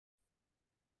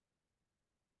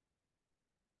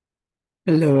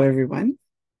Hello, everyone.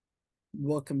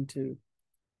 Welcome to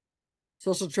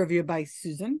Social Trivia by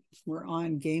Susan. We're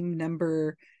on game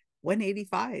number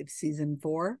 185, season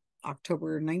 4,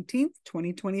 October 19th,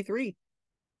 2023.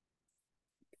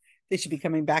 They should be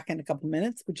coming back in a couple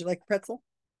minutes. Would you like a pretzel?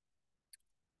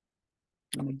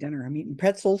 I'll make dinner. I'm eating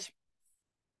pretzels.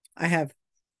 I have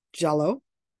Jello,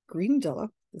 green Jello.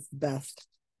 This is the best.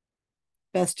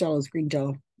 Best Jello is green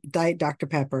Jello. Diet Dr.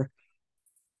 Pepper.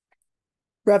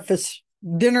 Breakfast,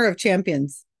 dinner of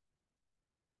champions.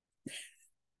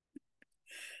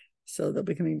 So they'll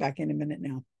be coming back in a minute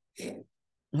now.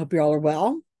 I hope you all are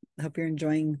well. I hope you're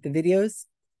enjoying the videos.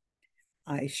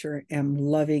 I sure am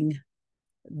loving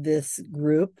this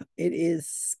group. It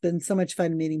has been so much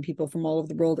fun meeting people from all over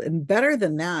the world. And better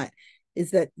than that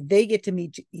is that they get to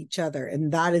meet each other.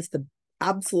 And that is the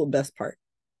absolute best part.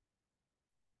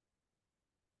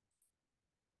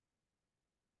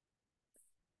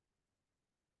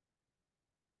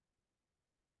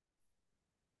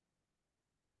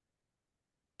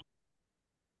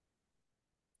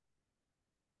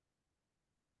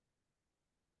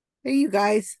 Hey, you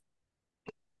guys.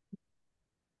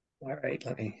 All right,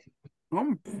 let me.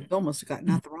 Oh, almost gotten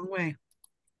out the wrong way.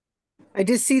 I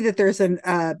just see that there's an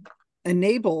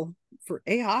enable for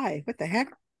AI. What the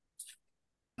heck?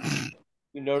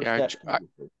 You noticed that?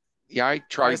 I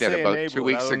tried that about enable, 2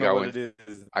 weeks ago, and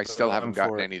I still I'm haven't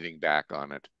gotten for it. anything back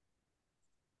on it.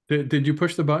 Did you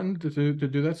push the button to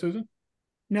do that, Susan?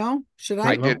 No, should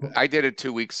I? I did it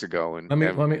 2 weeks ago, and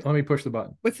let me push the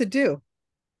button. What's it do?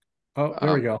 Oh,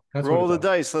 there we go. That's roll what the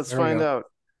dice. Let's find out.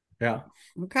 Yeah.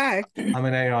 Okay. I'm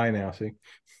an AI now. See.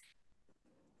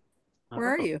 Where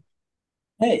are you?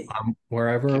 Hey, I'm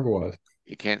wherever it was.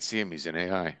 You can't see him; he's in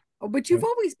AI. Oh, but you've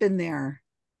always been there.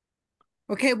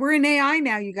 Okay, we're in AI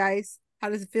now, you guys. How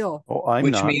does it feel? oh, I'm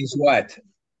Which not. means what?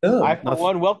 I, for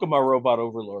one, welcome our robot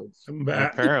overlords.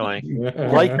 Apparently.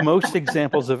 Like most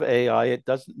examples of AI, it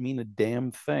doesn't mean a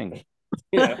damn thing.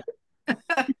 Yeah.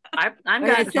 I'm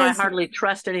guys, so I hardly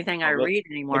trust anything I read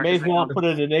anymore. They may as well put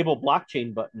an enable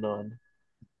blockchain button on.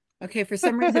 Okay, for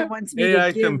some reason it wants me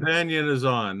AI to give... companion is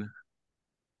on.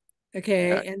 Okay,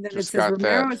 Yeah, and then it just says got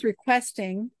Romero that. is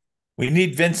requesting. We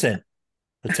need Vincent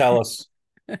to tell us.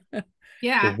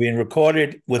 Yeah. We're being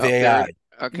recorded with Okay. AI.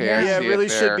 Okay, Yeah. I Yeah, see it really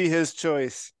there. should be his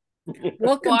choice.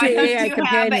 Welcome Why to don't AI you have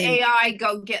Companion. AI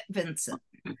go get Vincent?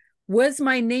 Was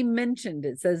my name mentioned?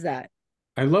 It says that.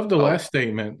 I love the last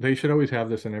statement. They should always have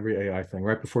this in every AI thing,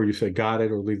 right before you say got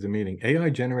it or leave the meeting. AI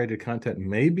generated content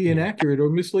may be inaccurate or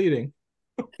misleading.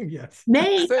 Yes.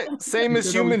 Same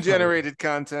as human generated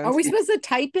content. Are we supposed to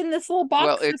type in this little box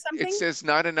Well, or something? it says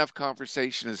not enough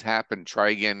conversation has happened.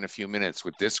 Try again in a few minutes.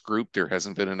 With this group, there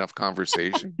hasn't been enough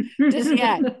conversation. Just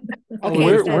yet.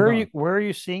 Okay, Where are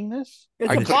you seeing this? There's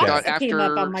I a clicked box on that came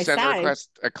up on my send side. request.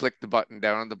 I clicked the button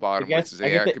down on the bottom where it says I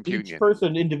guess AI that companion. each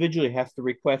person individually has to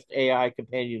request AI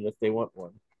companion if they want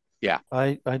one. Yeah.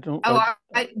 I don't. Oh,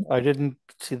 I didn't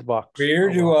see the box. Where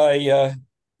Oh, do well. I?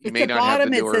 You At may the not have the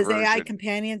bottom, it newer says version. AI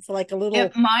Companion, so like a little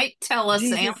it might tell us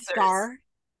Jesus answers. star.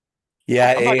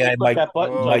 Yeah, I'm not gonna AI click that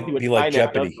button until I see might what be like Skynet does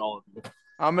Jeopardy. to all of you.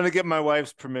 I'm gonna get my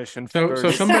wife's permission So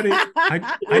first. somebody,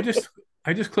 I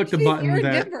just clicked the You're button in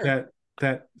Denver.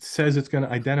 that says it's going to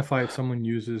identify if someone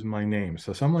uses my name.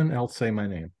 So someone else say my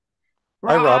name.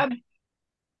 Hi, Rob.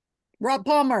 Rob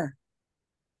Palmer.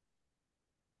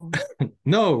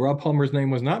 No, Rob Palmer's name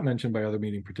was not mentioned by other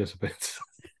meeting participants.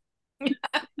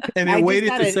 And I it just waited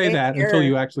got to an say that until error.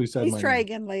 you actually said Please my try name.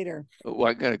 again later. Oh,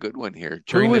 I got a good one here. Who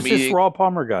During the is this meeting, Rob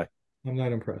Palmer guy? I'm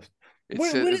not impressed.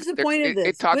 What is the point of this?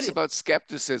 It talks about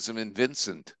skepticism in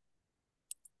Vincent.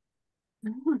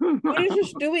 What is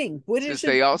this doing? What is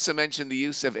They also mention the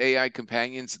use of AI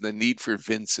companions and the need for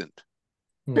Vincent.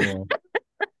 Oh.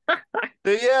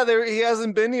 Yeah, he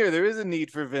hasn't been here. There is a need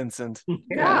for Vincent.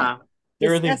 Yeah.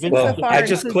 There is a Discussing Vincent. so far I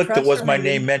just include clicked. It was my trust-related-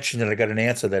 name mentioned, and I got an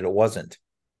answer that it wasn't.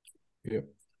 Yep.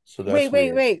 So that's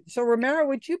weird. Wait. So Romero,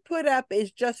 what you put up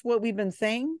is just what we've been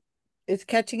saying? It's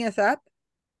catching us up?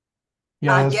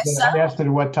 Yeah, I guess so. I asked it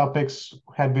what topics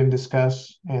had been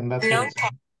discussed, and that's what it said.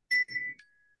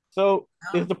 So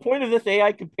is the point of this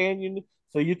AI companion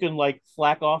so you can like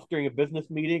slack off during a business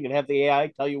meeting and have the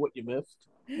AI tell you what you missed?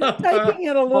 Typing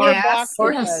in a little box.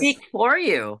 Or that to says, speak for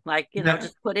you. Like, No.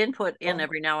 just put input in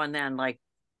every now and then. Like,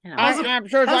 I'm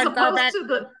sure As opposed to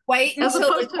the wait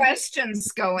until the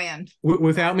questions go in.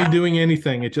 Without me doing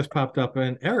anything, it just popped up.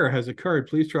 An error has occurred.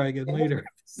 Please try again later.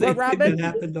 Same thing Robin? that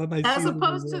happened on my As season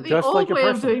opposed to before. the Just old like a way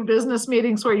of person. doing business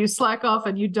meetings where you slack off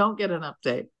and you don't get an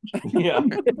update. Yeah.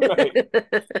 Right.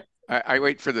 I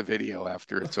wait for the video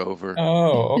after it's over.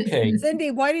 Oh, okay.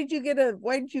 Cindy, why did you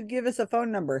give us a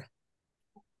phone number?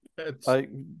 It's I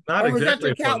not Or was that exactly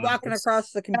your a cat phone walking number.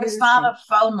 across the computer It's not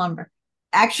screen? a phone number.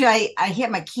 Actually, I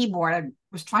hit my keyboard. I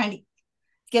was trying to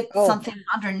get something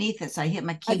underneath it, so I hit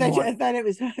my keyboard. I thought it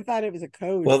was a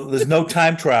code. Well, there's no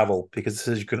time travel because it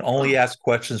says you can only ask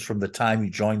questions from the time you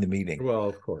join the meeting. Well,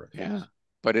 of course. Yeah.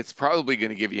 But it's probably going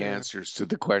to give you answers to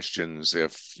the questions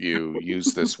if you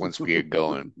use this once we get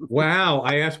going. Wow.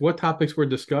 I asked what topics were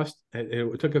discussed.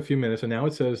 It took a few minutes, and now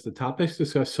it says the topics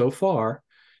discussed so far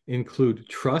include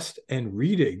trust and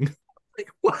reading. Like,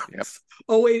 what? Yep.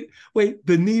 Oh, wait.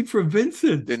 The need for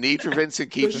Vincent. The need for Vincent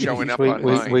keeps showing up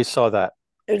online. we saw that.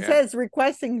 It says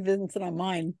requesting Vincent on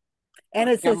mine. And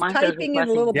it says typing in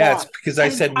a little Yeah, box. it's because I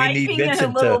said we need Typing in a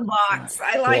Vincent little to box.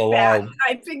 I to like allow that.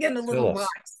 Typing in a little Phyllis.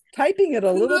 box. Typing in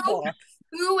a little box.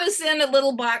 Who is in a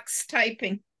little box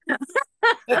typing?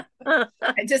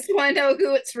 I just want to know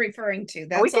who it's referring to.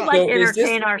 That's We could all. like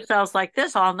entertain ourselves like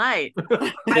this all night.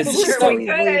 I'm sure we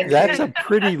could. That's a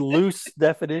pretty loose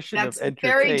definition That's of entertain.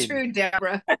 very true,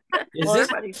 Deborah. Well, this-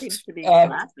 everybody seems to be uh,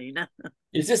 laughing.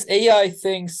 Is this AI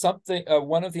thing something,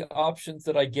 one of the options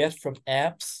that I get from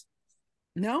apps?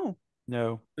 No.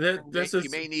 No. You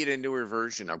may need a newer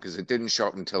version of because it didn't show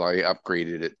up until I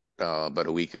upgraded it about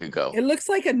a week ago. It looks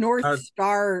like a North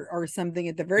Star or something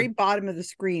at the very bottom of the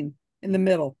screen in the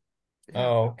middle.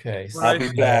 Oh, okay. I'll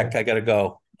be back. I gotta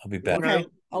go. I'll be back. Okay.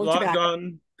 I'll let you Logged back.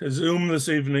 on to Zoom this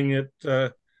evening. It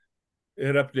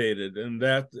updated,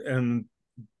 and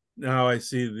now I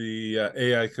see the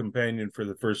AI companion for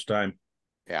the first time.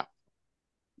 Yeah.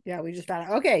 Yeah, we just found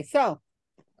it. Okay, so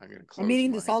I'm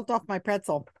eating the salt off my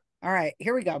pretzel. All right,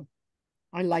 here we go.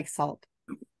 I like salt.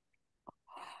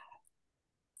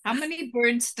 How many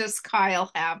birds does Kyle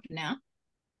have now?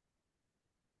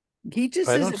 He just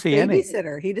I is don't a see any.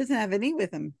 babysitter. He doesn't have any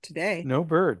with him today. No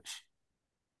birds.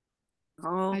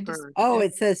 Oh, Oh,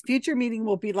 it says future meeting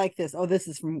will be like this. Oh, this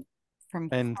is from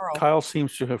And Carl. Kyle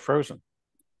seems to have frozen.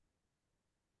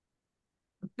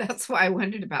 That's why I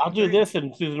wondered about. I'll do this,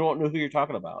 and Susan won't know who you're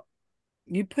talking about.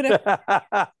 You put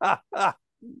up.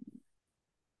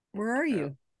 Where are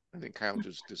you? I think Kyle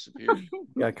just disappeared.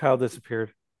 Yeah, Kyle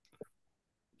disappeared.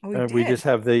 Oh, he We did. just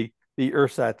have the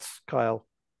ersatz Kyle.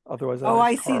 Otherwise, Oh,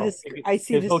 I it's see Carl. this. I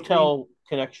see His this. hotel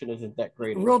connection isn't that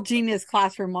great. Real genius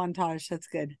classroom montage. That's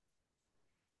good.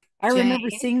 I remember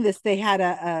seeing this. They had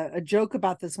a joke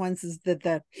about this once, is that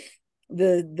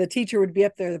the teacher would be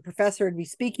up there, the professor would be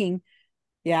speaking.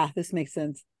 Yeah, this makes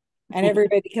sense. And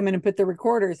everybody come in and put the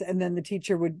recorders, and then the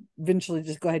teacher would eventually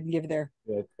just go ahead and give their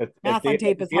math on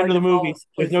tape. At Is the end hard of the to movie, follow.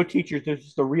 there's no teachers. There's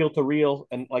just a reel to reel,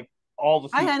 and like all the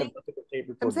Hi, seats honey. have a different tape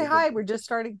Come recorder. say hi. We're just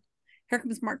starting. Here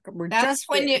comes Mark. We're That's just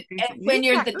when there.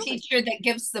 you're the teacher that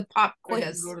gives the pop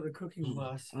quiz. Go to the cooking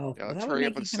class. Oh, Yeah, let's that would hurry make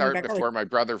up you and come start back early. before my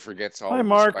brother forgets all Hi, of his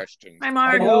Mark. questions. Hi,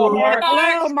 Mark. Hello, Mark.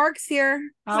 Hello, Mark's here.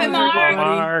 Hi, How's Mark.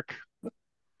 everybody? Mark.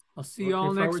 I'll see you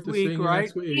all Looking forward next to week, seeing you right?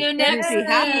 next week. See you I next see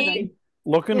half of week. them.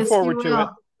 Looking Yes, forward you to will. it.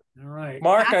 All right.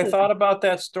 Mark, I Massive. thought about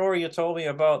that story you told me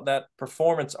about that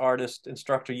performance artist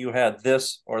instructor you had,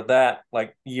 this or that,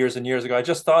 like years and years ago. I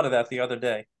just thought of that the other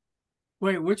day.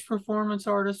 Wait, which performance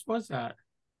artist was that?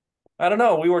 I don't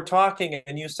know. We were talking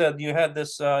and you said you had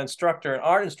this instructor, an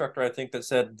art instructor, I think, that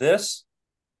said this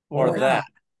or that.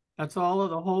 That's all of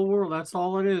the whole world. That's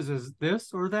all it is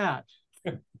this or that.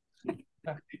 He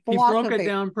broke Philosophy. it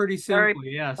down pretty Very-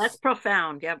 simply. Yes. That's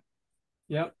profound. Yep.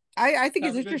 Yep. I think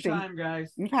Have it's a good interesting. time,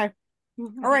 guys. Okay.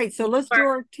 All right. So let's do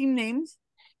our team names.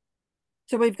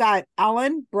 So we've got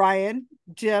Alan, Brian,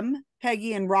 Jim,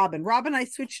 Peggy, and Robin. Robin, I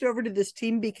switched over to this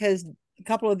team because a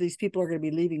couple of these people are going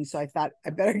to be leaving. So I thought I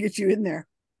better get you in there.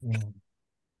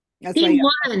 That's Team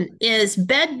why- one is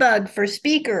Bedbug for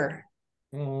speaker.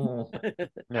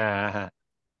 Nah.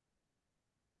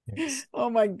 Oh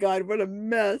my God, what a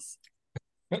mess.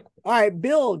 All right,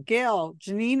 Bill, Gail,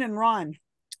 Janine, and Ron.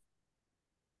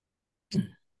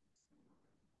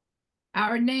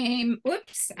 Our name.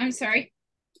 Whoops. I'm sorry.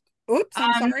 Oops,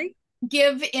 I'm sorry.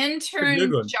 Give intern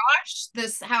good one. Josh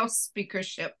this house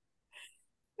speakership.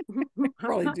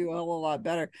 Probably do a lot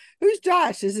better. Who's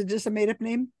Josh? Is it just a made-up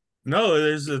name? No,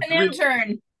 there's An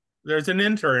intern. there's an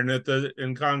intern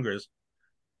in Congress.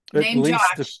 At Named least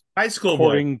Josh. High school boy.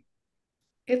 according,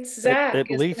 It's at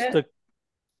least at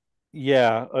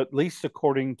least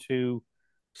according to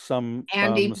some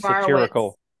Andy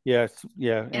satirical. Yes,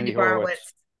 yeah, Andy Horowitz.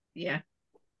 Barowitz. Yeah.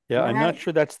 Yeah, All I'm right. not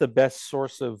sure that's the best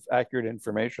source of accurate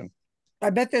information. I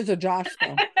bet there's a Josh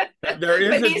though. There is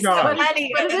But a he's Josh. but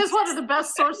it is one of the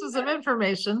best sources of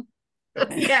information.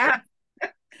 Yeah.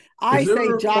 I Is there say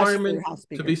a Josh for requirement house to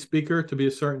speaker. be speaker to be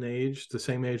a certain age, the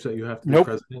same age that you have to be Nope.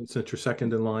 president since you're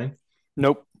second in line?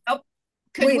 Nope.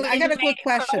 Could Wait, we I got a quick make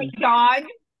question. a dog?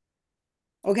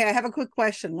 Okay, I have a quick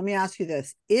question. Let me ask you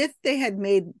this. If they had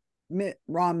made Mitt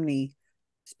Romney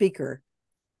speaker,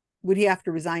 would he have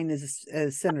to resign as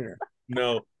senator?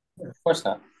 No. Of course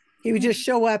not. He would just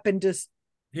show up and just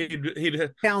He'd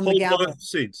pound the hold gavel. both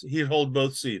seats. He'd hold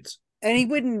both seats. And he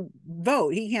wouldn't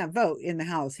vote. He can't vote in the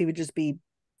House. He would just be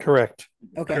Correct.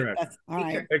 okay. Correct. That's all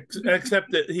right.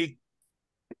 Except that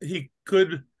he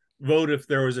could vote if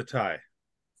there was a tie.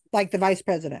 Like the vice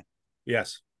president.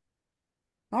 Yes.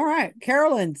 All right.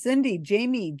 Carolyn, Cindy,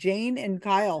 Jamie, Jane, and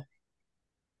Kyle.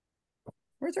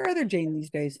 Where's our other Jane these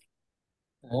days?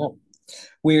 Oh.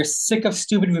 We're sick of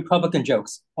stupid Republican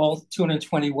jokes, all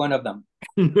 221 of them.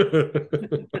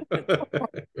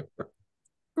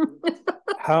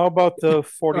 How about the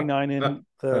 49 in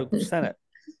the Senate?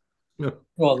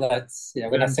 Well, we're not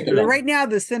sick of that. Right now,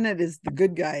 the Senate is the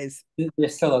good guys. They're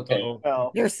still okay.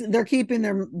 Well, they're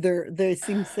keeping they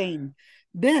seem sane.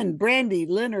 Ben, Brandy,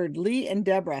 Leonard, Lee, and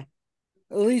Deborah.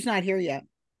 Lee's not here yet.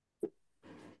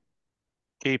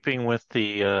 Keeping with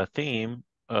the theme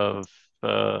of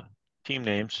team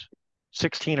names,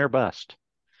 16 or bust.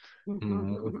 I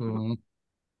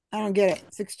don't get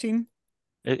it. 16?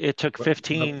 It took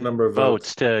 15 number of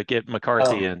votes to get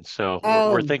McCarthy in, so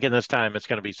we're thinking this time it's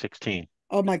going to be 16.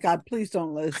 Oh my God! Please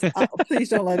don't please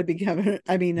don't let it be Kevin.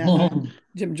 I mean,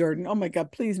 Jim Jordan. Oh my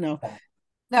God! Please no.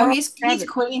 No, he's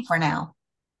quitting for now.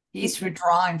 He's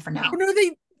withdrawing for now.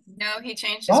 No, he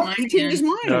changed his mind. He changed his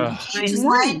mind. He changed his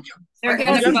mind. They're He's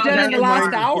going to vote done on in the it last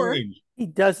tomorrow. hour. He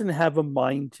doesn't have a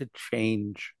mind to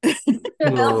change.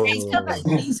 No, he's gonna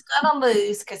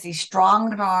lose because he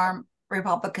strong-armed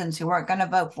Republicans who aren't going to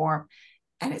vote for him,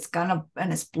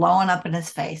 and it's blowing up in his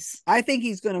face. I think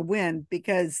he's going to win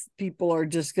because people are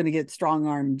just going to get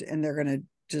strong-armed and they're going to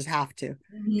just have to.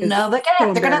 No, they're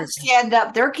gonna stand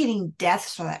up. They're getting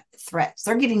death threats.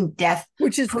 They're getting death,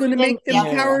 which is going to make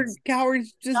them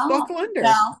cowards just buckle under.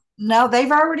 No,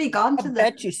 they've already gone to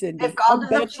bet you, Cindy. They've gone to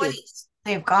the police.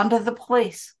 They've gone to the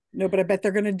police. No, but I bet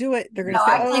they're going to do it. They're going to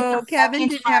say, "Oh, Kevin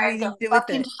didn't have anything to do with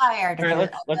it." All right,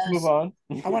 let's move on.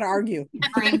 I want to argue.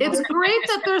 It's great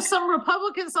that there's some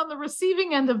Republicans on the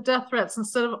receiving end of death threats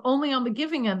instead of only on the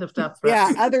giving end of death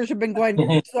threats. Yeah, others have been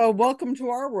going. So, welcome to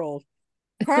our world.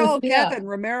 Carl, Kevin,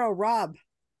 Romero, Rob.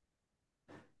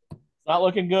 It's not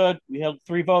looking good. We have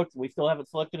 3 votes. We still haven't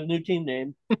selected a new team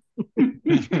name.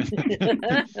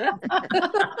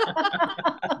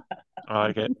 I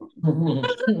like it.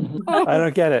 I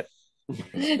don't get it.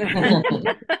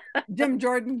 Jim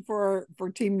Jordan for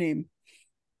team name.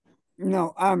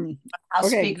 No,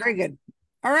 okay, very good.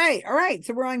 All right.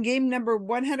 So we're on game number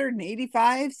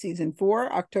 185, season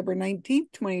 4, October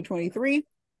 19th, 2023.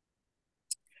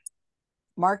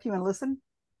 Mark, you want to listen?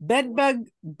 Bedbug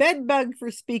for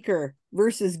speaker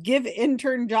versus give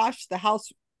intern Josh the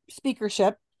House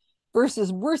speakership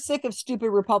versus we're sick of stupid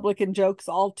Republican jokes,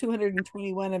 all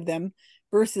 221 of them,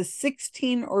 versus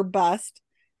 16 or bust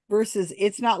versus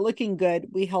it's not looking good.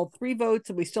 We held 3 votes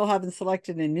and we still haven't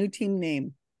selected a new team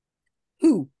name.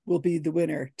 Who will be the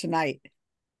winner tonight?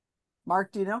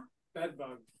 Mark, do you know?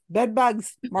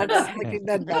 Bedbugs. Mark's selecting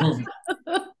bedbugs.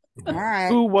 All right.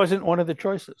 Who wasn't one of the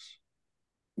choices?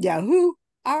 Yeah, who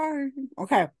are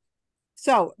okay.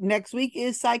 So next week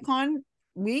is SciCon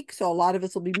week, so a lot of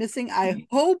us will be missing. I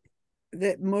hope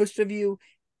that most of you,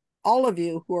 all of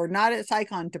you who are not at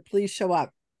SciCon, to please show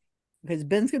up because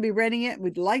Ben's gonna be running it.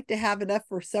 We'd like to have enough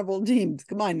for several teams.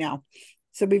 Come on now.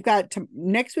 So we've got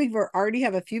next week. We already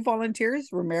have a few volunteers.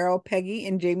 Romero, Peggy,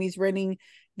 and Jamie's running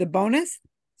the bonus.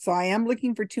 So I am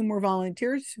looking for 2 more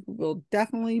volunteers who will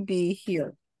definitely be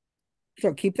here.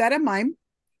 So keep that in mind.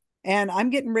 And I'm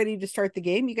getting ready to start the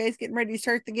game. You guys getting ready to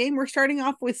start the game? We're starting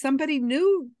off with somebody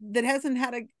new that hasn't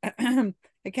had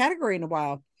a category in a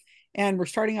while. And we're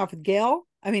starting off with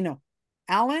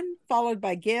Alan, followed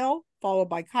by Gail, followed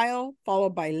by Kyle,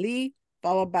 followed by Lee,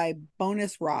 followed by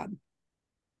bonus Rob.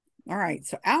 All right.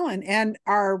 So Alan, and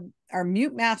our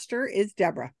mute master is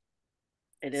Deborah.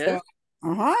 It is?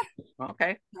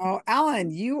 Okay. Oh, Alan,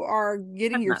 you are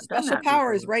getting your special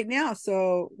powers right now.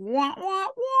 So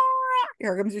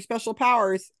here comes your special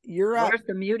powers. You're up. Where's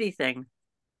the muty thing?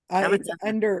 It's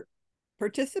under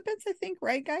participants, I think,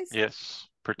 right, guys? Yes,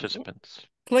 participants.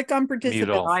 Click on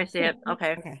participants. Oh, I see it.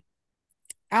 Okay.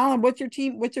 Alan, what's your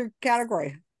team? What's your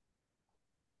category?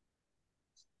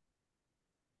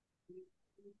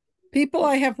 People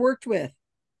I have worked with.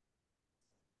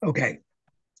 Okay.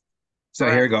 So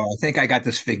here we go. I think I got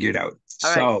this figured out.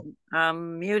 All right.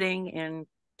 Muting in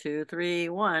 2, 3,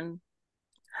 1.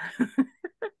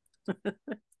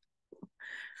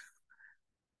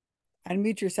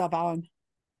 Unmute yourself, Alan.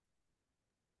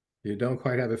 You don't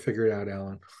quite have it figured out,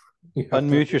 Alan.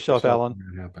 Unmute yourself, Alan.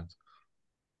 When it happens.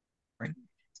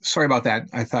 sorry about that.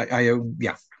 I thought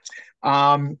yeah.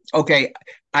 Okay.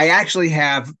 I actually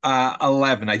have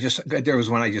 11. There was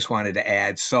one I just wanted to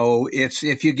add. So it's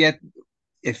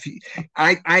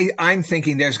I'm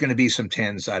thinking there's going to be some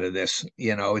 10s out of this.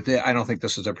 I don't think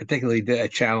this is a particularly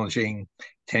challenging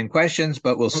 10 questions,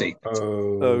 but we'll see.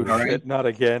 Oh shit, right? Not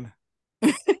again.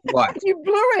 What? You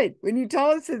blew it when you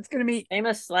tell us it's going to be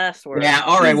famous last word. Yeah.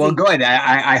 All right. Well, good.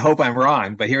 I hope I'm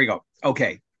wrong, but here we go.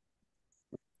 Okay.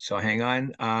 So hang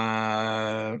on.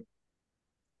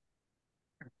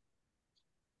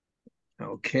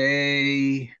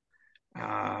 Okay.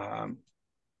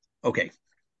 Okay.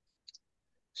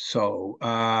 So,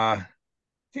 damn.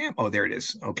 Oh, there it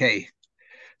is. Okay.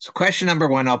 So question number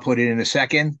 1, I'll put it in a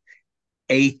second.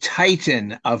 A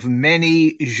titan of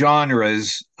many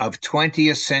genres of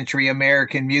 20th century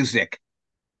American music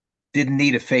didn't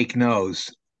need a fake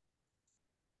nose.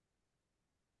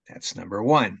 That's number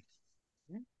 1.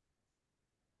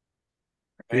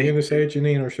 Are you going to say it,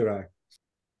 Janine, or should I?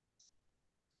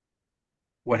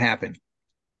 What happened?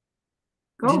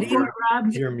 Go for it,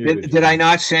 Rob. You're muted. Did I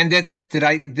not send it? Did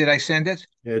I send it?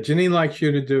 Yeah, Janine likes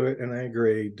you to do it, and I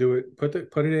agree. Do it. Put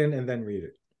it in, and then read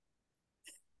it.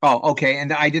 Oh, okay.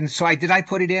 And I didn't. So did I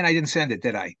put it in? I didn't send it,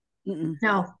 did I?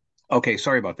 No. Okay,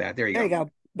 sorry about that. There you go.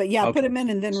 But yeah, okay. Put them in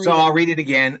and then read So it. I'll read it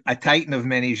again. A titan of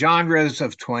many genres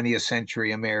of 20th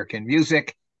century American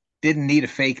music didn't need a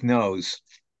fake nose.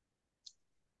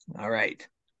 All right.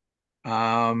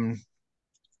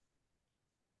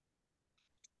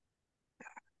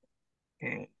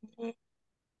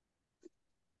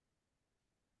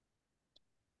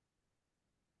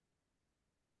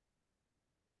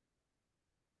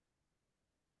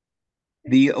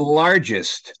 The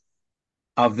largest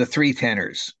of the 3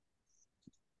 tenors.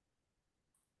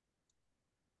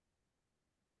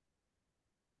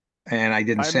 And I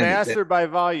didn't send master by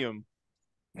volume.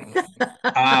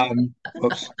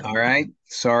 Oops. All right.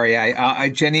 Sorry.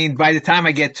 I Janine, by the time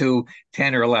I get to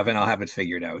 10 or 11, I'll have it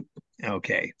figured out.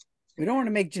 Okay. We don't want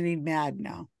to make Janine mad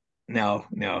now. No.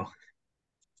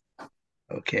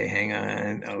 Okay, hang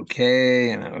on.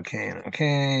 Okay, and okay, and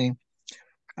okay.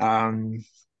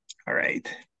 All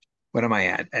right. What am I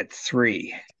at? At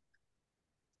 3.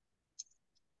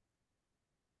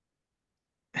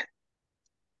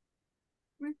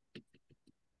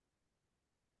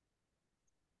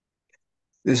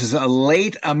 This is a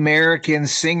late American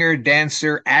singer,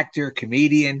 dancer, actor,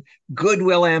 comedian,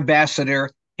 goodwill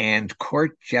ambassador, and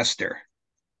court jester.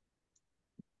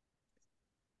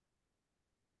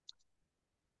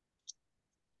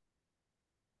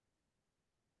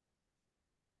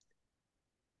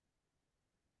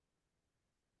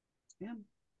 Yeah.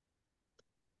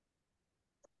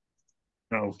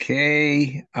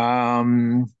 Okay.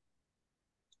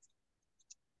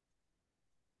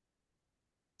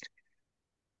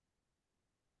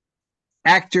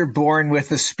 Actor born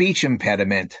with a speech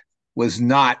impediment was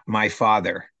not my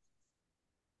father.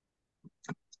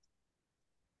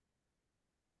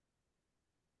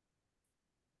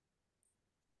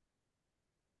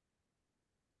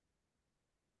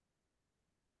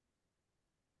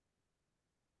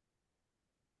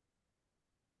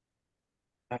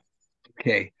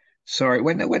 Okay. Sorry.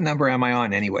 What number am I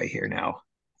on anyway here now?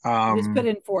 Just put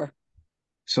in 4.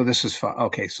 So this is 5.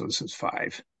 Okay. So this is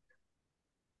 5.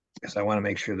 Because I want to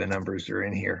make sure the numbers are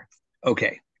in here.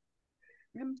 Okay.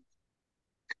 Yep.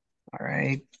 All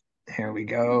right. Here we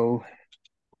go.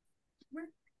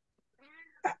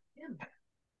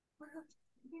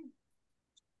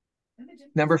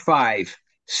 Number 5.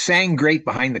 Sang great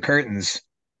behind the curtains.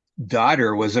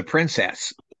 Daughter was a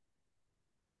princess.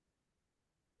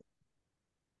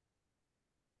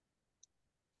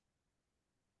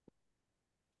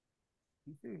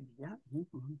 Yeah.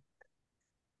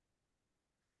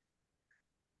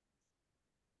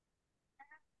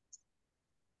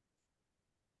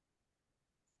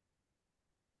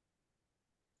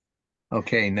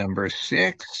 Okay, number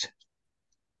 6.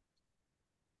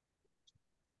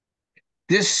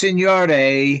 This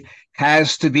signore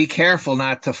has to be careful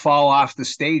not to fall off the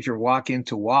stage or walk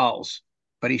into walls,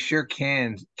 but he sure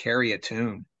can carry a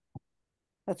tune.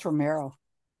 That's Romero.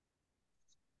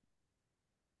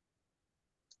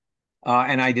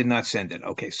 And I did not send it.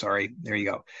 Okay, sorry. There you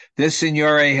go. This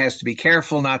signore has to be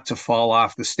careful not to fall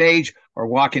off the stage or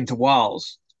walk into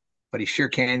walls, but he sure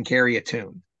can carry a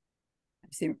tune.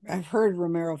 I've heard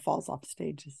Romero falls off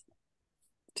stages.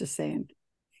 Just saying.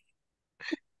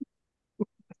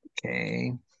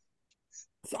 Okay.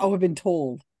 That's all I've been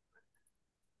told.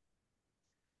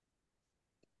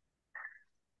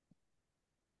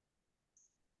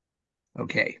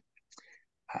 Okay.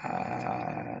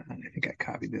 I think I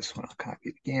copied this one. I'll copy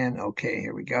it again. Okay,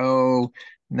 here we go.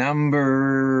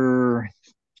 Number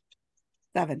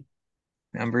 7.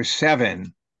 Number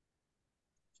 7.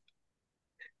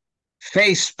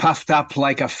 Face puffed up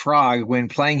like a frog when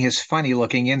playing his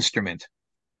funny-looking instrument.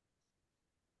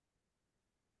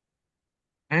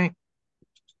 All right.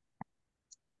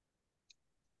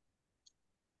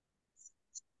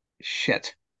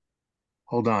 Shit.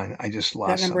 Hold on. I just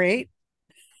lost That number something. 8?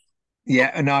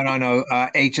 Yeah, no.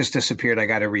 8 just disappeared. I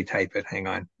got to retype it. Hang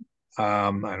on.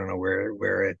 I don't know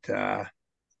where it.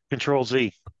 Control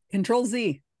Z. Control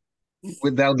Z.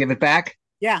 That'll give it back?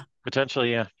 Yeah.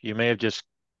 Potentially, yeah. You may have just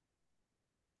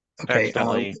Okay.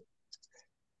 accidentally I'm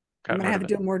gotten gonna rid have of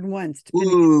to it. do it more than once.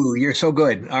 Ooh, you're so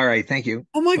good. All right, thank you.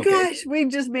 Oh my Okay. gosh, we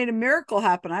just made a miracle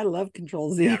happen. I love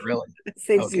Control Z. Yeah, really. It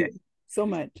saves Okay. you so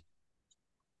much.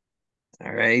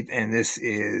 All right, and this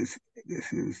is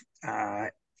 8.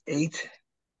 It's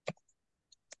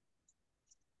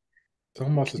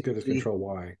almost as good as Control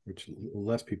Y, which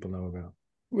less people know about.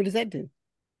 What does that do?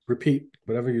 Repeat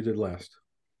whatever you did last.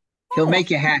 He'll make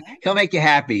you he'll make you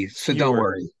happy, so don't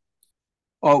worry.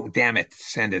 Oh, damn it.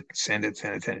 Send it.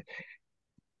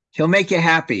 He'll make you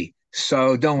happy,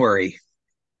 so don't worry.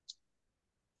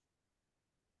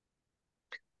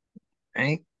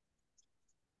 Right?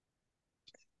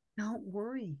 Don't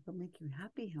worry. He'll make you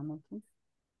happy, Hamilton.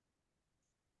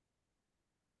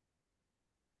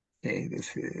 Okay,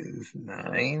 this is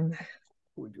 9.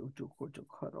 Boy. It's your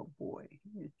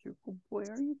good boy.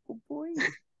 Are you good boy?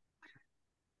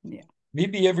 Yeah.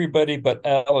 Maybe everybody but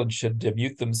Alan should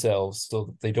mute themselves so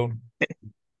that they don't.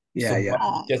 Yeah. You don't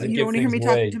want to hear me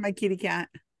talking to my kitty cat.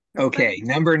 Okay,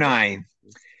 number 9.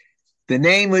 The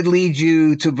name would lead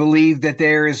you to believe that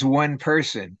there is one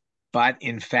person, but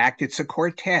in fact, it's a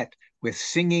quartet with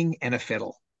singing and a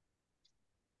fiddle.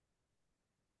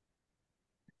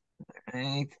 All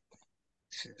right.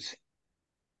 This is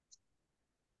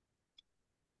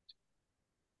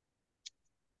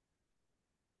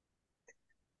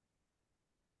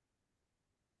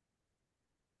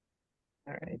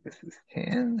all right. This is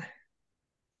 10.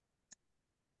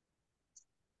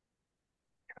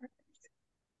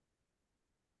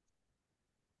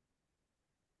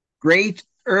 Great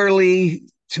early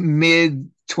to mid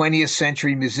 20th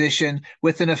century musician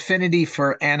with an affinity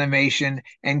for animation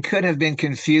and could have been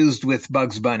confused with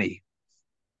Bugs Bunny.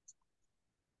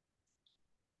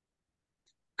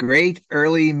 Great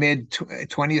early mid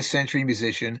 20th century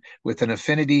musician with an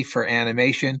affinity for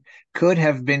animation could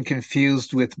have been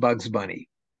confused with Bugs Bunny.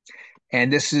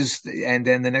 And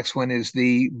then the next one is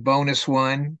the bonus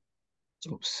one.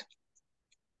 Oops.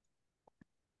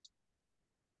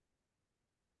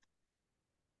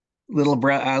 Little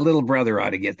brother ought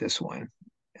to get this one.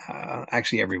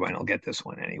 Actually, everyone will get this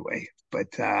one anyway.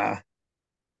 But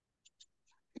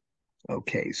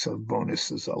okay, so bonus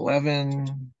is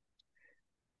 11.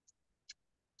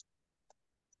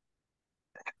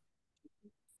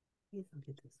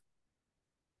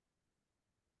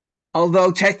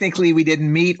 Although technically we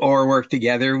didn't meet or work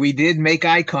together, we did make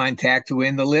eye contact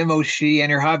when the limo she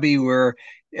and her hubby were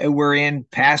in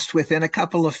passed within a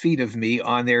couple of feet of me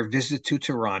on their visit to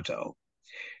Toronto.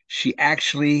 She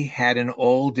actually had an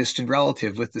old distant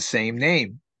relative with the same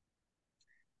name.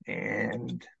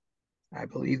 And I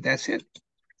believe that's it.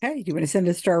 Okay, do you want to send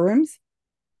us to our rooms?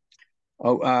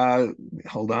 Oh,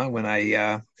 hold on. When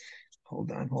I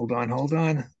hold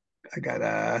on. I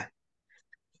gotta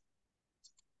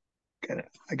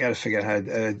figure out how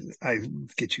to I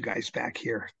get you guys back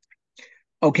here.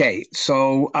 Okay,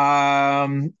 so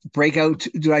breakout.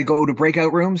 Do I go to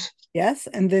breakout rooms? Yes,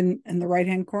 and then in the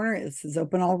right-hand corner it says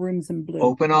open all rooms in blue.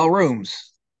 Open all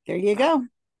rooms. There you go.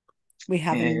 We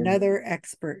have another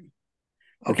expert.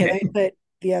 Okay, let me put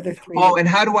the other 3. Oh, and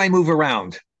how do I move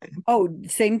around? Oh,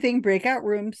 same thing, breakout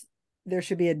rooms. There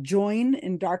should be a join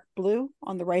in dark blue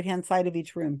on the right-hand side of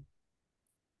each room.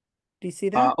 Do you see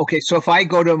that? Okay, so if I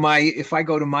go to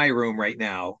my room right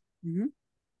now,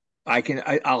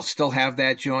 I'll still have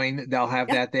that join. They'll have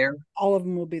that there. All of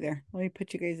them will be there. Let me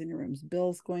put you guys in your rooms.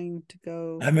 Bill's going to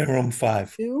go. I'm in room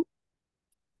 5. 2.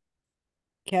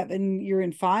 Kevin, you're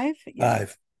in 5.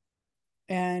 5.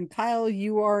 And Kyle,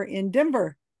 you are in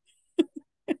Denver.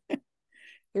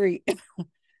 3.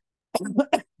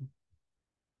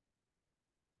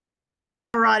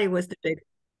 Pavarotti was the big.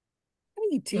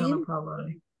 Hey, team.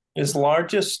 Is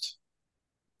largest.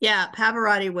 Yeah,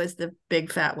 Pavarotti was the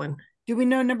big fat one. Do we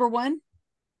know number 1?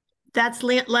 That's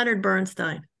Leonard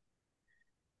Bernstein.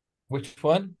 Which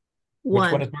one? One.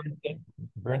 Which one is Bernstein?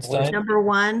 Bernstein? Number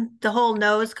 1, the whole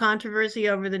nose controversy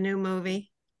over the new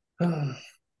movie.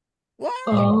 What?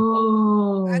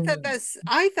 Oh. I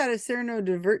thought it's Cyrano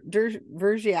de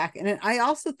Bergerac, and I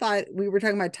also thought we were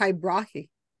talking about Ty Brahe.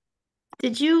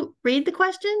 Did you read the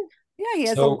question? Yeah, he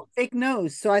has a fake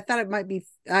nose, so I thought it might be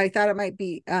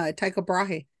Tycho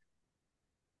Brahe.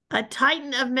 A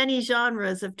titan of many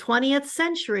genres of 20th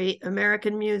century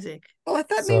American music. Oh, I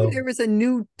thought maybe there was a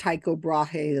new Tycho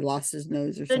Brahe that lost his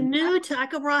nose or something. The new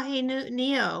Tycho Brahe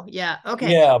Neo. Yeah. Okay.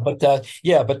 Yeah,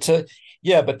 but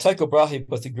Tycho Brahe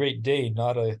was a Great Dane,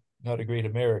 not a great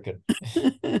American.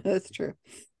 That's true.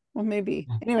 Well, maybe.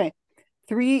 Anyway,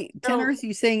 3 tenors.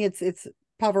 You saying it's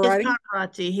Pavarotti? It's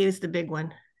Pavarotti. He was the big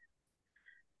one.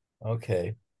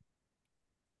 Okay.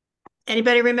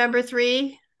 Anybody remember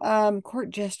 3?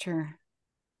 Court Jester.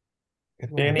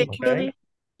 Danny Kaye.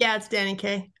 Yeah, it's Danny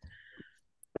Kaye.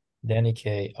 Danny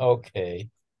Kaye. Okay.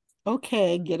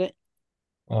 Okay, get it.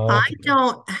 Okay. I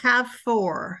don't have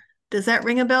 4. Does that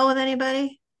ring a bell with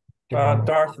anybody?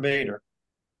 Darth Vader.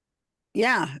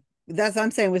 Yeah, that's what I'm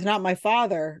saying. Was Not My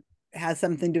Father has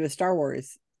something to do with Star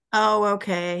Wars. Oh,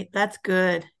 okay. That's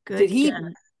good. Good. Did he?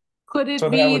 Could it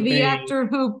So that be would the be- actor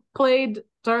who played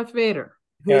Darth Vader?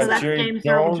 Yeah, that's James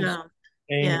Earl Jones.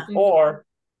 Yeah. Or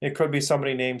it could be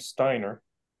somebody named Steiner.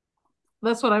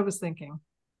 That's what I was thinking.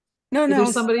 No.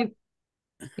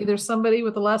 Either somebody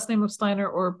with the last name of Steiner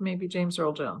or maybe James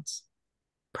Earl Jones.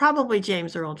 Probably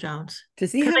James Earl Jones.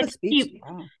 Does he have a speech?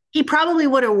 He probably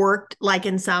would have worked like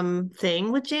in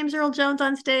something with James Earl Jones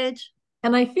on stage.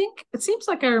 And I think it seems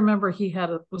like I remember he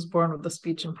was born with a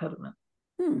speech impediment.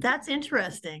 That's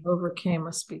interesting. Overcame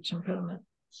a speech impediment.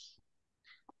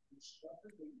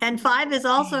 And 5 is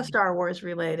also Star Wars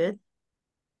related.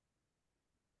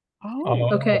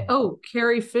 Oh, okay. Oh,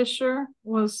 Carrie Fisher's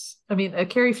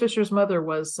mother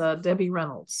was Debbie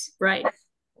Reynolds. Right.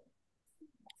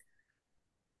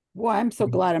 Well, I'm so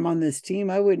glad I'm on this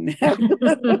team. I wouldn't have.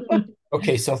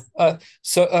 Okay,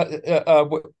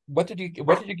 what did you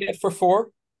get for 4?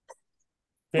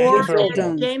 James Earl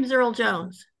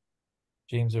Jones.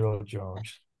 James Earl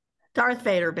Jones. Darth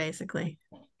Vader, basically.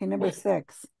 Okay, number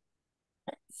 6.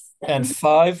 And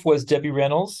 5 was Debbie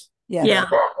Reynolds. Yes. Yeah.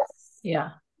 Yeah.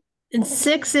 And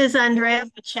 6 is Andrea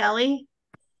Bocelli.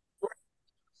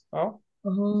 Oh,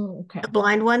 okay. The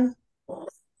blind one.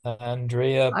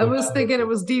 Andrea. I was thinking it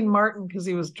was Dean Martin because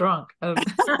he was drunk. I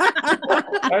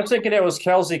was thinking it was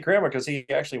Kelsey Grammer because he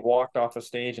actually walked off a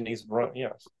stage and he's run.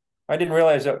 Yes, I didn't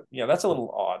realize that. Yeah, that's a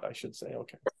little odd. I should say.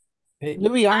 Okay.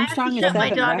 Louis Armstrong is 7, my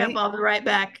dog right? up. I'll be right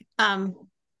back.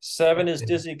 7 is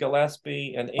Dizzy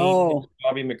Gillespie and 8 is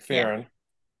Bobby McFerrin.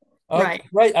 Right.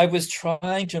 Right. I was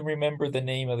trying to remember the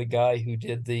name of the guy who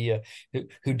did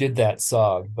who did that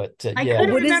song, but I yeah.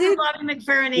 couldn't remember Bobby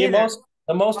McFerrin either.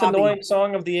 The most annoying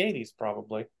song of the 80s,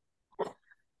 probably.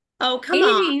 Oh, come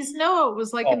on. 80s? No, it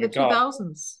was like in the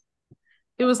 2000s.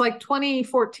 It was like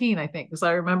 2014, I think, because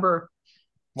I remember.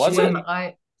 Was it?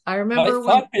 I remember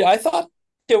I thought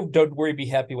Don't Worry, Be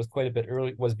Happy was quite a bit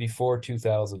early, was before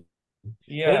 2000.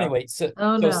 Yeah. But anyway, so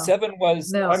 7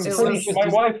 was. No, my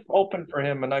wife opened for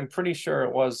him, and I'm pretty sure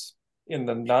it was in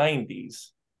the 90s.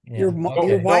 Your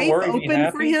wife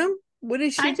opened for him? What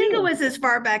did she do? I think it was as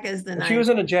far back as the 90s. She was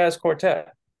in a jazz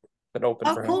quartet that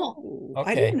opened for him. Cool.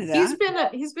 Okay. I didn't know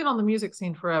that. He's been on the music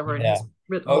scene forever and Yeah. he's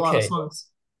written a lot of songs.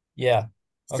 Yeah.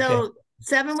 Okay. So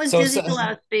 7 was Dizzy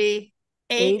Gillespie.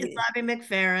 8 is Bobby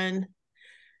McFerrin.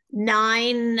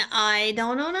 9, I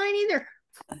don't know 9 either.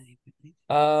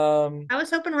 I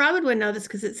was hoping Robin would know this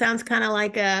because it sounds kind of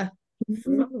like a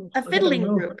fiddling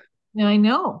group. Yeah, I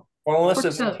know. Well, unless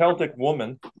it's a Celtic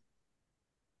woman.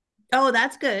 Oh,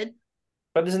 that's good.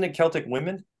 But isn't it Celtic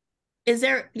women? Is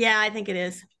there? Yeah, I think it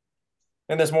is.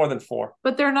 And there's more than 4.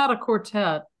 But they're not a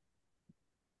quartet.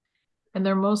 And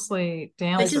they're mostly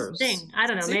dancers. They just sing. I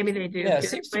don't know. Maybe they do. Yeah, it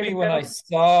seems to me when I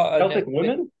saw Celtic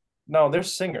women? No, they're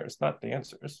singers, not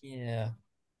dancers. Yeah.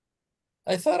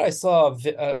 I thought I saw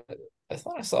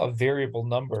a variable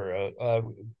number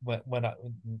when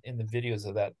in the videos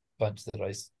of that bunch that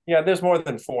I. Yeah, there's more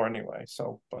than 4 anyway.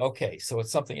 So okay, so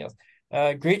it's something else.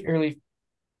 Great early.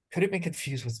 Could have been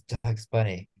confused with Bugs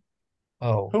Bunny.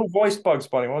 Oh, who voiced Bugs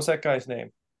Bunny? What was that guy's name?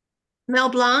 Mel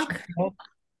Blanc.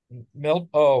 Mel.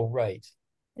 Oh, right.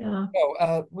 Yeah.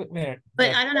 Oh, wait a minute.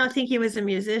 But I don't know. I think he was a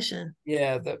musician.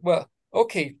 Yeah. Well,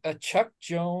 okay. Chuck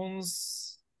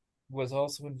Jones was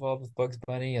also involved with Bugs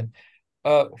Bunny, and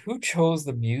who chose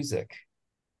the music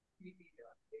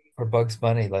for Bugs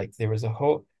Bunny? Like there was a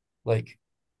whole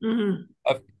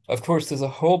of course there's a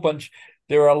whole bunch.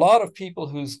 There are a lot of people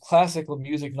whose classical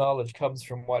music knowledge comes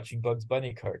from watching Bugs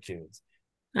Bunny cartoons.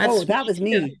 That was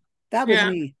me. That was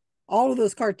me. All of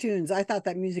those cartoons, I thought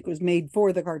that music was made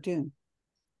for the cartoon.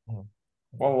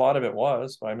 Well, a lot of it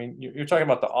was. I mean, you're talking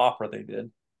about the opera they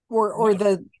did. Or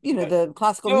the the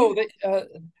classical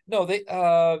No, music.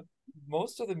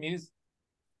 most of the music.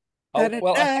 Da, Oh, da,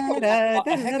 well, da, da, da,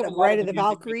 da, da, lot Ride of of the the music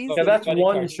Valkyries. Yeah, that's Buddy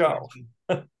one cartoons, show.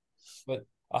 But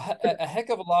a heck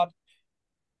of a lot.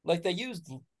 Like they used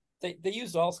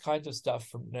all kinds of stuff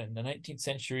from the 19th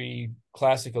century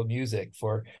classical music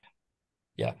for.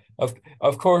 Yeah,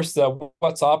 of course,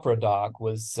 What's Opera Doc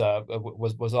was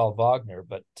all Wagner,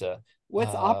 but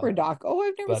What's opera doc? Oh,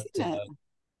 I've never seen that.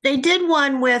 They did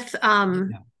one with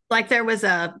like there was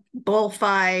a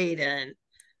bullfight, and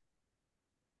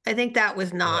I think that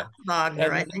was not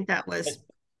Wagner. I think that was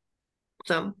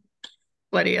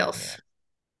somebody else.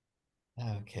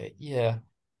 Okay, yeah.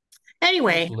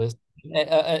 Anyway,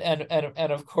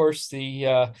 and of course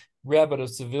the Rabbit of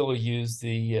Seville used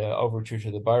the overture to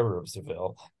the Barber of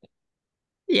Seville.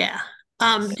 Yeah.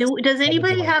 Does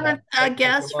anybody have a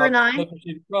guess for 9?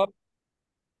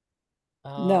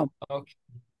 No. Okay.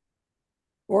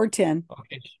 Or 10.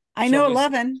 Okay. I know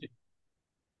 11.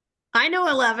 I know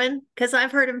 11 because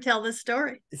I've heard him tell this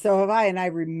story. So have I, and I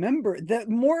remember that.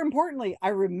 More importantly, I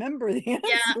remember the answer,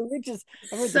 which is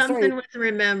something was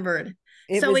remembered.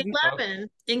 It so was, 11,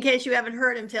 in case you haven't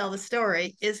heard him tell the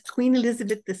story, is Queen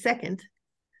Elizabeth II.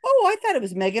 Oh, I thought it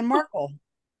was Meghan Markle.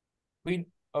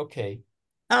 Okay.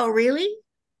 Oh, really?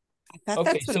 I thought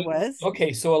that's what it was.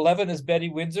 Okay, so 11 is Betty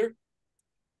Windsor.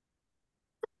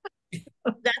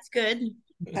 That's good.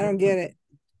 I don't get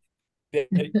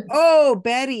it. Oh,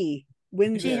 Betty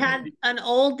Windsor. She had an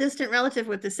old distant relative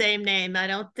with the same name. I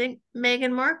don't think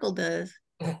Meghan Markle does.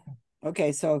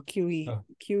 Okay, so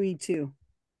QE2.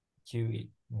 QE.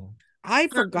 I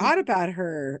forgot about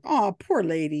her. Oh, poor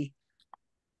lady.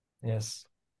 Yes.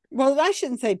 Well, I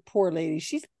shouldn't say poor lady.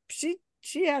 She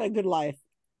had a good life.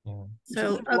 Yeah.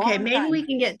 So, okay, maybe we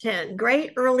can get 10.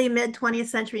 Great early mid 20th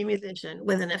century musician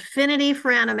with an affinity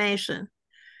for animation.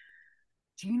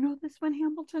 Do you know this one,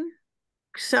 Hamilton?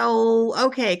 So,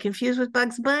 okay, confused with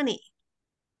Bugs Bunny.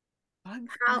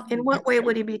 In what way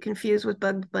would he be confused with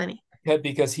Bugs Bunny?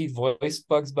 Because he voiced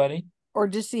Bugs Bunny? Or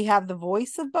does he have the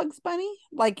voice of Bugs Bunny?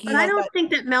 Like he But I don't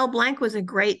think that Mel Blanc was a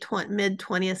great mid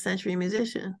 20th century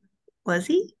musician. Was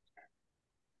he?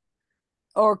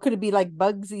 Or could it be like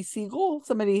Bugsy Siegel?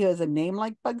 Somebody who has a name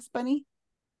like Bugs Bunny?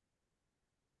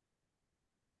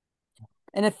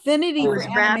 An affinity for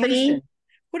animation.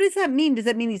 What does that mean? Does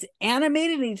that mean he's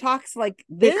animated and he talks like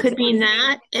this? It could mean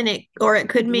that, and it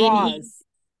could mean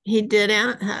he did.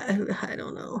 I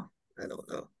don't know.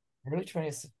 Early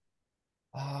 20th.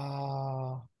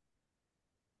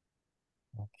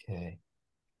 Okay.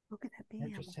 Who could that be?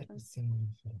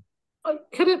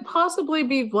 Could it possibly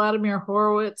be Vladimir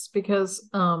Horowitz? Because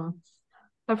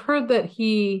I've heard that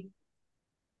he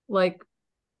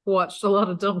watched a lot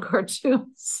of dumb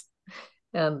cartoons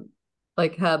and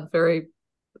had very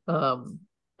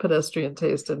pedestrian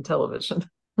taste in television.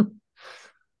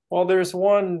 Well, there's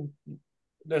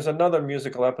another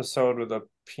musical episode with a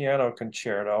piano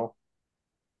concerto.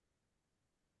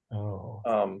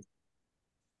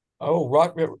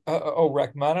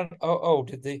 Rachmaninoff.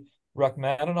 Did the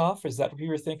Rachmaninoff? Is that what you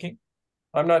were thinking?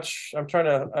 I'm not. I'm trying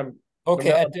to. I'm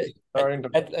okay.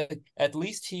 At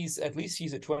least he's a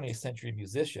 20th century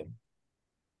musician.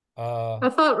 I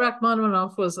thought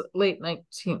Rachmaninoff was late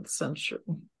 19th century.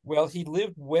 Well, he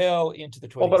lived well into the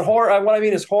 20th. Well, but what I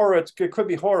mean is Horowitz. It could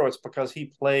be Horowitz because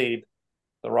he played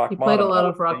the Rachmaninoff. He played a lot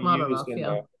of Rachmaninoff.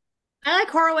 Yeah. I like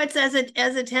Horowitz as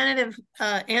a tentative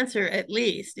answer, at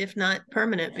least, if not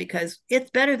permanent, because it's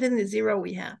better than the 0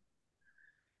 we have.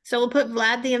 So we'll put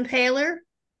Vlad the Impaler.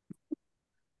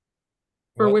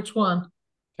 For which one?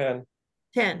 10.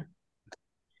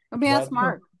 Let me ask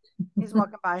Mark. He's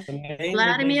walking by.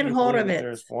 Vladimir Horowitz.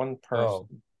 There's one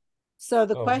person. So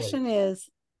the question is,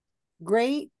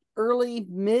 great early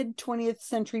mid 20th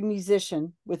century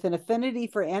musician with an affinity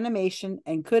for animation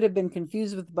and could have been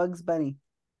confused with Bugs Bunny.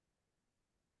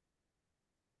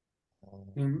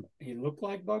 He looked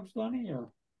like Bugs Bunny, or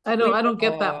I don't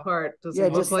get that part. Does he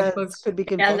look like Bugs? Could be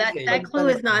confused. Yeah, that clue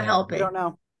is not helping. I don't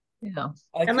know. Yeah,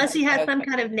 unless he has some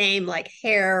kind of name like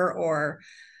Hair or.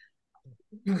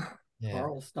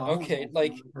 Carl Stalling. Okay,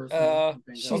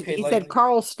 he said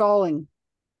Carl Stalling.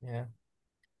 Yeah,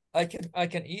 I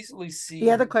can easily see.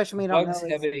 The other question we don't know is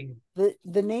having...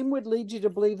 the name would lead you to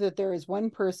believe that there is one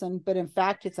person, but in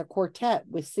fact it's a quartet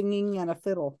with singing and a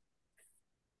fiddle.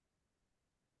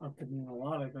 That could mean a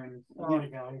lot of things. Sorry,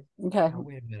 guys. Okay. Oh,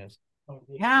 wait a minute.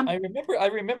 Yeah. I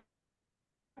remember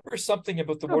something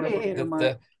about the word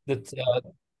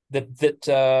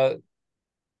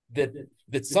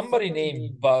that somebody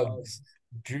named Bugs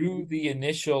drew the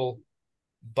initial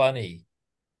bunny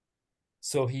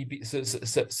so he be, so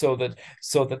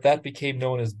that became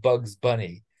known as Bugs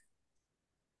Bunny.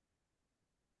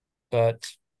 But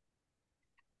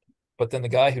then the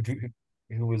guy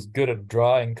who was good at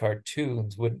drawing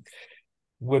cartoons wouldn't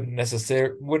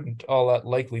all that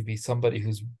likely be somebody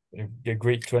who's a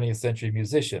great 20th century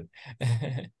musician.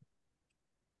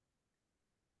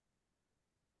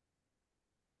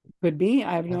 Could be.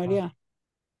 I have no idea.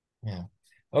 Yeah.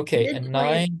 Okay, and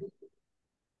 9.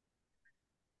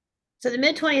 So the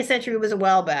mid 20th century was a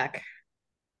while back.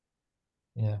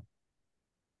 Yeah.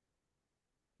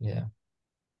 Yeah.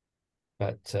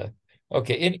 But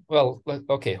okay,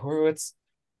 okay, Horowitz.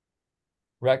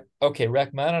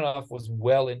 Rachmaninoff was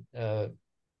well in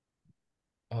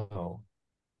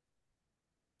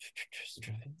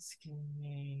Stravinsky.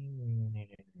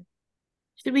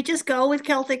 Should we just go with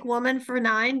Celtic Woman for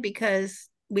 9 because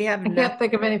we have I can't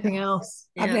think of anything else.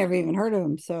 I've never even heard of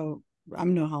him, so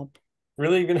I'm no help.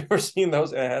 Really? You've never seen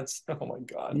those ads? Oh my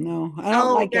God. No, I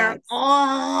don't like ads.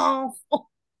 Awful.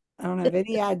 I don't have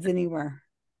any ads anywhere.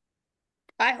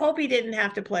 I hope he didn't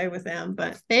have to play with them,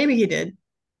 but maybe he did.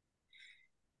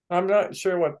 I'm not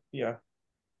sure what, yeah.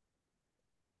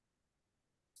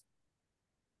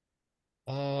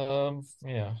 Yeah.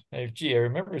 Gee, I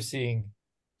remember seeing.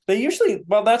 They usually,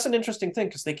 well, that's an interesting thing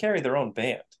because they carry their own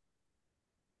band.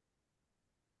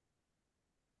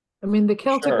 I mean, the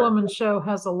Celtic Woman show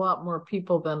has a lot more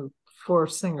people than 4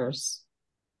 singers.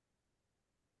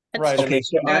 Right. Okay,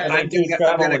 so I'm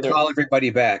going to call everybody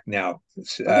back now.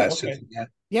 Okay.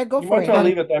 Yeah, go you for might it. as well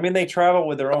leave it. I mean, they travel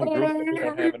with their own group. If you don't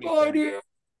have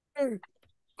anything.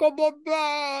 Come on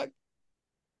back.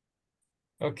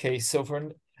 Okay, so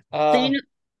for so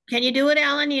can you do it,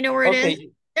 Alan? You know where it is?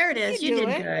 There it is. You did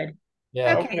it. good.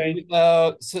 Yeah. Okay.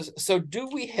 So do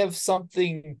we have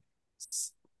something?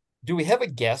 Do we have a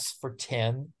guess for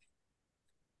 10?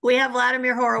 We have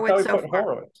Vladimir Horowitz so far.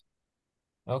 Horowitz.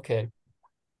 Okay.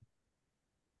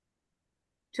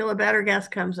 Till a better guess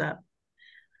comes up.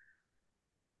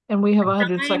 And we have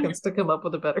 100 seconds to come up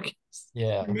with a better guess.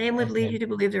 Yeah. The name would lead you to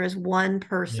believe there is one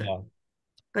person. Yeah.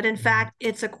 But in fact,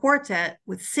 it's a quartet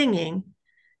with singing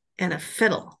and a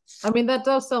fiddle. I mean, that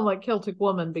does sound like Celtic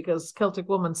Woman because Celtic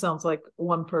Woman sounds like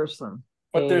one person.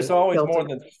 But there's always more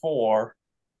than 4,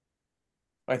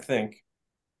 I think.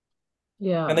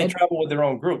 Yeah. And they travel with their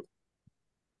own group.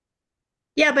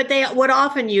 Yeah, but they would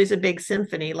often use a big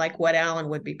symphony like what Alan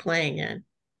would be playing in.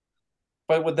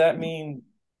 But would that mean?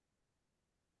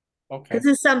 Okay. This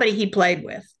is somebody he played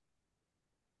with.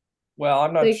 Well,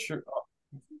 I'm not sure.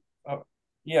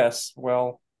 Yes.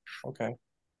 Well, okay.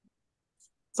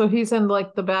 So he's in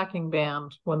like the backing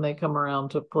band when they come around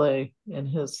to play in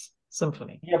his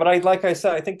symphony. Yeah, but like I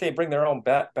said, I think they bring their own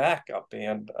backup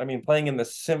band. I mean, playing in the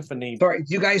symphony. Sorry,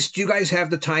 do you guys have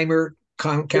the timer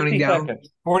counting down? Seconds.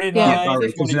 49. Yeah,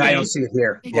 I don't see it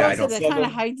here. Yeah, I don't. It kind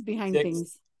of hides behind 6,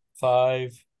 things.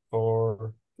 5,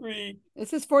 4, 3. It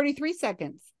says 43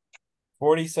 seconds.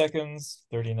 40 seconds.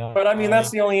 39. But I mean, that's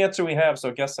the only answer we have, so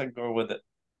I guess I'd go with it.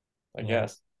 I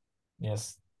guess.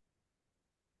 Yes.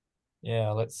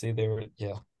 Yeah, let's see.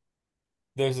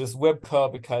 There's this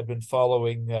webcomic I'd been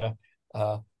following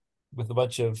with a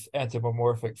bunch of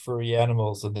anthropomorphic furry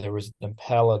animals, and there was an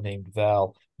impala named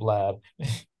Vlad.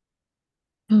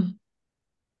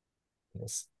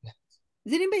 Yes.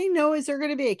 Does anybody know, is there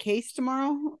going to be a case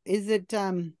tomorrow? Is it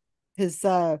his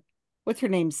what's her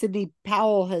name? Sidney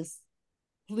Powell has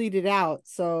pleaded out,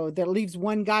 so that leaves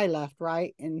one guy left,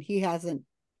 right? And he hasn't.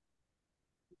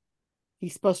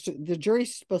 The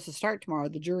jury's supposed to start tomorrow,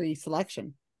 the jury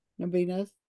selection. Nobody knows?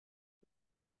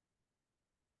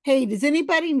 Hey, does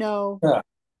anybody know,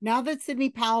 now that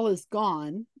Sidney Powell is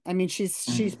gone, I mean,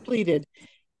 she's pleaded,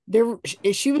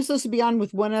 she was supposed to be on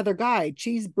with one other guy,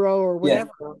 Cheese Bro or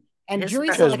whatever, and jury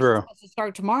selection is supposed to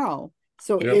start tomorrow.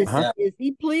 So is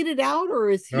he pleaded out,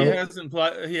 or is he? He hasn't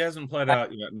pled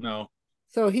out yet, no.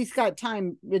 So he's got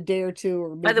time, a day or two.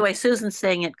 Or by the way, Susan's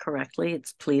saying it correctly.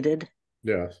 It's pleaded.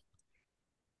 Yes.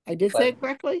 I did say it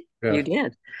correctly? Yeah. You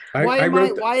did.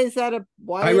 Why is that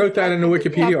I wrote that in the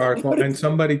Wikipedia article, and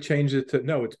somebody changed it to,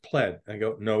 no, it's pled. I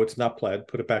go, no, it's not pled.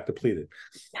 Put it back to pleaded.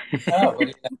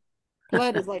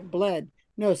 Pled is like bled.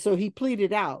 No, so he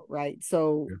pleaded out, right?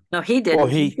 So no, he didn't. Well,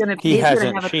 he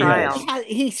hasn't. Have a trial.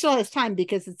 He still has time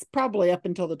because it's probably up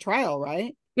until the trial,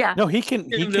 right? Yeah. No, he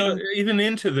can even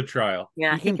into the trial.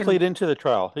 Yeah, he can plead into the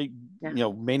trial. He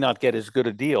may not get as good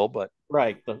a deal, but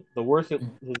right. The worse his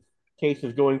case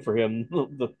is going for him,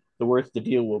 the worse the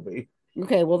deal will be.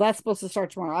 Okay, well, that's supposed to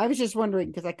start tomorrow. I was just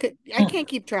wondering because I can't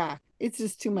keep track. It's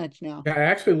just too much now. Yeah, I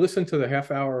actually listened to the half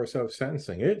hour or so of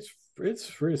sentencing. It's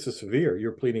it's severe.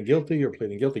 You're pleading guilty. You're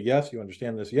pleading guilty. Yes, you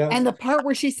understand this. Yes. And the part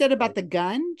where she said about the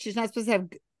gun, she's not supposed to have.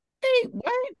 Hey,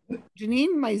 what?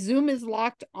 Janine, my Zoom is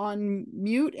locked on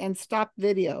mute and stop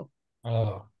video.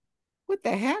 Oh, what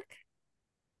the heck?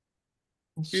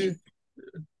 You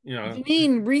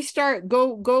Janine, restart.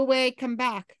 Go away. Come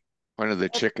back. One of the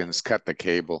chickens cut the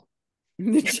cable.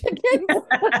 The chickens.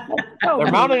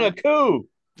 They're mounting a coup.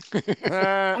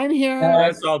 I'm here.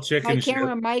 That's all chicken My shit.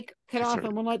 camera mic cut off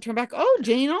and will not turn back. Oh,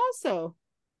 Jane also.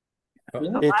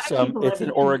 It's an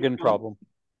Oregon problem.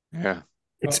 Yeah.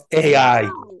 It's AI.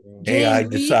 Jane, AI leave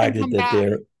and decided come that back.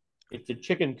 they're It's a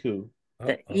chicken coup.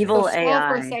 The evil Stall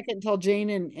for a AI. second until Jane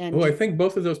and Oh, I think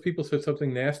both of those people said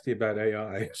something nasty about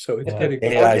AI. So it's getting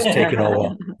AI is taking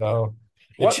over. No.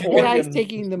 What AI's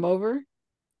taking them over.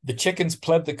 The chickens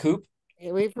pled the coop.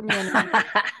 Yeah, wait for me.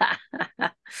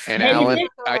 And Hey, Alan, you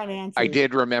did throw on I answers.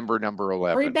 did remember number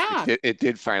 11. back. It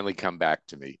did finally come back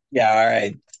to me. Yeah, all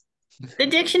right. The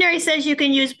dictionary says you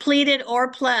can use pleaded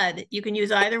or pled. You can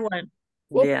use either one.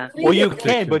 Yeah. Well, you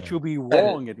can, but you'll be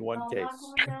wrong in one case.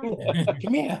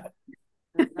 Come here.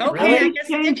 Okay, I guess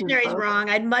the dictionary's wrong.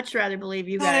 I'd much rather believe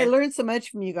you God, I guys. learned so much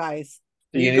from you guys.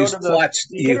 You use klutz.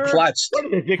 You klutz. What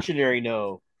does the dictionary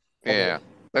know? Yeah.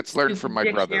 Let's learn from my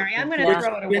brother. Dictionary. I'm going to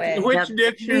throw it away. Which Nina, you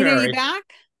dictionary? back?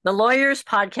 The lawyer's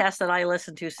podcast that I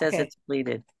listen to says Okay. it's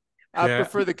pleaded. I Yeah.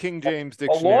 prefer the King James The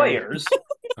dictionary. lawyers.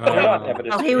 They're not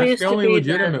evidence. Well, he That's used the to only be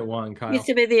legitimate one, Kyle. Used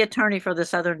to be the attorney for the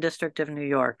Southern District of New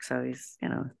York, so he's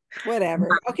Whatever.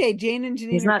 Okay, Jane and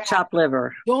Janine he's are not back. chopped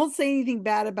liver. Don't say anything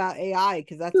bad about AI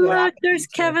because that's what Look, happens. there's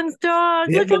Kevin's dog.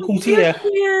 Yeah, Look how look who's cute here. he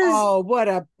is. Oh, what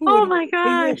a Oh my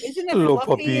gosh. Isn't it Hello,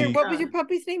 Fluffy? Or puppy. what was your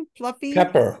puppy's name? Fluffy?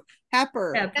 Pepper.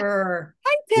 Pepper. Pepper.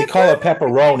 Hi, We Pepper. call her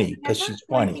Pepperoni because she's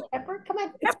funny. Pepper, come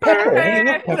on. It's Pepper. Hey,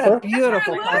 look, What a Pepper.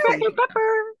 beautiful puppy.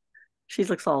 Pepper. She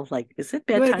looks all like, is it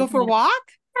You want bedtime? to go for a walk?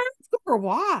 Let's go for a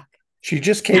walk. She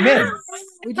just came in.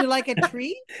 Would you like a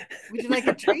treat? Would you like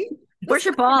a treat? Where's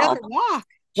your Let's go for ball? another walk.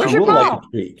 She Where's your would like ball?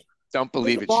 a treat. Don't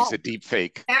believe it. She's a deep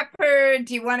fake. Pepper,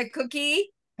 do you want a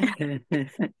cookie?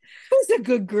 Who's a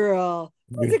good girl?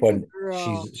 Who's a good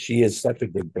girl? She is such a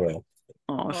good girl.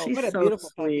 Oh, she's what a so beautiful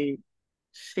sweet.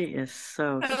 She is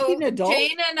so Is So she an adult?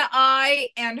 Jane and I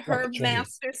and Herb Jane.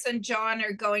 Masters and John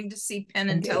are going to see Penn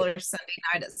and Teller Sunday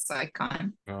night at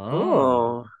SciCon.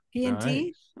 Oh. PNT?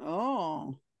 nice.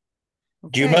 Oh.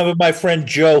 Do you Okay. remember my friend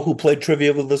Joe who played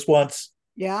trivia with us once?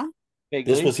 Yeah,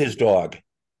 Vaguely. This was his dog.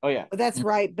 Oh yeah. that's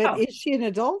right. But Oh. is she an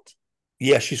adult?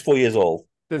 Yeah, she's 4 years old.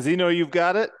 Does he know you've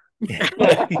got it?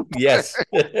 Yes.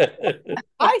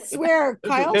 I swear,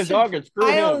 Kyle, His dog and screw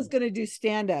Kyle him. is going to do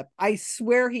stand up. I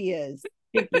swear he is.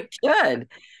 You should.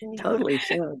 Totally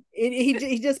should.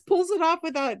 He just pulls it off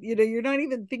without, you're not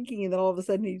even thinking, and then all of a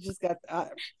sudden he just got,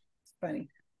 it's funny.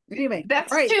 Anyway,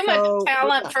 That's all right, too so- much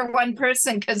talent for one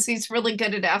person because he's really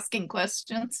good at asking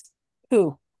questions.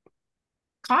 Who?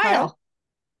 Kyle.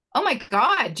 Oh my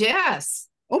God, yes.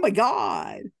 Oh my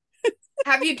God.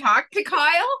 Have you talked to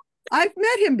Kyle? I've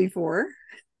met him before.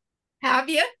 Have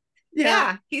you?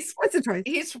 Yeah. He's What's the choice?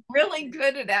 he's really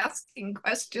good at asking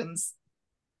questions.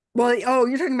 Well, oh,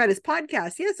 you're talking about his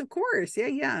podcast. Yes, of course.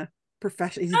 Yeah.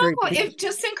 Professional. He's very No, if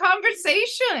just in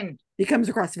conversation. he comes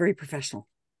across very professional.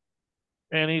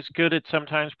 And he's good at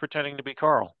sometimes pretending to be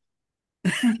Carl.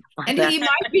 And he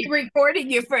might be recording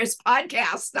you for his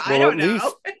podcast. I Well, don't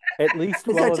know. At least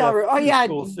His well hotel enough room. Oh to yeah,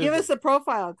 school give Susan. us a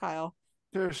profile, Kyle.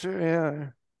 Sure, yeah.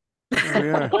 There we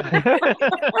are.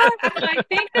 I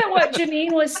think that what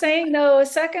Janine was saying though a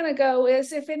second ago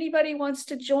is if anybody wants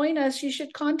to join us, you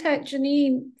should contact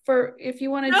Janine for if you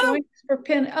want to No. join us for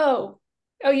Penn. Oh,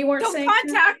 you weren't Don't saying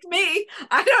contact me.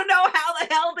 I don't know how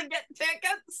the hell to get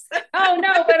tickets. Oh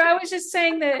no, but I was just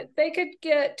saying that they could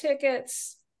get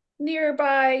tickets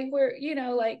nearby where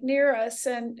like near us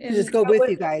and Just go with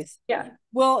you guys. Yeah.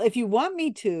 Well, if you want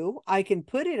me to, I can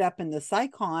put it up in the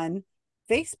SciCon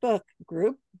Facebook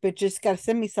group, but just got to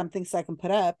send me something so I can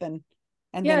put up and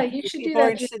Yeah, then you if should do people are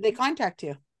that. interested, they contact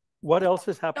you. What else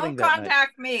is happening Don't that night?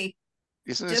 contact me.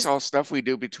 Isn't this Just- all stuff we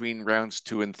do between rounds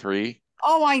 2 and 3?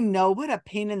 Oh, I know. What a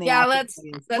pain in the Yeah, ass. let's-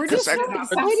 it is. let's We're just just so cut it off.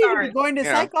 excited I'm to sorry. be going to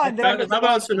Yeah. SciCon. How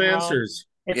about some answers?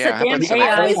 It's Yeah, a how damn about some-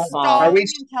 AI I was ball. stalling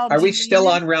until Are we still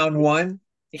Janine- on round one?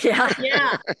 Yeah.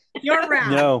 Yeah, you're right.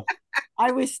 No,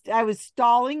 I was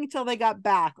stalling until they got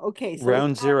back. Okay, so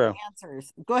round let's start with 0.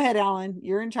 answers. Go ahead, Alan.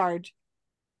 You're in charge.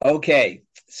 Okay,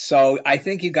 so I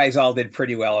think you guys all did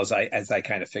pretty well as I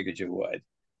kind of figured you would.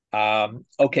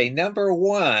 Okay, number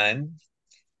one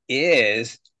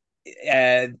is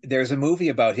there's a movie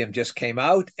about him just came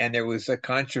out, and there was a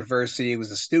controversy. It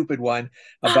was a stupid one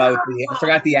about I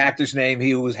forgot the actor's name.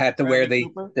 He had to wear the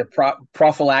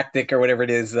prophylactic or whatever it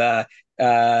is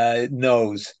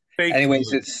nose. Fake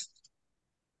Anyways, nose.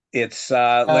 it's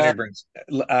Leonard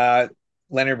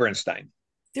Bernstein.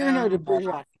 Cyrano de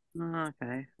Bergerac.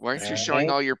 Okay. Why aren't you showing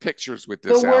all your pictures with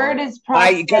The this, word Alan? is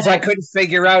Because I prosthetic. couldn't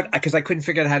figure out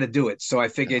how to do it. So I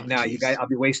figured now you guys, I'll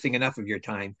be wasting enough of your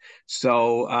time.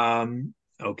 So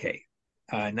okay.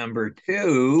 Number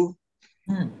 2.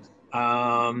 I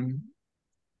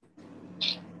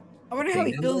wonder how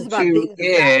he feels Number about 2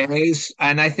 being is,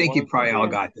 and I think you probably all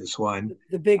got this one.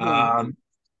 the big one.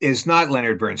 Is not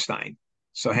Leonard Bernstein.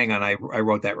 So hang on, I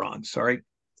wrote that wrong. Sorry.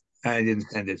 I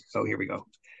didn't send it. So here we go.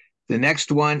 The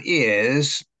next one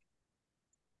is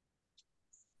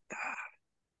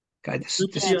God, this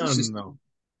is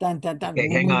Dun, dun, dun. okay,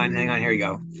 hang on, here you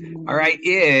go. All right,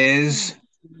 is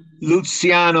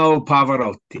Luciano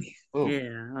Pavarotti.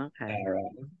 Yeah, okay.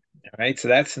 All right, so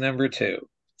that's number 2.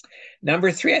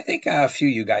 Number 3, I think a few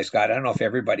of you guys got it. I don't know if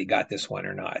everybody got this one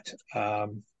or not.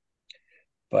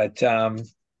 But all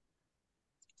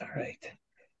right.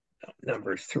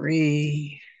 Number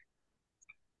 3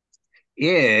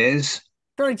 is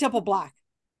Shirley Temple Black.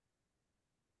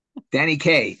 Danny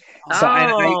Kaye. So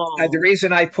the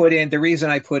reason I put in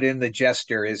the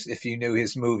Jester is if you knew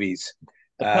his movies.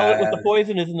 The pellet with the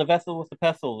poison is in the vessel with the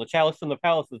pestle. The chalice in the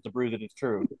palace is to brew that it's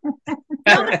true.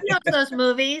 Nobody knows those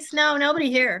movies. No, nobody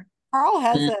here. Carl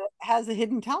has a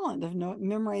hidden talent of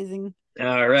memorizing.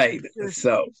 All right.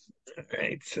 So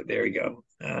there we go.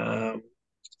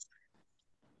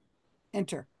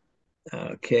 Enter.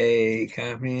 Okay,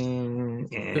 copying.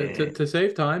 To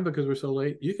save time because we're so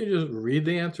late, you can just read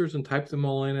the answers and type them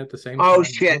all in at the same time. Oh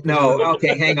shit! No.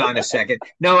 Okay, hang on a second.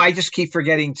 No, I just keep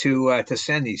forgetting to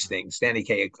send these things. Danny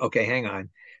Kaye. Okay, hang on.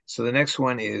 So the next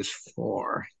one is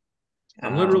 4.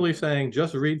 I'm literally saying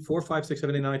just read 4, 5, 6,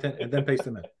 7, 8, 9, 10, and then paste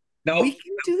them in. No, we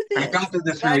can do this. I've gone through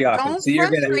this very often. Don't So you're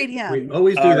frustrate him. We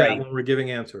always do All that right. when we're giving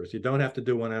answers. You don't have to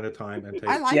do one at a time and take.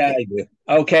 I like Yeah, it. I do.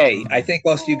 Okay, I think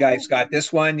most of you guys got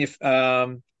this one. If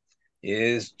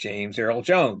is James Earl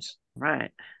Jones.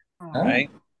 Right. Right.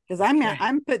 Because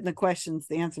I'm putting the questions,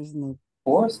 the answers in the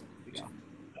course.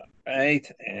 Right.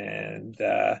 And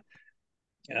this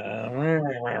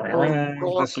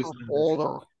is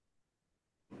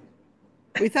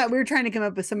we thought we were trying to come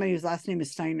up with somebody whose last name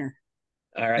is Steiner.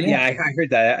 all right. Yeah, I heard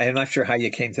that. I'm not sure how you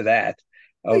came to that.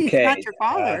 Well, you Okay. got your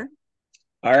father.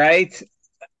 All right.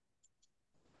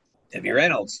 Debbie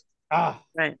Reynolds.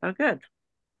 Right. Oh, good.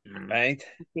 Right.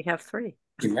 We have 3.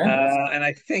 And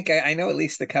I think I know at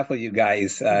least a couple of you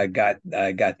guys got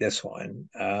this one.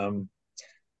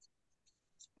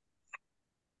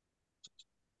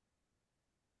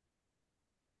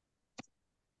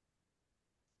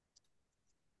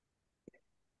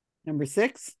 Number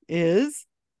 6 is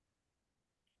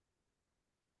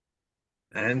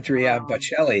Andrea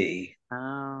Bocelli.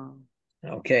 Oh.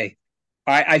 Okay.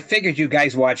 I figured you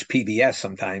guys watch PBS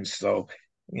sometimes, so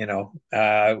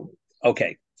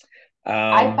okay.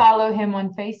 I follow him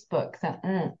on Facebook. So,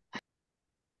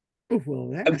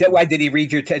 Why did he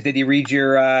read your did he read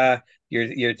your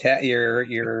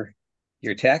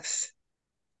text?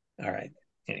 All right.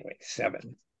 Anyway,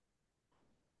 7.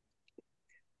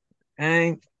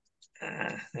 Okay.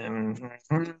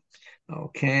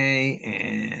 Okay,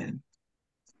 and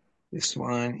this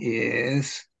one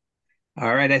is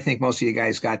all right. I think most of you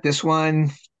guys got this one.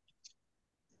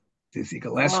 Dizzy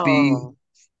Gillespie,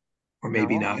 or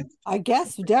maybe not. I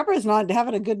guess Deborah's not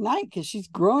having a good night because she's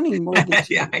groaning more than she's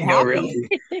Yeah, I happy. know, really.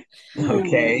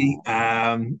 Okay.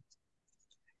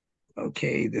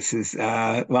 Okay, this is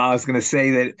well, I was gonna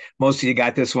say that most of you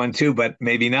got this one too, but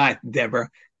maybe not, Deborah.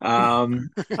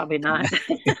 Probably not.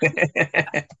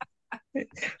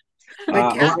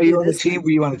 Were you on the team? Were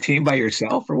you on a team by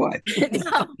yourself or what?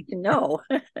 No.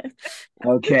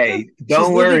 Okay, She's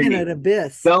don't living worry. in an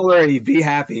abyss. Don't worry. Be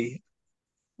happy.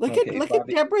 Look Okay, at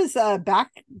Bobby. Deborah's back.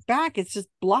 It's just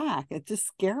black. It's just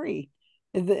scary.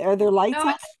 Are there lights No, on?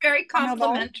 Oh, it's very on her body?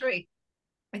 complimentary.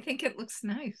 I think it looks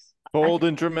nice. Bold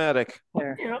and dramatic.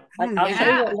 Here. Yeah. I'll show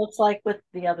you what it looks like with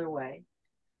the other way.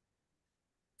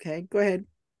 Okay, go ahead.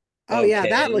 Oh yeah,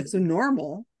 that Okay. looks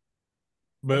normal.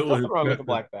 But Nothing wrong with the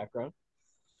black background.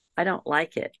 I don't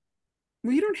like it.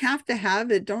 Well, you don't have to have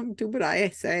it. Don't do what I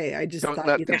say. I just Don't thought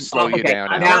let you them don't. slow you Okay, down.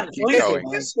 I'm Alan. not Keep going to. going.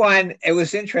 This one, it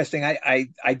was interesting. I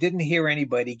didn't hear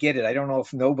anybody get it. I don't know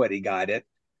if nobody got it,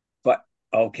 but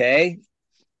okay.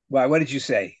 Well, what did you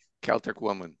say? Celtic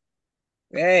woman.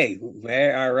 Hey,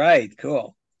 all right,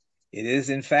 cool. It is,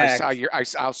 in I fact. I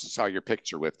also saw your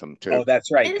picture with them too. Oh,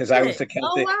 that's right, because I was a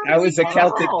Celtic. I was a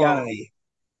Celtic guy.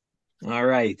 All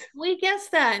right. We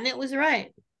guessed that, and it was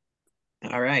right.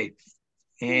 All right.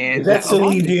 And Is that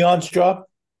Celine Dion's job?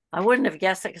 I wouldn't have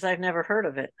guessed it because I've never heard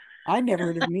of it. I never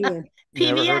heard of him either.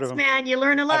 Never heard of PBS, him. man, you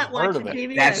learn a lot watching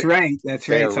PBS. That's right. That's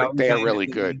right. It's always They are on really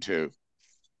TV. good too.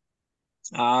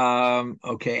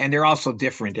 Okay, and they're also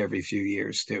different every few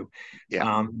years too.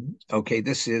 Yeah. Okay,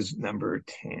 this is number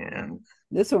 10.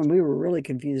 This one we were really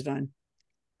confused on.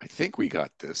 I think we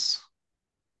got this.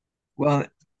 Well,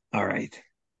 all right.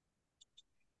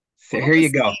 So here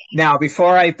you go. Now,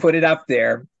 before I put it up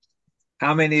there,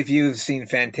 how many of you have seen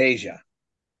Fantasia?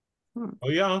 Oh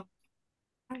yeah.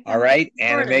 All right,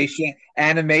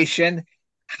 animation.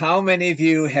 How many of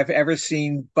you have ever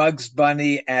seen Bugs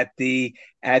Bunny at the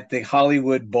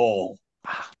Hollywood Bowl?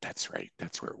 Ah, that's right.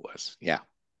 That's where it was. Yeah.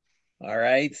 All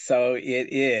right, so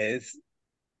it is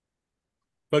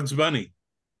Bugs Bunny.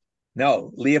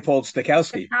 no, Leopold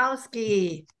Stokowski.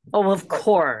 Stokowski. Oh, of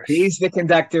course. He's the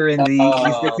conductor in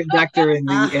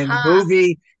the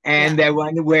movie, and that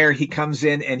one where he comes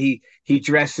in and he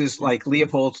dresses like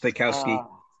Leopold Stokowski.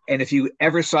 And if you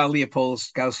ever saw Leopold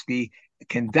Stokowski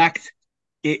conduct,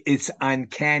 it's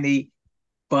uncanny.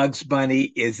 Bugs Bunny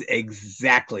is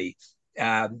exactly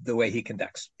the way he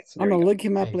conducts. I'm gonna look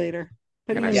him up later.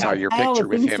 And I saw your picture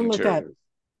with him too.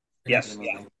 Yes,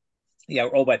 yeah,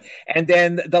 roll by. And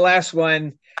then the last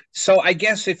one. So I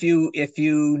guess if you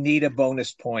need a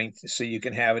bonus point, so you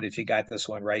can have it if you got this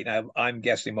one right. Now I'm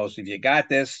guessing most of you got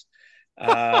this,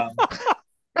 or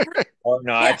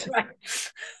not.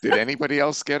 Did anybody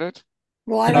else get it?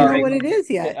 Well, I don't know what it is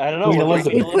yet. I don't know.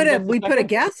 We put a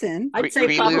guess in. I'd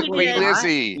say probably Queen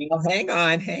Lizzie. Well, hang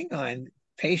on.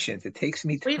 Patience. It takes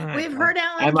me time. We've heard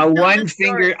Alan. I'm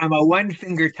a one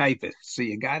finger typist, so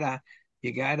you gotta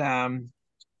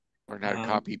Or not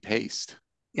copy paste.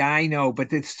 Yeah, I know,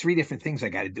 but it's 3 different things I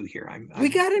got to do here. We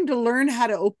got him to learn how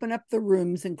to open up the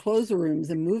rooms and close the rooms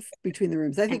and move between the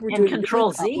rooms. I think we're doing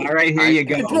Control Z. All right, here you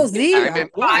go. Control Z.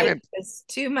 It's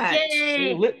too much.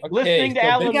 Yay. Listening to so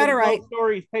Alan we got it right.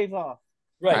 stories pays off.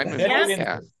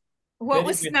 Right. What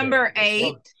was number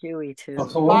 8? Huey too.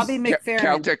 Bobby McFerrin.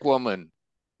 Celtic woman.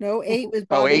 No, 8 was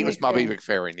Bobby. Oh, 8 was Bobby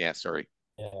McFerrin. Yeah, sorry.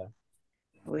 Yeah.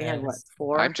 We had what,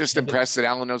 4? I'm just impressed that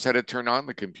Alan knows how to turn on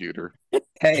the computer.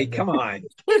 Hey, come on.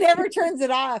 He never turns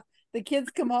it off. The kids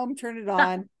come home, turn it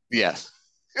on. Yes.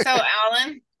 So,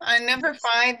 Alan, on number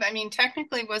 5, I mean,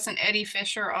 technically, wasn't Eddie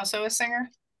Fisher also a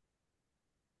singer?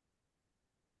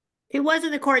 He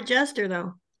wasn't a court jester,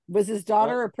 though. Was his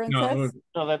daughter a princess?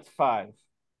 No, that's 5.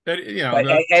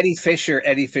 Eddie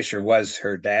Fisher was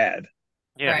her dad.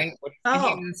 Yeah. Right. And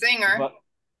he was a singer.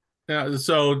 Yeah.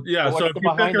 So if you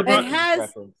behind pick the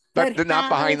a but not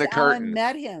behind the curtain. Alan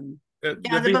met him.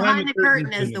 Yeah, the behind the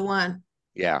curtain is the one.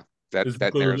 Yeah, that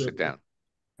narrows it down.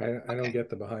 I don't get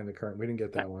the behind the curtain. We didn't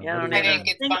get that one. Yeah, I didn't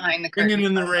get behind the curtain. Singing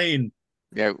in the Rain.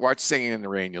 Yeah, watch Singing in the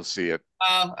Rain. You'll see it.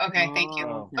 Oh, okay. Thank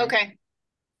you. Okay.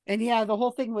 And yeah, the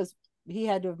whole thing was he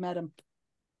had to have met him.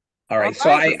 All right. So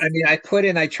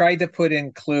I tried to put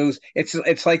in clues.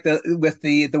 It's like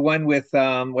the one with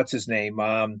what's his name?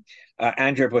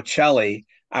 Andrea Bocelli.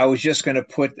 I was just going to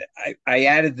put I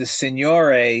added the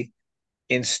Signore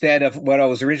instead of what I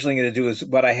was originally going to do is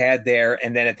what I had there,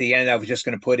 and then at the end I was just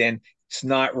going to put in it's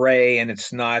not Ray and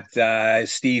it's not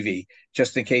Stevie,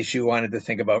 just in case you wanted to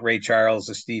think about Ray Charles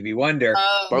or Stevie Wonder.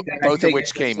 Both of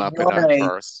which came up in our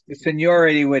chorus. The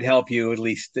seniority would help you at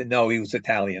least to know he was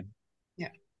Italian.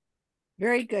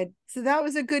 Very good. So that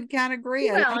was a good category.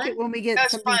 I like it when we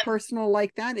get something personal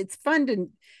like that. It's fun to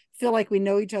feel like we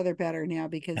know each other better now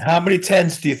because How many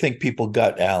 10s do you think people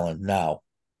got, Alan, now?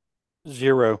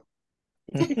 0.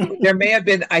 There may have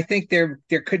been, I think there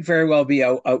could very well be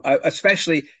a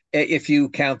especially if you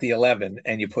count the 11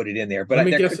 and you put it in there. But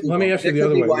let me ask you the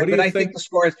other way. But I think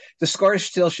the scores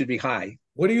still should be high.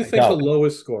 What do you think the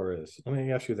lowest score is? Let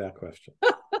me ask you that question.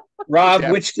 Rob,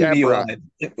 which team are you on?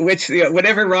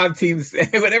 Whatever Rob teams,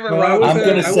 whatever Rob. I'm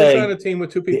going to say on a team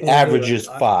with 2 people. The average is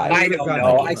 5. I don't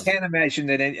know. I can't imagine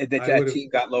that team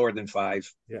got lower than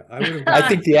 5. Yeah, I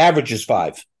think the average is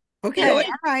 5. Okay, all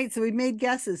right. So we made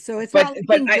guesses. So it's but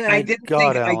not I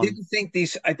didn't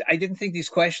think these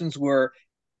questions were.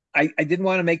 I didn't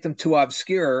want to make them too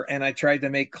obscure, and I tried to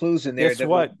make clues in there. Guess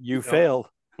what? You failed.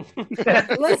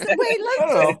 Let's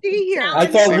see here. I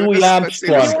thought Louis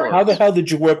Armstrong. How the hell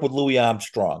did you work with Louis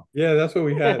Armstrong? Yeah, that's what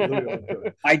we had.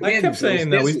 I kept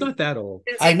saying though he's not that old.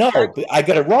 I know, but I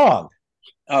got it wrong.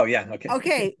 Oh yeah, okay.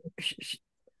 Okay.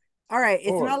 All right,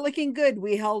 it's not looking good.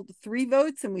 We held 3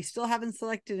 votes and we still haven't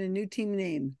selected a new team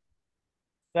name.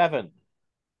 7.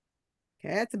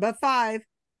 Okay, that's above 5.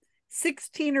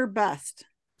 16 or bust.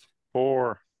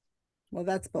 4. Well,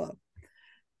 that's below.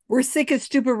 We're sick of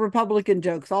stupid Republican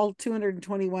jokes, all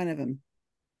 221 of them.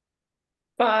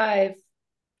 5.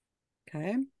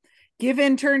 Okay. Give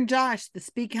intern Josh the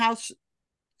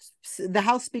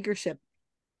House speakership.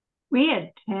 We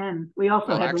had 10. We also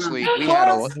Well, had actually,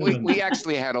 one. we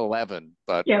actually had 11,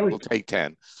 but Yeah, we'll take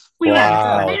 10. We had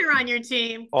Wow. a fighter on your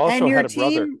team. Also and your had a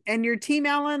brother. team, and your team,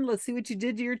 Ellen. Let's see what you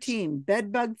did to your team.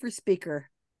 Bedbug for speaker.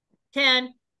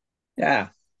 10. Yeah.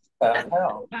 You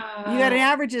got an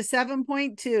average of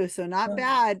 7.2, so not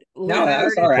bad. No, that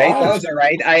was all right. That was all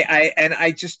right.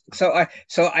 I just so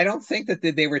I don't think that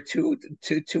they were too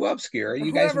obscure.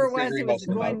 You guys Whoever were it was figuring who was most of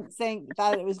them out. going saying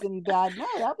thought it was going to be bad. No,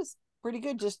 that was pretty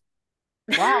good. Just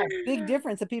wow, big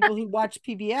difference of people who watch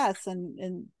PBS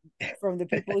and from the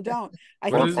people who don't. I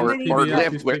think or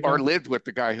lived with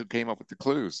the guy who came up with the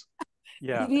clues.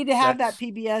 Yeah, you need to have that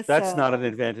PBS. That's not an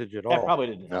advantage at all. That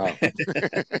probably didn't. No.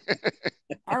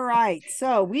 All right,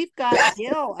 so we've got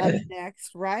Gail up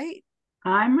next, right?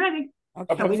 I'm ready.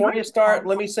 Okay. But before you start,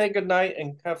 let me say goodnight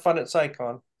and have fun at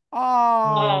SciCon.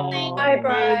 Oh, Bye,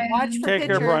 Brian. Watch for Take care,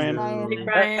 pictures, Brian. Brian.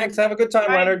 Thanks. Have a good time,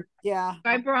 Leonard. Yeah.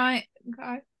 Bye, Brian.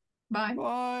 Bye. Bye.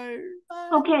 Bye.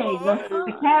 Okay,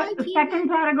 the second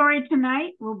category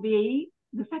tonight will be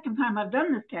the second time I've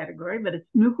done this category, but it's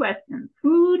new questions.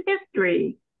 Food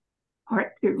history,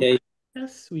 part 2.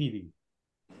 Yes, sweetie.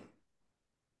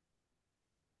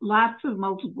 Lots of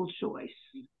multiple choice.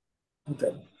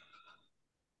 Okay.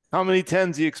 How many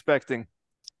 10s are you expecting?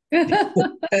 I'm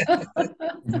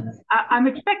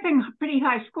expecting pretty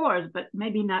high scores, but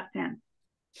maybe not 10.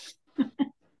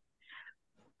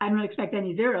 I don't expect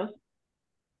any zeros.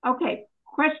 Okay,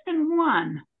 question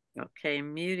 1. Okay,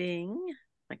 muting.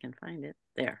 If I can find it.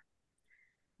 There.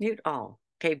 Mute all.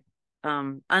 Okay.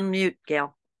 Unmute,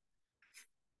 Gail.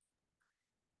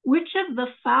 Which of the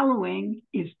following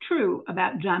is true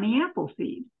about Johnny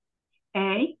Appleseed?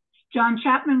 A, John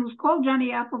Chapman was called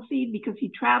Johnny Appleseed because he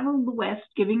traveled the West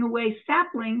giving away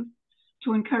saplings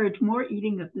to encourage more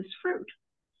eating of this fruit.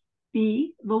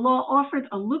 B, the law offered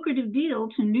a lucrative deal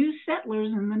to new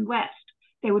settlers in the West.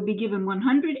 They would be given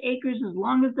 100 acres as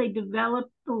long as they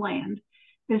developed the land.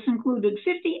 This included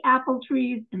 50 apple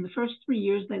trees in the first 3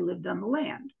 years they lived on the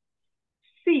land.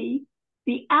 C,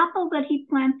 the apple that he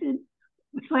planted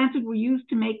were used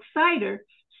to make cider,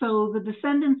 so the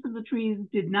descendants of the trees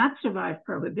did not survive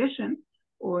Prohibition.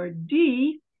 Or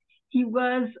D, he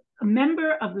was a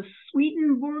member of the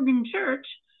Swedenborgian Church,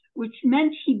 which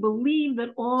meant he believed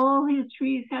that all his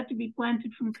trees had to be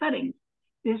planted from cuttings.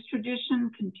 This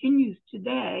tradition continues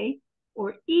today.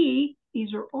 Or E,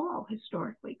 these are all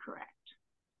historically correct.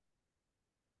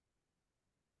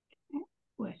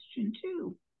 Question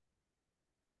 2.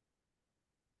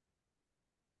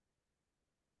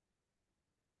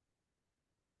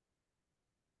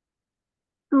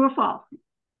 True or false?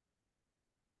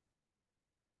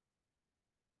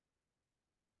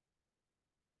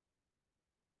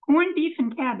 Corned beef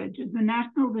and cabbage is the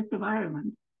national dish of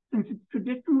Ireland since it's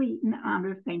traditionally eaten in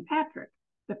honor of St. Patrick,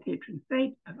 the patron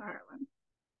saint of Ireland.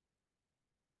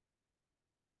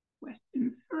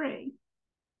 Question 3.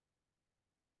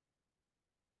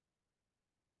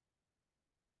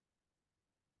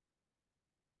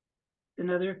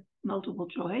 Another multiple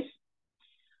choice.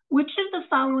 Which of the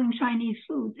following Chinese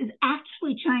foods is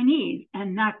actually Chinese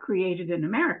and not created in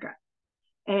America?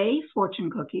 A,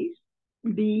 fortune cookies.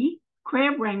 B,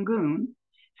 crab rangoon.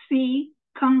 C,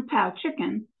 kung pao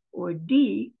chicken. Or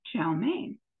D, chow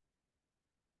mein.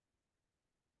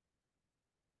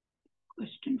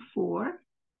 Question 4.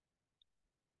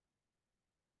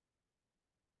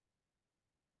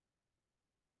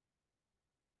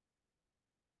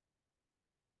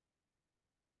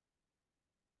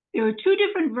 There are 2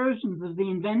 different versions of the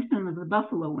invention of the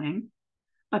buffalo wing,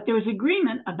 but there was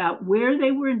agreement about where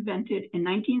they were invented in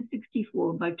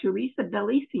 1964 by Teresa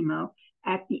Bellissimo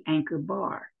at the Anchor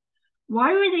Bar.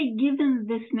 Why were they given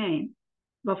this name,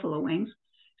 buffalo wings,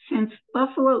 since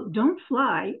buffalo don't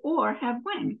fly or have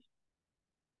wings?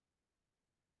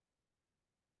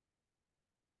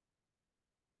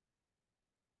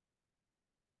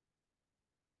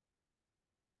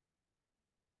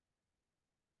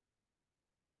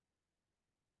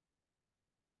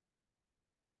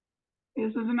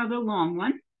 This is another long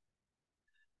one.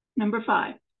 Number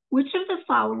 5. Which of the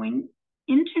following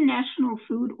international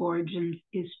food origins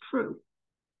is true?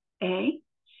 A,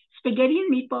 spaghetti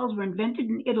and meatballs were invented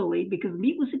in Italy because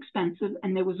meat was expensive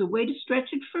and there was a way to stretch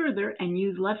it further and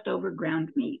use leftover ground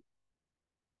meat.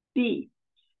 B,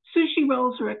 Sushi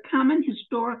rolls are a common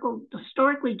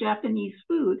historically Japanese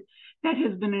food that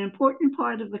has been an important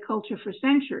part of the culture for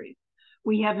centuries.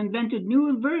 We have invented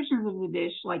newer versions of the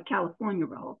dish, like California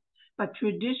rolls, but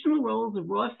traditional rolls of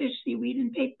raw fish, seaweed,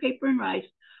 and paper and rice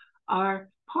are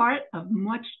part of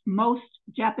most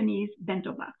Japanese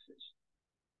bento boxes.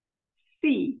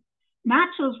 C.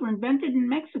 Nachos were invented in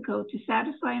Mexico to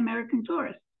satisfy American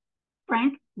tourists.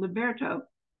 Frank Liberto,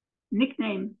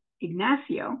 nicknamed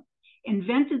Ignacio,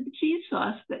 invented the cheese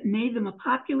sauce that made them a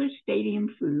popular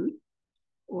stadium food.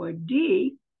 Or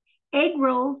D. Egg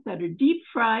rolls that are deep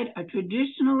fried are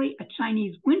traditionally a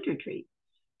Chinese winter treat.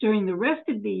 During the rest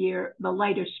of the year, the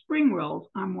lighter spring rolls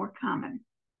are more common.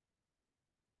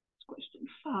 Question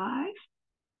 5.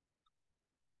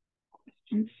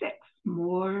 Question 6,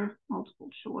 more multiple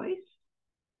choice.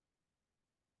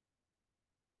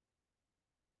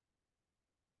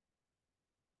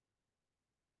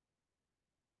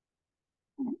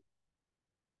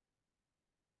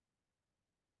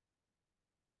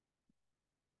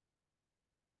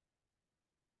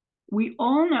 We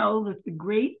all know that the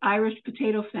Great Irish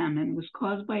Potato Famine was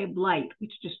caused by a blight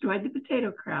which destroyed the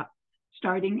potato crop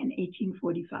starting in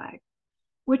 1845.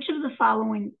 Which of the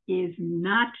following is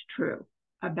not true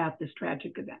about this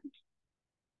tragic event?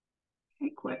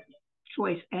 Okay, quick.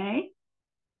 Choice A.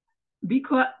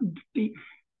 Because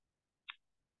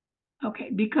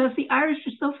the Irish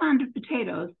were so fond of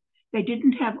potatoes, they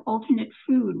didn't have alternate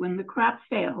food when the crop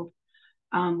failed.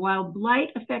 While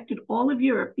blight affected all of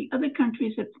Europe, the other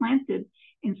countries had planted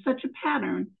in such a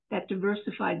pattern that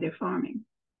diversified their farming.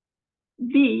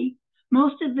 B,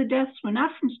 most of the deaths were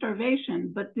not from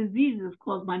starvation, but diseases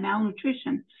caused by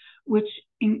malnutrition, which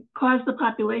caused the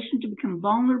population to become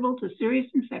vulnerable to serious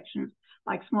infections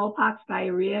like smallpox,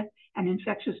 diarrhea, and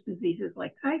infectious diseases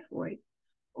like typhoid.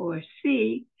 Or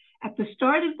C, at the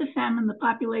start of the famine, the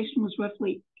population was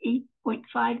roughly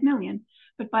 8.5 million,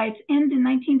 but by its end in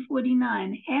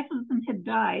 1949, half of them had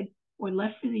died or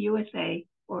left for the USA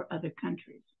or other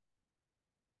countries.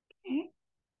 Okay.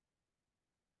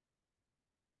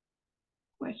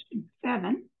 Question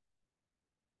 7.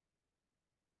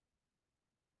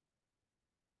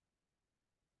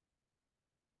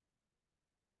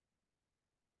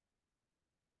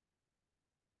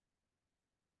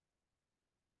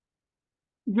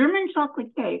 German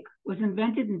chocolate cake was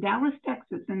invented in Dallas,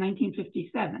 Texas in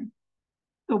 1957.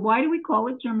 So why do we call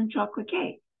it German chocolate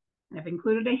cake? And I've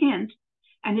included a hint,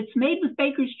 and it's made with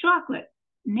baker's chocolate,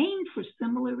 named for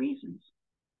similar reasons.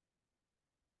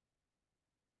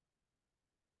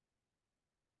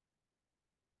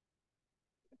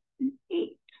 And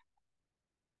 8.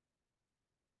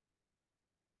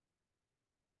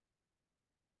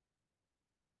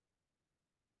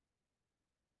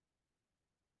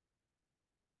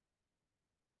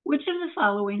 Which of the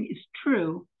following is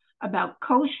true about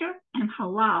kosher and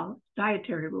halal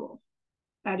dietary rules?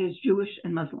 That is Jewish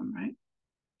and Muslim, right?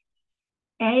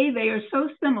 A, they are so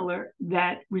similar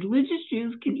that religious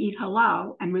Jews can eat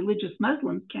halal and religious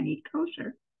Muslims can eat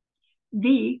kosher.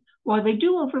 B, while they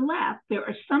do overlap, there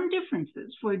are some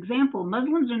differences. For example,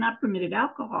 Muslims are not permitted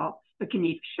alcohol but can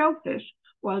eat shellfish,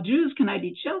 while Jews cannot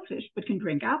eat shellfish but can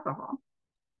drink alcohol.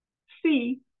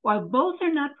 C, while both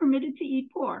are not permitted to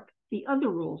eat pork, the other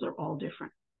rules are all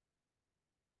different.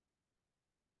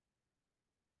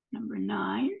 Number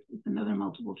 9 is another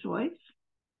multiple choice.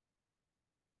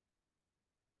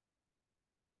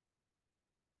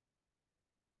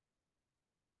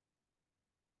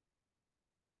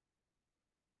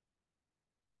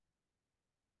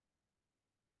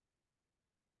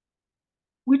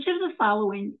 Which of the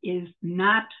following is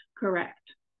not correct?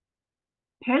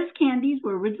 Pez candies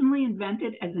were originally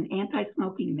invented as an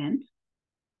anti-smoking mint.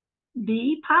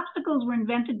 B, popsicles were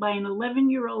invented by an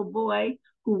 11-year-old boy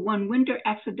who one winter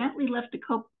accidentally left a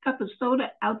cup of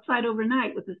soda outside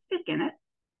overnight with a stick in it.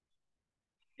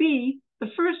 C, the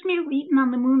first meal eaten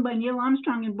on the moon by Neil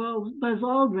Armstrong and Buzz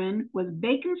Aldrin was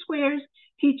bacon squares,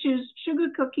 peaches, sugar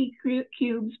cookie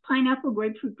cubes, pineapple,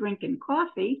 grapefruit drink, and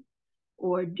coffee.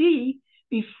 Or D,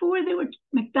 before there were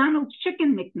McDonald's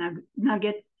chicken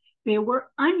McNuggets, there were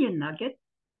onion nuggets.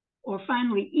 Or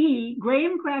finally, E,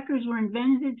 graham crackers were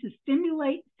invented to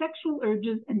stimulate sexual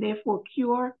urges and therefore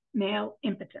cure male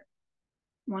impotence.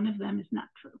 One of them is not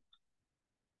true.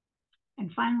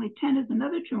 And finally, 10 is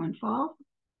another true and false.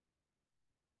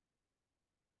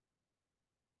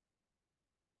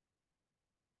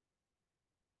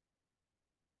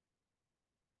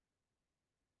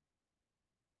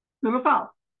 True or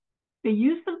false? The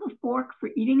use of the fork for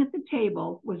eating at the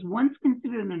table was once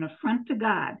considered an affront to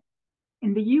God.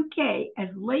 In the UK,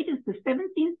 as late as the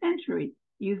 17th century,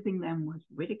 using them was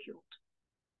ridiculed.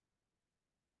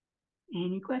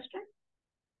 Any questions?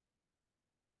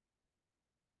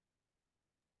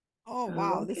 Oh,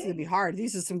 wow. This is going to be hard.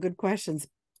 These are some good questions.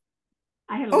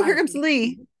 I had a Oh, lot here of comes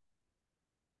Lee.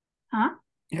 Huh?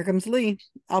 Here comes Lee.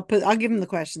 I'll give him the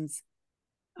questions.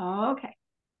 Okay.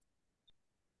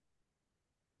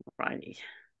 Righty.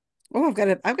 Oh,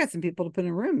 I've got some people to put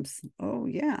in rooms. Oh,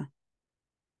 yeah.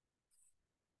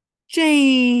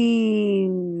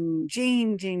 Jane.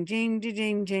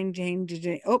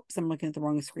 Oops, I'm looking at the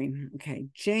wrong screen. Okay,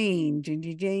 Jane.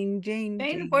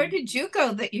 Jane, where did you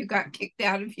go that you got kicked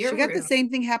out of your She got room? the same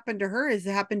thing happened to her as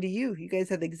it happened to you. You guys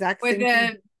had the exact With same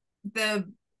thing.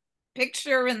 the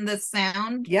picture and the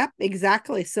sound. Yep,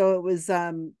 exactly. So it was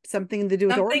something to do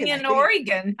with Something Oregon. in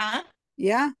Oregon, huh?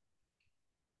 Yeah.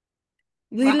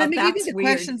 Lee, Wow, let me give you that's the weird.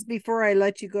 questions before I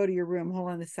let you go to your room.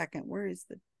 Hold on a second. Where is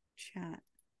the chat?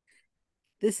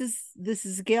 This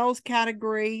is Gail's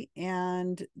category,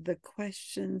 and the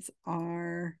questions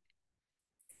are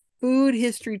food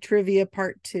history trivia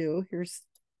part 2. Here's,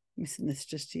 let me send this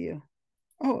just to you.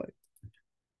 Oh,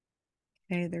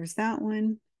 okay, there's that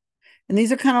one. And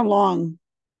these are kind of long.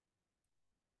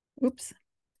 Oops.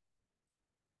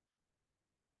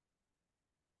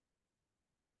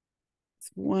 It's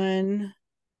 1,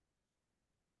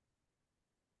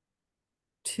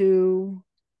 2,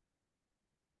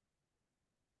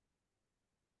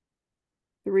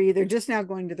 3. They're just now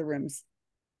going to the rooms.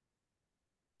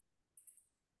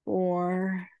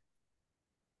 4.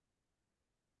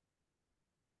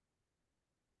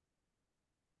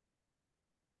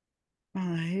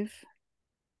 5.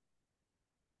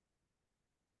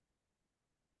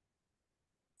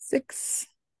 6.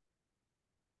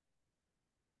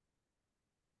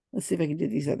 Let's see if I can do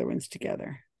these other ones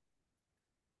together.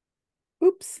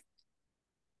 Oops.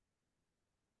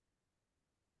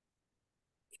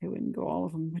 Okay, I wouldn't go all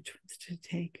of them. Which ones to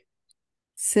take?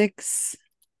 6.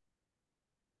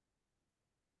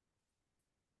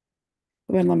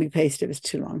 Well, let me paste it. It was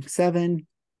too long. 7.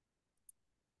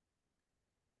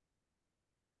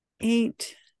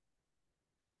 8.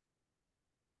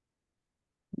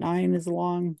 9 is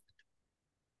long.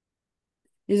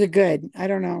 These are good. I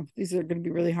don't know. These are going to be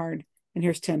really hard. And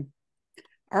here's 10.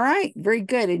 All right. Very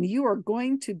good. And you are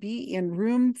going to be in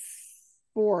room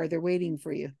 4. They're waiting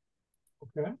for you.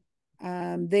 Okay.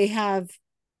 They have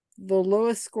the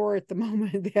lowest score at the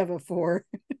moment. They have a 4.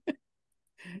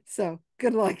 So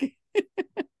good luck.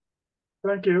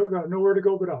 Thank you. Got nowhere to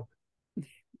go but up.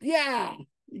 Yeah.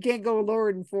 You can't go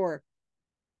lower than 4.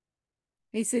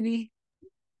 Hey, Sydney.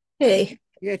 Hey.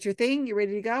 You got your thing? You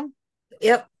ready to go?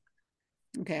 Yep.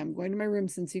 Okay, I'm going to my room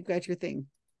since you've got your thing.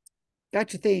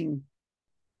 Got your thing.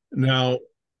 Now,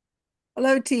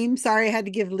 hello, team. Sorry, I had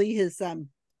to give Lee his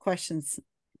questions.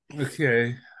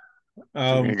 okay.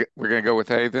 So we're gonna go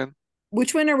with A then.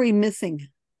 Which one are we missing?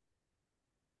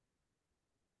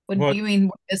 What do you mean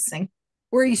we're missing?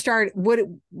 Where you started? What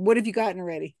have you gotten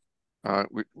already?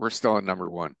 We're still on number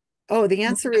 1. Oh, the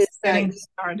answer is getting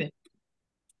started.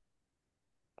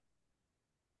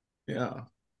 Yeah.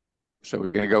 So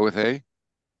we're gonna go with A.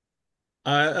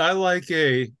 I like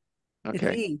A. It's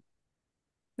Okay. E.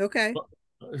 Okay.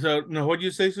 So no, what do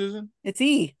you say, Susan? It's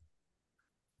E.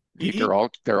 They're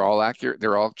all accurate.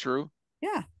 They're all true.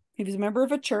 Yeah, he was a member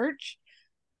of a church.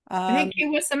 I think he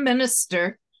was a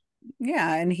minister.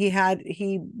 Yeah, and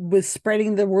he was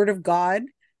spreading the word of God,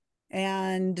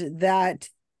 and that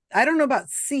I don't know about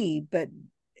C, but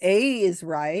A is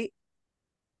right.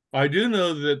 I do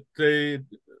know that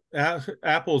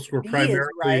apples were B is primarily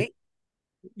right.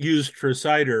 used for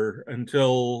cider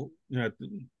until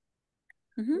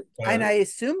And I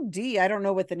assume D. I don't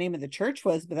know what the name of the church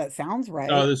was, but that sounds right.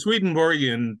 the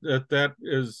Swedenborgian that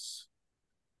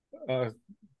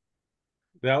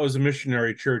was a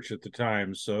missionary church at the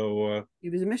time. So he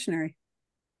was a missionary.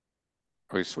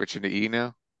 Are we switching to E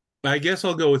now? I guess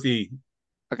I'll go with E.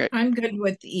 Okay. I'm good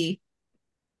with E.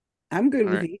 I'm good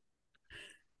All with right. E.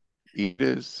 E it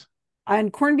is.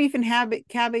 And corned beef and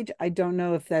cabbage, I don't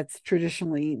know if that's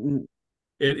traditionally eaten.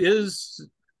 It is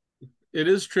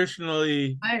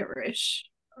traditionally Irish.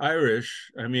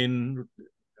 I mean,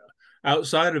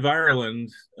 outside of Ireland,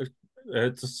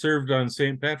 it's served on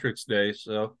St. Patrick's Day.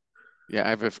 So Yeah, I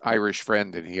have an Irish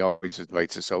friend, and he always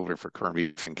invites us over for corned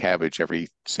beef and cabbage every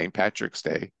St. Patrick's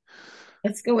Day.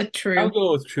 Let's go with true. I'll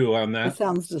go with true on that. It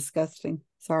sounds disgusting.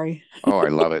 Sorry. Oh, I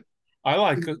love it. I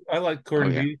like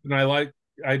corned yeah. beef, and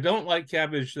I don't like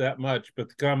cabbage that much, but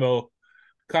the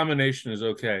combination is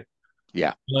okay.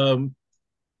 Yeah.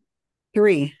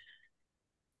 3.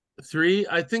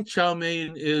 I think chow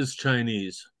mein is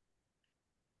Chinese.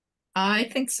 I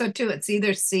think so too. It's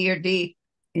either C or D.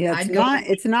 Yeah,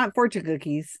 it's not fortune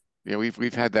cookies. Yeah,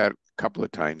 we've had that a couple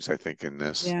of times, I think, in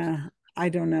this. Yeah, I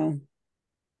don't know.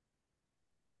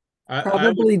 I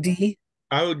Probably D.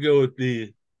 I would go with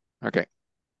D. Okay.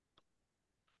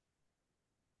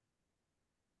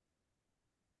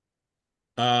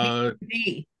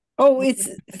 D. Oh, it's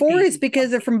 4 is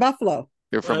because they're from Buffalo.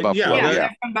 They're from yeah, Buffalo. Yeah.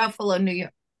 They're from Buffalo, New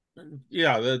York.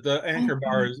 Yeah, the anchor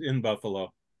bar is in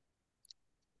Buffalo.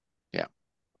 Yeah.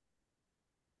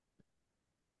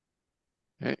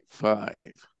 Okay, 5.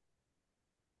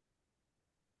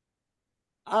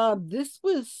 This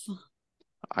was.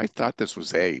 I thought this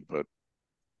was A, but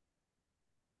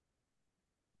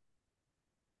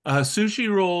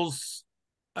Sushi rolls,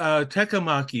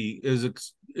 tekamaki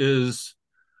is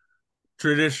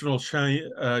traditional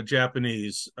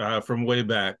Japanese from way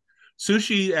back.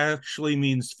 Sushi actually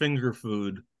means finger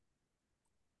food,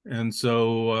 and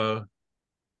so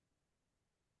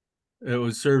it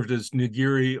was served as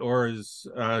nigiri or as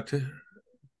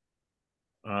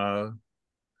a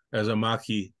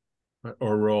maki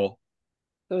or roll.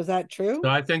 So is that true? So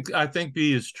I think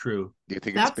B is true. Do you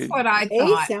think That's it's B? what I A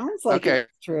thought. sounds like Okay.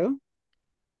 it's true.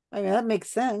 I mean, that makes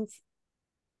sense.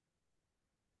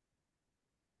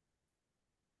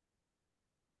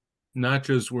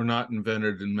 Nachos were not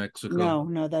invented in Mexico.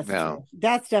 No, that's No. true.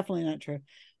 That's definitely not true.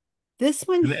 This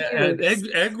one And, here. and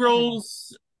egg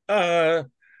rolls, that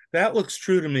looks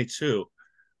true to me too.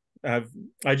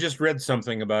 I just read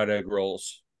something about egg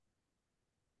rolls.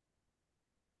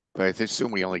 But I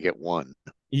assume we only get one.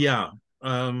 Yeah.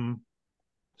 So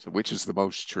which is the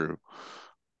most true?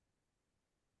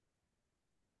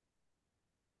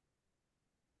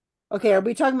 Okay, are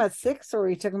we talking about 6 or are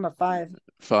we talking about 5?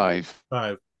 5.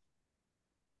 5.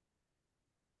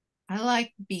 I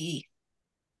like B.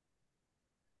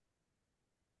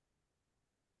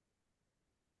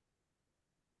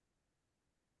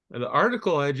 The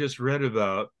article I just read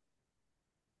about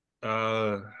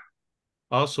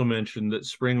also mentioned that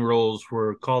spring rolls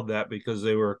were called that because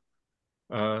they were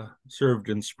served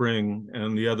in spring,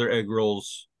 and the other egg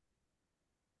rolls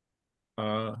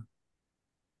were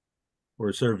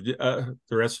served the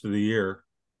rest of the year.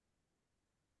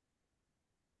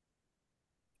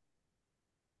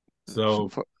 So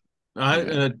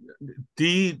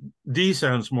D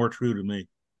sounds more true to me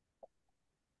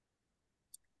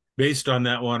based on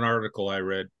that one article I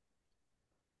read.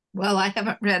 Well, I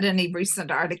haven't read any recent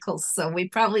articles, so we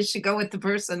probably should go with the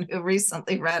person who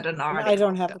recently read an article. I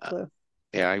don't have a clue.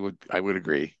 Yeah, I would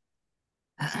agree.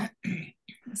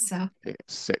 So Okay,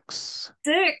 6.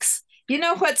 6. You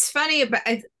know what's funny about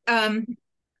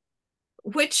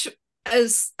which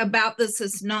is about this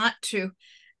is not true.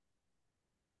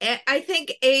 I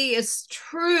think A is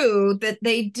true that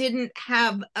they didn't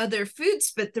have other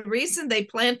foods, but the reason they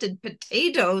planted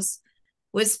potatoes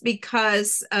was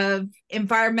because of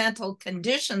environmental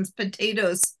conditions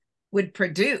potatoes would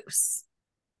produce.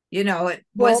 You know, it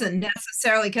wasn't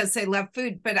necessarily because they love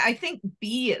food, but I think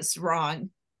B is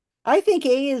wrong. I think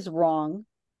A is wrong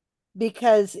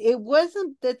because it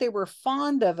wasn't that they were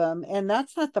fond of them, and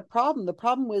that's not the problem. The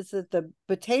problem was that the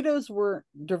potatoes were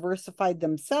diversified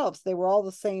themselves. They were all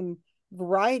the same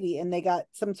variety, and they got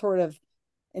some sort of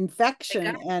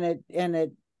infection, and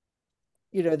it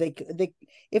you know, they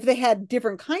if they had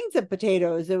different kinds of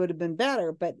potatoes, it would have been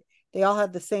better, but they all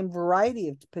had the same variety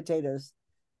of potatoes.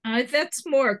 That's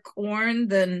more corn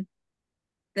than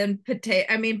potato.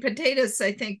 I mean, potatoes,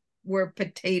 I think, were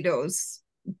potatoes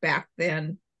back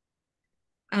then.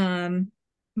 But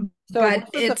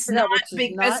it's not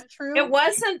because not true? it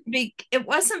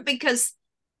wasn't because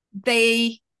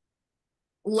they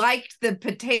liked the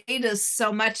potatoes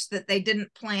so much that they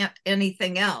didn't plant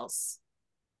anything else.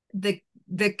 The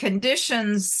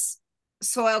conditions,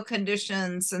 soil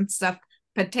conditions and stuff,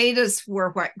 potatoes were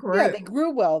what grew. Yeah, they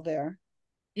grew well there.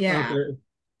 Yeah. Okay.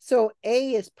 So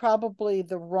A is probably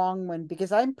the wrong one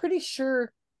because I'm pretty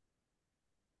sure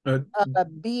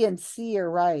B and C are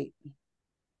right.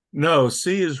 No,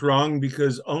 C is wrong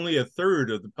because only a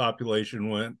third of the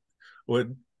population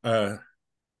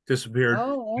disappeared.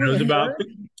 Oh, and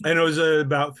it was only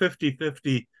about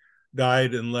 50-50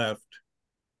 died and left.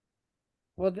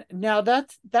 Well, now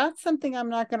that's something I'm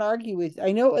not going to argue with.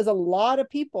 I know it was a lot of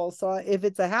people, so if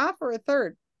it's a half or a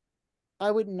third,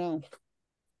 I wouldn't know.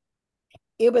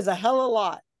 It was a hell of a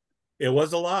lot. It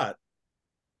was a lot.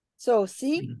 So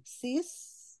C,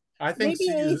 I think maybe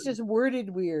C A is is just worded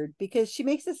weird because she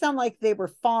makes it sound like they were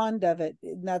fond of it,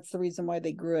 and that's the reason why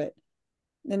they grew it.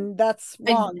 And that's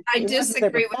wrong. I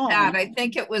disagree with that. I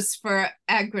think it was for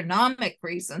agronomic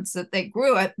reasons that they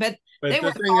grew it, but they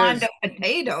were fond of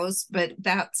potatoes, but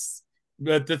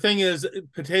the thing is,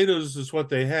 potatoes is what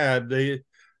they had.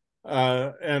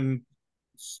 And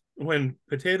when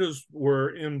potatoes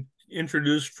were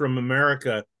introduced from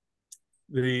America,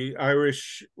 the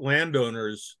Irish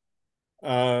landowners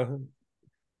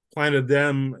planted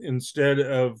them instead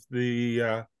of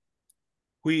the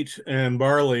wheat and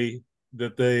barley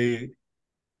that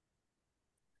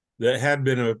had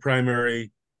been a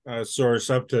primary source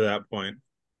up to that point.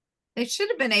 They should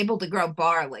have been able to grow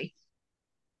barley,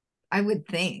 I would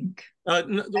think. Well,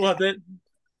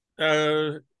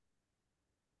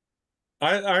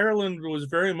 Ireland was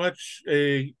very much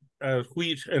a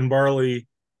wheat and barley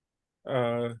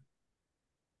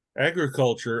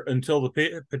agriculture until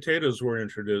the potatoes were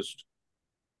introduced.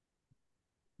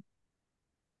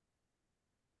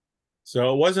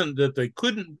 So it wasn't that they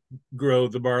couldn't grow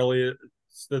the barley,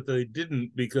 it's that they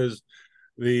didn't because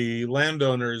the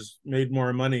landowners made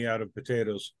more money out of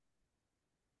potatoes.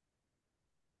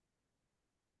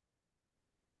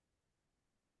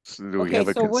 So do we have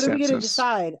a so what are we going to consensus?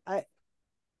 decide?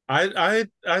 I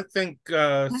think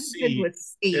C.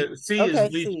 C Okay,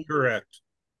 is least C. correct.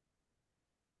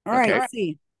 All right, Okay.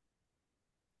 C.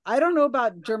 I don't know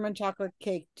about German chocolate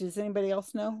cake. Does anybody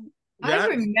else know? I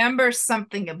remember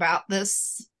something about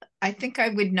this. I think I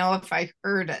would know if I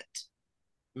heard it.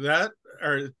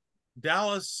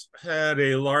 Dallas had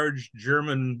a large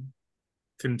German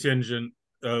contingent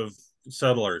of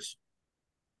settlers.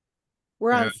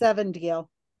 We're on 7, Gail.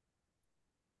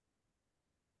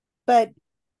 But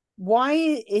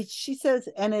why she says,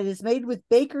 and it is made with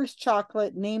baker's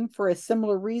chocolate named for a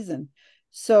similar reason.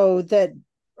 So that,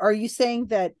 are you saying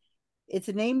that it's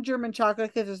a named German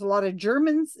chocolate because there's a lot of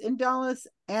Germans in Dallas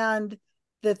and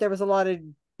that there was a lot of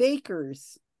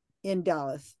bakers in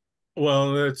Dallas?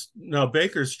 Well,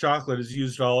 baker's chocolate is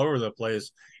used all over the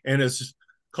place, and it's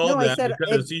called because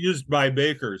it's used by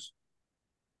bakers.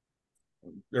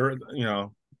 Well,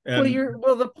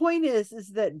 the point is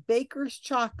that baker's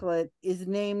chocolate is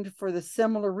named for the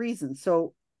similar reason.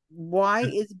 So why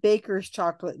is baker's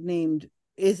chocolate named?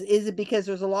 Is it because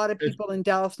there's a lot of people in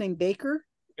Dallas named Baker?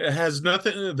 It has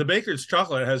nothing. The baker's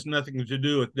chocolate has nothing to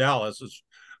do with Dallas, as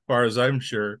far as I'm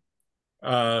sure.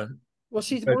 Well,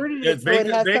 she's worded it so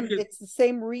it's the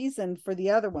same reason for the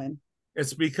other one.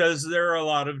 It's because there are a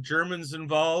lot of Germans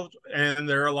involved and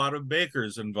there are a lot of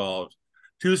bakers involved.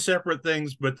 Two separate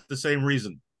things, but the same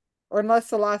reason. Or unless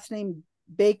the last name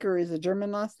Baker is a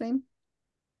German last name.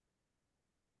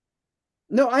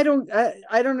 No, I don't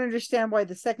understand why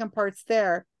the second part's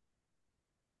there.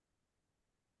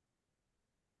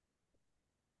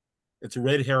 It's a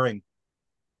red herring.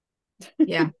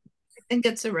 Yeah, I think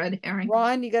it's a red herring.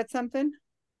 Ron, you got something?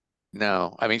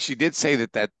 No, I mean, she did say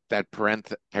that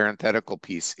parenthetical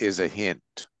piece is a hint.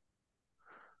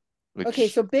 Okay,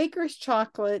 so baker's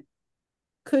chocolate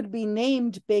could be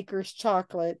named baker's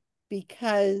chocolate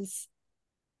because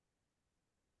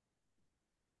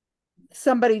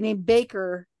somebody named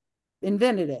Baker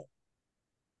invented it.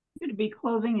 You're going to be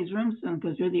closing his room soon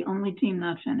because you're the only team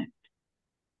not finished.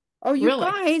 Oh, you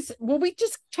guys, will we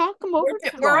just talk them over?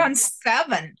 We're on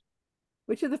 7.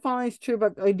 Which of the following is true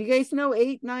about, do you guys know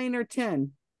 8, 9, or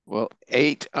 10? Well,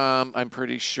 8, I'm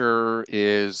pretty sure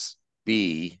is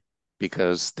B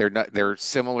because they're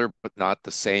similar but not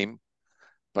the same.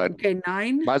 But okay,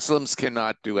 9. Muslims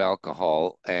cannot do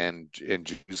alcohol and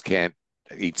Jews can't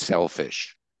eat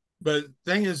shellfish. But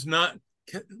thing is not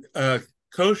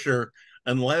kosher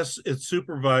unless it's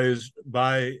supervised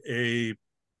by a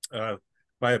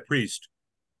priest,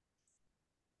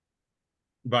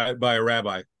 by a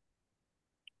rabbi.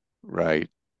 Right.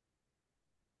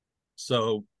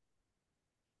 So,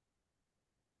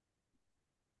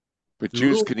 but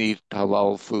Jews can eat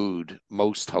halal food,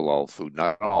 most halal food,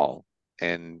 not all.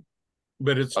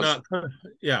 But it's not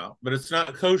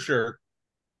kosher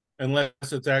unless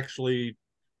it's actually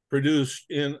produced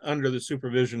under the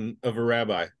supervision of a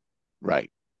rabbi. Right.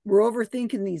 We're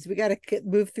overthinking these. We got to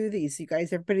move through these, you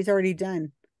guys. Everybody's already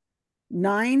done.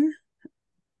 9.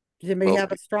 Does anybody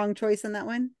have a strong choice on that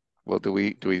one? Well, do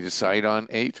we decide on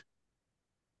 8?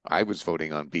 I was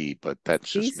voting on B, but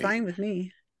that's just me. Fine with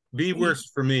me. B worse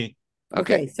for me.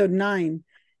 Okay, so 9.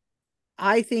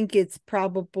 I think it's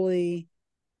probably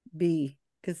B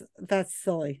because that's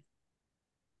silly.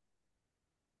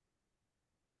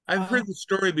 I've heard the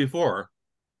story before.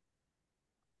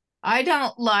 I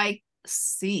don't like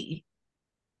C.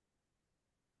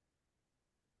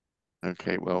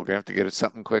 Okay, well, we're gonna have to get it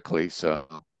something quickly. So,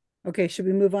 okay, should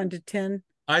we move on to 10?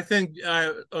 I think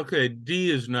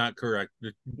D is not correct.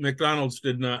 McDonald's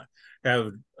did not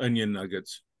have onion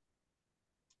nuggets.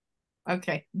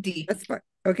 Okay, D. That's fine.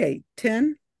 Okay,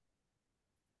 10.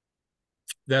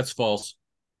 That's false.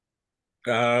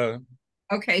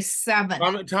 Okay,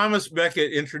 7. Thomas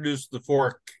Becket introduced the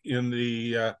fork in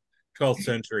the 12th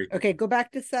century. Okay, go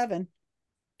back to 7.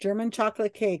 German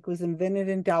chocolate cake was invented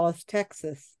in Dallas,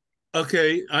 Texas.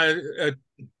 Okay,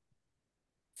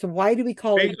 So why do we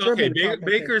call it German chocolate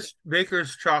cake?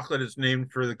 Baker's chocolate is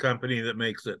named for the company that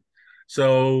makes it.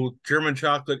 So German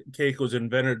chocolate cake was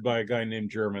invented by a guy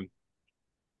named German.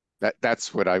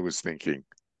 That's what I was thinking.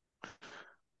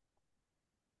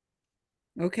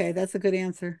 Okay, that's a good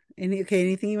answer.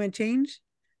 Anything you want to change?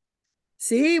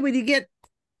 See, when you get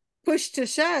pushed to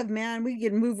shove, man, we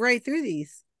can move right through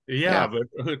these. Yeah, but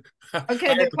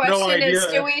okay, the question is,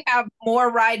 do we have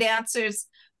more right answers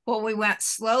when we went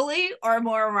slowly or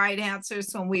more right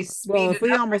answers when we speeded up? Well, if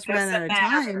we almost ran out of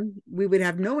time, we would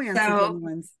have no answers on the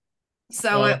ones.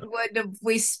 So it would have,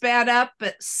 we sped up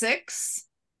at 6.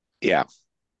 Yeah.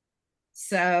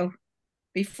 So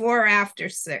before or after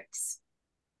 6?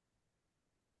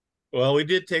 Well, we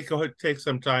did take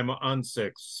some time on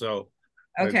 6, so.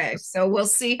 Okay, so we'll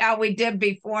see how we did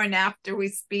before and after we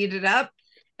speeded up.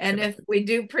 And if we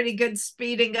do pretty good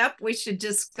speeding up, we should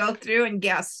just go through and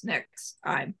guess next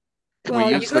time.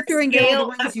 Well, you go through and get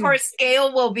all the ones. Of course,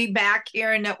 Gail will be back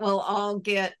here, and it will all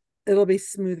get. It'll be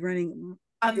smooth running.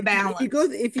 Unbalanced.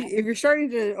 If you're starting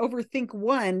to overthink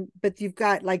one, but you've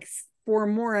got like 4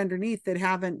 more underneath that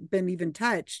haven't been even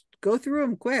touched. Go through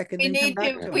them quick, and we need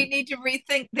to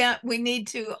rethink that. We need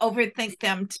to overthink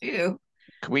them too.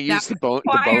 Can we use the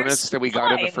bonus that we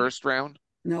got in the first round?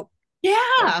 Nope.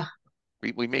 Yeah.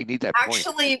 We may need that point.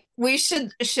 Actually, we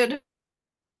should.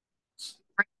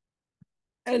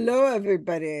 Hello,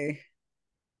 everybody.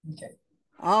 Okay.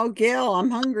 Oh, Gail,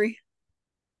 I'm hungry.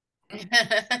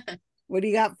 What do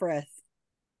you got for us?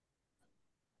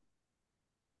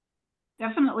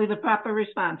 Definitely the proper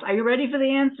response. Are you ready for the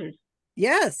answers?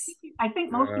 Yes. I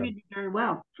think most of you did very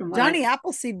well. From Johnny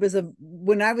Appleseed was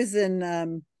when I was in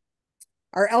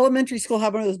our elementary school,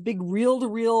 had one of those big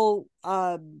reel-to-reel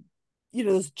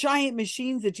those giant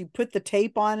machines that you put the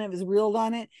tape on, it was reeled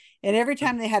on it. And every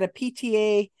time they had a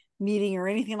PTA meeting or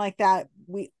anything like that,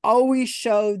 we always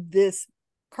showed this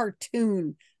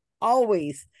cartoon,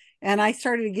 always. And I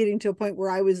started getting to a point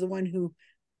where I was the one who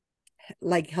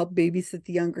like helped babysit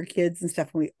the younger kids and stuff.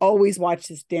 And we always watched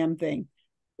this damn thing.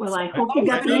 Well, I hope you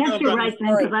got the answer right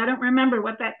then, because I don't remember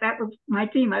what that was. My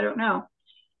team, I don't know.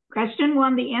 Question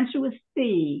 1, the answer was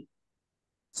C.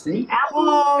 See?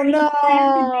 Oh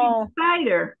no!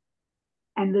 Cider,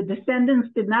 and the descendants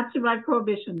did not survive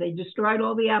Prohibition. They destroyed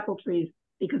all the apple trees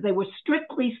because they were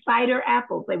strictly cider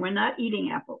apples. They were not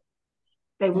eating apples.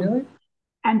 They were, really?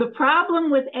 And the problem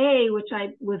with A, which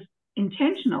was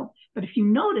intentional, but if you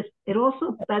notice,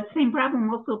 that same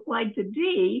problem also applied to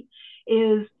D,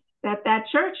 is that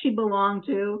church he belonged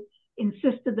to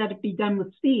insisted that it be done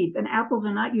with seeds, and apples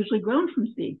are not usually grown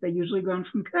from seeds. They're usually grown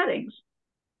from cuttings.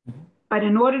 But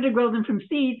in order to grow them from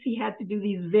seeds, he had to do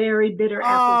these very bitter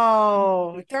apples.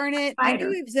 Oh, darn it. I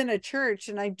knew he was in a church,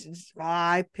 and I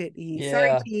pity. Yeah.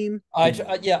 Sorry, team.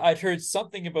 I'd heard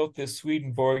something about this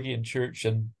Swedenborgian church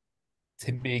and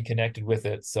to be connected with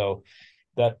it. So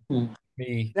that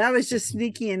that was just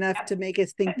sneaky enough to make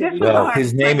us think that. Well,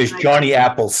 his name is Johnny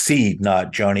Appleseed,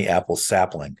 not Johnny Apple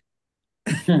Sapling.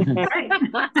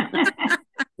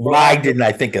 Why didn't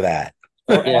I think of that?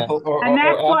 And that's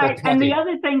why, and the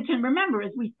other thing to remember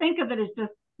is we think of it as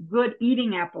just good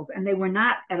eating apples, and they were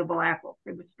not edible apples.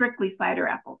 They were strictly cider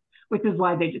apples, which is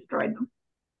why they destroyed them.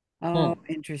 Oh,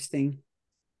 interesting.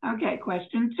 Okay,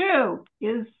 question 2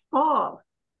 is false.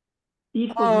 Beef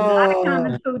was not a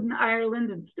common food in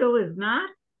Ireland and still is not.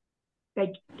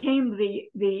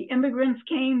 The immigrants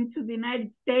came to the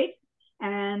United States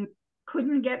and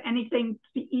couldn't get anything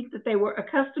to eat that they were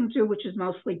accustomed to, which is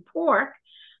mostly pork.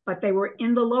 But they were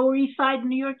in the Lower East Side of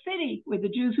New York City, where the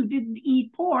Jews who didn't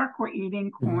eat pork were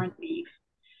eating corned beef.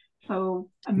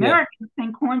 So Americans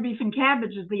think corned beef and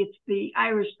cabbage is the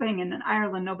Irish thing, and in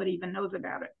Ireland nobody even knows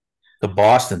about it. The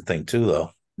Boston thing too,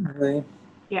 though.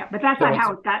 Yeah, but that's not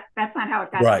how it got. That's not how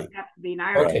it got right. to be in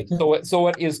Ireland. Okay, so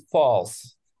what is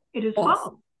false? It is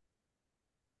false.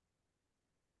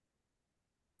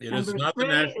 It is not the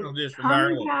national dish of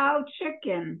Ireland. Cow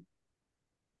chicken.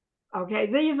 Okay,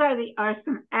 these are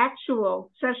some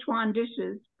actual Szechuan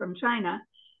dishes from China.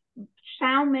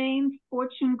 Chow mein,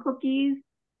 fortune cookies,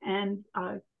 and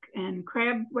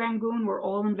crab rangoon were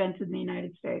all invented in the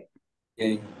United States.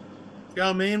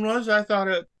 Chow mein was? I thought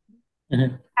it.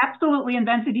 Absolutely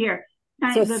invented here.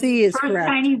 So C is first correct.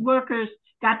 Chinese workers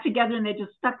got together and they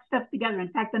just stuck stuff together.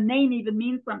 In fact, the name even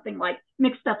means something like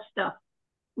mixed up stuff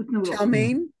with noodles. Chow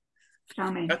mein?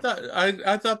 Chow mein. I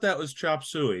thought that was chop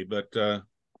suey, but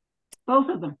both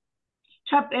of them.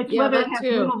 It's Yeah, whether it that has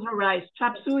too. noodles or rice.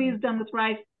 Chop suey is done with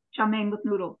rice, chow mein with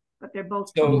noodles, but they're both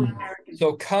So, totally American.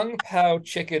 so Kung Pao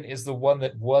chicken is the one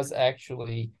that was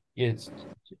actually is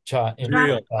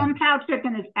Kung Pao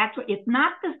chicken is actually, it's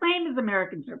not the same as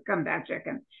American Kung Pao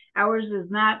chicken. Ours is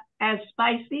not as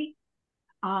spicy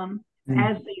as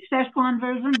the Szechuan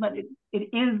version, but it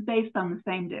is based on the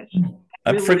same dish.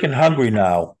 I'm Really freaking is. hungry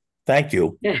now. Thank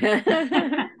you. Yeah.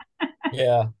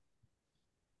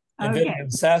 Invented Okay. in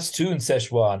Saskatoon,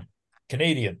 Szechuan.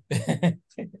 Canadian. Ready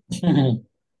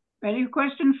for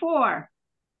question 4.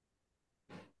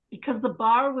 Because the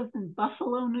bar was in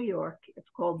Buffalo, New York, it's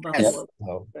called Buffalo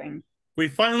Spring. We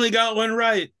finally got one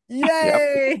right.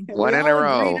 Yay! Yep. One we in a all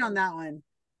row. agreed on that one.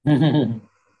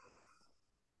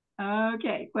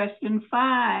 Okay, question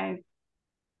 5.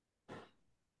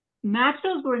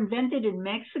 Nachos were invented in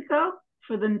Mexico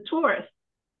for the tourists.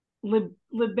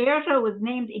 Liberto was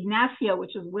named Ignacio,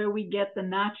 which is where we get the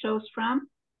nachos from.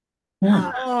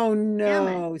 Oh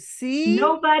no! See,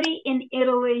 nobody in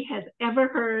Italy has ever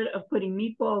heard of putting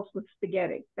meatballs with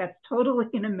spaghetti. That's totally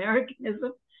an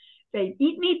Americanism. They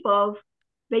eat meatballs,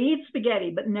 they eat spaghetti,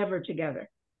 but never together.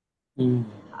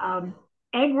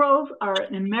 Egg rolls are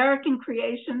an American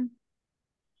creation.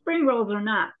 Spring rolls are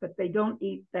not, but they don't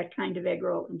eat that kind of egg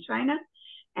roll in China.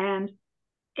 And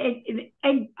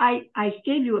I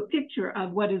gave you a picture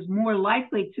of what is more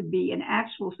likely to be an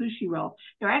actual sushi roll.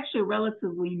 They're actually a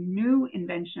relatively new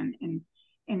invention in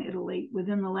Italy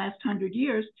within the last 100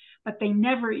 years, but they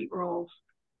never eat rolls.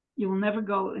 You will never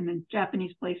go in a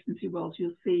Japanese place and see rolls.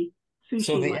 You'll see sushi.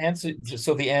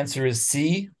 So the answer is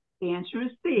C. The answer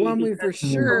is C. One we for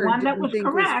sure the one that was didn't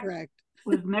think correct, was correct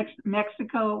was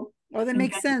Mexico. Oh, that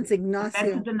makes sense. Ignacio.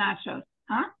 Invented the nachos,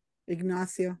 huh?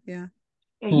 Ignacio, yeah.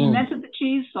 He invented the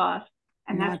cheese sauce,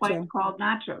 and that's why Nacho. it's called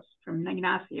nachos from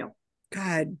Ignacio.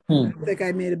 God, that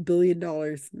guy made $1 billion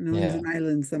and owns an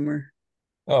island somewhere.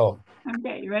 Oh.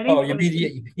 Okay, you ready? Oh, you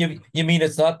mean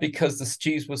it's not because the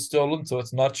cheese was stolen, so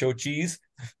it's nacho cheese?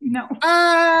 No.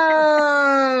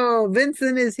 Oh,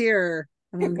 Vincent is here.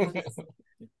 Oh.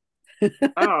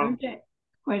 Okay.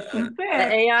 Question 6. The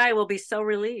AI will be so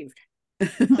relieved.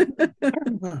 Question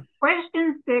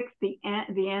 6, the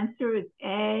answer is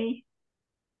A.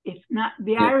 It's not,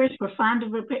 the Irish were fond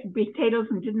of potatoes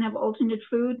and didn't have alternate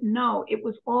food. No, it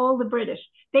was all the British.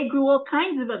 They grew all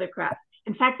kinds of other crops.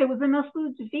 In fact, there was enough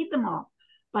food to feed them all.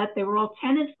 But they were all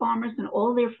tenant farmers and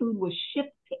all their food was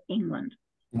shipped to England.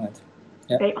 Right.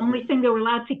 Yep. The only thing they were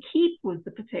allowed to keep was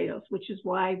the potatoes, which is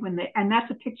why and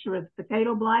that's a picture of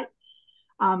potato blight.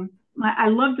 I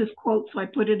love this quote, so I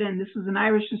put it in. This is an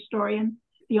Irish historian.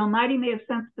 The Almighty may have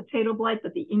sent potato blight,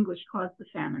 but the English caused the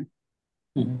famine.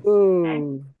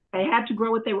 Okay? They had to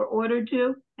grow what they were ordered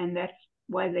to, and that's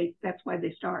why they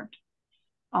starved.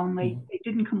 Only they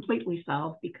didn't completely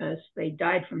solve because they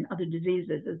died from other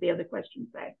diseases, as the other questions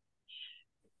say.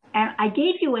 And I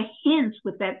gave you a hint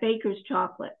with that Baker's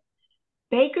chocolate.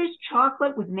 Baker's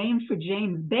chocolate was named for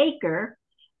James Baker,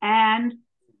 and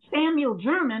Samuel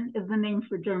German is the name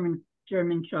for German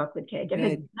chocolate cake. It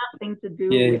had nothing to do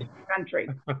with the country.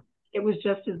 It was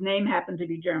just his name happened to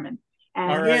be German. And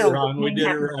all right, Ron, we did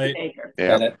it right.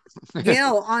 Yeah.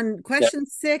 Gail, on question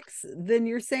 6, then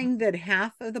you're saying that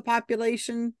half of the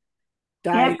population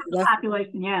died. Half of the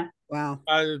population, yeah. Wow.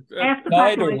 Half the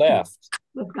died or population left.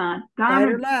 was gone. Died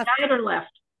or left. Died or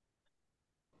left.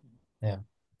 Yeah.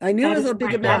 I knew That it was is a big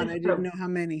right. amount. That I is didn't true. know how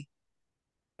many.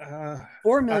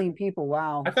 4 million people.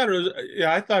 Wow. I thought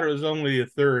it was only a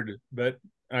third, but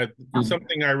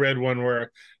something I read one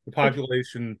where the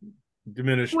population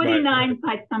diminished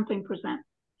 49-something%.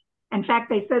 In fact,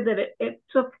 they said that it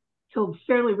took till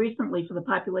fairly recently for the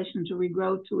population to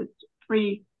regrow to its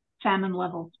pre-famine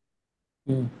levels.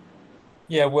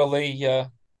 Yeah, well, they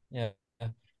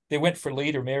went for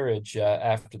later marriage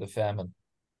after the famine,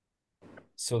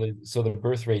 so the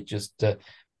birth rate just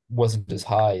wasn't as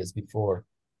high as before.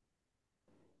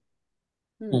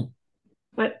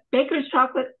 But Baker's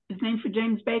chocolate is named for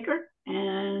James Baker,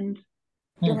 and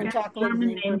German chocolate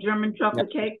German named German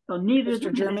chocolate cake. So neither Mr.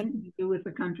 has German. anything to do with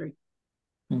the country.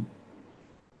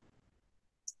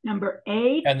 Number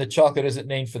 8. And the chocolate isn't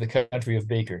named for the country of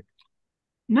Baker.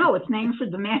 No, it's named for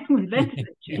the man who invented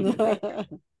it, James Baker.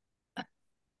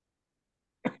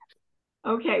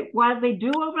 Okay, while they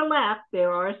do overlap,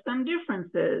 there are some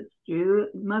differences.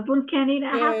 Muslims can't eat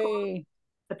alcohol,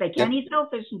 but they can eat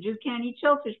shellfish, and Jews can't eat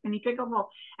shellfish, can eat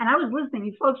alcohol. And I was listening,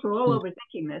 you folks were all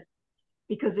overthinking this,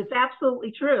 because it's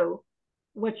absolutely true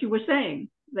what you were saying,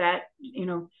 that,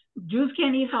 Jews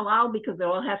can't eat halal because it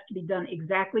all has to be done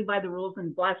exactly by the rules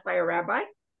and blessed by a rabbi.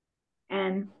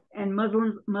 And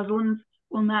Muslims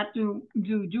will not do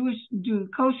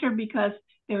kosher because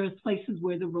there is places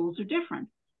where the rules are different.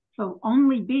 So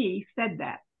only B said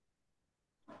that.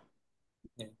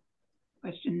 Yeah.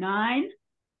 Question 9.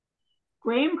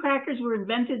 Graham crackers were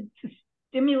invented to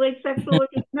stimulate sexual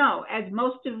urges? No, as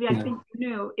most of you, I think,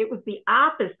 knew, it was the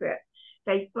opposite.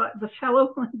 They thought the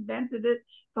fellow who invented it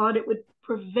thought it would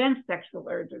prevent sexual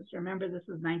urges. Remember, this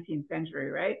is 19th century,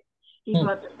 right? He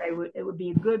thought that it would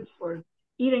be good for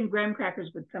eating graham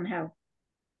crackers would somehow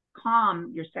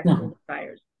calm your sexual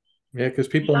desires. Yeah, because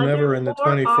people never in the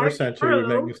 21st century would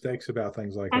make mistakes about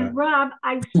things like that. And Rob,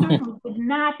 I certainly would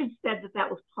not have said that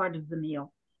was part of the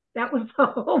meal. That was the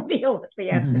whole meal at the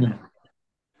end.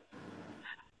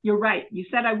 You're right. You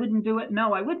said I wouldn't do it.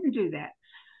 No, I wouldn't do that.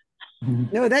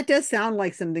 No, that does sound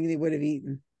like something they would have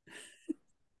eaten.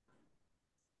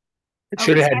 It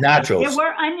should have had nachos. There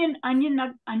were onion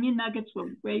nuggets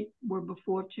were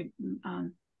before chicken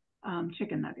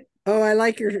nuggets. Oh, I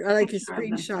like your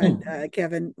screenshot,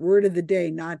 Kevin. Word of the day: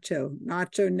 nacho.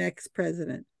 Nacho next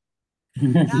president.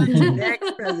 Nacho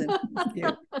next president.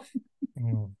 Yeah.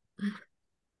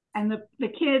 And the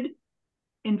kid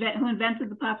who invented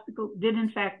the popsicle did in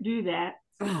fact do that.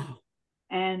 Oh.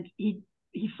 And he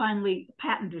finally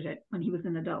patented it when he was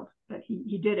an adult. But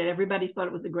he did it. Everybody thought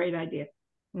it was a great idea.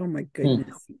 Oh my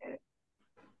goodness.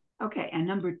 Okay, and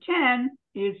number 10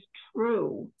 is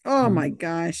true. Oh my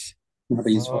gosh.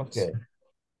 Okay.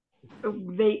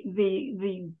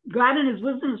 The God in his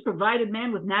wisdom has provided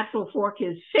man with natural fork,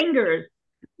 his fingers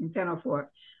in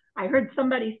 1004. I heard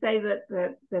somebody say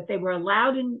that they were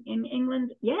allowed in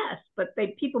England. Yes, but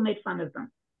people made fun of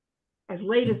them. As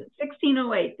late as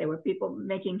 1608, there were people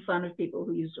making fun of people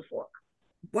who used a fork.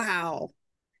 Wow.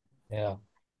 Yeah.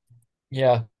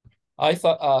 Yeah. I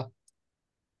thought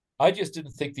I just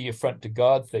didn't think the affront to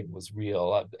God thing was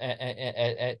real,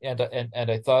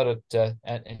 and I thought it,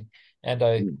 and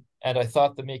I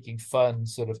thought the making fun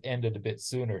sort of ended a bit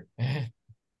sooner.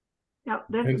 Now,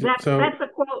 that's a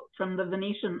quote from the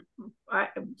Venetian.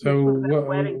 So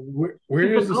where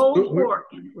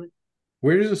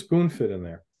does the spoon fit in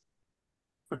there?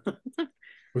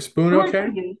 Was spoon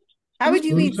okay? How would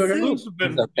you eat okay? soup?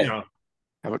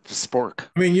 How about the spork?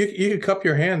 I mean, you could cup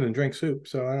your hand and drink soup,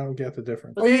 so I don't get the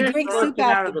difference. Or you drink soup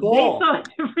out of the bowl. They saw a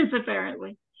difference,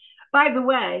 apparently. By the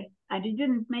way, I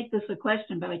didn't make this a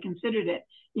question, but I considered it.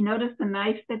 You notice the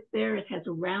knife that's there? It has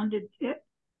a rounded tip.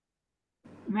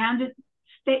 We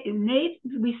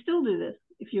still do this.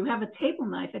 If you have a table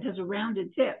knife, it has a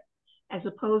rounded tip, as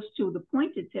opposed to the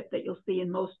pointed tip that you'll see in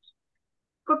most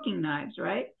cooking knives,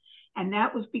 right? And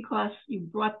that was because you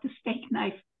brought the steak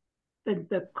knife,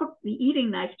 the eating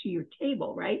knife to your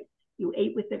table, right? You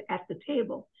ate with it at the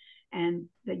table, and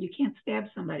that you can't stab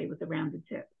somebody with a rounded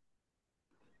tip.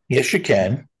 Yes, you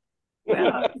can.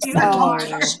 Well,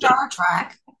 Star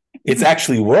Trek. It's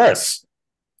actually worse.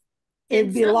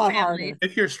 It'd be a lot harder.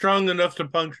 If you're strong enough to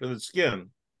puncture the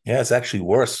skin. Yeah, it's actually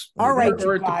worse. All right,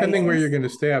 Or depending where you're going to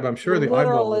stab, I'm sure the eyeball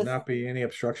will Literalist. not be any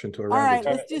obstruction to a All right,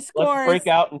 rounded let's tip. do scores. Let's break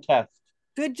out and test.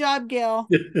 Good job, Gail.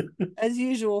 As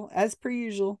usual, as per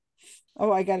usual.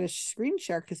 Oh, I got a screen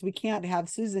share because we can't have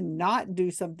Susan not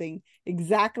do something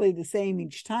exactly the same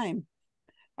each time.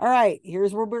 All right,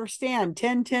 here's where we stand.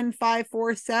 10, 10, 5,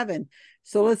 4, 7.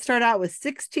 So let's start out with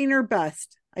 16 or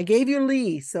bust. I gave you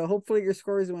Lee, so hopefully your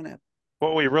scores went up.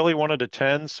 Well, we really wanted a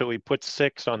 10, so we put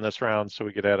 6 on this round so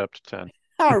we could add up to 10.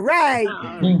 All right,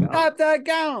 stop the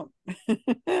count.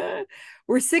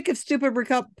 We're sick of stupid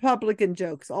Republican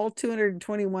jokes, all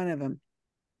 221 of them.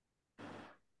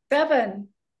 7.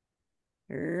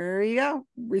 There you go.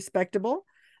 Respectable.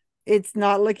 It's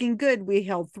not looking good. We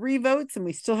held 3 votes and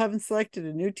we still haven't selected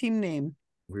a new team name.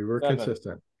 We were 7.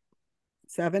 consistent.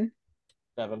 7.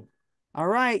 7. All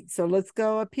right. So let's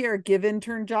go up here. Give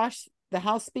intern Josh the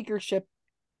House speakership.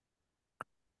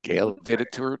 Gail did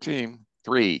it to her team.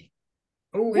 3.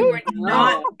 We were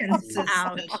not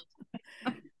consistent.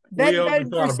 Ben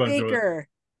for speaker.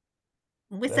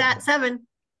 With that, 7.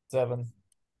 7.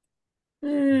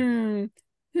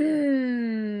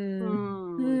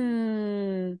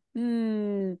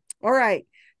 All right.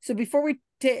 So before we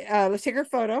take, let's take our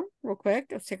photo real quick.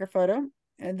 Let's take our photo,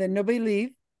 and then nobody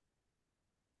leave.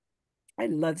 I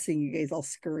love seeing you guys all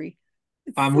scurry.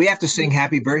 We have to sing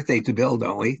happy birthday to Bill,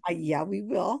 don't we? Yeah, we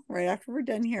will right after we're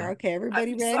done here. Okay,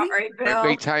 everybody ready? Sorry, Bill.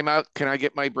 Birthday timeout. Can I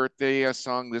get my birthday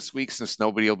song this week since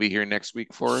nobody will be here next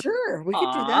week for it? Sure, we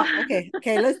could do that.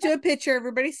 Okay, let's do a picture.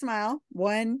 Everybody smile.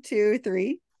 1, 2,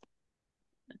 3.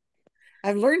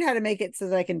 I've learned how to make it so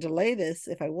that I can delay this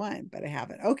if I want, but I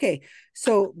haven't. Okay,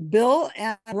 so Bill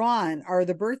and Ron are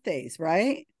the birthdays,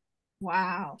 right?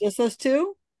 Wow. Just those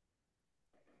two?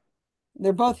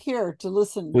 They're both here to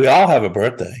listen. We all have a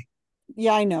birthday.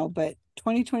 Yeah, I know, but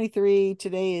 2023,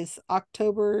 today is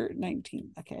October 19th.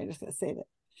 Okay, I just gotta say that.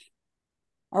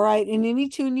 All right, in any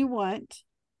tune you want,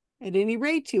 at any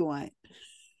rate you want.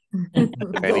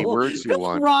 Any words you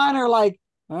want. Ron are like,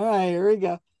 all right, here we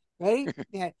go. Ready?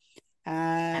 Okay.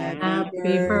 Happy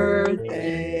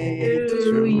birthday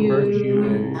to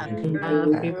you.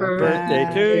 Happy birthday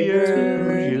to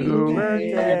you.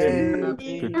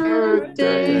 Happy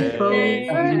birthday.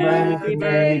 Happy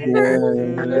birthday,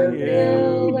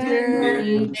 dear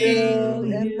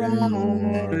Angel and Ron.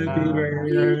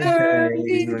 Happy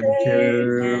Happy birthday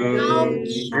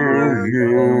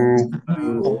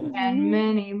and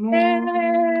many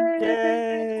more.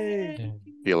 Yay!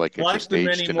 Feel like it just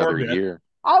aged another year.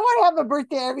 I want to have a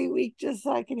birthday every week just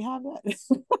so I can have that.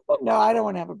 No, I don't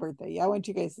want to have a birthday. I want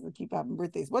you guys to keep having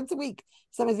birthdays once a week.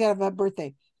 Somebody's got to have a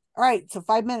birthday. All right, so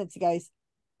 5 minutes, you guys.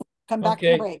 Come back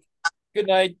from the break. Good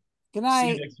night. Good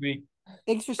night. See you next week.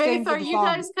 Thanks for staying Faith, for are the you song.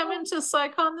 guys coming to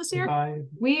SciCon this year?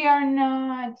 We are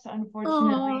not,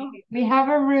 unfortunately. We have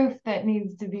a roof that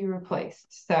needs to be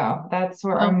replaced, so that's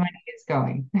where our money is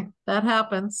going. That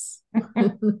happens.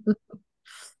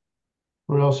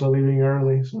 We're also leaving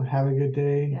early, so have a good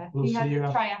day. Yeah, We'll he see has you a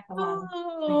after. triathlon.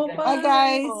 Oh, Bye,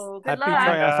 guys. Happy We'll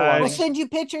triathlon. send you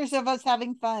pictures of us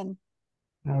having fun.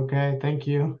 Okay, thank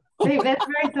you. That's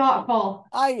very thoughtful.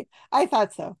 I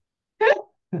thought so.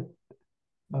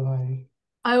 Bye-bye.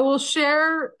 I will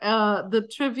share the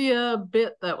trivia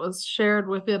bit that was shared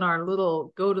within our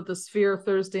little Go to the Sphere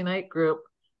Thursday night group.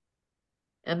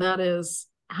 And that is,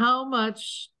 how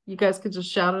much, you guys could just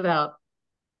shout it out,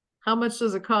 how much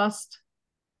does it cost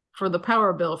for the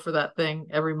power bill for that thing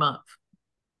every month?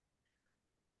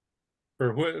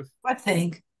 For what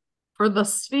thing? For the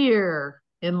Sphere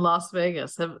in Las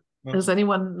Vegas. Is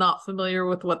anyone not familiar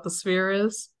with what the Sphere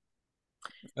is?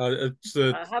 It's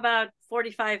How about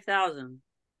 45,000?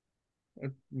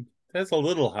 that's a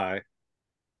little high.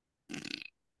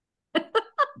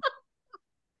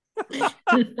 That's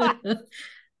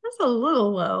a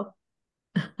little low.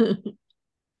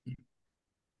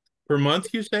 Per month,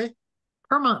 you say?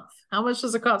 Per month. How much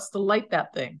does it cost to light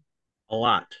that thing? A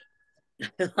lot.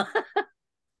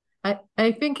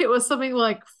 I think it was something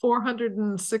like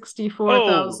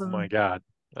 464,000. Oh my God.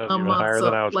 That was a even month, higher so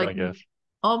than I was like gonna guess.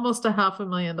 almost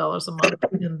 $500,000 a month.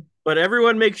 But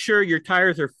everyone make sure your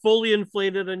tires are fully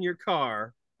inflated on your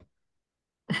car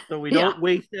so we don't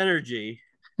waste energy.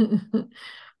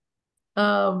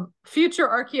 Future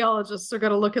archaeologists are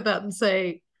going to look at that and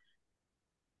say,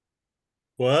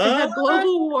 what? They had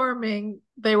global warming.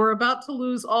 They were about to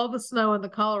lose all the snow in the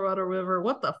Colorado River.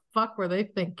 What the fuck were they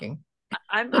thinking?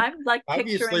 I'm like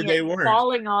Obviously picturing they it weren't.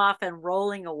 falling off and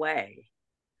rolling away.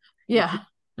 Yeah.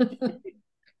 But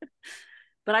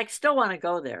I still want to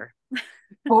go there.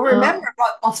 Well, remember,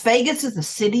 Las Vegas is a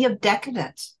city of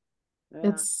decadence.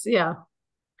 It's Las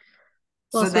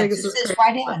So that Vegas just is fits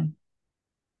crazy. right in.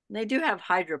 They do have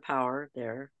hydropower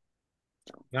there.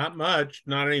 Not much,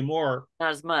 not anymore.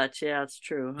 Not as much. Yeah, it's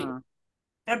true, huh?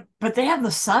 But they have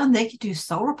the sun. They could do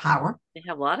solar power. They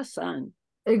have a lot of sun.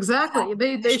 Exactly.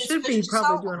 They should be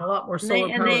probably solar. doing a lot more And solar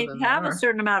they, power and than they have they a are.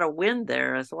 certain amount of wind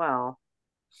there as well.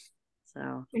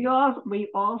 So We also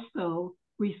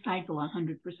recycle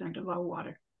 100% of our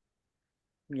water.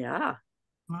 yeah.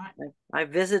 I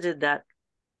visited that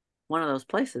one of those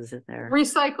places in there.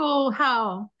 Recycle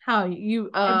how? How you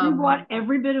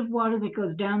Every bit of water that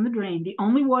goes down the drain, the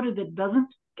only water that doesn't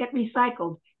get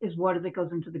recycled is water that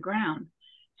goes into the ground.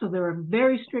 So there are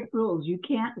very strict rules. You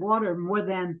can't water more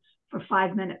than for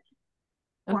 5 minutes.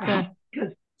 Okay.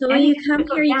 Because So when you come that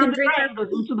goes here, you down can the drink drain, goes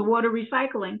into the water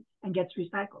recycling and gets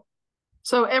recycled.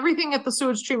 So everything at the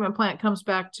sewage treatment plant comes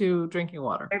back to drinking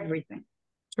water. Everything.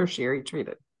 Tertiary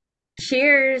treated.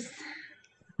 Cheers.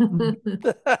 You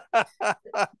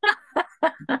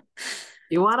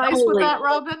want ice with that,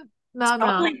 Robin? No,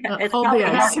 no. it's Hold the probably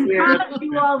ice. I can promise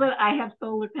you all that I have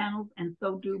solar panels, and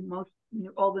so do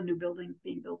all the new buildings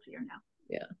being built here now.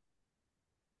 Yeah.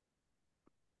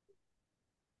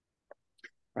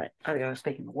 Right. I was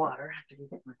speaking of water. I have to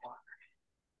get my water.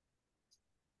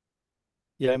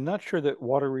 Yeah, I'm not sure that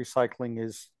water recycling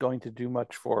is going to do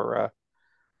much for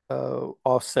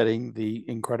offsetting the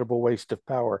incredible waste of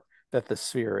power that the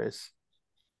sphere is.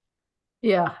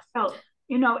 Yeah. So,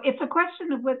 it's a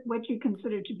question of what you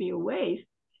consider to be a waste.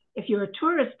 If you're a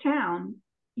tourist town,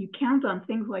 you count on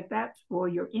things like that for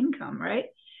your income, right?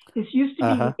 This used to be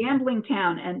a gambling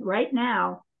town, and right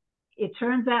now, it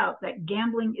turns out that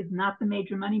gambling is not the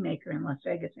major moneymaker in Las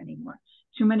Vegas anymore.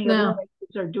 Too many other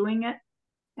places are doing it,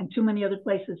 and too many other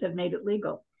places have made it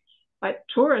legal. But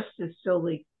tourists is still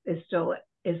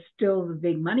is still the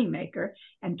big moneymaker.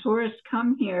 And tourists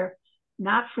come here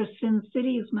not for Sin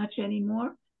City as much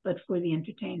anymore, but for the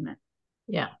entertainment.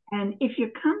 Yeah. And if you're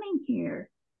coming here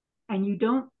and you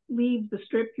don't leave the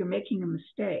Strip, you're making a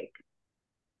mistake.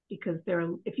 Because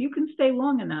if you can stay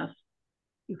long enough,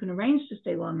 you can arrange to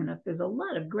stay long enough. There's a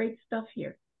lot of great stuff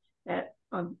here, that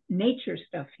nature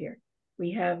stuff here.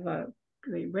 We have the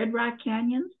Red Rock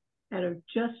Canyons that are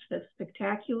just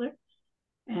spectacular,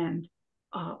 and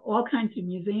all kinds of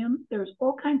museums. There's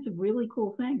all kinds of really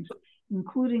cool things,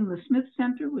 including the Smith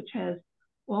Center, which has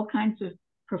all kinds of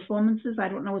performances. I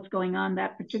don't know what's going on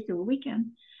that particular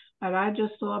weekend, but I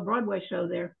just saw a Broadway show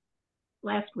there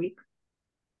last week.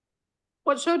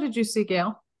 What show did you see,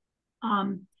 Gail?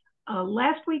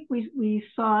 Last week we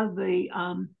saw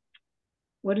the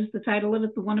what is the title of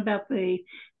it? The one about the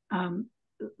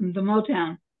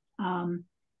Motown,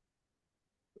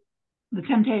 The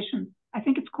Temptation. I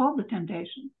think it's called The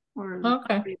Temptation, or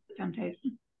Okay. The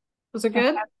Temptation. Was it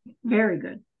good? Very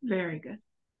good, very good.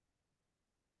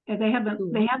 Yeah, they have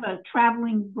a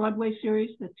traveling Broadway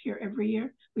series that's here every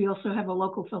year. We also have a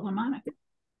local philharmonic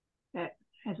that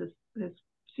has its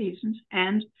seasons.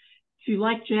 And if you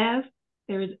like jazz,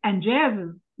 jazz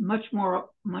is much more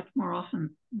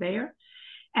often there.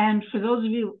 And for those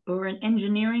of you who are in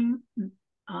engineering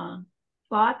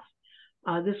thoughts,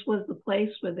 this was the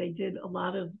place where they did a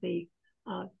lot of the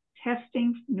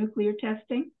testing, nuclear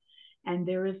testing. And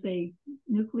there is a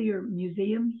nuclear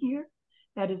museum here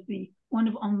that is one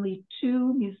of only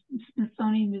 2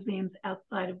 Smithsonian museums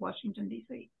outside of Washington,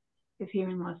 D.C. is here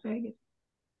in Las Vegas.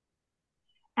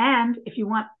 And if you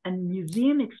want a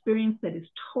museum experience that is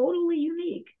totally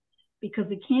unique,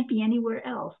 because it can't be anywhere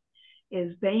else,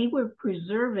 is they were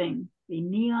preserving the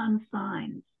neon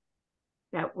signs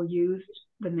that were used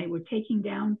when they were taking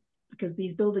down, because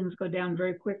these buildings go down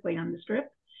very quickly on the Strip,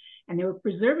 and they were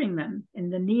preserving them in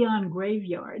the neon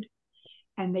graveyard.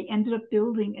 And they ended up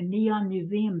building a neon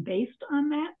museum based on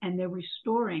that, and they're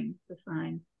restoring the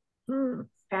signs. In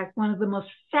fact, one of the most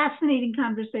fascinating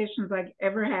conversations I've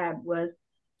ever had was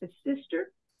a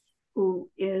sister who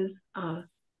is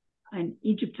an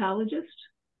Egyptologist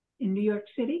in New York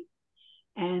City,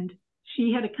 and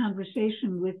she had a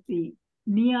conversation with the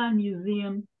Neon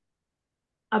Museum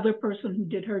other person who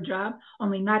did her job,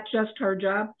 only not just her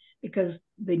job, because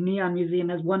the Neon Museum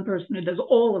has one person who does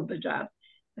all of the jobs,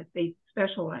 that they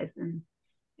specialize in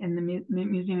the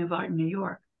Museum of Art in New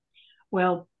York.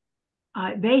 Well,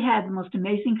 they had the most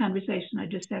amazing conversation. I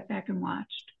just sat back and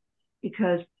watched,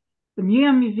 because the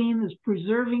museum is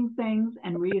preserving things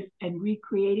and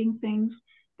recreating things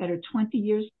that are 20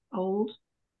 years old,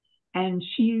 and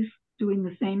she's doing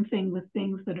the same thing with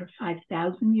things that are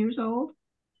 5,000 years old,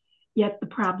 yet the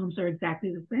problems are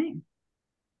exactly the same.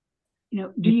 You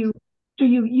know, do you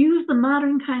use the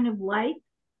modern kind of light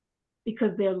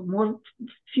because they're more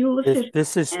fuel efficient?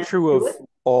 This is true of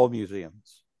all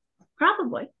museums.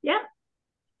 Probably, yeah.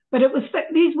 But it was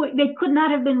they could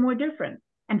not have been more different.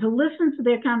 And to listen to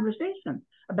their conversation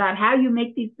about how you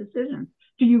make these decisions.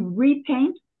 Do you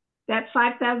repaint that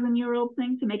 5,000-year-old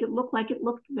thing to make it look like it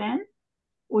looked then?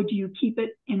 Or do you keep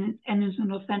it in as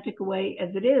an authentic way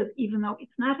as it is, even though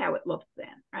it's not how it looked then,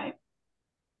 right?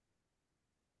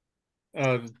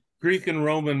 Greek and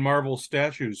Roman marble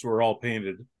statues were all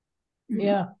painted.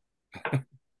 Yeah.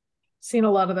 Seen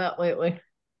a lot of that lately.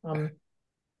 The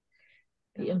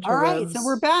All right, so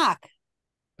we're interwebs. back.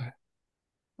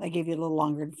 I gave you a little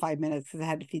longer than 5 minutes because I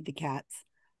had to feed the cats.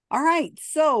 All right,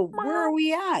 so where are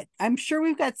we at? I'm sure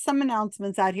we've got some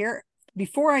announcements out here.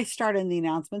 Before I start on the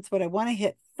announcements, what I want to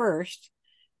hit first,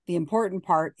 the important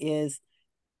part is,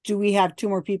 do we have 2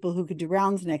 more people who could do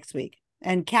rounds next week?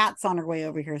 And Kat's on her way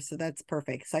over here, so that's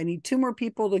perfect. So I need 2 more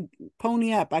people to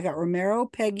pony up. I got Romero,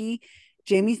 Peggy,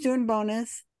 Jamie's doing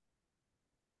bonus.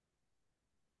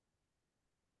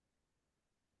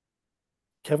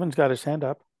 Kevin's got his hand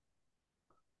up.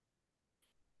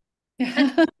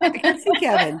 I can see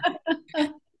Kevin.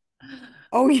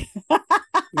 Oh, yeah.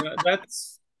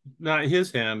 That's not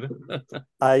his hand.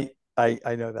 I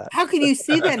know that. How can you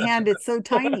see that hand? It's so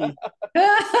tiny.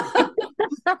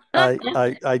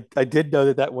 I did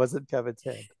know that wasn't Kevin's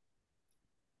hand.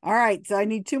 All right, so I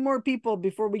need 2 more people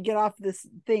before we get off this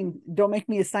thing. Don't make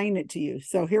me assign it to you.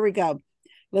 So here we go.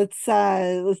 Let's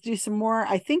do some more.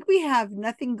 I think we have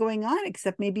nothing going on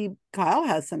except maybe Kyle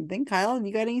has something. Kyle, have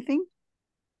you got anything?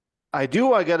 I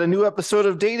do. I got a new episode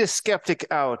of Data Skeptic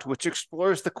out, which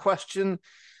explores the question,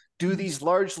 do these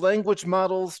large language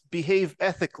models behave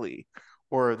ethically?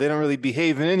 Or they don't really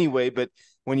behave in any way, but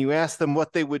when you ask them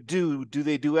what they would do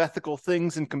they do ethical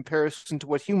things in comparison to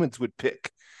what humans would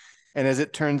pick? And as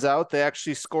it turns out, they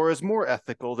actually score as more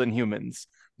ethical than humans,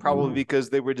 probably because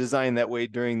they were designed that way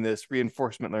during this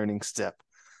reinforcement learning step.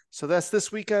 So that's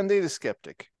this week on Data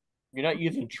Skeptic. You're not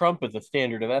using Trump as a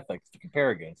standard of ethics to compare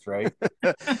against, right?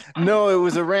 No, it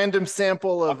was a random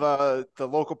sample of the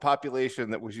local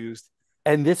population that was used.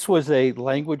 And this was a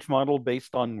language model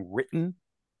based on written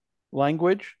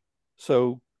language.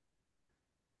 So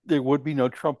there would be no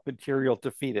Trump material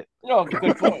to feed it. No,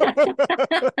 good point.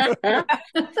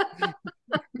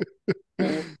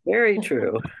 Very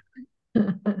true.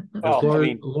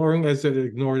 Lauren as it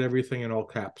ignored everything in all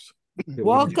caps.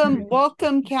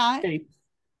 Welcome, Kat.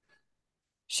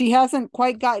 She hasn't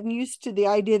quite gotten used to the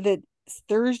idea that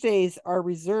Thursdays are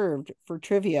reserved for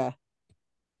trivia.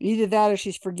 Either that or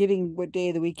she's forgetting what day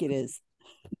of the week it is.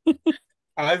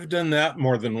 I've done that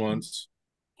more than once.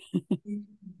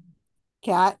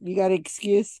 Kat, you got an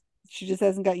excuse? She just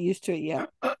hasn't got used to it yet.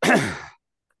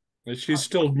 She's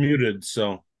still muted,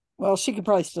 so. Well, she can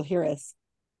probably still hear us.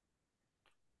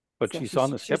 But So she's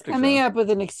on the she's skeptic coming zone. up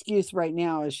with an excuse right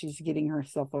now as she's getting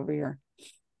herself over here.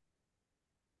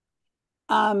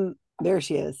 There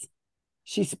she is.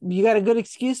 You got a good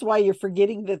excuse why you're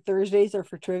forgetting that Thursdays are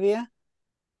for trivia?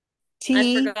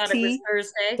 I forgot it was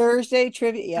Thursday. Thursday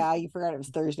trivia. Yeah, you forgot it was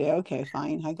Thursday. Okay,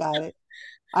 fine. I got it.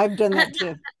 I've done that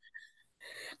too.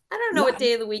 I don't know what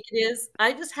day of the week it is.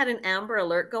 I just had an Amber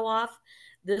Alert go off.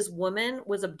 This woman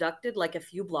was abducted like a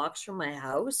few blocks from my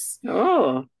house.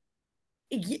 Oh.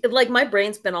 Like my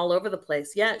brain's been all over the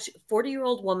place. Yeah,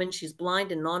 40-year-old woman. She's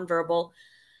blind and nonverbal.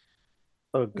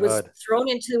 Oh, was God. thrown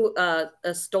into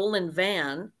a stolen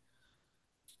van.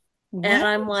 What? And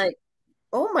I'm like,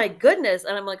 oh my goodness.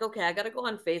 And I'm like, okay, I got to go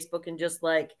on Facebook and just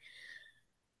like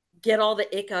get all the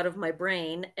ick out of my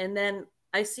brain. And then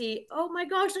I see, oh my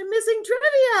gosh, I'm missing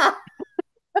trivia.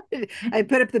 I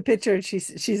put up the picture and she's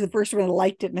the first one that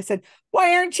liked it. And I said,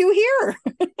 why aren't you here?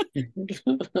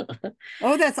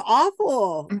 Oh, that's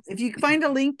awful. If you find a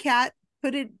link, Kat,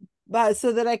 put it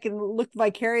so that I can look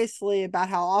vicariously about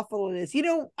how awful it is. You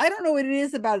know, I don't know what it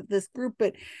is about this group,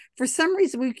 but for some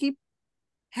reason we keep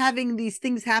having these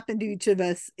things happen to each of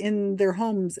us in their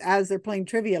homes as they're playing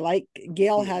trivia. Like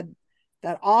Gail had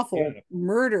that awful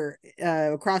murder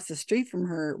across the street from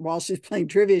her while she's playing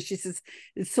trivia. She says,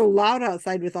 it's so loud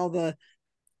outside with all the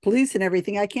police and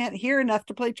everything. I can't hear enough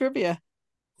to play trivia.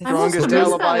 Strongest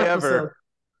alibi ever.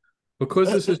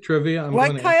 Because this is trivia, I'm What,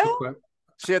 going to ask Kyle? a question.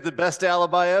 She had the best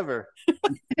alibi ever.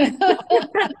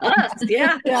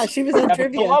 Yeah, she was on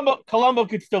trivia. Columbo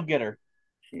could still get her.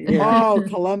 Oh,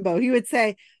 Columbo. He would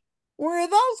say, were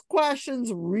those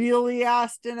questions really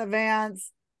asked in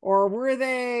advance? Or were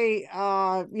they,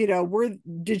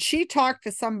 did she talk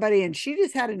to somebody and she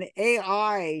just had an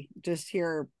AI just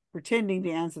here pretending to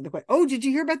answer the question? Oh, did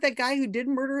you hear about that guy who did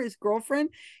murder his girlfriend?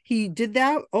 He did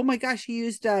that. Oh my gosh, he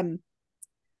used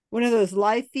one of those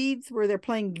live feeds where they're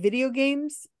playing video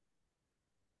games.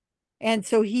 And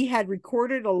so he had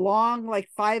recorded a long, like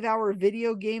 5-hour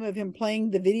video game of him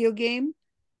playing the video game.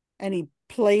 And he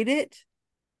played it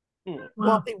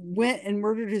while they went and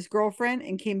murdered his girlfriend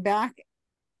and came back.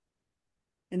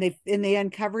 And they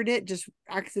uncovered it just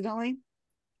accidentally.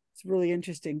 It's really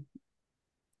interesting.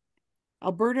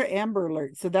 Alberta Amber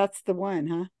Alert. So that's the one,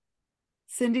 huh?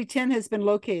 Cindy 10 has been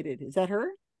located. Is that her?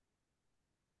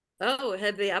 Oh,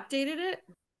 had they updated it?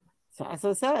 So that's what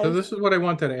it says. So this is what I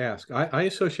wanted to ask. I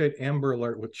associate Amber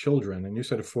Alert with children, and you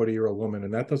said a 40-year-old woman,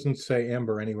 and that doesn't say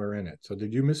Amber anywhere in it. So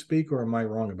did you misspeak, or am I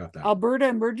wrong about that? Alberta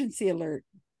Emergency Alert.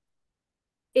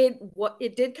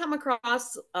 It did come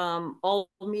across all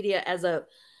media as an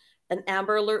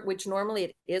Amber Alert, which normally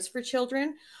it is for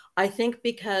children. I think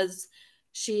because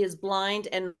she is blind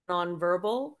and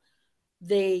nonverbal,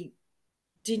 they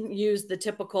didn't use the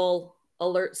typical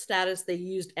alert status. They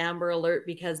used Amber Alert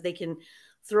because they can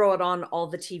throw it on all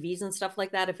the TVs and stuff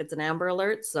like that if it's an Amber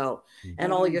Alert. So,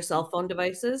 and all your cell phone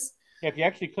devices. Yeah, if you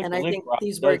actually click and the I link, think Rob,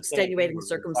 these it were does say extenuating Amber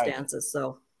circumstances.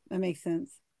 So that makes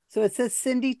sense. So it says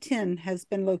Cindy 10 has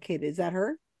been located. Is that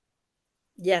her?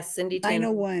 Yes, Cindy 10.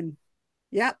 901.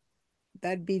 Yep.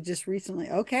 That'd be just recently.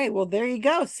 Okay, well, there you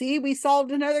go. See, we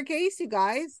solved another case, you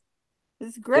guys.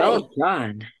 It's great. Well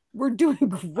done. We're doing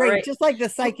great, right. just like the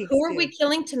psychics. Who are we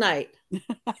killing tonight?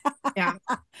 Yeah.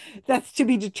 That's to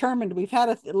be determined. We've had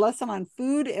a lesson on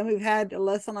food, and we've had a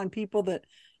lesson on people that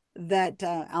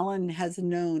Alan has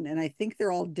known, and I think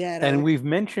they're all dead. And we've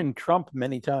mentioned Trump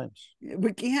many times.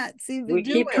 We can't seem to We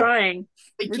do keep it. trying.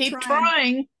 We We're keep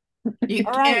trying. You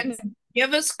All can right.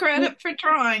 give us credit for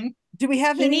trying. Do we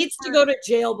have He any needs to go to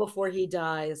jail before he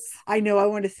dies. I know. I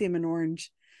want to see him in orange.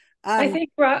 I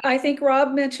think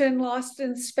Rob mentioned Lost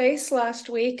in Space last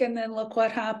week, and then look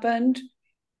what happened.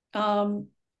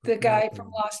 The guy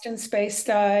from Lost in Space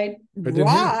died.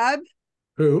 Rob.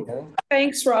 Who?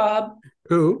 Thanks, Rob.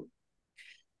 Who?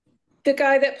 The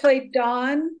guy that played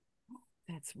Don.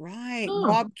 That's right. Oh.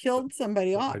 Rob killed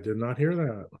somebody off. I did not hear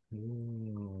that.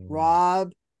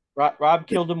 Rob. Rob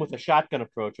killed him with a shotgun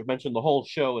approach. I mentioned the whole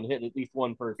show and hit at least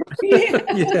one person.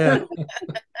 Yeah.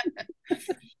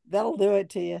 That'll do it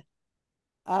to you.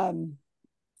 All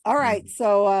right.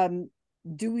 So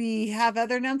do we have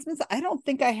other announcements? I don't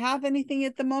think I have anything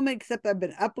at the moment, except I've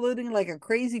been uploading like a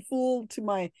crazy fool to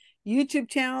my YouTube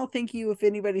channel. Thank you if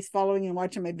anybody's following and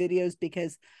watching my videos,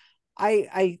 because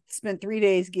I spent 3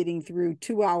 days getting through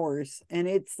 2 hours, and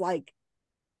it's like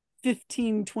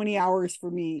 15-20 hours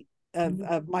for me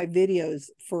of my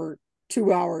videos for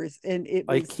 2 hours. And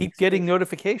I keep getting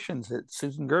notifications that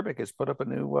Susan Gerbic has put up a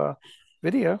new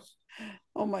video.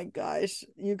 Oh my gosh,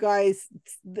 you guys,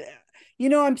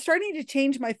 I'm starting to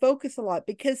change my focus a lot,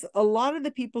 because a lot of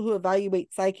the people who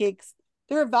evaluate psychics,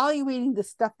 they're evaluating the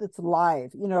stuff that's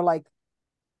live, something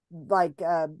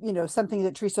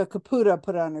that Teresa Caputa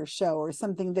put on her show, or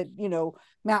something that,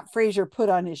 Matt Fraser put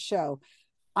on his show.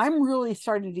 I'm really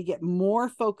starting to get more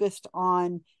focused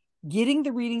on getting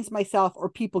the readings myself, or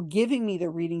people giving me the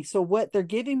readings. So what they're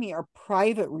giving me are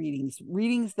private readings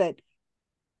that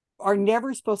are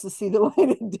never supposed to see the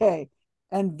light of day.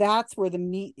 And that's where the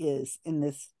meat is in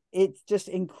this. It's just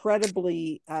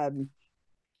incredibly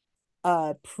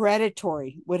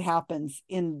predatory what happens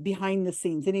in behind the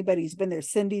scenes. Anybody who's been there,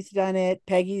 Cindy's done it,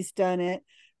 Peggy's done it,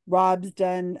 Rob's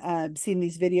done seen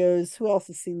these videos. Who else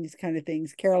has seen these kind of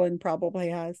things? Carolyn probably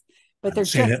has. But they're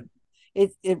just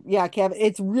yeah, Kevin,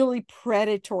 it's really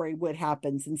predatory what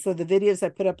happens. And so the videos I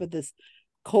put up with this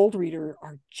cold reader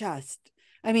are just,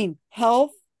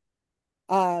 health,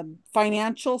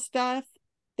 financial stuff.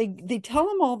 They tell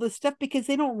them all this stuff because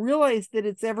they don't realize that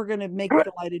it's ever going to make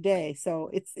the light of day. So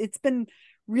it's been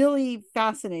really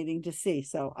fascinating to see.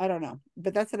 So I don't know,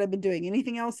 but that's what I've been doing.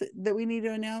 Anything else that we need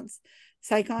to announce?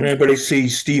 Psychon? Did anybody see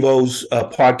Steve-O's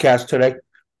podcast today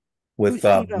with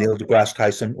Neil deGrasse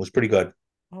Tyson? It was pretty good.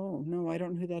 Oh no, I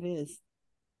don't know who that is.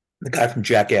 The guy from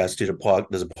Jackass does a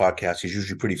podcast. He's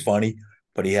usually pretty funny,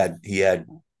 but he had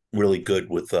really good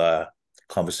with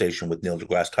conversation with Neil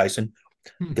deGrasse Tyson.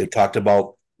 They talked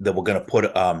about that we're going to put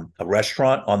a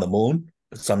restaurant on the moon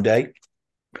someday.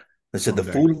 They said the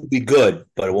food will be good,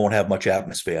 but it won't have much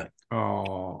atmosphere.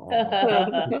 Oh.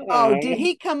 Oh, did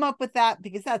he come up with that?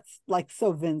 Because that's like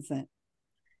so Vincent,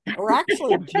 or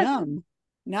actually Jim.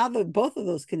 Now that both of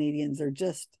those Canadians are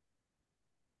just,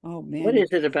 oh man, what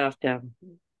is it about them?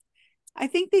 I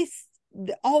think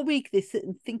all week they sit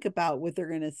and think about what they're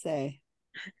going to say.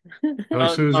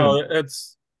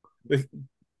 It's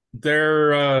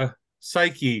their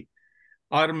psyche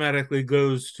automatically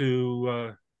goes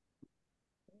to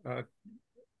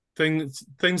things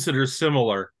that are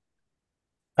similar.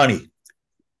 Honey.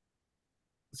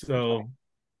 So,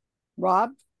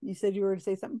 Rob, you said you were to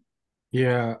say something.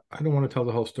 Yeah, I don't want to tell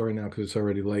the whole story now because it's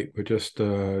already late, but just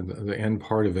the end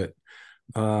part of it.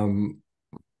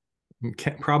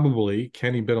 Probably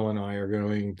Kenny Biddle and I are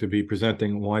going to be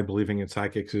presenting why believing in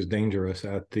psychics is dangerous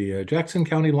at the Jackson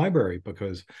County Library,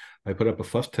 because I put up a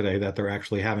fuss today that they're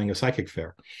actually having a psychic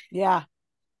fair. Yeah.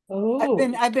 Oh.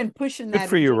 I've been pushing that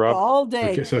for you, Rob. all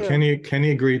day. Okay, so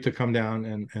Kenny agreed to come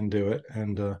down and do it.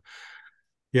 And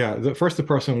yeah, the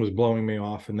person was blowing me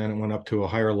off, and then it went up to a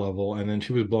higher level, and then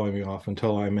she was blowing me off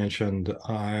until I mentioned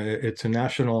it's a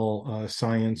national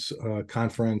science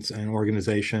conference and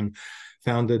organization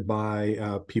founded by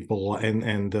people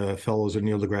and fellows of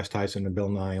Neil deGrasse Tyson and Bill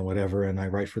Nye and whatever. And I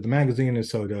write for the magazine, and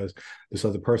so does this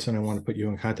other person. I want to put you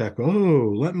in contact with.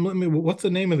 Oh, let me. What's the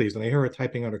name of these? And I hear her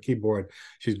typing on her keyboard.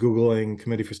 She's Googling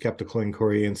Committee for Skeptical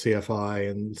Inquiry and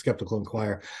CFI and Skeptical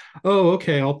Inquirer. Oh,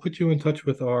 okay. I'll put you in touch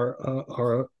with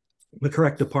the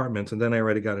correct departments. And then I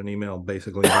already got an email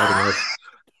basically inviting us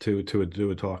to do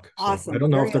a talk. So awesome. I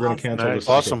don't know Very if they're going to cancel this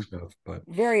awesome stuff, but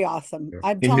very awesome. Yeah.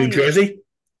 I'm in New Jersey.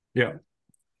 Yeah.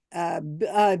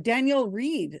 Daniel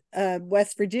Reed,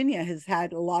 West Virginia, has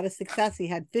had a lot of success. He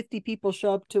had 50 people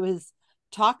show up to his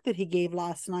talk that he gave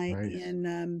last night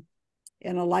in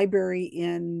a library,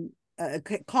 in a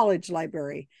college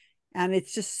library. And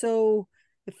it's just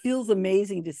it feels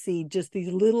amazing to see just these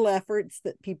little efforts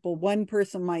that one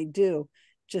person might do,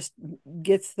 just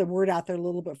gets the word out there a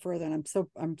little bit further. And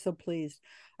I'm so pleased.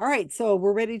 All right, so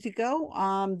we're ready to go.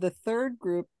 The third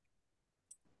group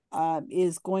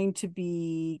is going to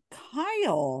be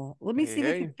Kyle. Let me see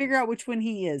if I can figure out which one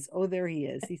he is. Oh, there he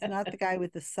is. He's not the guy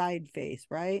with the side face,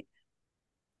 right?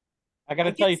 I got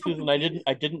to tell you, Susan,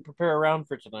 I didn't prepare a round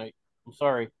for tonight. I'm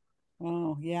sorry.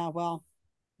 Oh, yeah. Well,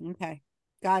 okay.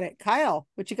 Got it. Kyle,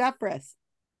 what you got for us?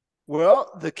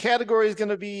 Well, the category is going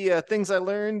to be things I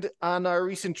learned on our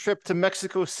recent trip to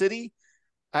Mexico City.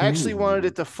 I actually wanted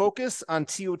it to focus on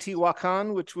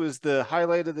Teotihuacan, which was the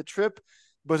highlight of the trip.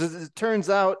 But as it turns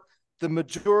out, the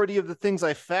majority of the things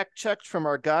I fact checked from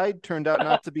our guide turned out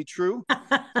not to be true.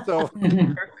 So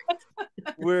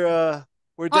we're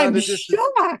down I'm to just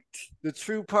shocked. the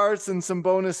true parts and some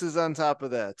bonuses on top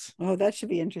of that. Oh, that should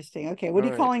be interesting. Okay, what are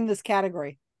you calling this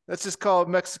category? Let's just call it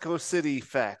Mexico City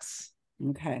facts.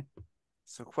 Okay.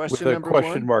 So With question a number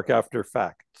question one. mark after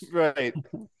fact. Right.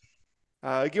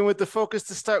 Again, with the focus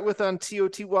to start with on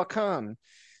Teotihuacan.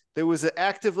 There was an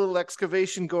active little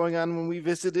excavation going on when we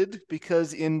visited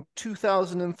because in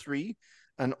 2003,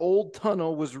 an old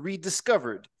tunnel was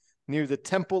rediscovered near the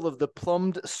Temple of the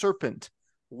Plumed Serpent.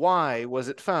 Why was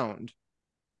it found?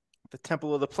 The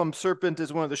Temple of the Plumed Serpent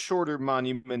is one of the shorter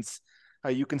monuments.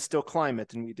 You can still climb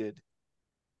it, and we did.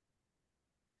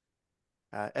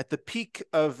 At the peak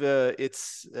of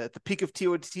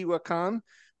Teotihuacan,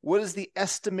 what is the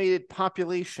estimated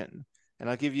population? And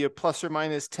I'll give you a plus or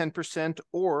minus 10%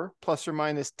 or plus or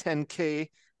minus 10K,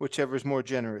 whichever is more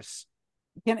generous.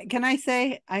 Can I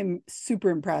say I'm super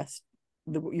impressed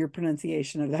with your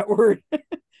pronunciation of that word? Okay.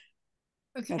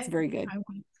 That's very good.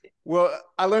 Well,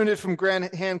 I learned it from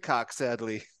Grant Hancock,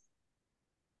 sadly.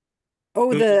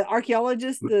 Oh, the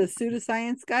archaeologist, the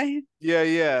pseudoscience guy?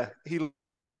 Yeah.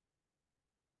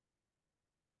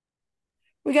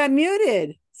 We got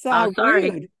muted. So Oh,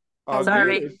 sorry. rude.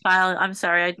 Sorry, Rude. Kyle. I'm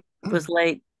sorry. I was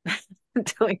late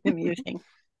doing the muting.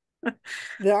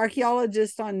 The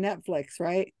archaeologist on Netflix,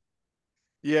 right?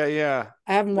 Yeah.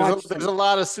 I haven't watched There's a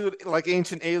lot of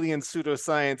ancient alien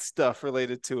pseudoscience stuff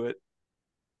related to it.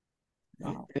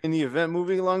 Wow. In the event,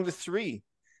 moving along to 3.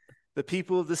 The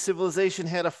people of the civilization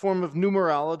had a form of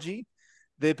numerology.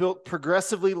 They built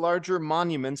progressively larger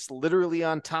monuments, literally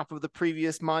on top of the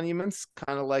previous monuments,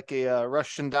 kind of like a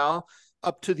Russian doll,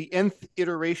 up to the nth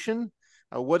iteration.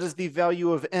 What is the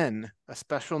value of n, a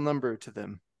special number to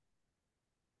them?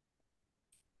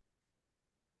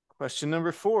 Question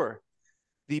number 4.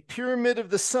 The Pyramid of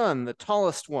the Sun, the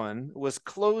tallest one, was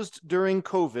closed during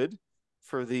COVID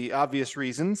for the obvious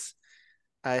reasons.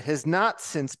 It has not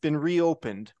since been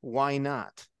reopened. Why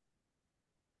not?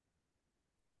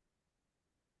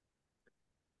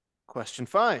 Question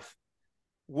 5.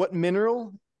 What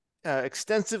mineral,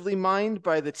 extensively mined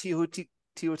by the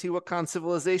Teotihuacan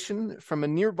civilization from a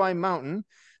nearby mountain,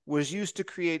 was used to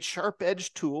create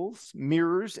sharp-edged tools,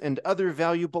 mirrors, and other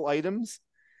valuable items?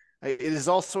 It is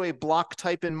also a block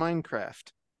type in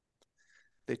Minecraft.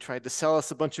 They tried to sell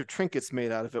us a bunch of trinkets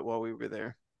made out of it while we were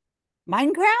there.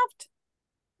 Minecraft?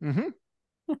 Mm-hmm.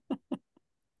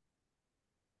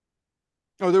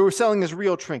 Oh, they were selling us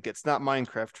real trinkets, not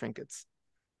Minecraft trinkets.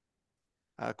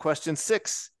 Question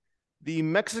 6. The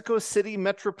Mexico City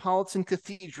Metropolitan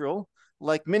Cathedral,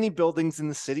 like many buildings in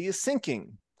the city, is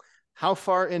sinking. How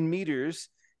far in meters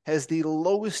has the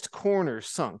lowest corner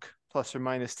sunk, plus or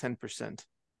minus 10%?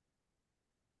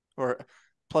 Or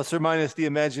plus or minus the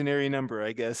imaginary number,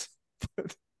 I guess.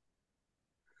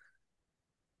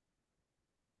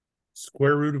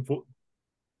 Square root of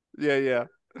Yeah.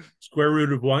 Square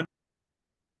root of 1.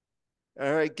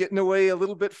 All right, getting away a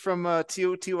little bit from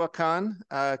Teotihuacan,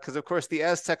 because of course the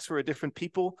Aztecs were a different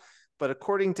people. But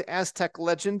according to Aztec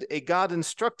legend, a god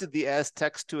instructed the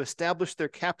Aztecs to establish their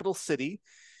capital city,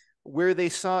 where they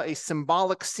saw a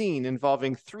symbolic scene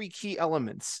involving 3 key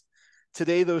elements.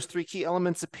 Today, those 3 key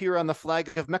elements appear on the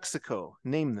flag of Mexico.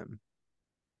 Name them.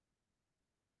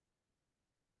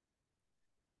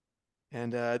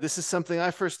 And this is something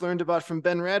I first learned about from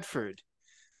Ben Radford.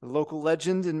 The local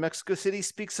legend in Mexico City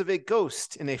speaks of a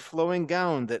ghost in a flowing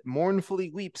gown that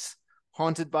mournfully weeps,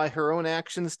 haunted by her own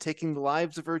actions taking the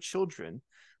lives of her children.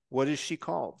 What is she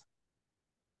called?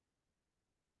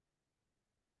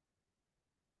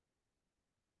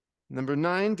 Number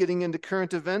 9, getting into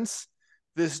current events.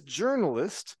 This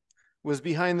journalist was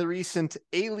behind the recent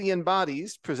alien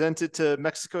bodies presented to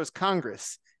Mexico's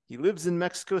Congress. He lives in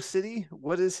Mexico City.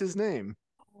 What is his name?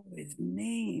 Oh, his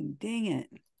name. Dang it.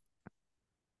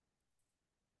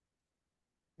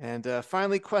 And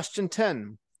finally, question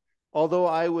 10. Although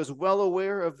I was well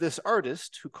aware of this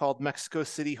artist who called Mexico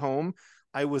City home,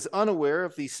 I was unaware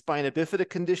of the spina bifida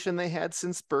condition they had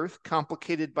since birth,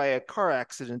 complicated by a car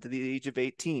accident at the age of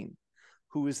 18.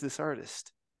 Who is this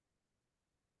artist?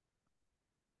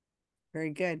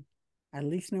 Very good. At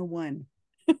least know one.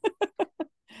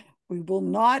 We will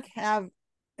not have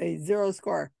a 0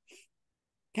 score.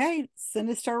 Okay, send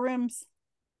us to our rooms.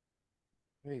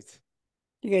 Great.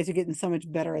 You guys are getting so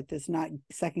much better at this, not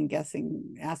second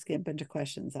guessing, asking a bunch of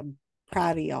questions. I'm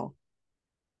proud of y'all.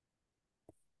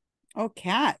 Oh,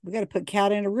 cat. We got to put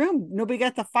cat in a room. Nobody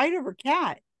got to fight over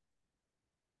cat.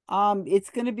 It's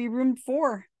going to be room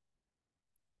 4.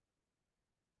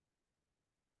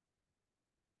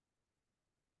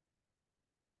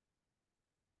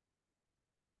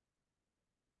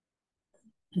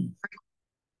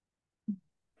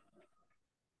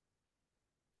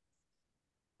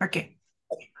 Okay.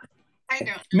 I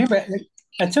don't remember.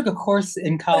 I took a course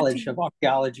in college of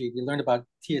archaeology. We learned about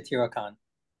Teotihuacan.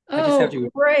 I just have to.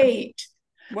 Great.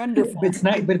 Wonderful. But it's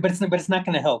not. But it's not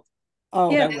going to help. Oh,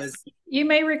 yeah, that was. You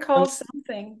may recall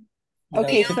something.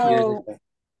 Okay, so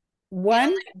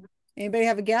 1. Anybody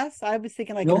have a guess? I was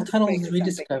thinking like the an old tunnel earthquake was or something.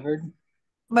 rediscovered.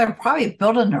 But probably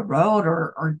building a road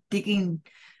or digging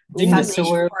the foundation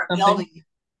sewer for a or something. building.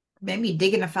 Maybe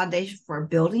digging a foundation for a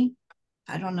building.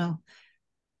 I don't know.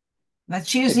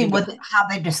 That's usually how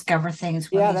they discover things.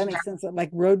 Yeah, that makes sense. Like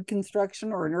road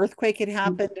construction or an earthquake had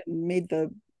happened and made the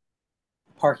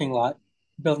parking lot,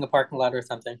 building a parking lot or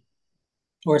something,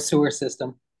 or a sewer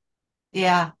system.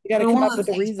 Yeah, you got to come up with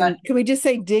a reason. Can we just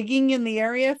say digging in the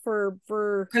area for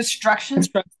construction?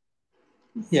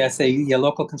 Yeah, say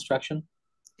local construction.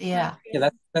 Yeah,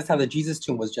 that's how the Jesus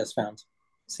tomb was just found.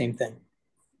 Same thing.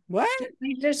 What?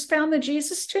 You just found the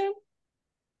Jesus tomb?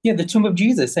 Yeah, the tomb of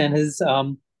Jesus and his.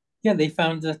 They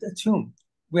found a tomb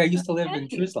where I used to live in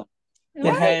Jerusalem.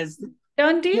 What? It has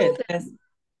done deal.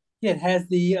 It has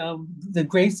the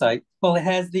gravesite. Well, it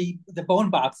has the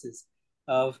bone boxes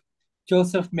of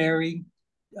Joseph, Mary,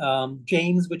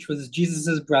 James, which was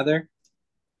Jesus's brother,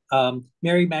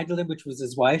 Mary Magdalene, which was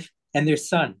his wife, and their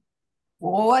son.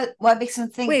 What makes them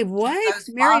think? Wait, what?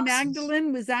 Mary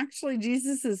Magdalene was actually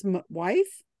Jesus's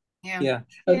wife? Yeah.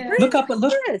 Where Look did up. you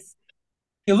Look. get this?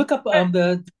 You look up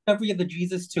the discovery of the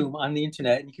Jesus tomb on the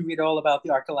internet, and you can read all about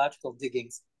the archaeological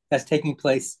diggings that's taking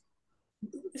place.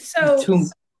 So the tomb.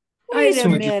 Wait a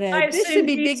minute. This should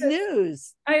be big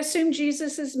news. I assume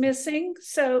Jesus is missing,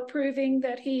 so proving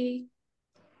that he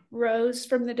rose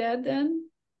from the dead then?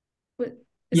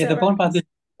 Yeah, the bone boxes.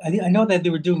 I know that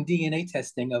they were doing DNA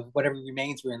testing of whatever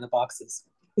remains were in the boxes,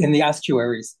 in the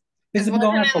ossuaries. This has been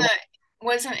going on for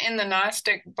wasn't in the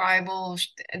Gnostic Bible,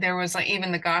 there was like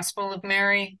even the Gospel of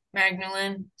Mary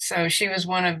Magdalene. So she was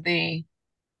one of the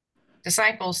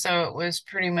disciples. So it was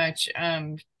pretty much,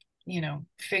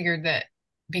 figured that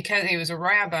because he was a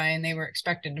rabbi and they were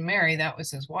expected to marry, that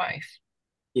was his wife.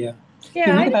 Yeah.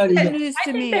 Yeah, I think that news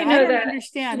to me. I don't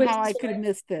understand how I could have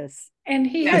missed this. And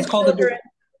he had children.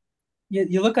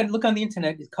 You look on the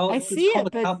internet. I see it,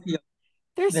 but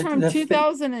there's from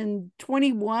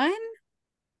 2021.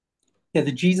 Yeah,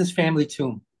 the Jesus family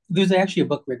tomb. There's actually a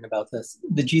book written about this.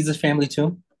 The Jesus family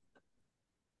tomb.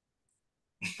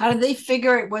 How did they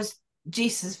figure it was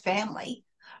Jesus' family?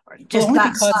 Or just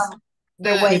not some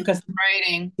their way of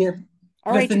writing. Yeah.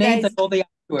 All right, the you names guys. of all the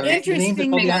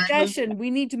Interesting discussion. We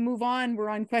need to move on. We're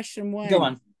on question 1. Go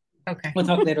on. Okay. We'll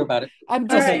talk later about it. I'm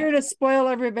just here to spoil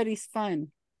everybody's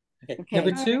fun. Okay.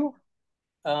 Number 2.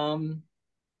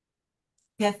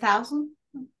 10,000?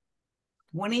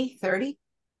 20, 30?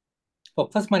 Well,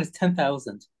 plus minus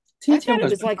 10,000. I thought it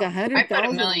was like 100,000. I put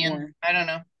a million. I don't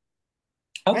know.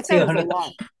 I would say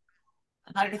 100,000.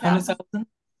 100,000.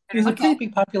 There's a pretty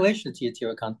big population to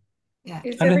Teotihuacan. Yeah.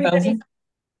 100,000?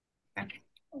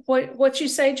 What you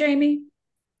say, Jamie?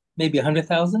 Maybe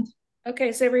 100,000? Okay,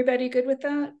 is everybody good with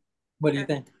that? What do you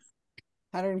think?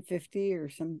 150 or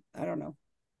some, I don't know.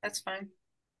 That's fine.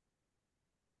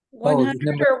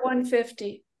 100 or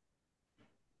 150?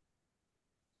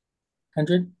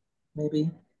 100, maybe.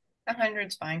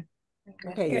 100's fine.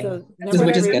 Okay, so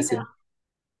we're just guessing.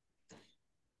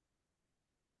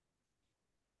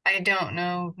 I don't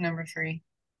know number 3.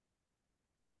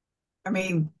 I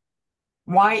mean,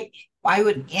 why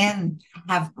would N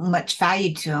have much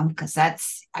value to them? Because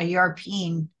that's a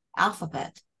European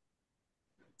alphabet.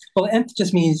 Well, nth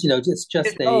just means, it's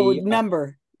just a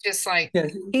number. Just like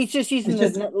he's just using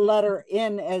the letter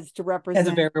N as to represent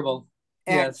as a variable.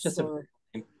 Yeah, it's just or...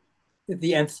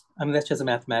 the nth. I mean, that's just a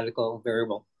mathematical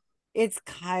variable. It's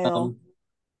Kyle.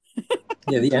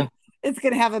 Yeah, the nth. It's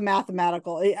going to have a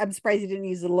mathematical. I'm surprised he didn't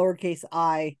use the lowercase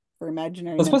I for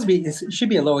imaginary. Well, it's supposed to be. It should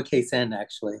be a lowercase n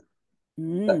actually.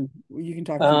 But, you can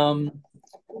talk.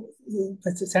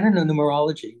 It's, I don't know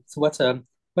numerology. So what's a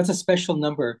special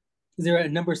number? Is there a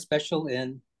number special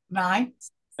in 9?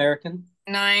 American?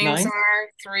 9s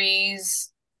are 3s,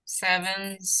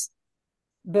 7s.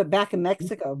 But back in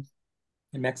Mexico.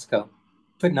 In Mexico,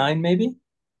 put 9 maybe.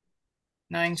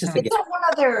 9. Just a guess. One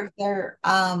of their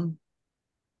I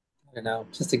don't know.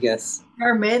 Just a guess.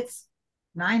 Pyramids,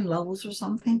 9 levels or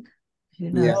something.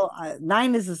 Who knows? Well,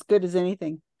 9 is as good as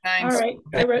anything. All right,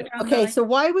 I wrote down Okay, 9. so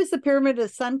why was the Pyramid of the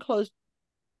Sun closed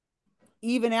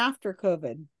even after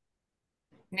COVID?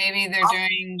 Maybe they're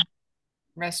doing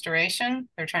restoration.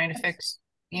 They're trying to fix,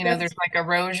 there's like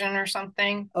erosion or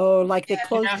something. Oh, like they You know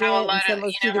closed how a it and lot said, of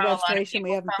let's do the restoration.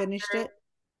 We haven't finished it.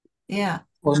 Yeah.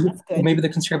 Or maybe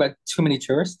they're concerned about too many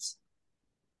tourists.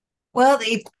 Well,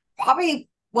 they probably,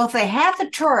 if they had the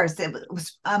tourists, it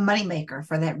was a moneymaker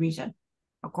for that region.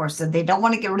 Of course, so they don't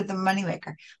want to get rid of the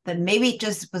moneymaker, but maybe it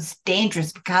just was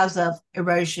dangerous because of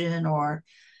erosion or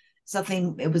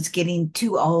something. It was getting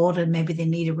too old and maybe they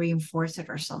need to reinforce it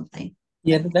or something.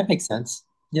 Yeah, that makes sense.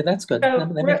 Yeah, that's good.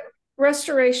 So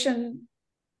restoration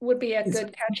would be a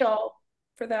good catch-all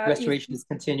for that. Restoration is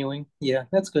continuing. Yeah,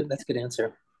 that's good. That's a good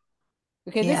answer.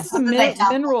 Okay, Yeah, this is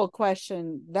a mineral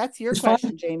question. That's your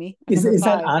question, Jamie. Is Number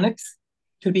that 5. onyx?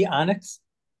 Could be onyx.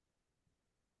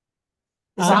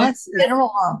 Is onyx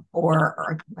mineral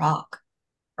or rock?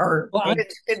 Or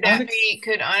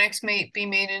could onyx be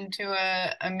made into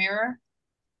a mirror?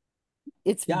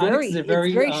 It's onyx is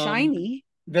very shiny.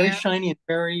 Very shiny and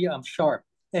very sharp.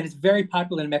 And it's very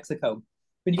popular in Mexico.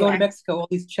 When you go to Mexico, all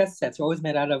these chess sets are always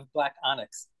made out of black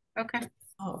onyx. Okay.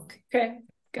 Okay,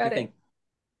 got it.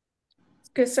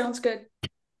 Good, sounds good.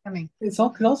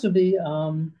 Could also be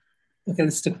okay,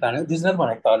 let's stick about it. There's another one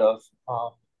I thought of.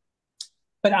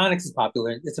 But onyx is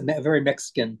popular. It's a very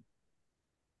Mexican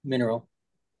mineral.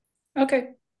 Okay,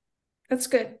 that's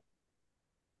good.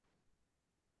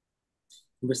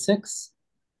 Number 6.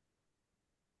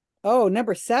 Oh,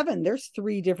 number 7. There's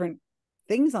 3 different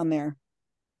things on there.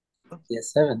 Yeah,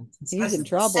 7. He's in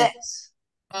trouble. 6.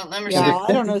 Well, number Yeah, 6.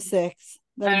 I don't know 6.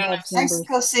 That I don't know. involves numbers.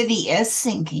 Mexico City is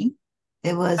sinking.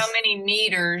 It was How many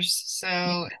meters? So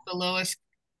at the lowest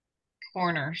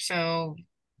corner. So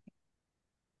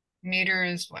meter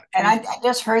is what? And I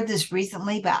just heard this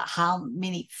recently about how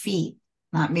many feet,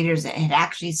 not meters, it had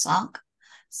actually sunk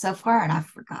so far, and I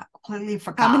completely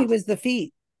forgot. How many was the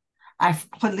feet? I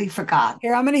completely forgot.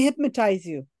 Here, I'm going to hypnotize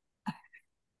you.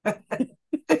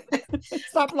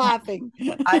 Stop laughing.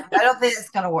 I don't think it's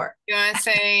going to work. You want to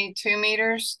say 2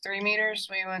 meters, 3 meters?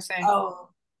 What do you want to say? Oh,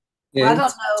 Yeah, well, I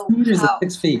don't know. 2 meters is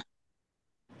 6 feet.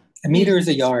 A meter is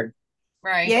a yard.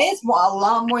 Right. Yeah, it's a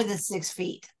lot more than 6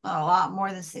 feet. A lot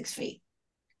more than 6 feet.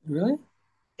 Really?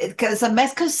 Because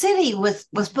Mexico City was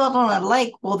built on a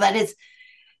lake. Well, that is,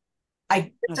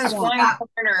 This is one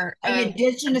corner an of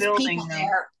indigenous the building, people though.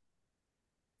 there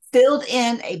filled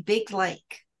in a big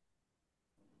lake.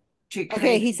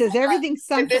 Okay, he says everything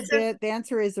sunk a bit. The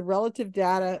answer is the relative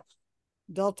data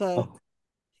delta.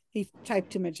 He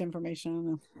typed too much information. I don't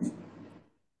know.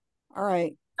 All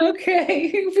right.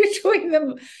 Okay, between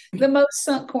the most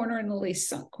sunk corner and the least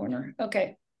sunk corner.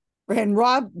 Okay. And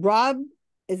Rob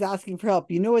is asking for help.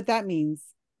 You know what that means?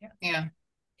 Yeah.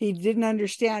 He didn't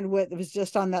understand what was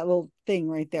just on that little thing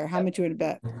right there. How much you would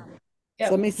bet? Yep.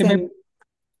 So let me send.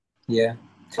 Yeah.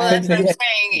 Well, that's what I'm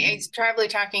saying. He's probably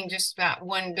talking just about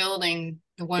one building,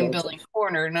 the one Yeah, building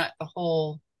corner, not the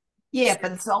whole. Yeah,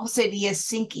 but the whole city is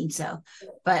sinking. So,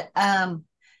 but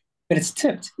it's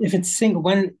tipped. If it's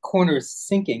one corner is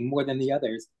sinking more than the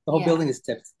others, the whole building is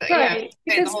tipped. Right,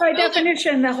 because by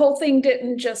definition, the whole thing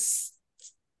didn't just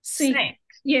sink,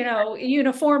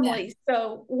 uniformly.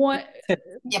 So one,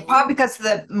 probably because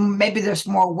maybe there's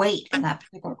more weight in that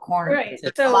particular corner. Right.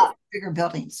 It's So a lot bigger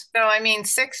buildings. So I mean,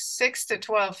 6 to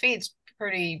 12 feet's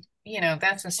pretty.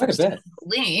 That's a Quite a bit.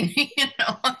 lean.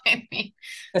 I mean,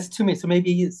 That's 2 meters. So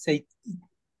maybe you say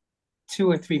 2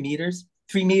 or 3 meters.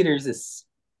 3 meters is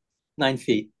 9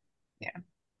 feet. Yeah.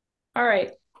 All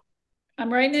right.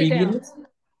 I'm writing 3 it down. meters?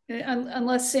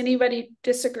 Unless anybody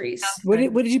disagrees. What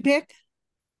did you pick?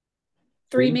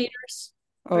 3 meters.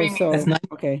 Oh, so that's 9.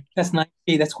 Okay. That's 9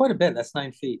 feet. That's quite a bit. That's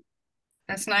 9 feet.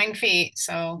 That's 9 feet.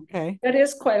 So okay, that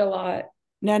is quite a lot.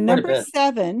 Now number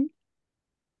 7.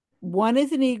 One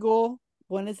is an eagle.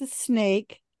 One is a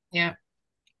snake. Yeah.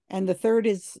 And the third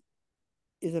is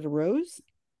it a rose?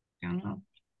 I don't know.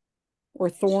 Or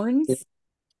thorns?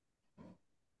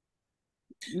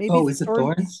 Maybe is it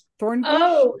thorns? Thorn bush?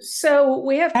 Oh, so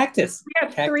we have cactus. We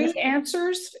have 3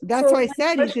 answers. That's why I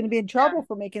said he's going to be in trouble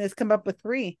for making us come up with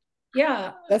 3.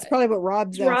 Yeah. That's probably what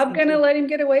Rob's Is Rob going to let him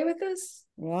get away with this?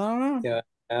 Well, I don't know.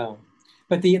 Yeah.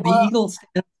 But the eagle,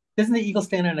 doesn't the eagle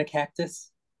stand on a cactus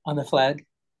on the flag?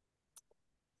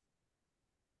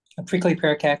 A prickly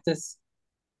pear cactus?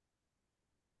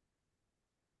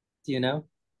 Do you know?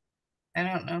 I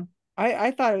don't know.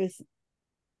 I thought it was.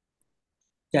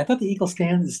 Yeah, I thought the eagle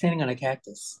is standing on a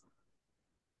cactus,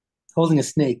 holding a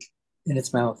snake in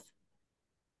its mouth.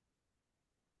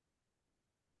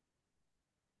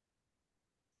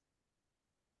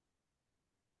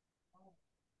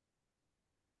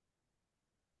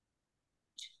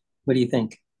 What do you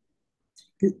think?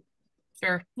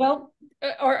 Sure. Well,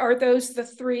 are those the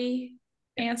three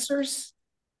answers?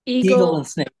 Eagle and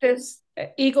snake.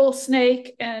 Eagle,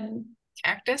 snake, and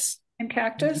cactus.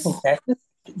 Cactus. Cactus?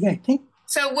 Yeah, I think.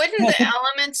 So wouldn't the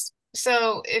elements?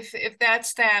 So if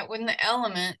that's that, wouldn't the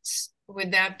elements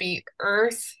would that be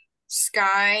earth,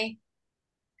 sky?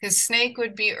 Because snake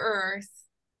would be earth,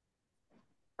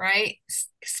 right?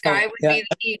 Sky would be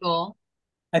the eagle.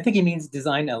 I think he means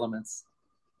design elements.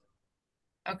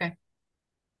 Okay.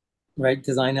 Right?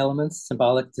 Design elements,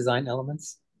 symbolic design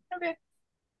elements. Okay.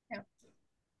 Yeah.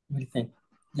 What do you think?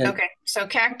 Yeah. Okay. So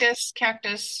cactus,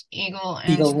 eagle,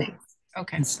 and Eagle snake.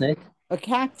 Okay. and snake. A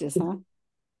cactus, huh?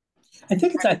 I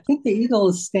think the eagle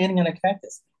is standing on a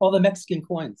cactus. All the Mexican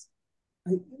coins.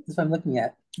 That's what I'm looking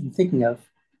at. I'm thinking of.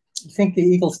 I think the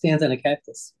eagle stands on a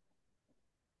cactus.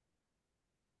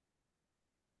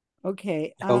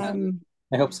 Okay. I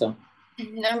hope so.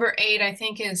 Number 8, I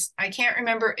think I can't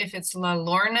remember if it's La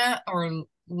Lorna or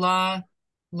La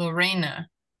Lorena.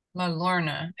 La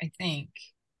Lorna, I think.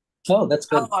 Oh, that's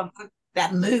good. Oh,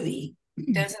 that movie.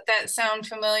 Doesn't that sound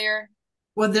familiar?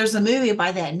 Well, there's a movie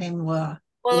by that name. Well,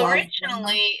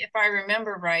 originally, if I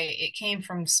remember right, it came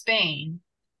from Spain,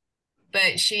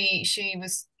 but she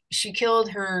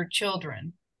killed her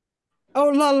children. Oh,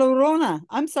 La Llorona.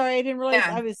 I'm sorry, I didn't realize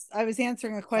Yeah. I was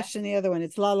answering a question. The other one,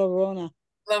 it's La Llorona.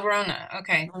 La Llorona.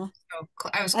 Okay. So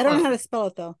I was. I don't know how to spell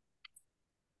it though.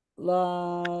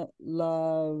 La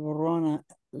Llorona.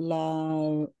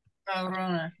 La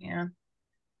Llorona. Yeah.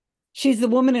 She's the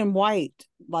woman in white,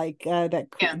 like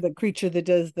the creature that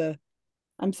does the.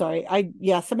 I'm sorry.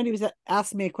 Somebody was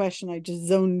asking me a question. I just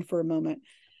zoned for a moment.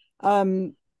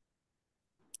 I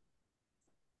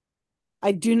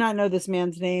do not know this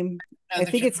man's name. I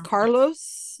think it's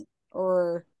Carlos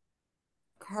or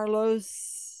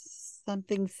Carlos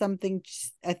something.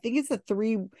 I think it's a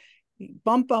 3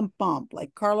 bump,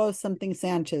 like Carlos something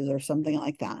Sanchez or something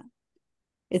like that.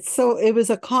 It was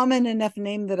a common enough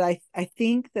name that I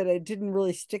think that it didn't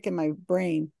really stick in my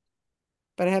brain,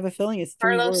 but I have a feeling it's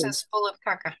 3 Carlos words. is full of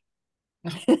caca.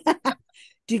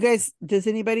 Does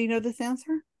anybody know this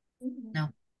answer? No.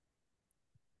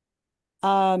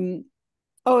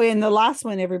 Oh, and the last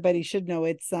one everybody should know.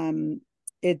 It's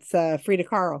Frida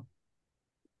Kahlo.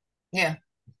 Yeah.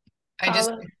 I just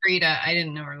knew Frida. I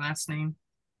didn't know her last name.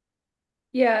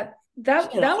 Yeah,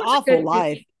 that was awful a good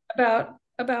life movie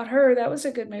about her. That was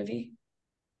a good movie.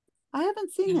 I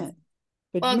haven't seen it.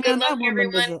 But Well, man, good luck, that woman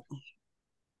was everyone.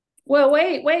 Well,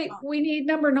 wait, we need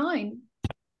number 9.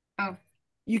 Oh.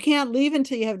 You can't leave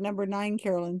until you have number 9,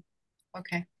 Carolyn.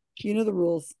 Okay. You know the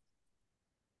rules.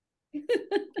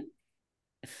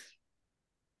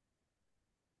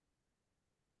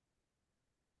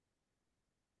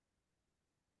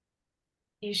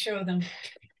 You show them.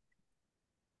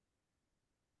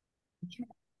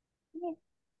 Oh,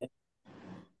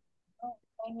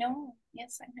 I know.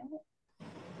 Yes, I know.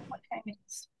 What time it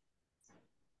is?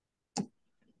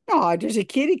 Oh, there's a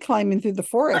kitty climbing through the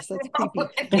forest. That's creepy.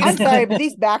 I'm sorry, but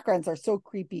these backgrounds are so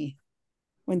creepy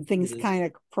when things kind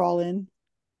of crawl in.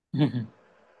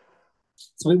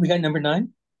 So we got number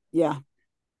 9? Yeah.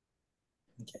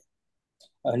 Okay.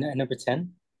 Number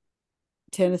 10?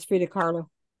 10 is Frida Kahlo.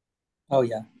 Oh,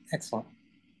 yeah. Excellent.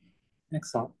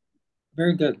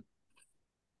 Very good.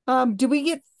 Do we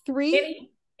get 3?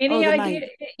 Any idea?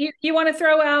 You want to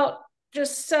throw out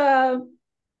just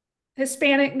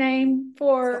Hispanic name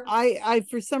for? So I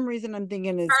for some reason I'm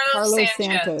thinking it's Carlos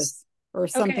Santos or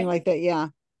something like that. Yeah.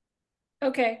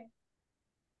 Okay.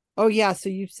 Oh yeah. So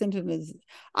you sent it as.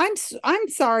 I'm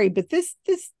sorry, but this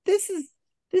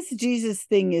Jesus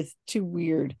thing is too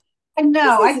weird. I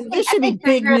know. This should be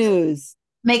big news.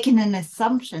 Making an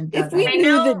assumption. If we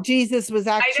knew that Jesus was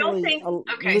actually, I don't think.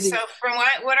 Okay, so from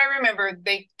what I remember,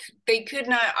 they could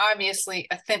not obviously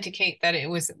authenticate that it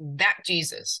was that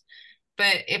Jesus.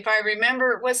 But if I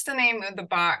remember, what's the name of the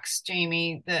box,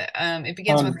 Jamie? It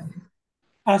begins with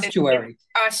Ossuary.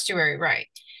 Ossuary, right?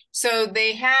 So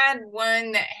they had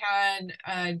one that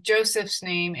had Joseph's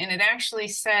name, and it actually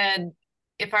said,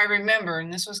 if I remember,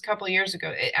 and this was a couple of years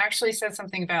ago, it actually said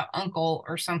something about uncle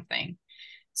or something.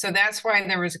 So that's why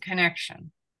there was a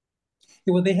connection.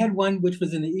 Yeah, well, they had one which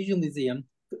was in the Egypt Museum,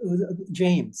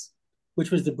 James,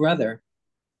 which was the brother,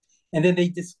 and then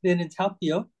then in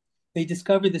Talpio, they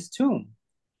discovered this tomb,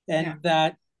 and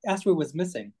that ossuary was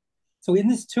missing. So in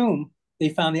this tomb, they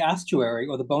found the ossuary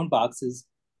or the bone boxes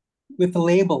with the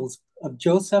labels of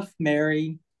Joseph,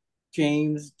 Mary,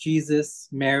 James, Jesus,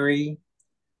 Mary,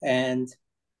 and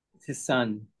his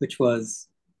son, which was,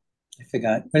 I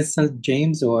forgot, his son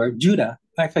James or Judah.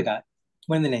 I forgot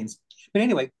one of the names. But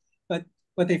anyway, but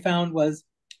what they found was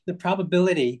the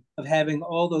probability of having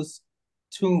all those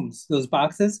tombs, those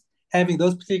boxes, having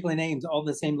those particular names all in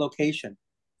the same location.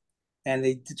 And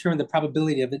they determined the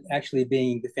probability of it actually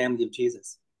being the family of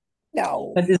Jesus.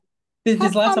 No. But How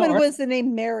there's lots of common was the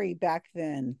name Mary back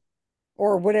then?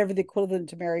 Or whatever the equivalent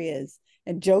to Mary is.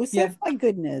 And Joseph? Yeah. My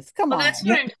goodness. Come Well, on. that's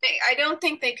what I'm saying. I don't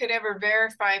think they could ever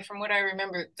verify, from what I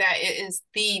remember, that it is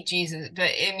the Jesus.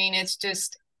 But I mean, it's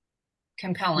just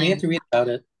compelling. You have to read about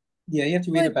it. Yeah, you have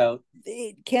to read about.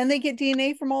 Can they get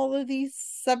DNA from all of these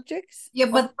subjects? Yeah,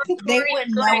 but they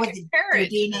wouldn't know what their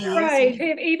DNA is.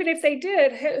 Right. Even if they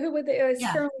did, who would they, as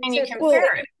Yeah. Carolyn And you said,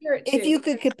 compare it. If you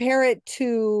could compare it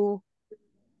to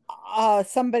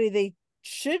somebody they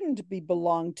shouldn't be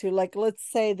belong to, like let's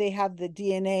say they have the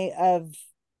DNA of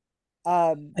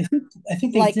I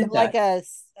think they like did like that.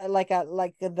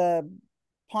 like the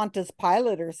Pontius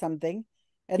Pilate or something,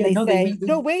 and Yeah, they no, say,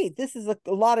 no, wait, this is a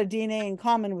lot of DNA in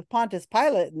common with Pontius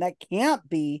Pilate, and that can't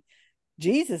be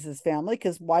Jesus's family,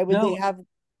 because why would they have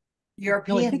No,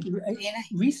 I think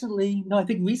recently,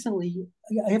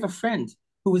 I have a friend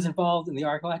who was involved in the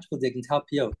archaeological dig in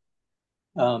Talpiot.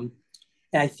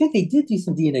 And I think they did do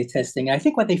some DNA testing. I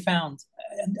think what they found,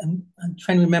 I'm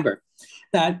trying to remember,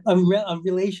 that of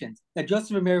relations, that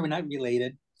Joseph and Mary were not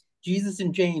related. Jesus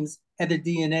and James had the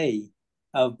DNA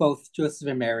of both Joseph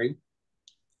and Mary.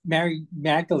 Mary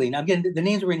Magdalene, again, the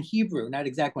names were in Hebrew, not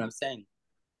exactly what I'm saying.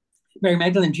 Mary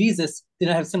Magdalene and Jesus did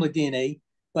not have similar DNA,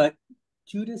 but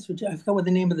Judas, I forgot what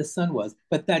the name of the son was,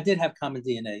 but that did have common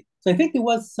DNA. So I think there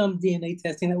was some DNA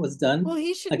testing that was done. Well,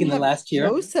 he shouldn't like in the have last year.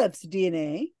 Joseph's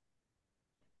DNA.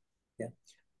 Yeah.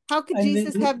 How could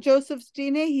Jesus have Joseph's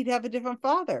DNA? He'd have a different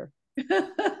father.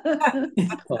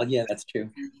 Well, yeah, that's true.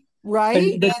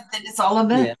 Right? But it's all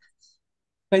of it. Yeah.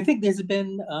 But I think there's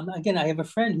been, again, I have a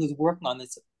friend who's working on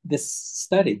this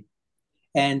study.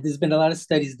 And there's been a lot of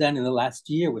studies done in the last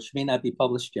year, which may not be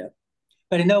published yet.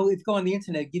 But I know if you go on the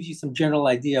internet, it gives you some general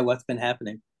idea of what's been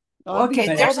happening. Okay,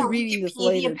 there's a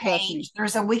Wikipedia page.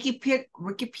 There's a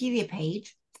Wikipedia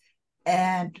page,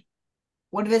 and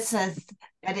one of it says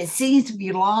that it seems to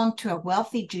belong to a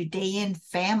wealthy Judean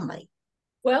family.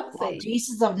 Wealthy. While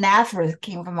Jesus of Nazareth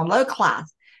came from a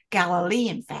low-class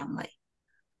Galilean family.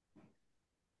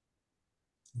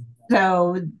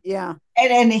 So yeah,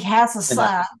 and he has a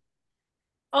son.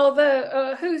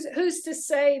 Although who's to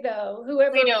say though?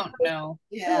 Whoever we don't know.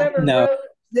 Whoever No. wrote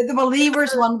the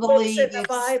believers want to believe in the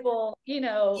Bible,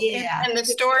 Yeah. And the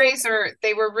stories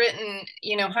they were written,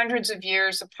 hundreds of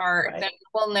years apart. Then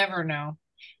we'll never know.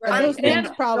 And those things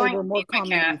probably were more common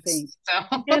than you think.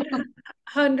 So.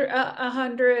 And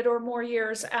 100 or more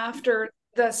years after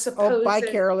the supposed. Oh, bye,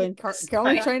 Carolyn.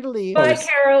 Carolyn's trying to leave. Bye,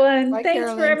 Carolyn. Bye, Thanks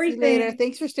Carolyn. for everything. See you later.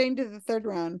 Thanks for staying to the third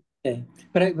round. Okay.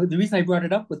 But the reason I brought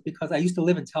it up was because I used to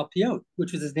live in Talpiot,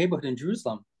 which was this neighborhood in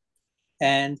Jerusalem.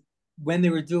 And when they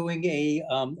were doing a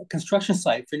construction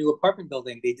site for a new apartment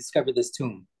building, they discovered this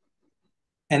tomb.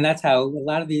 And that's how a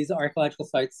lot of these archaeological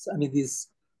sites,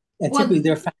 typically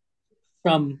they're found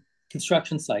from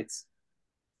construction sites.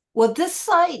 Well, this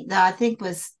site, I think,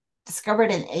 was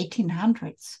discovered in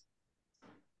 1800s.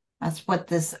 That's what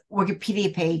this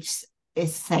Wikipedia page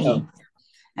is saying. Oh.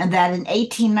 And that in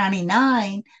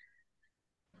 1899,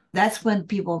 that's when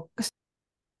people...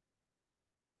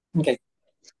 Okay.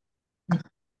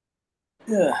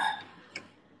 Yeah.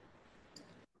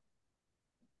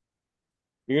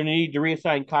 You're going to need to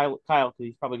reassign Kyle because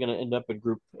he's probably going to end up in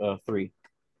group 3.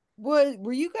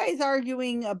 Were you guys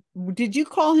arguing? Did you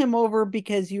call him over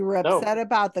because you were upset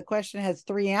about the question has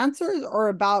 3 answers, or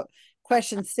about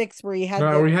question 6 where he had?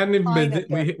 No, we hadn't even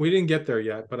been. We didn't get there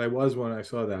yet, but I was when I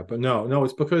saw that. But no,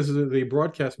 it's because the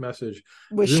broadcast message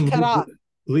was cut off.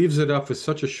 Leaves it up for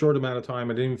such a short amount of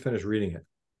time. I didn't even finish reading it.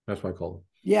 That's why I called him.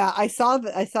 Yeah, I saw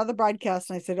the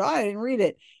broadcast and I said, "Oh, I didn't read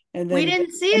it." And then we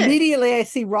didn't see it. Immediately, I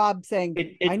see Rob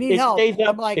saying, "I need help." Stays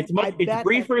up. I'm like, it's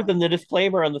briefer than the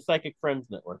disclaimer on the Psychic Friends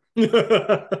Network.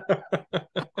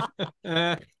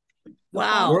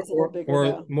 Wow.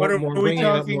 Or more bringing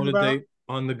up more today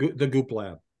on the Goop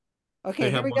Lab. Okay,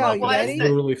 here we go. You ready?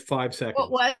 Literally 5 seconds.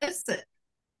 What was it?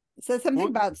 It says something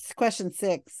about question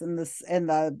 6 and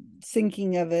the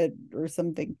sinking of it or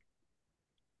something.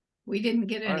 We didn't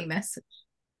get any message.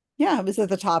 Yeah, it was at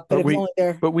the top, but it was only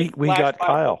there. But we got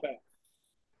Kyle.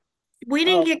 We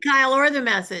didn't get Kyle or the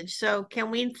message. So can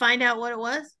we find out what it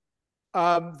was?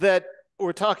 That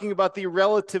we're talking about the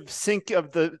relative sink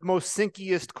of the most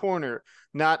sinkiest corner,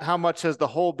 not how much has the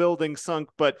whole building sunk,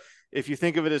 but if you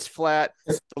think of it as flat,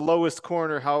 the lowest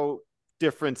corner, how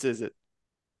different is it?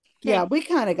 Yeah, we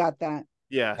kind of got that.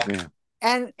 Yeah.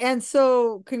 And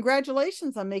so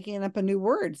congratulations on making up a new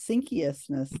word,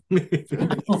 synciousness.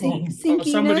 Well,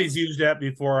 somebody's used that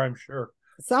before, I'm sure.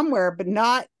 Somewhere, but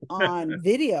not on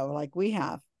video like we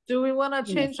have. Do we want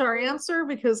to change our answer?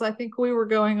 Because I think we were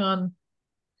going on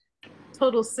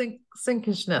total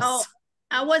syncishness. Oh,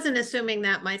 I wasn't assuming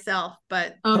that myself,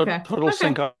 but okay. Total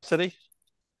syncosity.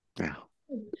 Yeah.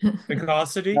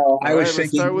 Syncosity? No, I was Let's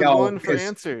thinking start with no, one for because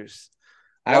answers.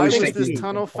 I Why was was thinking this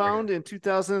tunnel found in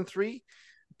 2003?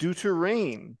 Due to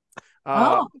rain.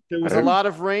 There was a lot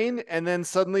of rain, and then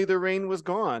suddenly the rain was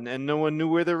gone, and no one knew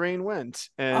where the rain went.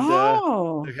 And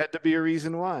there had to be a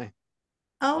reason why.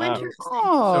 Oh, interesting.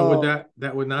 So would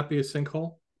that would not be a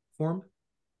sinkhole formed?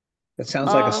 That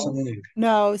sounds like a song.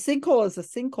 No, sinkhole is a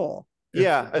sinkhole.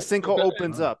 Yeah, a sinkhole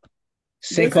opens up.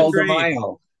 Sinkhole de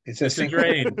Mayo. It's a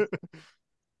drain.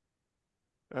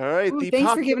 All right. Ooh, the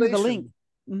thanks for giving me the link.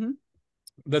 population.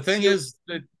 The thing is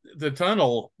that the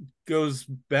tunnel goes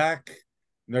back.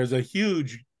 There's a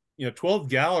huge, 12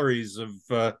 galleries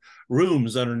of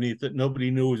rooms underneath that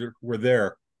nobody knew were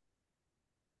there.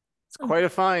 It's quite a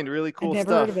find. Really cool I've never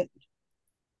stuff. heard of it.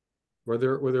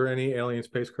 Were there any alien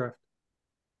spacecraft?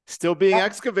 Still being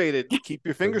excavated. Keep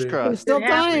your fingers being- crossed. There's still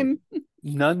time.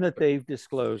 None that they've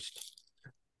disclosed.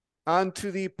 On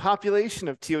to the population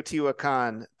of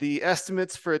Teotihuacan. The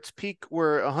estimates for its peak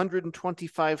were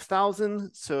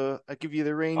 125,000. So I give you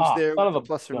the range there, son of with a a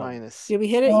plus or gun. minus. Did we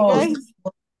hit it, you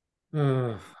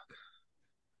guys?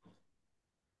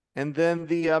 And then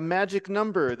the magic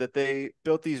number that they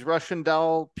built these Russian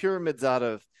doll pyramids out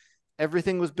of.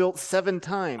 Everything was built 7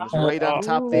 times, right on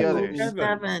top of the others.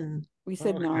 7. We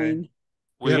said 9.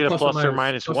 We Yeah, get a plus or plus or minus-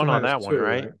 minus plus or 1 on minus that one, 2,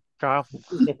 right, right? Kyle?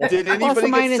 Did Plus or anybody get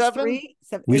minus 7? 3.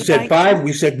 We said 5,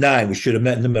 we said 9. We should have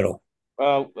met in the middle.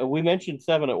 We mentioned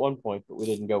 7 at one point, but we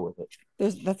didn't go with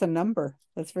it. That's a number.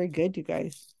 That's very good, you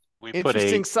guys. We put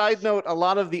Interesting side note, a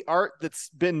lot of the art that's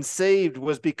been saved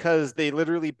was because they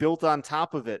literally built on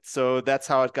top of it. So that's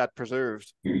how it got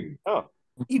preserved. Oh.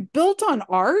 You built on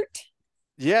art?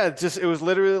 Yeah, it was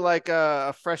literally like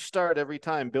a fresh start every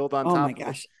time, build on Oh top my of it.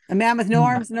 gosh. A man with no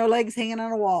arms, no legs hanging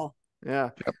on a wall. Yeah.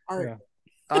 Art.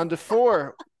 On to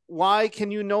 4. Why can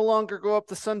you no longer go up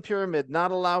the Sun Pyramid?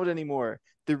 Not allowed anymore.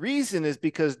 The reason is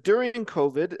because during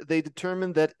COVID, they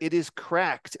determined that it is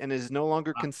cracked and is no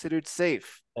longer considered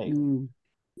safe.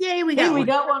 Yay, we got one.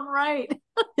 got one right.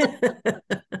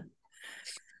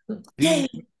 Yay.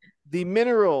 The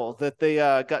mineral that they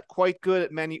got quite good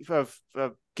at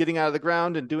getting out of the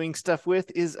ground and doing stuff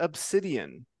with is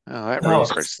obsidian. Oh, that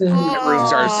raised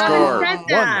our score.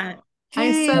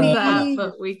 I said that,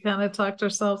 but we kind of talked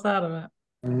ourselves out of it.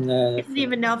 I didn't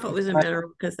even know if it was a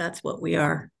mineral because that's what we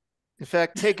are. In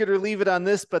fact, take it or leave it on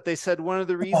this, but they said one of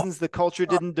the reasons the culture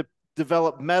didn't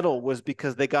develop metal was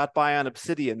because they got by on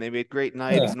obsidian. They made great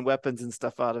knives and weapons and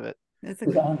stuff out of it. That's a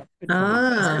good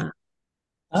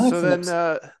So then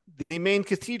the main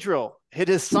cathedral, it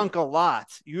has sunk a lot.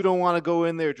 You don't want to go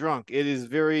in there drunk. It is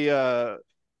very up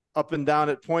and down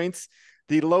at points.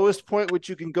 The lowest point which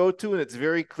you can go to, and it's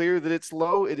very clear that it's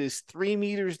low, it is 3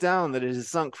 meters down that it has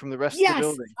sunk from the rest of the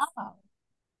building.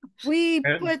 We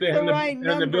put the right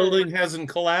number. And the building hasn't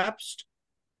collapsed?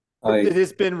 It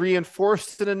has been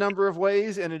reinforced in a number of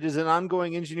ways, and it is an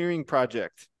ongoing engineering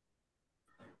project.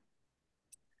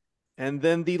 And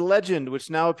then the legend, which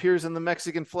now appears on the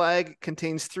Mexican flag,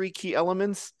 contains 3 key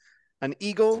elements: an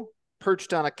eagle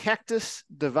perched on a cactus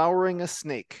devouring a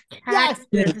snake. Yes.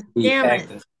 Damn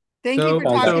it. Thank you for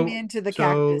talking me into the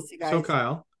cactus, you guys. So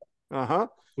Kyle.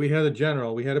 We had a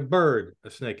general, we had a bird,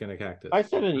 a snake, and a cactus. I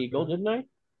said an eagle, didn't I?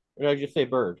 Or did I just say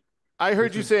bird? I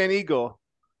heard you say an eagle.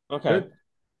 Okay. Good.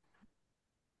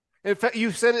 In fact,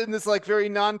 you said it in this like very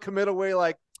non-committal way,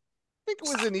 like, I think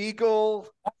it was an eagle,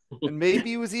 and maybe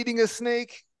he was eating a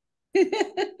snake.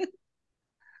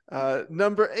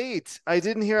 Number 8. I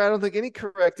didn't hear, I don't think, any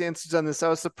correct answers on this. I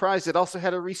was surprised. It also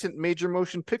had a recent major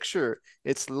motion picture.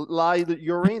 It's La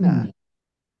Llorona.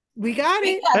 We got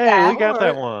it. Hey, we got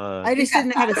that one. I just didn't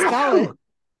know how to spell it.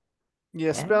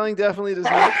 Yeah, spelling definitely does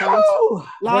not count.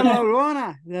 La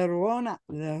Llorona. La Llorona.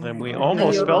 And we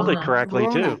almost spelled it correctly,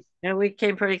 too. Yeah, we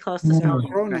came pretty close to spelling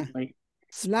it correctly.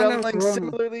 Spelling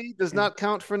similarly does not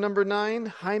count for number 9,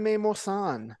 Jaime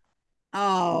Maussan.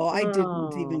 Oh, I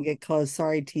didn't even get close.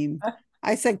 Sorry, team.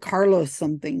 I said Carlos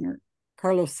something or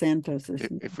Carlos Santos or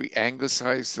something. If we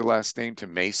anglicize the last name to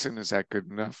Mason, is that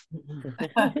good enough?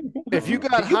 If you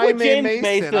got You put Jaime James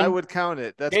Mason, I would count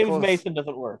it. That's James close. Mason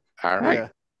doesn't work. All right.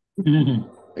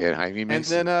 Yeah, Jaime And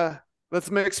Mason. then let's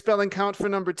make spelling count for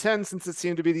number 10 since it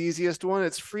seemed to be the easiest one.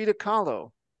 It's Frida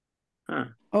Kahlo.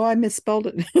 Oh, I misspelled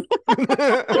it.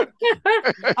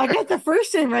 I got the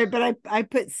first name right, but I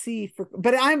put C for,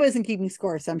 but I wasn't keeping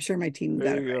score, so I'm sure my team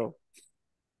got it right.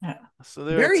 Yeah. So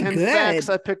there Very are 10 good. facts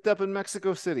I picked up in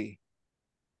Mexico City.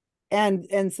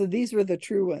 And so these were the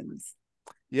true ones.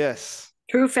 Yes.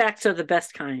 True facts are the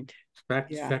best kind.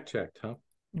 Fact checked, huh?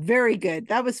 Very good.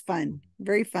 That was fun.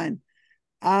 Very fun.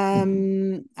 I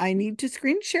need to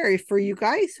screen share for you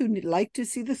guys who like to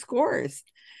see the scores.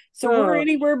 So we're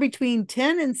anywhere between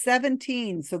 10 and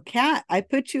 17. So Kat, I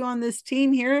put you on this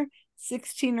team here,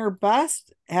 16 or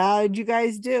bust. How'd you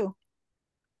guys do?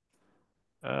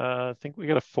 I think we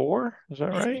got a 4. Is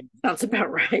that right? Sounds about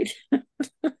right.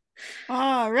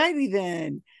 All righty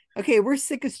then. Okay, we're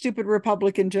sick of stupid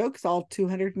Republican jokes, all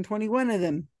 221 of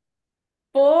them.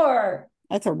 4.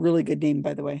 That's a really good name,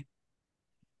 by the way.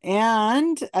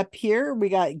 And up here, we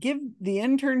got give the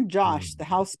intern Josh the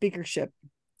House speakership.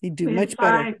 He'd do much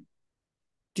better.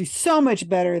 Do so much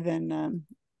better than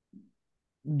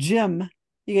Jim.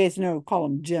 You guys know, call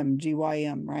him Jim,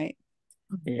 G-Y-M, right?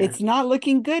 Yeah. It's not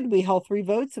looking good. We held 3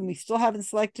 votes and we still haven't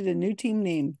selected a new team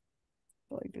name.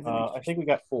 I think we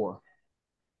got 4.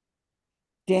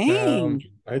 Dang.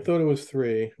 I thought it was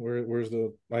 3. Where's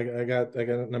the I got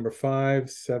number 5,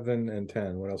 7, and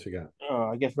 10. What else you got?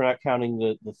 I guess we're not counting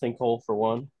the sinkhole for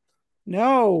 1.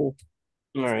 No.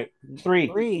 All right. 3.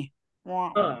 3.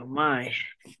 Oh my.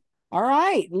 All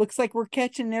right. Looks like we're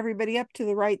catching everybody up to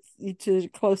the right to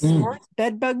close scores.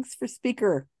 Bed bugs for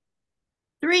speaker.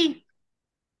 3.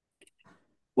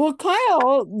 Well,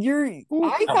 Kyle,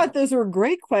 I thought those were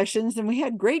great questions and we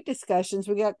had great discussions.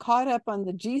 We got caught up on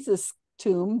the Jesus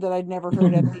tomb that I'd never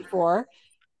heard of before.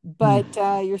 But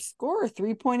your score,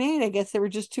 3.8, I guess they were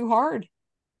just too hard.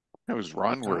 That was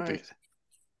Ron worthy.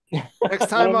 Next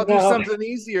time I'll do something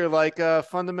easier, like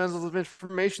fundamentals of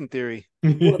information theory.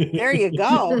 Well, there you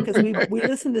go. Because we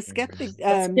listened to Skeptic.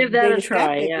 Give that a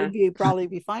try. Skeptic, we'd probably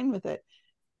be fine with it.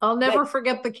 I'll never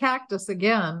forget the cactus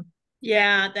again.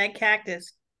 Yeah, that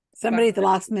cactus. Somebody at the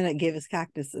last minute gave us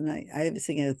cactus, and I was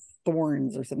thinking of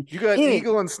thorns or something. You got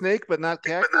eagle and snake, but not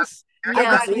cactus? I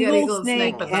got eagle,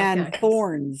 snake, and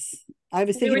thorns. I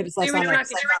was thinking it was like on like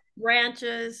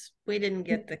branches. We didn't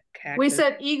get the cactus. We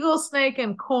said eagle, snake,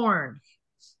 and corn.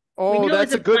 Oh,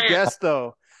 that's a good guess,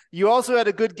 though. You also had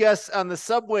a good guess on the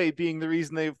subway being the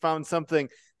reason they found something.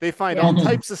 They find all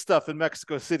types of stuff in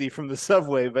Mexico City from the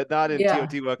subway, but not in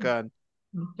Teotihuacan.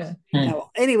 Okay. No,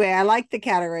 anyway, I like the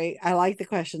category. I like the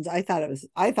questions. I thought it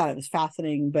was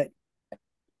fascinating, but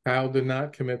Kyle did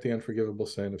not commit the unforgivable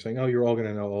sin of saying, "Oh, you're all going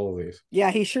to know all of these."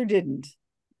 Yeah, he sure didn't.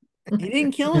 He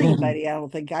didn't kill anybody, I don't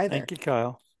think either. Thank you,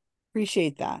 Kyle.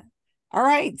 Appreciate that. All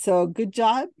right, so good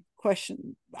job.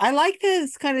 Question. I like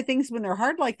this kind of things when they're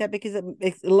hard like that because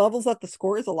it levels up the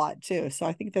scores a lot too. So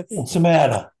I think that's. What's the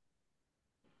matter?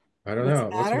 I don't know.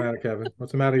 What's the matter, Kevin?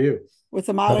 What's the matter, you? What's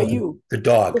the matter, you? The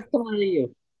dog. What's the matter,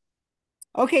 you?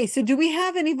 Okay, so do we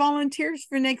have any volunteers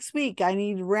for next week? I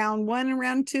need round 1 and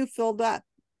round 2 filled up.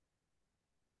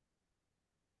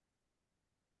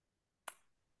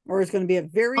 Or it's going to be a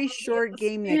very short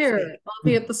game next week. I'll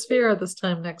be at the Sphere this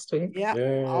time next week. Yeah,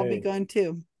 I'll be going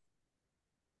too.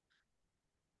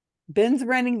 Ben's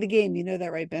running the game. You know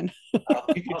that, right, Ben?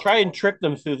 You could try and trick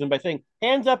them, Susan, by saying,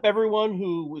 hands up everyone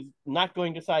who was not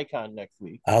going to SciCon next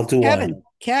week. I'll do one.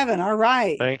 Kevin, all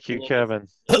right. Thank you, Kevin.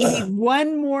 We need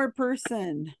one more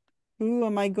person. Who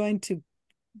am I going to?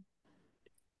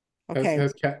 Okay.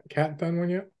 Has Kat done one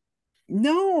yet?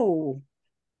 No,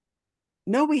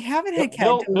 we haven't had Kat.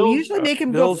 Bill, We usually make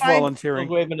him Bill's go 5. volunteering.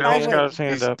 Bill's got his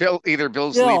hand up. Either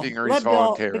Bill's Bill, leaving or he's let Bill,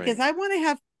 volunteering. because I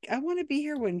want to be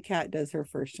here when Kat does her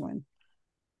first one.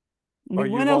 Are We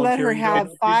you want to let her volunteering, have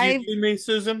Bill? 5. Did you see me,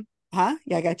 Susan? Huh?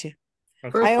 Yeah, I got you.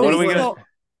 Okay. I What are always we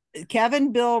gonna?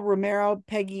 Kevin, Bill, Romero,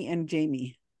 Peggy, and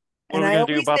Jamie. What And are we I gonna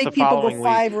do always about make the people go following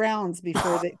 5 week? rounds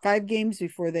before 5 games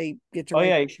before they get to. Oh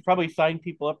yeah, you should probably sign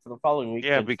people up for the following week.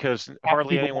 Yeah, since because half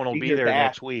hardly people anyone won't will be here there to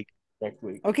next ask week. Next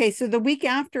week. Okay, so the week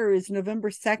after is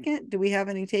November 2nd. Do we have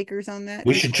any takers on that?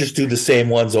 We should just do the same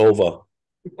ones over.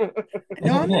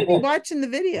 No, I'm going to be watching the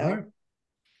video. All right.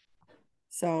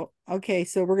 So, okay,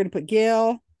 so we're going to put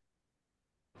Gail.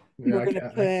 Yeah, We're going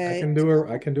to put. I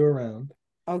can do a round.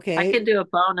 Okay. I could do a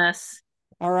bonus.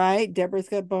 All right. Deborah's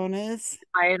got bonus.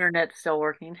 My internet's still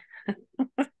working.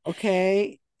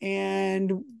 Okay.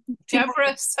 And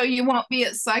Deborah, so you won't be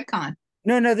at SciCon?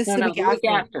 no, this is the week the after. week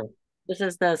after. This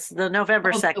is the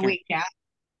November 2nd. The week after.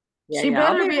 Yeah, She yeah,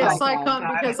 I'll better be at back.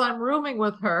 SciCon because I'm rooming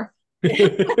with her.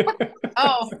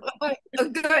 Oh,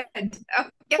 good.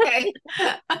 Okay.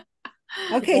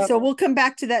 Okay, so we'll come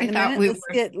back to that in a I thought minute.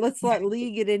 we Let's let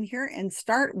Lee get in here and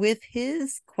start with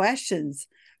his questions.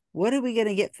 What are we going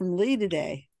to get from Lee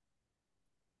today?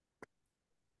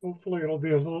 Hopefully it'll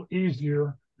be a little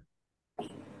easier.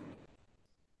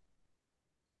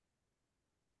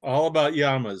 All about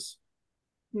Yamas.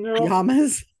 No.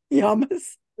 Yamas.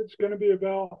 It's going to be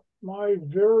about one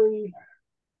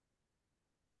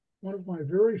of my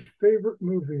very favorite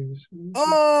movies.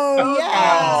 Oh,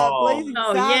 yeah. Blazing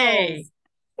yay.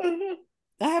 Saddles.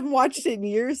 I haven't watched it in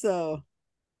years, though.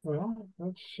 Well,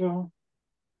 that's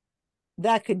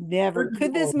that could never.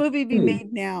 Could this movie be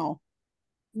made now?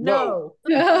 No.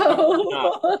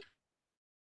 No.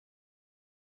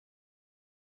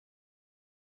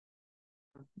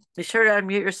 Be sure to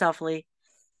unmute yourself, Lee.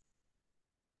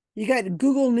 You got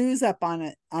Google News up on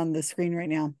it on the screen right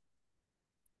now.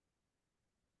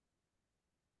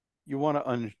 You want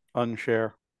to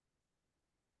unshare.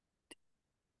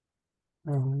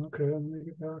 Oh, okay. Let me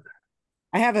get back.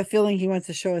 I have a feeling he wants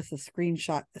to show us a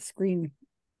screenshot, a screen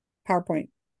PowerPoint.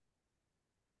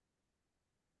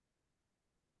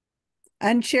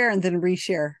 Unshare and then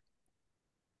reshare.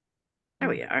 There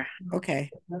we are. Okay.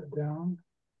 Put that down.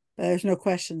 But there's no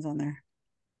questions on there.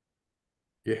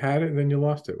 You had it and then you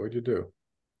lost it. What'd you do?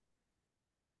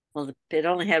 Well, it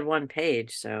only had one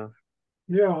page, so.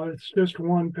 Yeah, it's just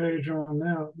one page on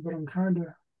that, but I'm trying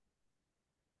to.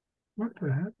 What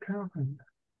the heck happened?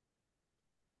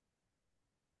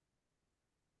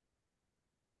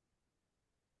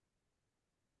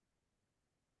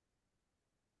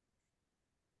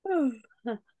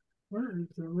 Where is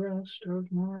the rest of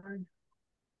my?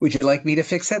 Would you like me to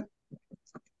fix it?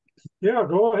 Yeah,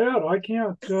 go ahead. I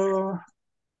can't.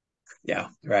 Yeah,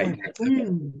 right. My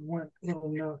screen went a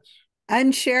little nuts.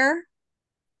 Unshare.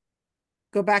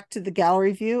 Go back to the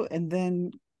gallery view and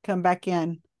then come back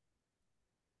in.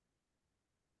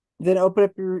 Then open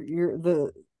up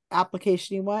the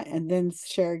application you want and then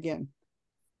share again.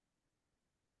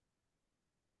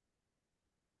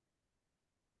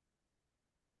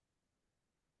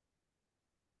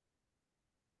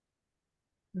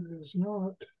 It is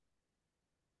not.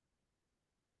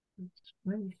 It's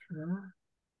screen share.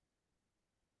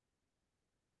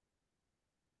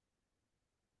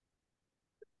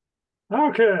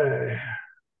 Okay.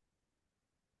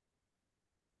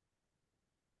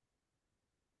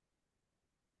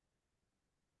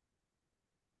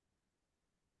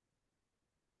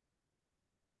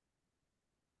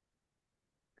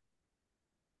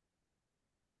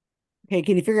 Okay,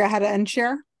 can you figure out how to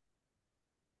unshare?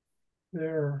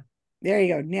 There. There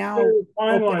you go. Now, oh,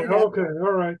 finally. open it up. Okay.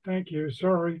 All right. Thank you.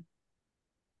 Sorry.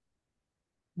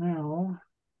 Now.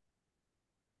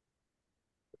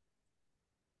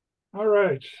 All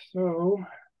right. So,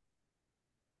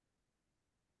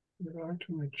 go back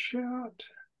to my chat.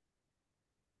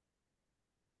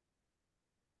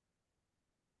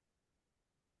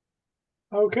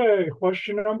 Okay.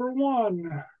 Question number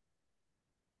 1.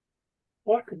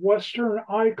 What Western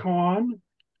icon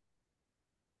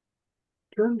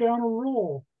turned down a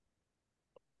roll?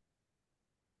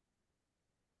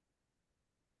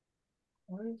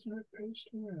 Why isn't it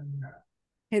pasting in?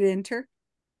 Hit enter.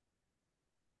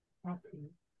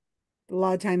 Copy. A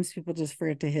lot of times people just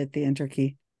forget to hit the enter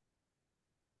key.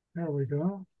 There we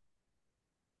go.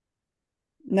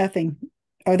 Nothing.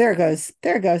 Oh, there it goes.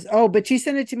 There it goes. Oh, but you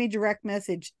sent it to me direct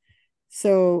message.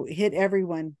 So hit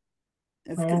everyone.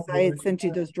 That's because I had sent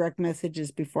you those direct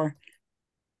messages before.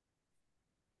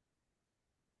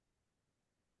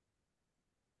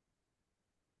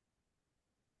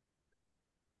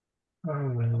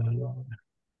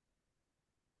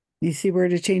 You see where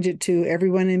to change it to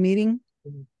everyone in meeting?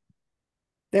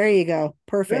 There you go.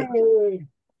 Perfect. Yay.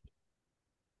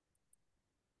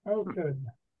 Okay.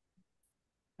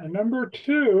 And number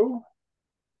 2.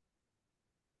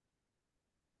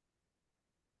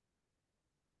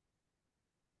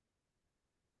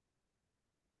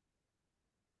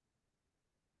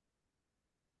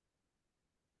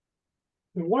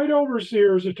 The white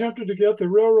overseers attempted to get the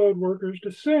railroad workers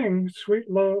to sing Swing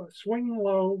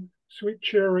Low, Sweet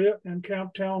Chariot, and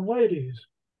Camptown Ladies.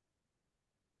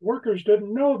 Workers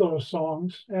didn't know those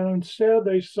songs, and instead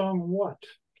they sung what?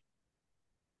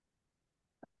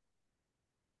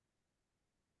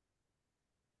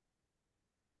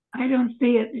 I don't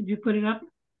see it. Did you put it up?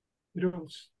 You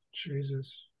don't,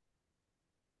 Jesus.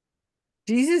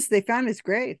 Jesus, they found his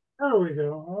grave. There we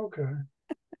go. Okay.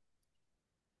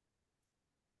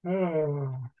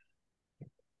 Oh.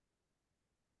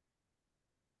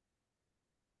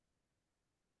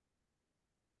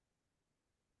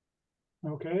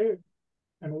 Okay.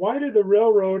 And why did the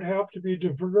railroad have to be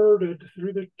diverted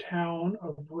through the town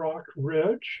of Rock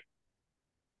Ridge?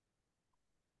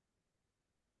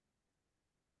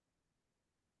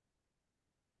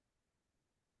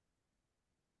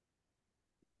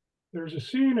 There's a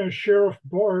scene as Sheriff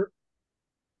Bart.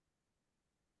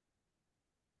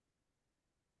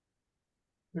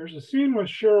 There's a scene with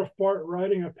Sheriff Bart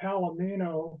riding a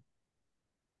Palomino.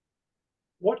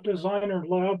 What designer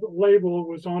label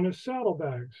was on his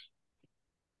saddlebags?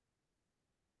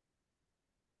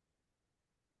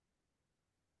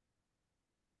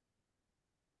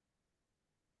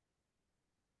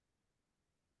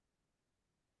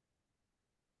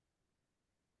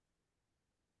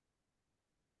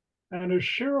 And as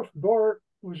Sheriff Bart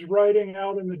was riding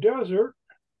out in the desert,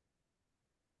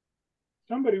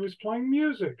 somebody was playing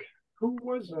music. Who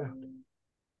was that?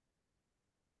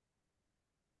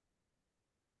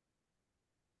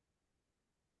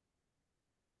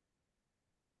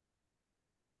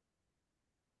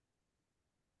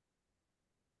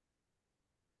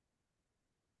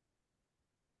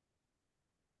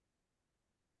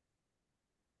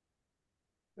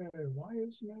 Why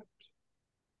isn't it?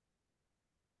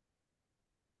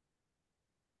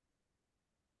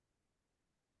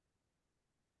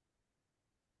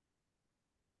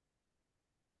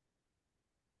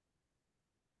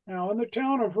 Now, in the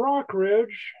town of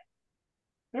Rockridge,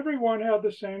 everyone had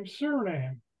the same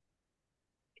surname.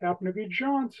 It happened to be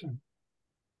Johnson.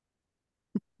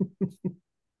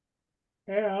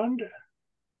 And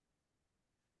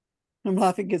I'm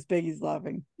laughing because Peggy's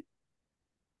laughing.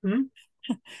 Hmm?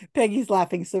 Peggy's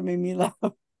laughing, so it made me laugh.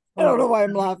 I don't know why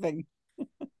I'm laughing.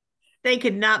 They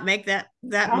could not make that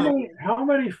movie. How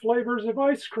many flavors of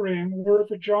ice cream were at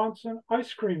the Johnson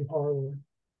ice cream parlor?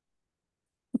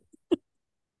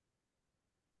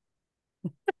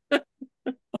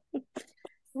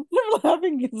 They're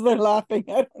laughing because they're laughing.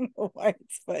 I don't know why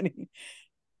it's funny.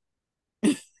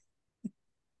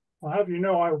 I'll have you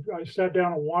know, I sat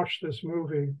down and watched this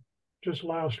movie just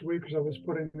last week as I was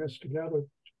putting this together.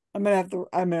 I'm gonna have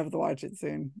to watch it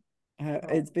soon.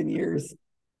 It's been years.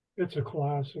 It's a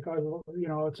classic.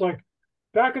 It's like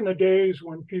back in the days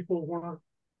when people weren't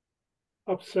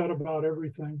upset about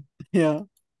everything. Yeah.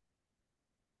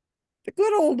 The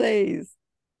good old days.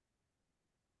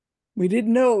 We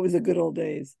didn't know it was the good old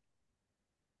days.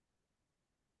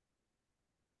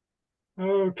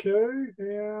 Okay,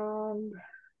 and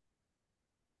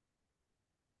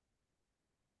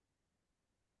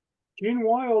Gene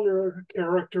Wilder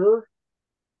character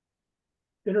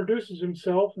introduces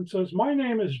himself and says, "My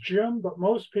name is Jim, but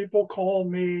most people call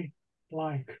me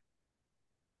blank."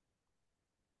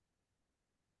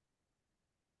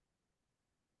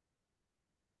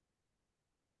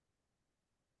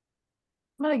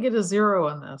 I'm gonna get a 0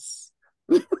 on this.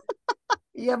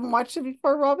 You haven't watched it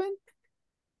before, Robin?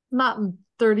 Not in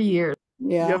 30 years.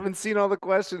 Yeah. You haven't seen all the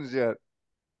questions yet.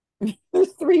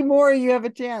 There's 3 more. You have a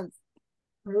chance.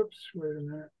 Oops, wait a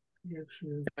minute.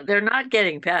 They're not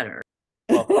getting better.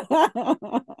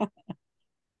 Well,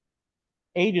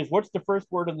 8 is what's the first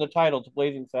word in the title to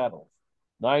Blazing Saddles?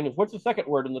 9 is what's the second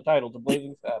word in the title to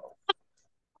Blazing Saddles?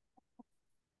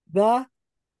 The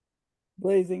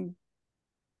Blazing.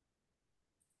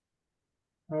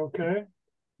 Okay.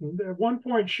 At one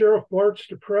point, Sheriff Bart's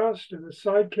depressed, and his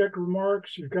sidekick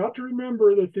remarks, "You've got to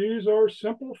remember that these are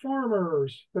simple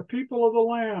farmers, the people of the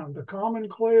land, the common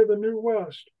clay of the New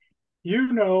West.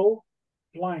 You know,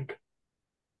 blank."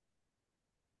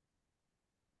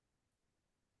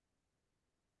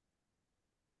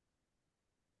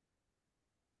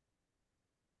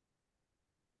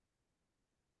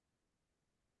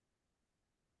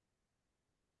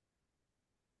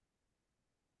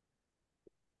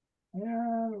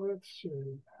 And let's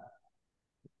see.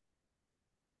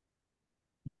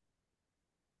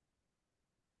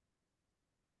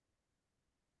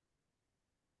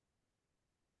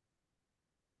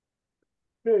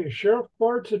 Okay, Sheriff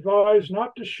Bart's advised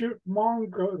not to shoot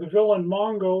Mongo, the villain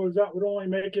Mongo, as that would only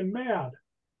make him mad.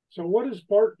 So what does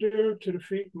Bart do to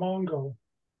defeat Mongo?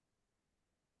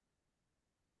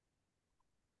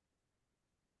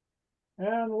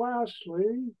 And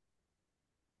lastly,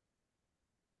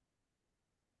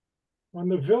 when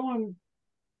the villain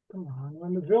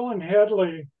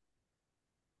Headley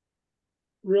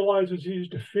realizes he's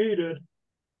defeated,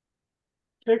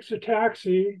 takes a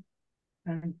taxi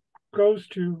and goes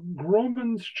to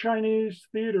Grauman's Chinese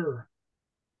Theater.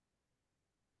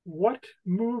 What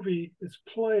movie is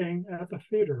playing at the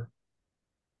theater?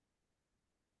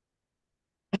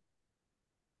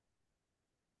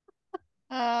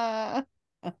 God.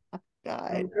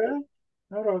 Okay.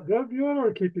 That'll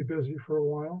keep you busy for a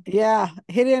while. Yeah,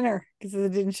 hit enter because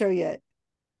it didn't show yet.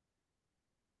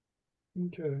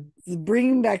 Okay. This is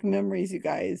bringing back memories, you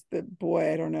guys, but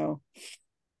boy, I don't know.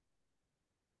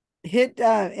 Hit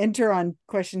enter on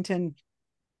question 10.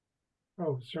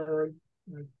 Oh, sorry.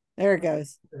 There it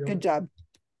goes. Good job.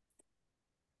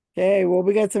 Okay, well,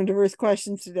 we got some diverse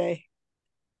questions today.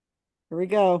 Here we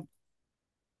go.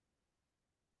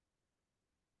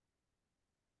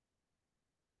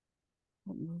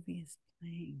 What movie is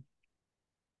playing?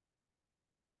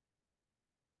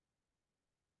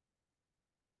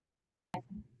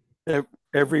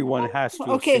 Everyone has to.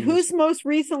 Okay, who's most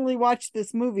recently watched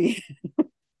this movie?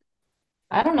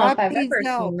 I don't know if I've Please ever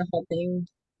help. seen the whole thing.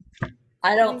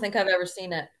 I don't think I've ever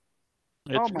seen it.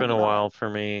 It's my been a God. while for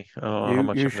me. I don't know how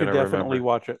much You I'm should gonna definitely remember.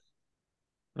 watch it.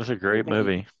 It's a great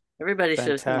movie. Everybody should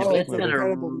have seen it. Fantastic It's been a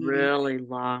incredible movie. really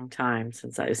long time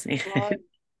since I've seen God it.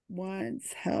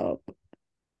 wants help.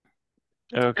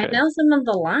 Okay. I know some of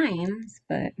the lines,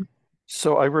 but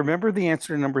So I remember the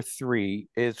answer to number 3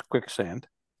 is quicksand.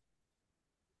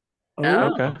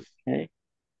 oh, Okay.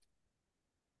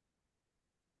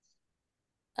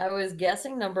 I was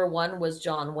guessing number 1 was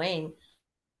John Wayne.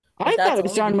 I thought it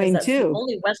was John Wayne that's the too.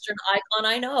 only Western icon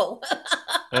I know.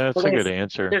 That's Well, a good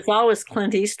answer. There's always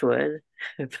Clint Eastwood,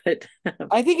 but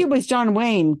I think it was John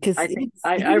Wayne because I he think was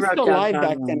I wrote still down alive John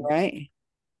back then, Wayne. right?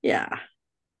 Yeah.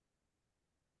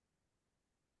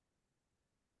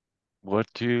 What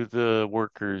do the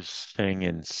workers sing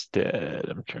instead?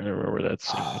 I'm trying to remember that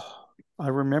scene. I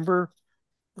remember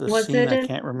the Was scene. it I a-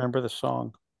 can't remember the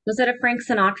song. Was it a Frank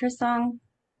Sinatra song?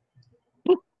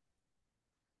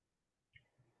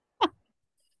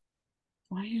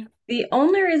 The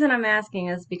only reason I'm asking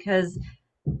is because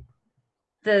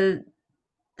there's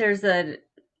a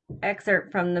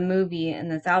excerpt from the movie in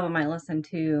this album I listened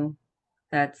to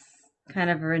that's kind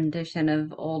of a rendition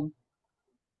of old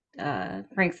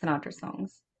Frank Sinatra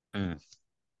songs. I'm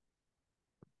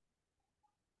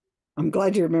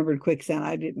glad you remembered quicksand.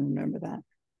 I didn't remember that.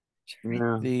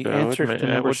 The That answer would to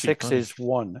that number would be 6 funny. is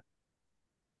 1.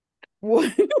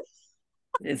 What?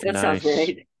 That Nice. sounds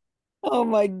great. Oh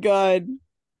my God.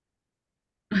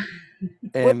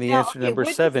 And the Now, answer to okay, number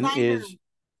what 7 designer is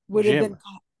would have been Jim.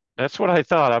 That's what I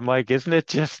thought. I'm like, isn't it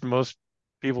just most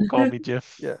people call me Jim?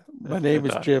 Yeah, my I name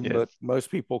is thought, Jim, yeah. but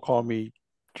most people call me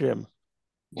Jim.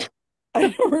 I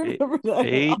don't remember that. at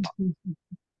 8. all.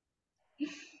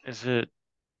 Is it?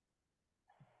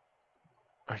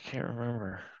 I can't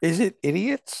remember. Is it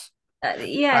idiots?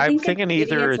 Yeah, I I'm think thinking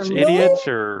it's either idiots it's or idiots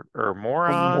or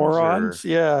morons Morons?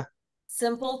 Yeah.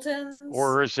 simpletons.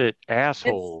 or is it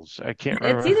assholes? I can't It's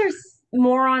remember. either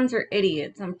morons or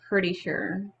idiots, I'm pretty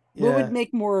sure. What Yeah. would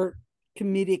make more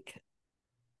comedic?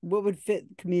 What would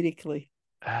fit comedically?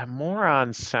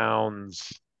 Moron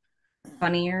sounds.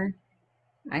 Funnier.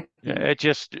 I Yeah, think. it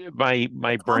just my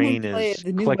brain Common clay is of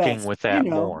the New clicking West, with you that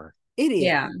know, more. idiot.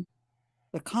 Yeah.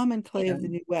 The common clay of the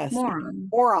New West. Moron.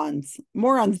 Morons.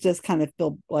 Morons just kind of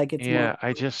feel like it's Yeah,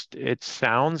 more. it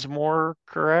sounds more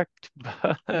correct,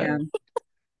 but Yeah.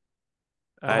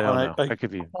 I don't know. I I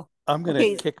could be. I'm going to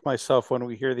Okay. kick myself when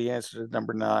we hear the answer to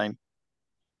number 9.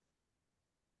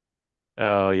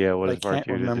 Oh yeah, what I does Bart can't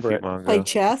do to remember defeat it. Mongo? Play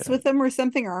chess with them or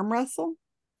something, arm wrestle?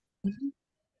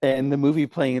 And the movie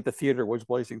playing at the theater was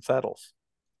Blazing Saddles.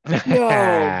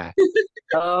 No.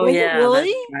 Oh Was it yeah,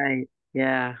 really? that's right.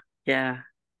 Yeah, yeah.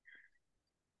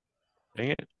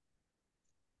 Dang it.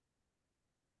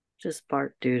 Just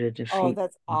Bart due to defeat. Oh,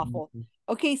 that's awful.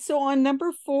 Okay, so on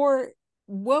number 4,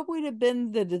 what would have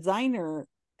been the designer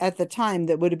at the time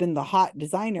that would have been the hot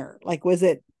designer? Like, was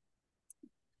it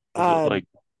Was it like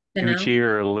Chanel? Gucci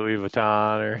or Louis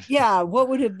Vuitton or yeah, what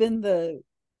would have been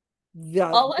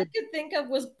All I could think of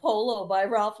was Polo by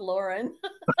Ralph Lauren.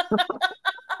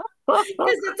 Because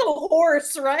it's a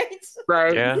horse, right?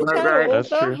 Right, Yeah, Is it that old that's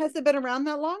though? true. Has it been around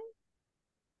that long?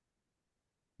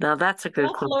 Now that's a good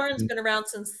Ralph Lauren's question. been around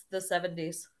since the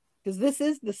 70s. Because this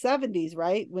is the 70s,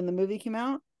 right? When the movie came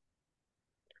out.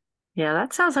 Yeah,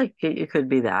 that sounds like it could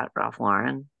be that, Ralph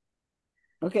Lauren.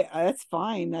 Okay, that's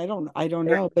fine. I don't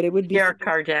know, but it would be Pierre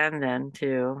Cardin then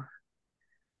too.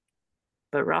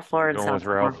 But Ralph Lauren Going with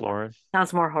Ralph Lauren.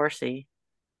 sounds more horsey.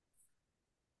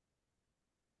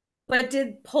 But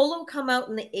did Polo come out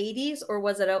in the 80s or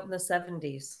was it out in the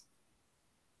 70s?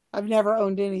 I've never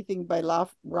owned anything by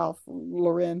Ralph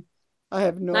Lauren. I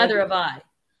have no Neither idea. have I.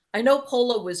 I know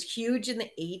Polo was huge in the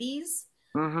 80s,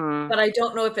 but I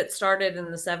don't know if it started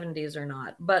in the 70s or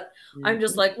not. But I'm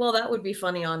just like, well, that would be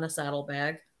funny on a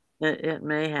saddlebag. It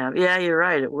may have. Yeah, you're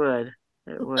right. It would.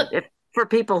 It would. If for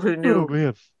people who knew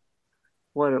man.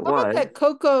 what it How about was. that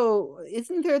Coco?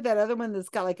 Isn't there that other one that's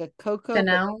got like a Coco?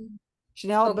 Chanel?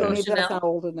 Chanel, but Coco maybe that's Chanel? not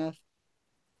old enough.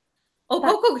 Oh,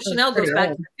 Coco That's Chanel goes pretty back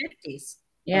old. to the 50s.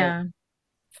 Yeah.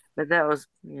 But that was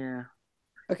yeah.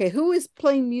 Okay, who is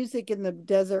playing music in the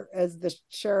desert as the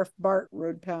Sheriff Bart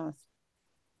rode past?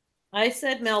 I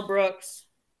said Mel Brooks.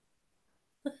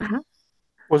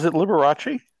 Was it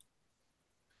Liberace?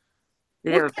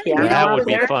 Did you have a What kind of piano music That up would was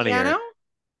be there? there? funnier. Piano?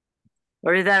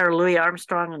 Or either that or Louis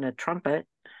Armstrong and a trumpet.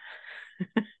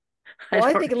 Well,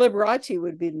 I don't- think Liberace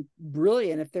would be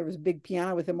brilliant if there was a big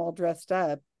piano with him all dressed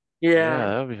up. Yeah,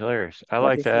 that would be hilarious. I That'd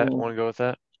like be that. cool. Want to go with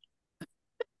that?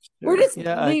 We're just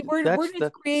Yeah, Lee, we're that's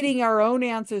just creating our own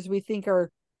answers we think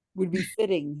would be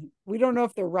fitting. We don't know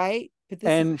if they're right, but this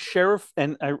is and Sheriff,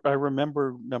 and I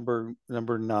remember number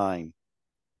 9.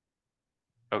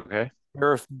 Okay.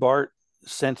 Sheriff Bart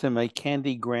sent him a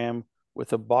candygram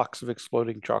with a box of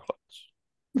exploding chocolates.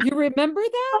 you remember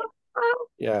that?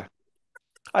 Yeah,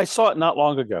 I saw it not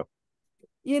long ago.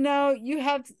 You know,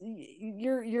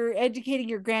 you're educating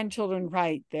your grandchildren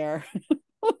right there.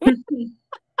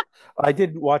 I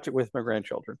didn't watch it with my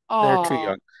grandchildren. They're too Aw.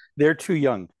 young. They're too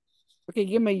young. Okay,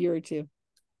 give them a year or two.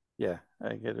 Yeah,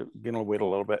 gonna wait a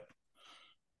little bit.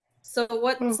 So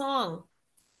what song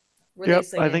were Yep, they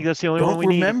singing? I think that's the only one Don't we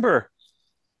need. remember.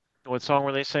 What song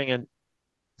were they singing?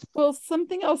 Well,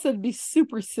 something else that'd be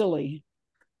super silly.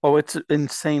 Oh, it's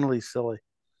insanely silly.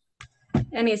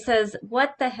 And he says,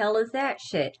 "What the hell is that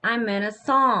shit? I'm in a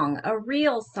song, a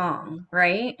real song,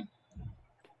 right?"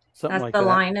 Something That's like the that.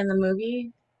 line in the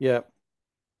movie. Yeah.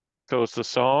 So is the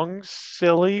song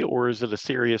silly, or is it a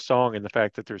serious song, and the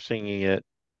fact that they're singing it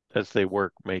as they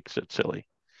work makes it silly?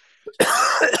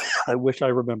 I wish I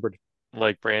remembered.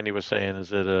 Like Brandy was saying,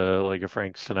 is it like a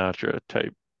Frank Sinatra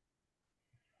type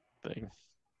thing?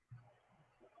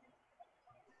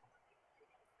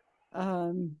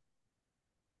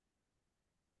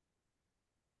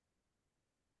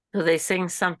 So they sing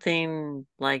something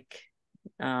like,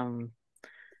 I don't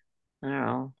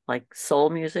know, like soul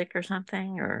music or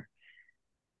something, or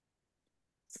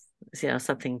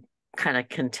something kind of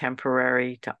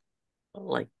contemporary to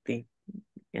like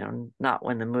not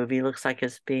when the movie looks like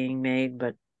it's being made,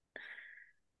 but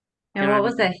And know what what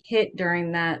I was mean? a hit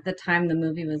during the time the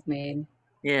movie was made?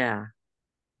 Yeah.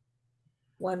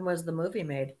 When was the movie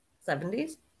made?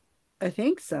 70s? I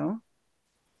think so.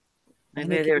 And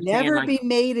Maybe it they were can singing never like be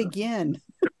made again.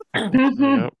 Yep. Can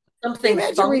you Something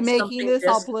imagine funk, remaking something this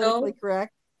all disco, politically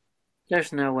correct?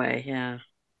 There's no way, yeah.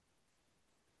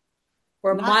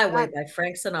 or Not- My Way not- by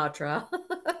Frank Sinatra.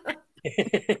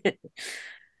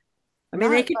 I mean,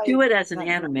 they Not could by- do it as an not-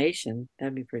 animation.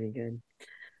 That'd be pretty good.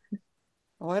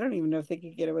 Oh, I don't even know if they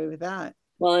could get away with that.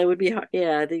 Well, it would be hard.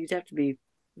 Yeah, you'd have to be,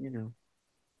 you know.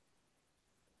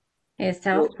 Hey,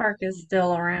 South Park is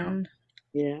still around.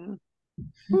 Yeah.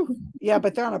 Yeah,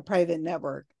 but they're on a private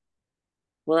network.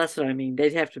 Well, that's what I mean.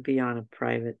 They'd have to be on a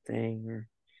private thing, or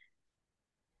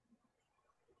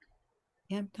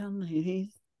Camptown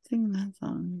Ladies, sing that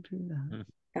song.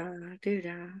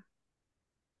 da.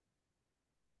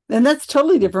 And that's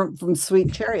totally different from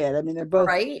Sweet Chariot. I mean, they're both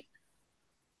right.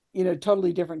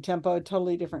 Totally different tempo,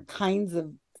 totally different kinds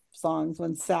of songs.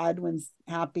 One's sad, one's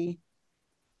happy.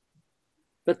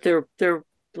 But they're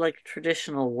like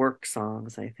traditional work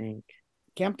songs, I think.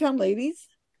 Camptown Ladies?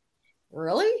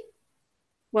 Really?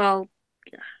 Well,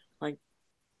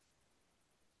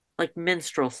 like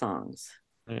minstrel songs.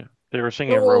 Yeah, they were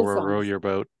singing Old "Row, Row, songs. Row Your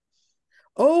Boat."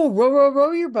 Oh, row, row,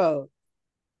 row your boat.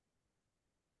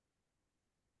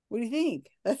 What do you think?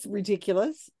 That's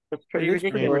ridiculous. That's pretty It is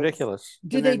pretty ridiculous.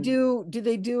 Do they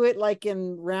do it like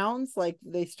in rounds? Like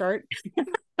they start?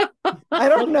 I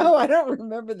don't know. I don't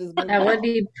remember this movie. That would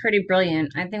be pretty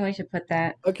brilliant. I think we should put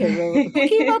that. Okay, who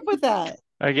came up with that?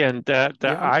 Again, that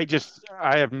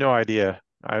I have no idea.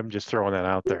 I'm just throwing that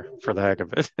out there for the heck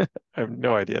of it. I have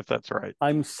no idea if that's right.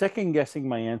 I'm second guessing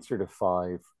my answer to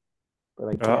 5, but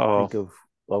I can't Uh-oh. think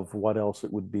of what else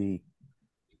it would be.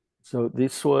 So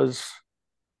this was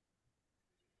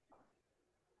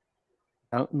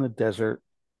out in the desert.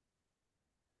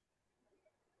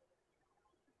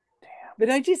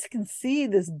 But I just can see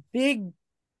this big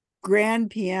grand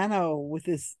piano with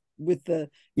the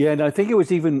Yeah, and I think it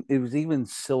was even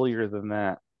sillier than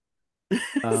that.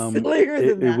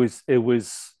 sillier than that. It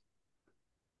was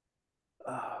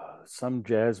some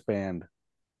jazz band.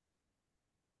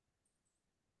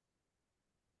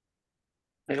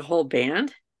 Like a whole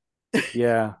band?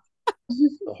 Yeah,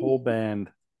 the whole band.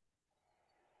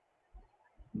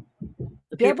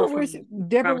 The people from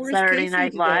Saturday Casey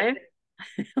Night do Live?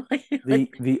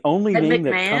 The only Ed name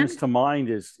McMahon? that comes to mind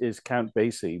is Count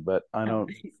Basie, but I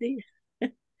don't.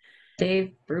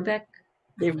 Dave Brubeck.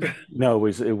 No,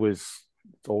 it's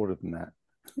older than that.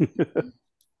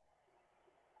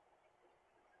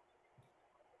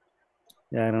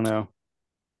 Yeah, I don't know.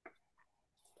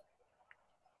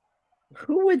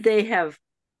 Who would they have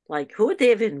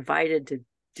invited to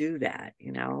do that?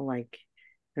 Like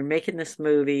they're making this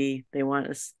movie. They want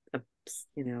a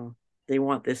they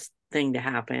want this thing to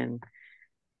happen.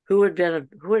 Who would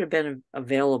have been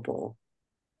available?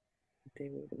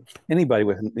 Anybody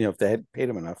with, if they had paid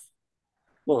him enough.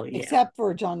 Well, yeah. Except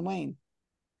for John Wayne.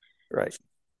 Right.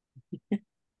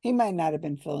 He might not have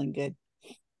been feeling good.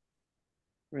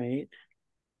 Right.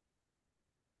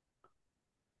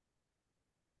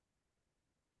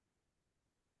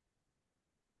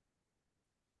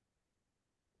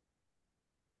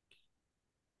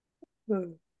 They're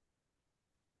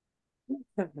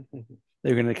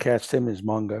going to cast him as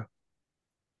manga.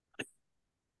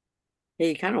 Yeah,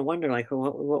 you kind of wonder, like,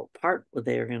 what part would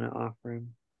they are going to offer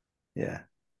him? Yeah.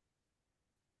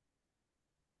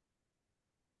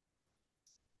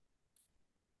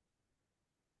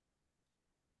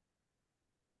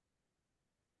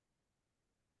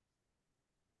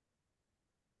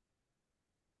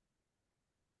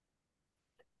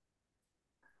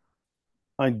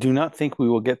 I do not think we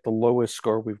will get the lowest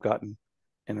score we've gotten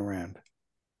in a round.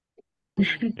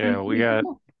 Yeah, we got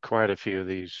quite a few of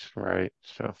these, right?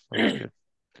 So that's good.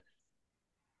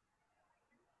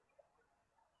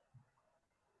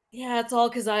 Yeah, it's all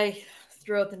because I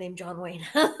threw out the name John Wayne.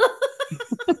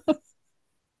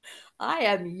 I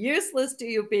am useless to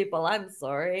you people. I'm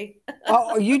sorry.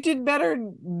 Oh, you did better.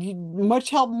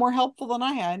 More helpful than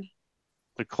I had.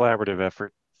 The collaborative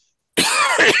effort.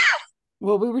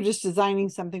 Well, we were just designing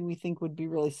something we think would be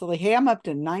really silly. Hey, I'm up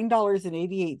to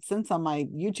 $9.88 on my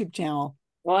YouTube channel.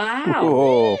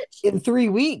 Wow. In 3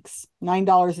 weeks,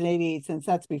 $9.88.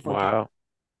 That's before tax. Wow.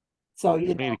 So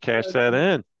you need to cash that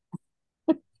in.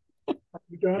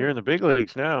 You're in the big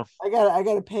leagues now. I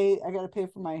gotta pay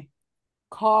for my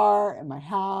car and my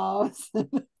house.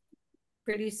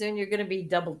 Pretty soon you're gonna be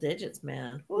double digits,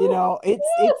 man.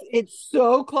 It's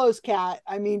so close, Kat.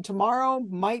 I mean, tomorrow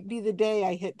might be the day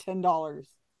I hit $10.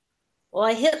 Well,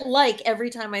 I hit like every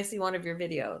time I see one of your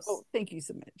videos. Oh, thank you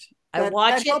so much. I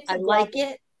watch it. I like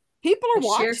it. People are I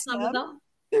watching share some of them.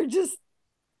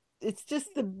 It's just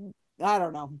I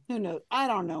don't know. Who knows? I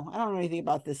don't know. I don't know anything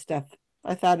about this stuff.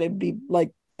 I thought it'd be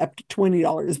like up to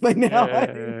 $20 by now.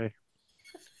 Hey.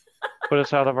 Put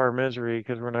us out of our misery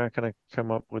because we're not going to come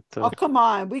up with the. Oh, come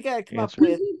on. We got to come up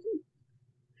with.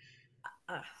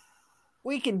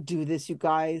 We can do this, you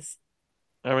guys.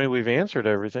 I mean, we've answered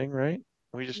everything, right?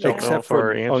 We just don't know if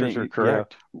our answers are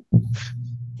correct.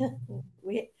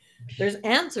 There's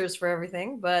answers for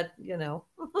everything, but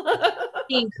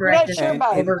Incorrect.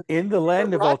 In the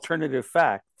land of alternative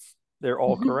facts, they're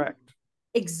all correct.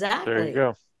 Exactly. There you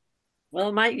go.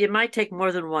 Well, it might take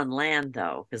more than one land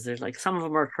though, because there's like some of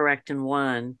them are correct in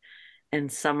one,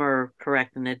 and some are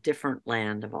correct in a different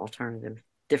land of alternative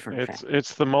different facts.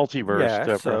 It's the multiverse. Yeah,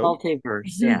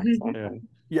 multiverse. Yeah.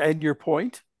 Yeah, and your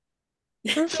point.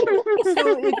 So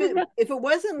if it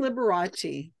wasn't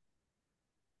Liberace,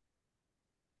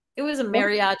 it was a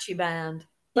mariachi band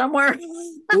somewhere.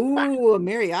 Ooh, a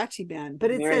mariachi band, but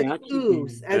it says who,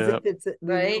 as if it's we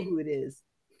know who it is.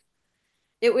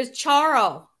 It was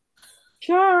Charo.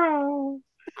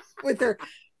 with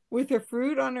her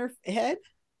fruit on her head.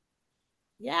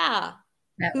 Yeah.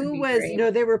 Who was great.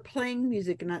 No, they were playing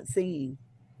music, not singing.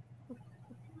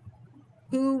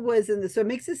 Who was in the? So it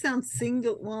makes it sound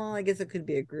single. Well, I guess it could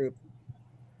be a group.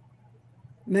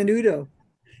 Menudo.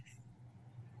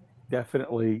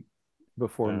 Definitely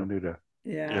before Menudo.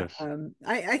 Yeah. Yes.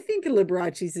 I think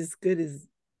Liberace's as good as.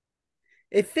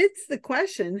 It fits the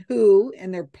question. Who,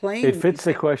 and they're playing. It fits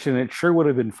the question. It sure would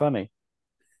have been funny.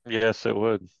 Yes, it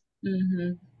would.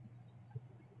 Mm-hmm.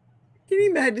 Can you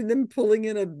imagine them pulling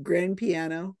in a grand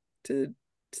piano to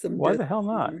some? Why the hell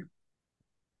not?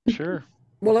 Sure.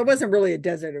 Well, it wasn't really a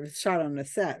desert; it was shot on a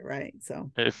set, right?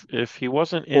 So if he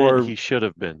wasn't in, he should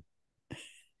have been.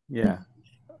 Yeah.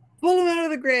 Pull him out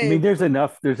of the grave. I mean, there's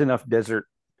enough desert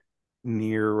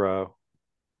near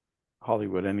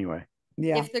Hollywood anyway.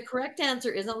 Yeah. If the correct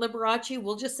answer isn't Liberace,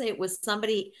 we'll just say it was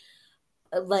somebody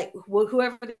like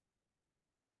whoever.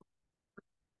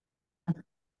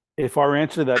 If our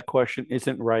answer to that question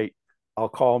isn't right, I'll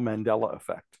call Mandela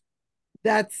effect.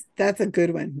 That's a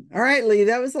good one. All right, Lee,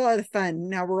 that was a lot of fun.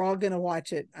 Now we're all going to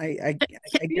watch it.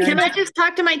 Can I just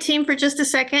talk to my team for just a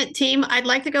second? Team, I'd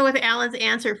like to go with Alan's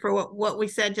answer for what we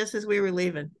said just as we were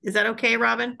leaving. Is that okay,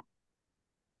 Robin?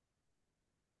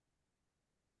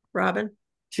 Robin?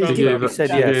 She gave a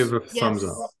thumbs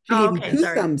up. She gave two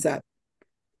thumbs up.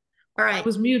 All right. I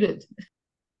was muted.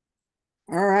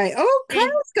 All right. Oh,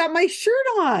 Kyle's got my shirt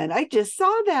on. I just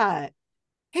saw that.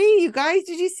 Hey, you guys,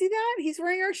 did you see that? He's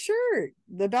wearing our shirt,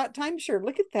 the About Time shirt.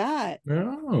 Look at that.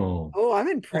 Oh, I'm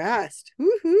impressed.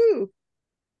 Woohoo.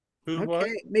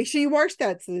 Okay, make sure you wash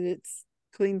that so that it's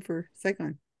clean for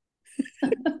Saigon.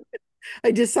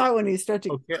 I just saw it when he was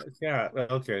stretching. Okay, yeah,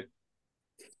 okay.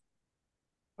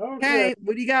 Okay,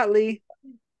 what do you got, Lee?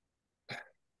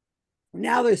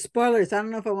 Now there's spoilers. I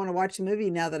don't know if I want to watch the movie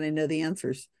now that I know the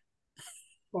answers.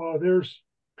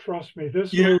 Trust me,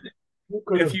 this Yeah,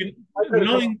 movie, I could have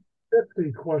knowing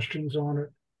 50 questions on it.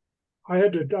 I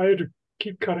had to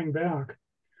keep cutting back.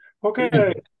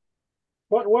 Okay.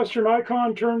 What Western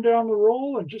icon turned down the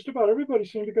role? And just about everybody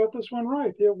seemed to got this one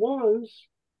right. It was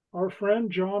our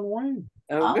friend John Wayne.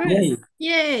 Oh, good. Yay.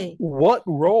 Yay. What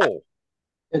role?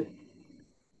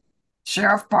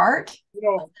 Sheriff Bart? You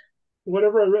know,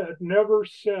 whatever I read, it never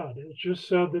said. It just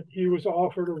said that he was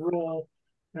offered a role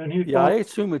and he Yeah, I thought,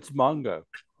 assume it's Mongo.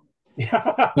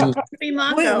 yeah.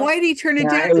 Why did he turn it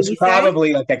down? It was Did he say?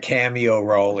 probably like a cameo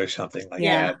role or something like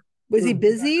Yeah. that. Was he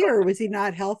busy or was he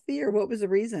not healthy or what was the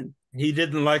reason? he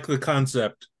didn't like the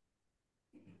concept.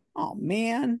 Oh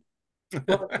man.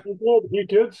 But he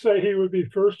did say he would be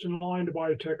first in line to buy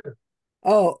a ticket.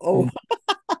 Oh.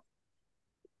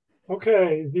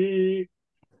 Okay, the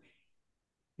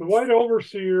white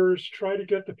overseers try to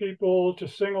get the people to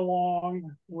sing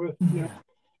along with,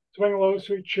 Swing Low,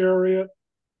 Sweet Chariot,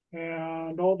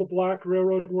 and all the black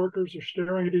railroad workers are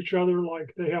staring at each other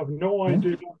like they have no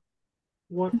idea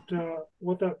what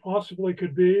that possibly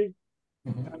could be.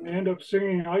 And they end up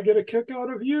singing "I Get a Kick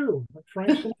Out of You,"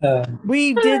 Frank Sinatra.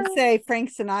 We did say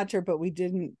Frank Sinatra, but we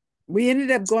didn't. We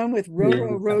ended up going with "Row,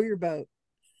 Row, Row Your Boat."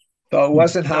 So it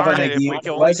wasn't Darn Hava it, if we Nagila. It only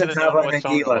could wasn't have known Hava what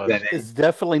song it Nagila was. then. It's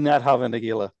definitely not Hava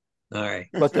Nagila. All right.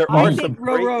 But there I are think some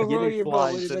Row, great Row, Row Yiddish Your Boat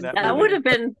lines would in have that been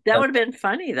movie. That would have been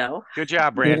funny though. Good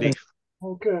job, Brandy.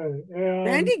 Okay, and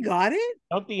Randy got it.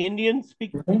 Don't the Indians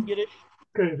speak Yiddish?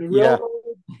 okay, the Yeah.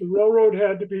 railroad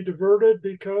had to be diverted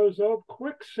because of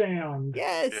quicksand.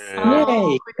 Yes. Yay!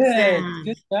 Good. quicksand.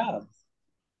 Good job.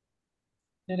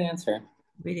 Good answer.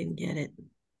 We didn't get it.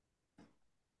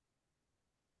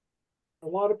 A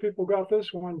lot of people got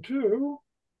this one too.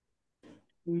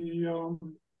 The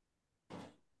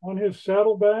on his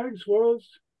saddlebags was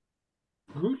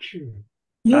Gucci.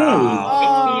 Yay!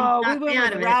 Oh, we knocked me went out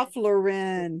with of it. Ralph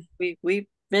Lauren. We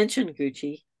mentioned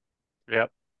Gucci.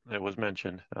 Yep, it was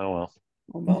mentioned. Oh well.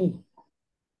 Oh, well.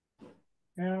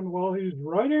 And while he's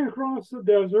riding across the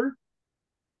desert,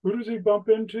 who does he bump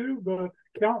into but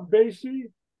Count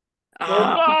Basie?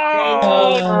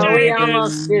 Oh, we dang it.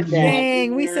 almost did that.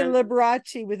 Dang, we said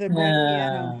Liberace with a grand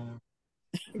piano.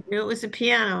 It was a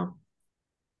piano.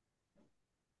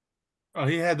 Oh,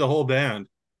 he had the whole band.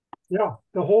 Yeah,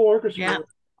 the whole orchestra. Yeah.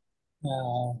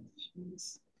 Oh,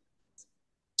 jeez.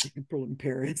 April in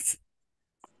Paris.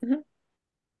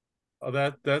 Oh,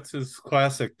 that's his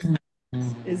classic.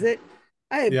 Is it?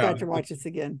 I have Yeah. got to watch this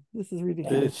again. This is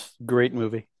ridiculous. It's a great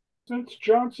movie. Since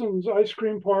Johnson's ice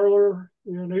cream parlor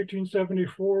in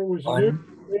 1874 was new,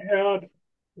 they had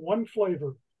one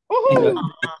flavor.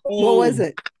 What was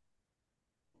it?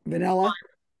 Vanilla?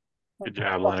 Good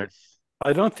job, Leonard.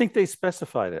 I don't think they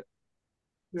specified it.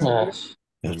 Yeah,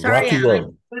 Sorry,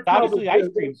 Alan. Obviously, ice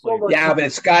cream flavor. Yeah, but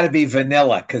it's got to be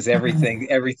vanilla because everything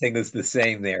is the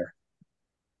same there.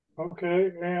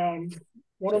 Okay, and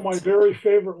one of my very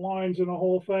favorite lines in the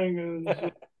whole thing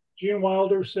is Gene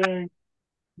Wilder saying,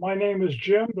 "My name is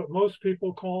Jim, but most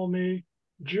people call me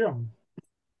Jim."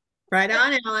 Right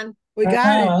on, Alan. We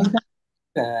got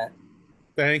it.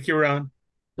 Thank you, Ron.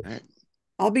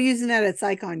 I'll be using that at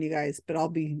PsyCon, you guys, but I'll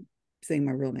be saying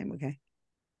my real name, okay?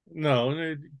 No,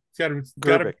 it's got to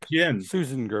Gerbic. begin.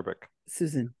 Susan Gerbic.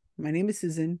 Susan. My name is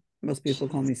Susan. Most people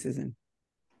call me Susan.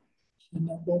 Isn't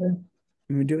that better?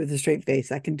 I'm going to do it with a straight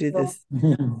face. I can do this.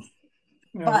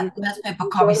 But most people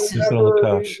call me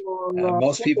Susan.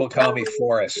 Most people call me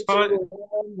Forrest.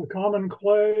 The common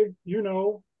clay,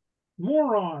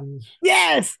 morons.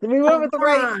 Yes, we went with the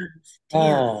right.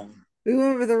 Oh. We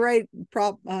went with the right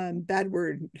bad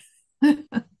word.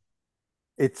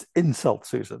 It's insult,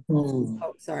 Susan.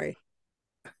 Oh, sorry.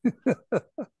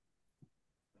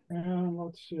 And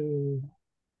let's see.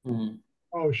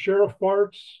 Oh, Sheriff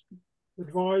Bart's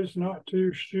advised not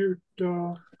to shoot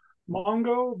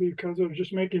Mongo because it would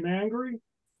just make him angry.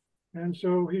 And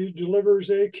so he delivers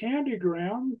a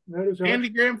candygram. That is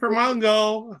Candygram for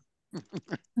Mongo.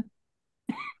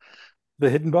 The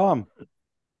hidden bomb.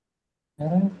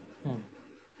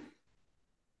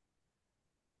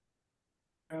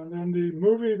 And then the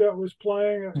movie that was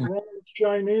playing at Ronald's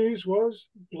Chinese was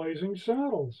Blazing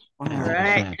Saddles. All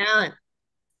right, Alan.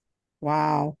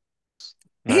 Wow.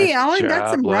 Nice Hey, Alan got job,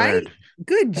 some Leonard. right.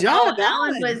 Good job,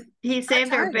 Alan he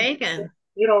saved our bacon.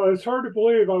 It's hard to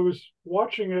believe. I was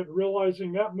watching it,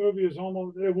 realizing that movie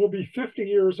it will be 50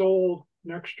 years old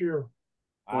next year.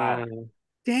 Damn.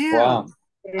 Wow.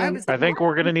 And I think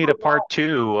we're going to need a part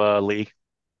two, Lee.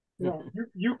 yeah,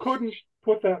 you couldn't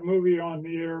put that movie on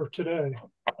the air today.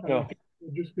 No.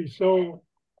 It'd just be so,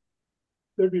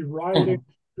 there'd be rioting.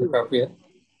 Appropriate.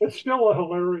 It's still a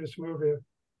hilarious movie.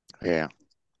 Yeah.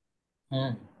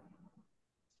 Yeah.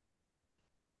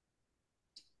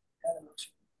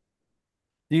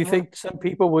 Do you think some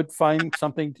people would find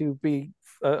something to be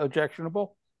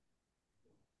objectionable?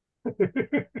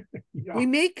 Yeah. We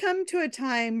may come to a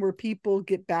time where people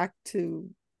get back to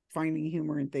finding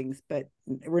humor in things, but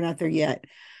we're not there yet.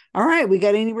 All right, we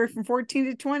got anywhere from 14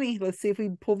 to 20. Let's see if we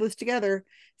pull this together.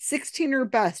 16 or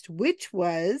bust, which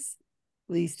was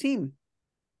Lee's team.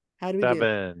 How do we do?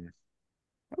 7.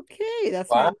 Okay, that's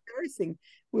Wow. not embarrassing.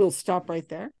 We'll stop right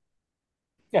there.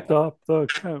 Stop the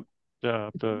count.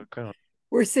 Stop the count.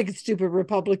 We're sick of stupid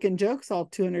Republican jokes, all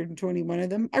 221 of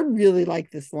them. I really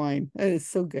like this line. That is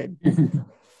so good.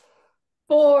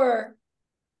 4.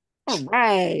 All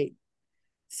right.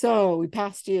 So we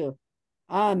passed you.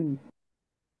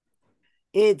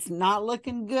 It's not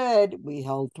looking good. We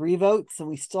held 3 votes, and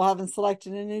we still haven't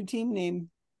selected a new team name.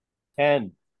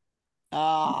 10.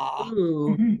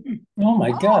 Oh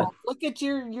my God. Look at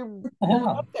your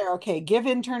up there. Okay, give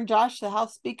intern Josh the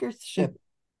House speakership.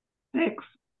 6.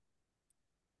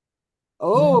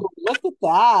 Oh, look at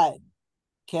that.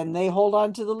 Can they hold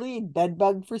on to the lead?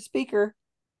 Bedbug for speaker.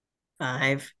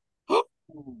 5. Ooh,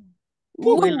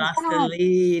 We lost the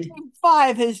lead.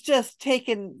 5 has just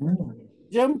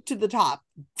jumped to the top.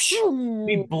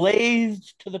 We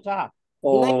blazed to the top.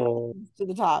 To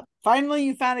the top. Finally,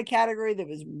 you found a category that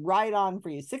was right on for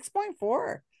you.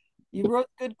 6.4. You wrote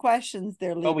good questions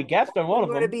there, Lee. Oh, we guessed on one of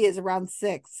What them. would it be? Is around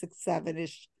 6,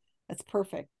 7-ish. That's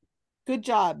perfect. Good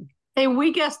job. Hey,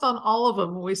 we guessed on all of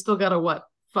them. We still got a what?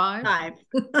 5? 5.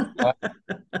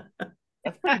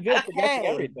 That's pretty good for guessing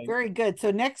everything. Very good.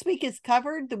 So next week is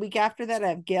covered. The week after that, I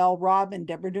have Gail, Rob, and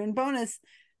Deborah doing bonus.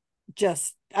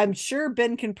 I'm sure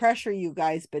Ben can pressure you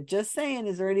guys, but just saying,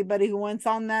 is there anybody who wants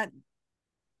on that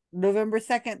November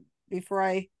 2nd before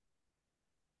I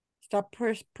stop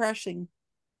pressing?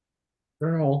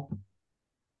 Girl.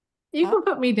 You can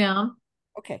put me down.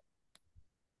 Okay.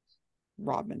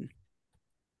 Robin.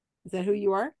 Is that who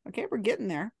you are? Okay, we're getting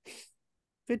there.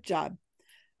 Good job.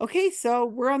 Okay, so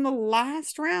we're on the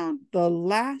last round. The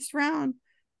last round.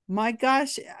 My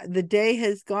gosh, the day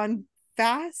has gone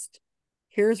fast.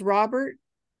 Here's Robert.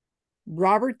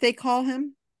 Robert, they call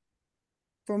him.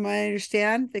 From what I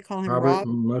understand, they call him Robert. Rob.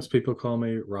 Most people call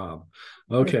me Rob.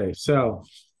 Okay, so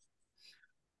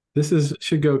this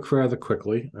should go rather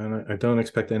quickly, and I don't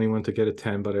expect anyone to get a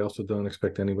 10, but I also don't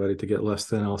expect anybody to get less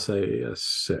than, I'll say, a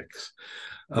 6.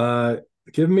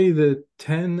 Give me the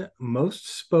 10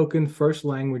 most spoken first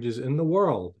languages in the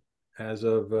world as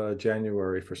of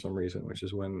January for some reason, which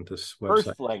is when this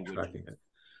website is tracking it.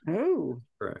 Oh,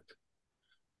 correct.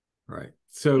 Right.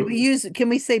 So can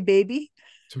we say baby?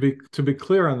 To be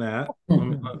clear on that,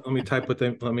 let me type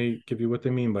let me give you what they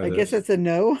mean by I this. guess that's a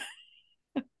no.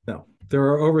 No. There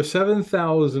are over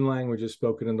 7,000 languages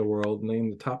spoken in the world. Name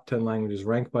the top 10 languages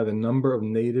ranked by the number of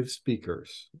native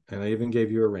speakers. And I even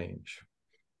gave you a range.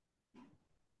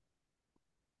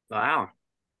 Wow.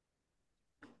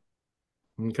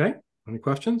 Okay. Any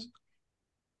questions?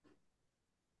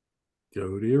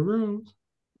 Go to your rooms.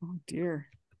 Oh, dear.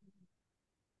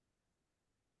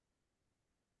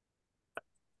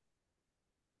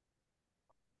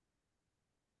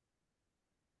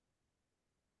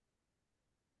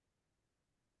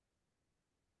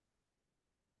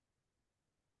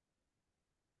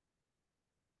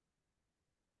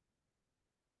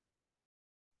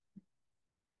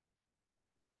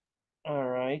 All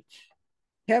right.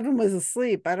 Kevin was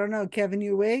asleep. I don't know. Kevin,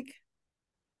 you awake?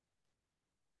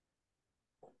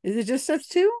 Is it just us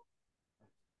two?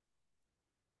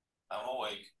 I'm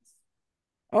awake.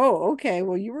 Oh, okay.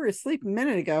 Well, you were asleep a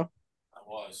minute ago. I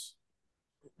was.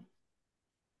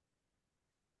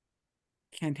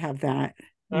 Can't have that.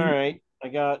 All right. I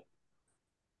got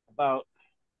about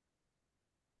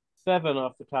 7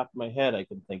 off the top of my head I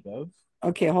can think of.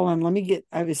 Okay, hold on.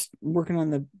 I was working on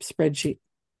the spreadsheet.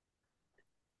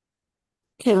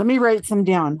 Okay, let me write some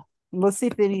down. Let's see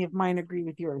if any of mine agree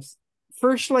with yours.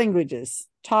 First languages,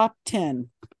 top 10.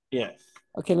 Yes.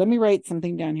 Okay, let me write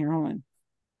something down here. Hold on.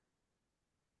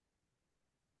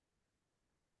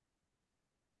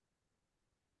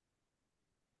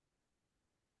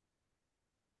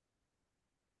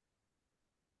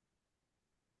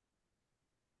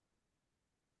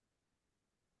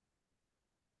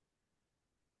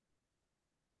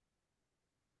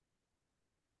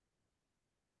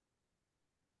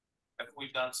 Have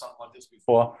we done something like this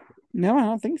before? No, I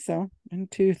don't think so. 1,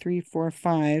 2, 3, 4,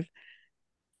 5.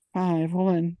 5. Hold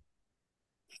on.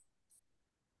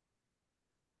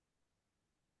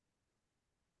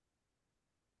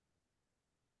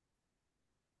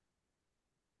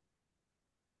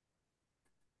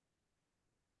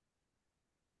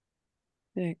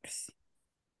 Six.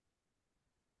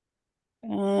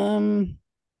 7,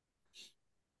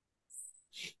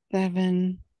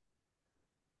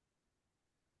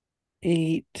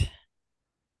 8.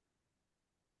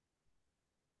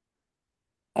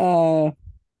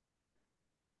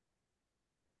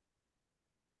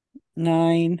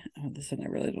 9. Oh, this one I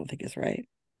really don't think is right.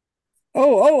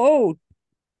 Oh.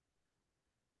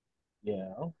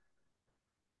 Yeah.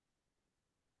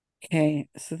 Okay,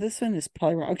 so this one is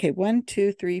probably wrong. Okay, 1,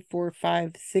 2, 3, 4,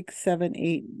 5, 6, 7,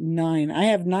 8, 9. I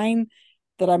have 9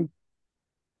 that All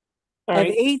I have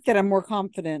right. 8 that I'm more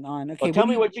confident on. Okay, Well, tell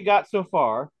me what you got so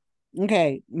far.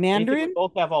 Okay, Mandarin.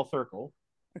 Both have all circle.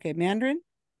 Okay, Mandarin.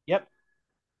 Yep.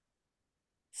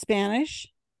 Spanish.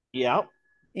 Yep.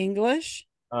 English.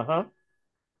 Uh-huh.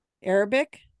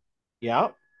 Arabic.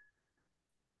 Yep.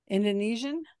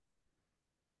 Indonesian.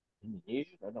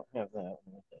 Indonesian? I don't have that.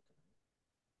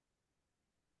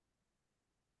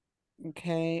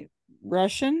 Okay,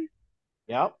 Russian.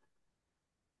 Yep.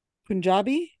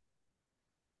 Punjabi.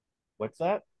 What's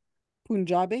that?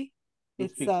 Punjabi. Who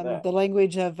It's speaks that? the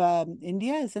language of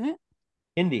India, isn't it?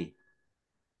 Hindi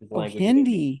is the Oh, language of India.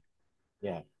 Hindi.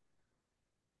 Yeah.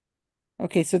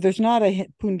 Okay, so there's not a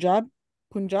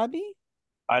Punjabi?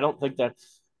 I don't think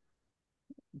that's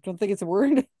Don't think it's a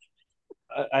word.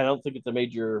 I don't think it's a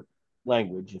major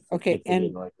language if Okay, it's a and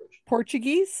main language.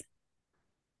 Portuguese?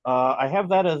 I have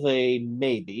that as a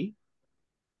maybe.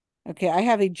 Okay, I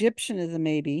have Egyptian as a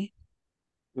maybe.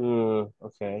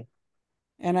 Okay.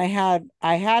 And I had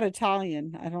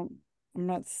Italian. I'm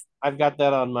not I've got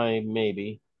that on my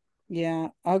maybe. Yeah.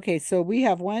 Okay, so we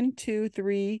have 1, 2,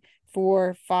 3,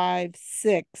 4, 5,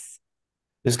 6.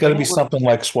 There's got to be something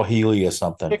like Swahili or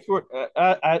something.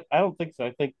 I don't think so.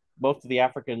 I think most of the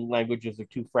African languages are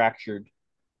too fractured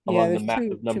Yeah, among the there's massive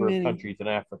too number of many. countries in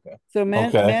Africa. So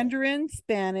Okay. Mandarin,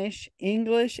 Spanish,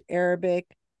 English, Arabic,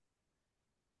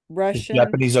 Russian,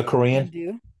 Japanese or Korean?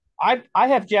 Hindu. I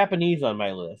have Japanese on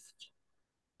my list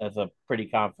as a pretty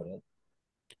confident.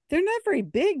 They're not very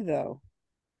big though.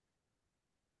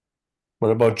 What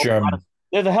about German?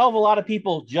 There's a hell of a lot of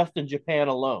people just in Japan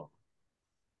alone.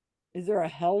 Is there a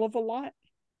hell of a lot?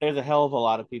 There's a hell of a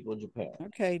lot of people in Japan.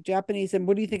 Okay, Japanese. And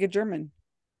what do you think of German?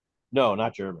 No,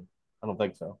 not German. I don't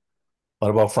think so.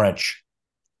 What about French?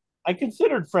 I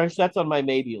considered French. That's on my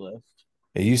maybe list.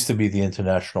 It used to be the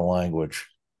international language.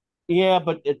 Yeah,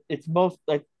 but it's most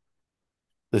like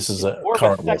This is it's a more of a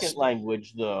current second list.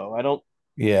 language, though. I don't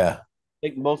Yeah.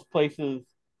 think most places,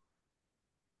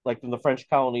 like in the French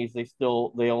colonies, they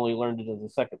only learned it as a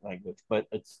second language. But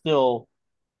it's still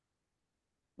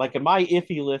like in my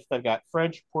iffy list, I've got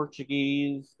French,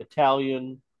 Portuguese,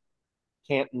 Italian,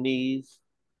 Cantonese.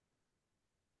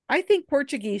 I think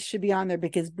Portuguese should be on there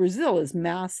because Brazil is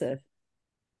massive.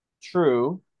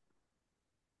 True.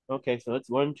 Okay, so that's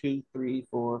 1, 2, 3,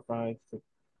 4, 5, 6,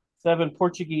 7.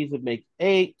 Portuguese would make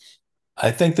 8.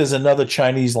 I think there's another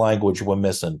Chinese language we're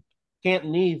missing.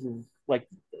 Cantonese is like,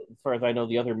 as far as I know,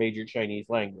 the other major Chinese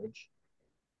language.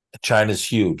 China's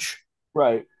huge.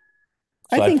 Right.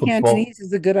 So I think put Cantonese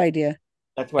is a good idea.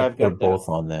 That's why I I've put got both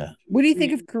on there. What do you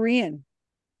think of Korean?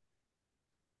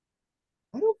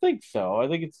 I don't think so. I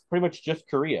think it's pretty much just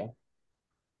Korea.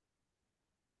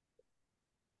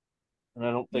 And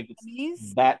I don't think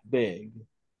it's that big.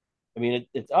 I mean,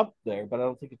 it's up there, but I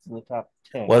don't think it's in the top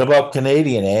 10. What about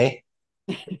Canadian, eh?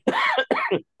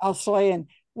 Australian.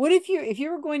 What if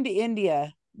you were going to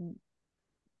India? And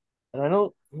I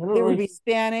don't There would be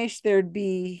Spanish, there'd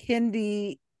be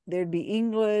Hindi, there'd be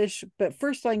English, but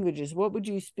first languages, what would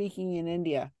you be speaking in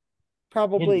India?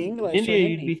 Probably English India, or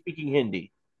you'd Hindi. be speaking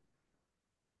Hindi.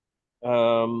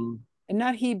 And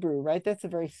not Hebrew, right? That's a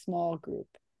very small group.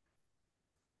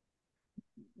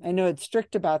 I know it's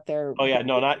strict about their. Oh yeah,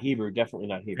 no, not Hebrew. Definitely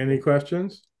not Hebrew. Any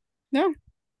questions? No.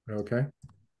 Okay.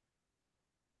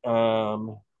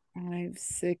 5,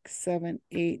 6, 7,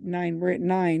 8, 9. We're at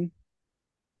 9.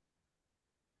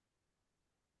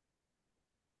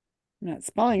 I'm not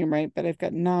spelling them right, but I've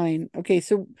got 9. Okay,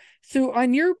 so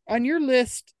on your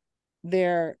list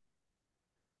there.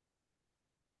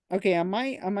 Okay, on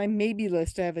my maybe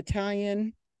list, I have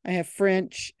Italian, I have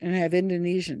French, and I have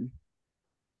Indonesian.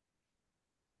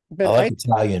 But I like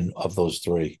Italian of those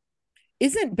three.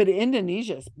 But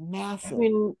Indonesia's massive. I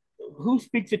mean, who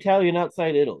speaks Italian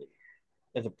outside Italy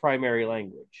as a primary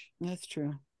language? That's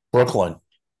true. Brooklyn.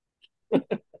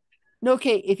 No,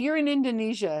 okay, if you're in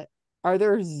Indonesia, are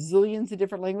there zillions of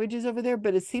different languages over there?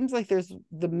 But it seems like there's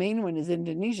the main one is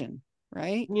Indonesian,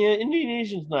 right? Yeah,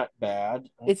 Indonesian's not bad.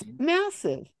 It's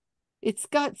massive. It's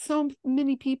got so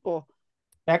many people.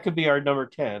 That could be our number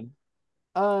 10.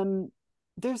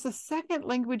 There's a second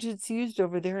language that's used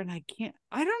over there, and I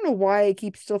don't know why I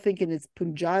keep still thinking it's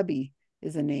Punjabi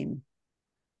is a name.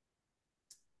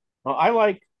 Well, I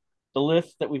like the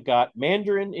list that we've got: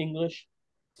 Mandarin, English,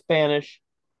 Spanish,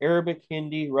 Arabic,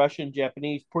 Hindi, Russian,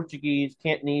 Japanese, Portuguese,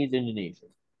 Cantonese, Indonesian.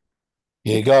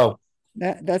 Here you go.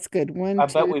 That's good. One, I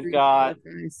two, bet we've three, got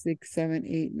 4, 5, 6, 7,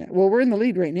 8, 9. Well, we're in the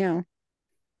lead right now.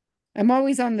 I'm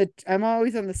always on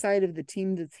the side of the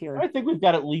team that's here. I think we've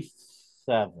got at least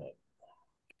 7.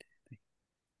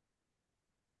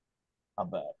 I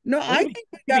bet. No, I think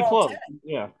we got all 10.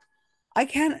 Yeah. I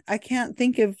can't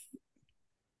think of.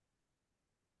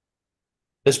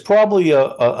 There's probably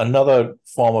another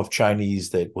form of Chinese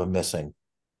that we're missing.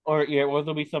 Or yeah, well,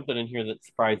 there'll be something in here that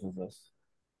surprises us.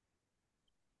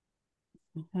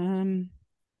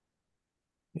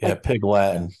 Yeah, Pig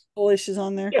Latin. Polish is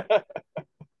on there.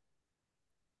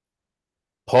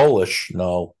 Polish,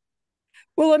 no.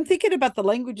 Well, I'm thinking about the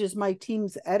languages my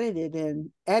team's edit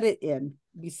in.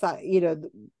 Besides,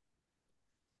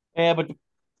 Yeah, but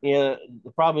the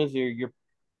problem is you're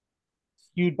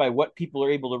skewed by what people are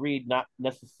able to read, not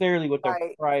necessarily what their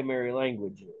primary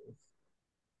language is.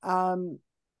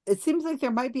 It seems like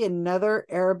there might be another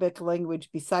Arabic language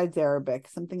besides Arabic,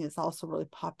 something that's also really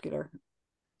popular.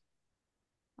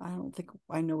 I don't think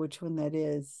I know which one that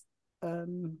is.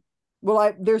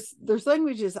 Well, there's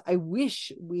languages I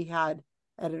wish we had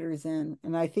editors in,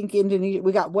 and I think Indonesian.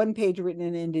 We got one page written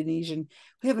in Indonesian.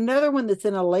 We have another one that's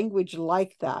in a language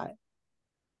like that.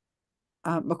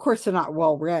 Of course, they're not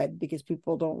well read because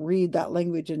people don't read that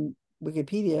language in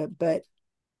Wikipedia. But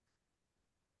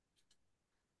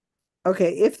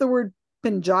okay, if the word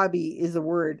Punjabi is a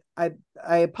word, I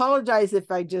apologize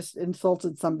if I just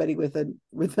insulted somebody with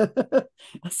a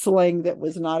slang that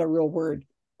was not a real word.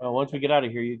 Well, once we get out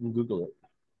of here, you can Google it.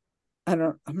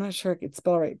 I'm not sure I could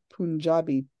spell right.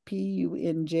 Punjabi,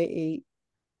 Punjai,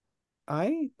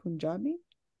 Punjabi.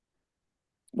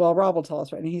 Well, Rob will tell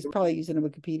us right now. He's probably using a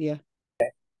Wikipedia.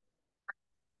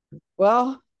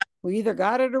 Well, we either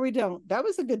got it or we don't. That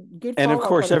was a good. And of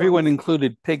course, everyone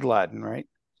included Pig Latin, right?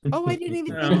 Oh, I didn't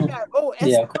even think of that. Oh,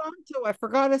 Esperanto. I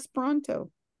forgot Esperanto.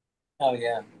 Oh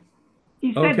yeah.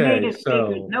 He said native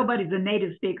speakers. Nobody's a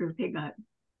native speaker of Pig Latin.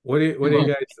 What do you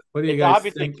guys? What do you It's guys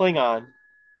obviously think? Klingon.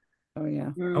 Oh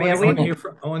yeah. I want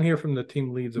to hear from the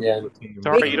team leads of all the teams.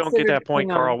 Sorry, you don't get that point,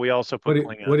 Carl. We also put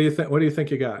Klingon. What do you think? What do you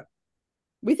think you got?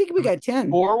 We think we got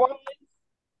 10.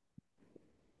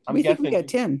 We think we got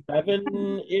 10.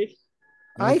 7-ish.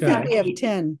 I think we have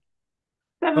 10.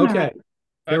 Okay,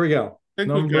 there we go. I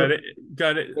think we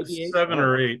got it 7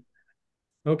 or 8.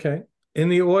 Okay, in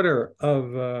the order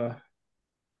of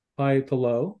high to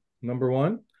low. Number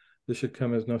 1, this should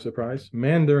come as no surprise.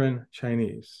 Mandarin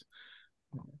Chinese.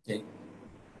 Okay.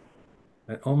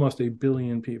 At almost 1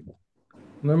 billion people.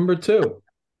 Number 2,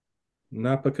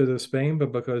 not because of Spain,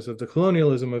 but because of the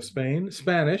colonialism of Spain,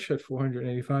 Spanish at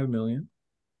 485 million.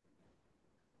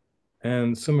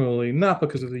 And similarly, not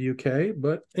because of the UK,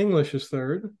 but English is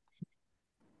 3rd.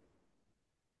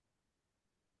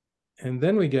 And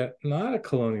then we get not a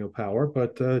colonial power,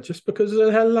 but just because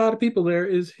it had a lot of people there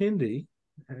is Hindi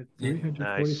at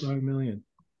 345 million.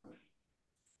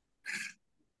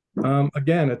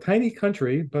 Again, a tiny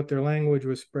country, but their language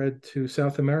was spread to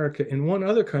South America in one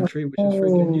other country, which is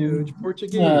freaking huge,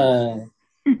 Portuguese.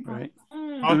 Right.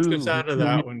 Knocked us out of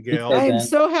that one, Gail. I am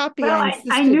so happy. Well,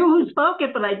 I knew who spoke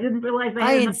it, but I didn't realize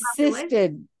I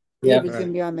insisted it was going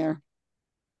to be on there.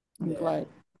 I'm glad.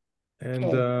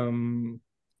 And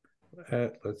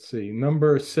let's see,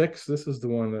 number 6. This is the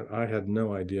one that I had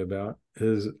no idea about.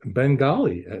 Is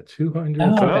Bengali at 200.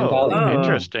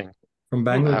 Interesting. From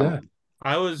Bangladesh. Wow.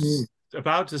 I was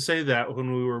about to say that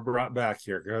when we were brought back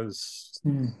here because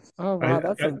oh wow,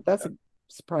 that's a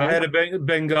surprise. I had a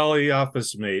Bengali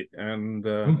office mate, and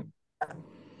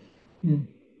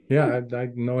yeah, I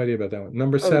had no idea about that one.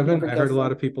 Number 7, I heard a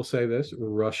lot of people say this.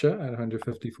 Russia at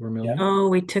 154 million. Oh,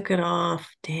 we took it off.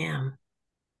 Damn.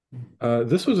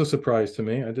 This was a surprise to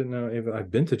me. I didn't know. Even I've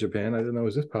been to Japan. I didn't know it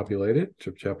was this populated.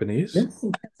 Japanese.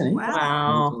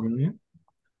 Wow.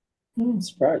 I'm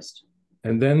surprised.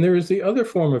 And then there is the other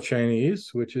form of Chinese,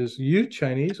 which is Yu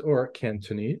Chinese or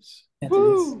Cantonese. At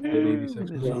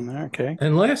 86%. Okay.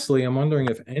 And lastly, I'm wondering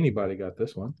if anybody got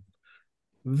this one.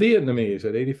 Vietnamese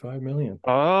at 85 million.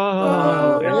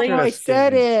 Oh, really? I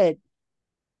said it.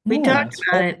 We talked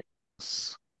about it.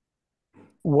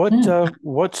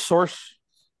 What source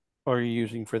are you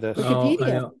using for this?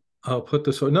 Wikipedia. I'll put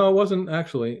this. No, it wasn't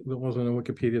actually. It wasn't in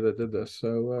Wikipedia that did this.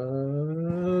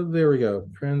 So there we go.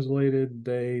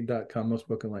 Translatedday.com, most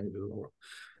spoken languages in the world.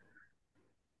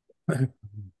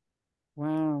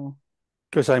 Wow.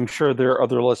 Because I'm sure there are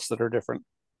other lists that are different.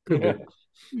 Could be.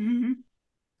 Mm-hmm.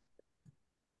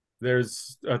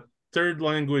 There's a third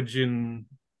language in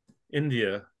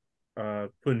India,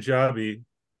 Punjabi.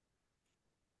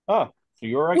 Ah, so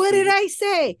you're right. What did I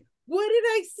say? What did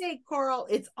I say, Carl?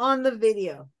 It's on the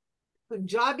video.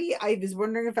 Punjabi, I was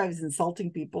wondering if I was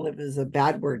insulting people, if it was a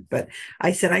bad word, but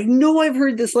I said, I know I've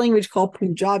heard this language called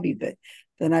Punjabi, but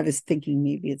then I was thinking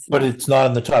maybe it's But not. it's not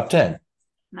in the top 10.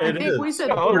 I think we said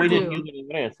Oh, we Urdu. didn't use it as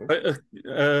an answer.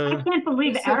 I can't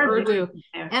believe We said Arabic Urdu. is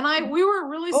there. And we were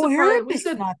really Oh, surprised. We Arabic's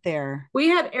said not there. we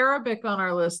had Arabic on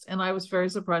our list, and I was very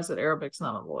surprised that Arabic's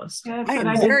not on the list. Yeah, I but am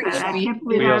I did very that. I shocked. can't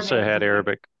believe We also Arabic. had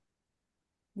Arabic.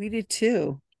 We did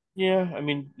too. Yeah, I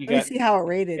mean, you Let me got. see how it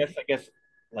rated. I guess,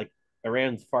 like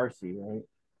Iran's Farsi, right?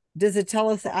 Does it tell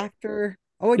us after?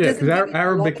 Oh, it Yeah, doesn't. because give you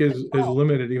Arabic 11 is to 12.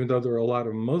 limited, even though there are a lot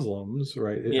of Muslims,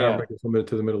 right? Yeah. Arabic is limited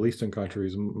to the Middle Eastern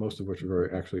countries, most of which are very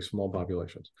actually small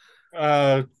populations.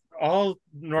 All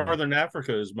Northern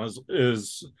Africa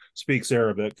speaks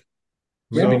Arabic.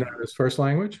 Maybe So, not his first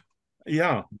language.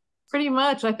 yeah. Pretty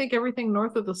much. I think everything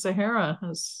north of the Sahara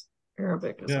has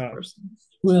Arabic as a person.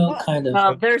 Well, kind of.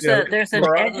 Well, there's Yeah, an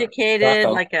we're- educated,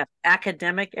 Wow. like a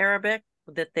academic Arabic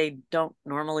that they don't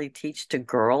normally teach to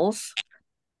girls.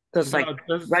 So it's like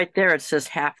right there, it says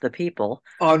half the people.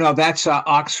 Oh no, that's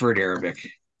Oxford Arabic.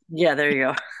 Yeah, there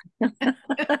you go.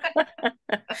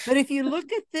 But if you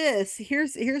look at this,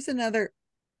 here's another.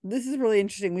 This is really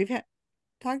interesting. We've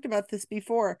talked about this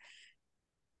before.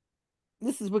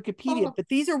 This is Wikipedia, but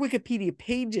these are Wikipedia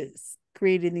pages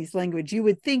created in these languages. You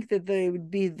would think that they would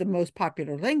be the most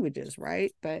popular languages,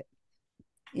 right? But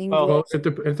English. Well, it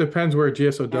depends where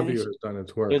GSOW Spanish. has done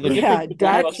its work. Yeah, the right? difference between the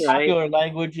Dutch, most popular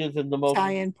languages and the most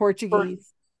Italian,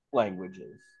 Portuguese.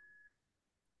 languages.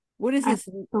 What is this?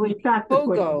 So we start the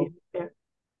Nihogo. Portuguese there.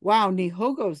 Wow,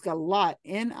 Nihogo's got a lot.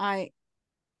 Nihongo.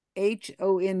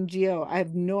 I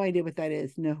have no idea what that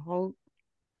is. Niho.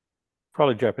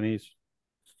 Probably Japanese.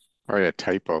 Probably a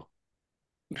typo.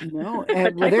 No. A Well,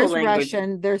 typo there's language.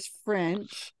 Russian. There's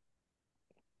French.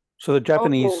 So the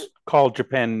Japanese Oh. call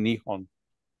Japan Nihon.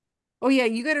 Oh yeah,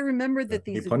 you got to remember that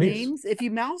these Nipponese. names, if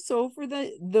you mouse over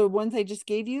the ones I just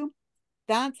gave you,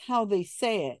 that's how they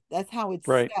say it. That's how it's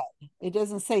Right. said. It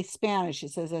doesn't say Spanish. It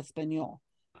says Espanol.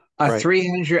 Right.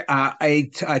 300,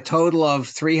 a total of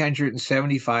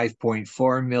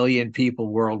 375.4 million people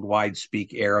worldwide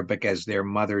speak Arabic as their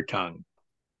mother tongue.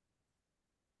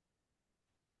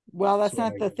 Well, that's So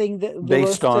not the thing that the Based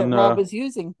list that on, Rob was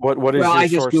using. What is Well, your I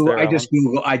just source Googled, there, Alan?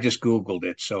 I just Googled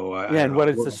it. So Yeah, and what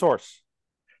is the source?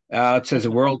 It says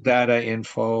World Data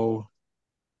Info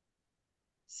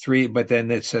 3, but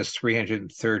then it says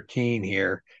 313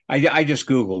 here. I just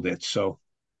Googled it. So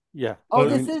Yeah. Oh,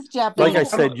 But- this is Japanese. Like I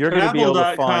said, you're going to be able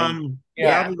to find. Babel.com,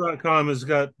 Yeah. Babel.com has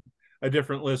got a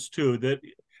different list too that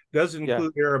does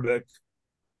include Arabic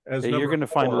as You're number going to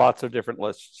find 4. lots of different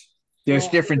lists. there's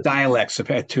different dialects of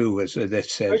it too, as that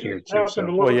says here too. happened So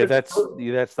to Well, look yeah, at that's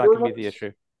not going to be the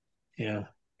issue. yeah.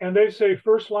 And they say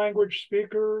first language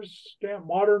speakers,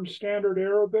 modern standard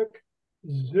Arabic,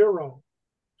 0.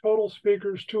 Total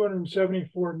speakers,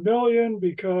 274 million,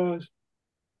 because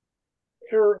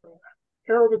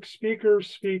Arabic speakers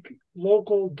speak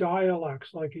local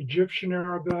dialects like Egyptian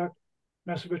Arabic,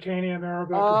 Mesopotamian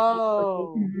Arabic,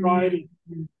 Oh. variety.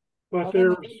 But Oh, that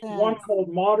there's makes one sense.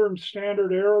 called Modern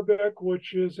Standard Arabic,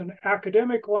 which is an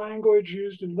academic language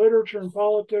used in literature and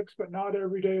politics, but not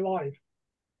everyday life.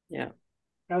 Yeah.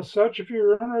 As such, if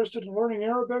you're interested in learning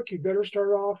Arabic, you better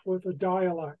start off with a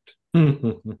dialect.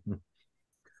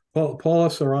 Paula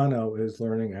Serrano is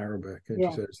learning Arabic, and Yeah.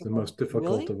 she says it's the most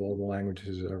difficult Really? of all the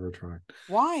languages she's ever tried.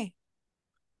 Why?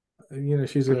 You know,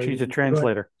 she's But she's a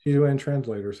translator. She's a UN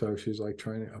translator, so she's like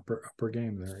trying to up her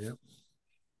game there. Yep.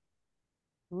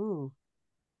 Ooh.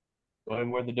 Going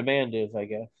where the demand is, I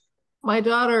guess. My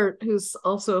daughter, who's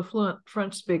also a fluent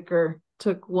French speaker,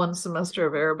 took one semester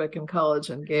of Arabic in college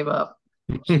and gave up.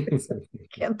 She said,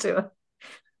 can't do it.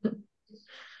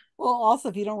 Well, also,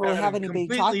 if you don't really Got a have anybody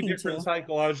completely talking different to.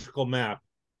 psychological map.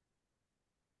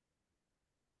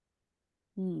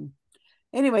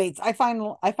 Anyways, I find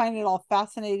it all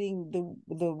fascinating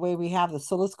the way we have this.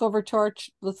 So let's go over to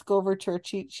our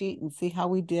cheat sheet and see how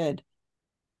we did.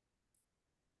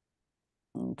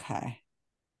 Okay.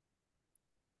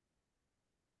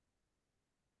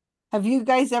 Have you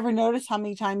guys ever noticed how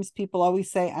many times people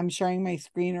always say, I'm sharing my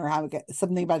screen, or how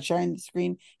something about sharing the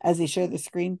screen as they share the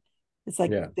screen? It's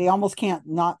like Yeah. they almost can't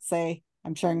not say,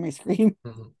 I'm sharing my screen.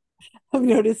 I've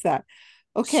noticed that.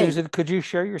 Okay. Susan, could you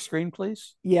share your screen,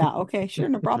 please? Yeah. Okay. Sure.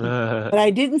 No problem. But I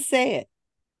didn't say it.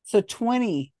 So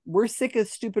 20, we're sick of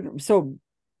stupid. So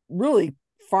really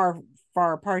far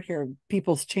apart here.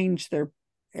 People's changed their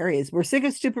areas. We're sick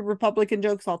of stupid Republican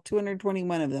jokes, all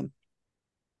 221 of them.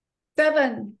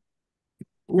 7.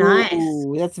 Nice.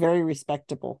 Ooh, that's very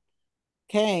respectable.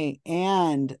 Okay.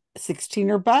 And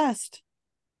 16 or bust.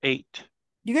 8.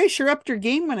 You guys sure upped your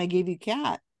game when I gave you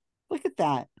cat. Look at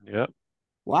that. Yep.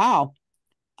 Wow.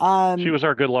 She was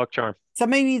our good luck charm.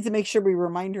 Somebody needs to make sure we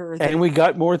remind her. And we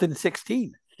got more than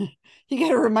 16. You got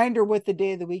to remind her what the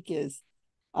day of the week is.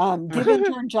 Give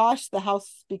intern Josh the House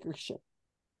speakership.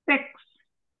 6.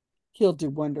 He'll do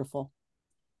wonderful.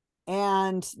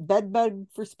 And bedbug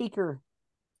for speaker.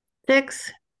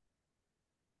 6.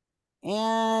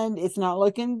 And it's not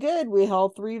looking good. We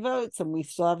held 3 votes and we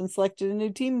still haven't selected a new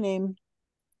team name.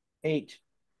 8.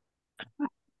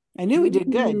 I knew we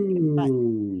did good.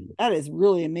 That is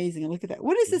really amazing. Look at that.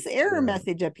 What is this error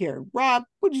message up here? Rob,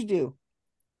 what'd you do?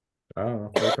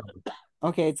 Oh,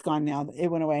 okay, it's gone now. It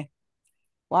went away.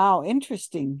 Wow,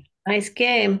 interesting. Nice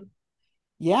game.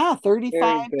 Yeah,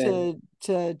 35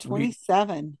 to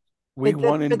 27. We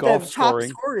won in golf scoring.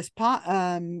 Top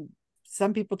scorers,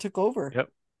 some people took over. Yep.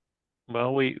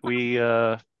 Well, we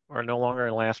are no longer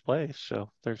in last place,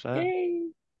 so there's that. Yay.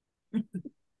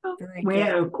 We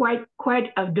had quite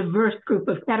a diverse group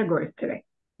of categories today.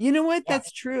 You know what?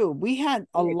 That's true. We had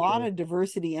a lot of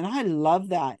diversity, and I love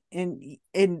that. And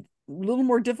a little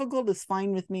more difficult is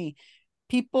fine with me.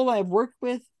 People I've worked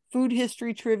with, food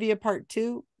history trivia part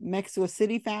 2, Mexico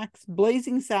City facts,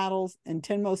 blazing saddles, and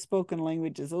 10 most spoken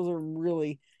languages. Those are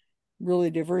really,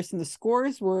 really diverse. And the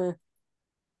scores were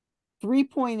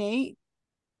 3.8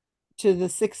 to the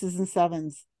 6s and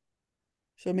 7s.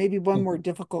 So maybe one more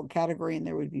difficult category and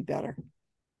there would be better.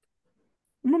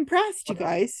 I'm impressed, you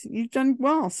guys. You've done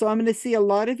well. So I'm going to see a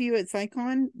lot of you at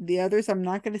SciCon. The others, I'm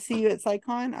not going to see you at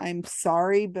SciCon. I'm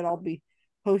sorry, but I'll be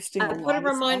posting. I put a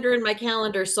reminder in my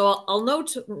calendar, so I'll know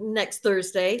next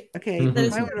Thursday. Okay, you might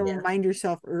want to remind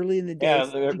yourself early in the day. Yeah,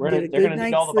 so they're going going to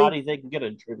need all the bodies they can get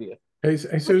in trivia. Hey,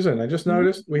 Susan, I just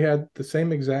noticed we had the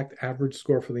same exact average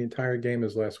score for the entire game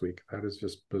as last week. That is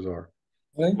just bizarre.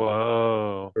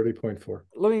 Whoa. 30.4.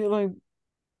 Let me.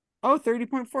 Oh,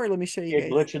 30.4. Let me show you guys.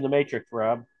 Glitch in the matrix,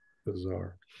 Rob.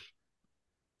 Bizarre.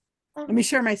 Let me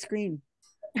share my screen.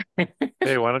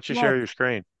 Hey, why don't you share your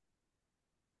screen?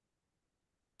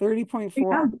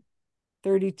 30.4.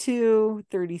 32,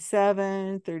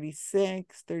 37,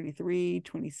 36, 33,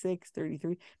 26,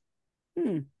 33.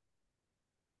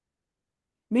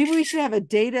 Maybe we should have a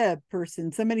data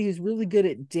person, somebody who's really good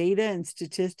at data and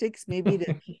statistics, maybe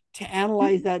to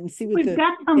analyze that and see what We've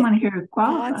got someone here who's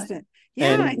qualified. Constant.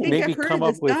 Yeah, and I think maybe I've heard come of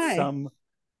up this with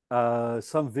guy.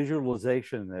 some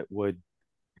visualization that would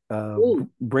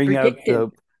bring out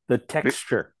the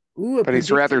texture. Ooh, but he's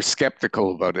rather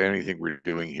skeptical about anything we're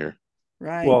doing here.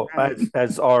 Right. Well, right.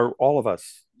 as are all of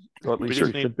us. Or at We least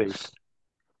just we should be.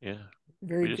 Yeah.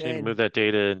 Very we just good. need to move that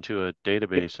data into a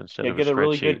database instead of get a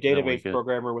really good spreadsheet, and then we database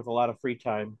programmer with a lot of free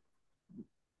time.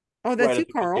 Oh, that's right you, at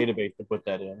the Carl. database to put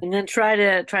that in. And then try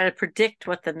to predict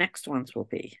what the next ones will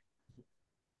be.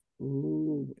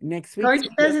 Ooh, next week. George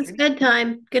says it's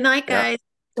bedtime. Good night, guys.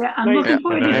 Yeah, I'm looking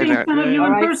forward to seeing some of you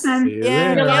in person.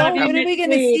 Yeah, Gail, when are we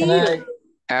going to see you?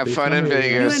 Have fun in You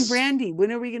Vegas. and Brandy,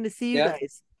 when are we going to see you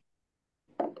guys?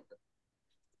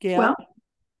 Gail?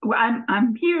 Well,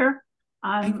 I'm here.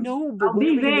 I know, but I'll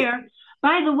be there.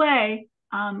 By the way,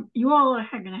 you all are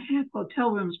going to have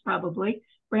hotel rooms probably.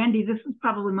 Brandy, this is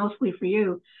probably mostly for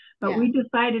you. But we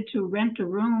decided to rent a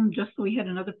room just so we had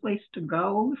another place to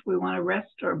go if we want to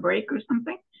rest or a break or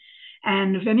something.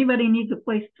 And if anybody needs a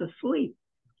place to sleep,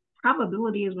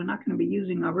 probability is we're not going to be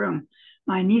using our room.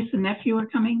 My niece and nephew are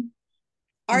coming.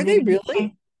 Are they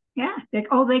really? Yeah.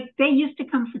 They used to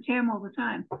come for TAM all the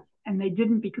time, and they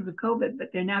didn't because of COVID,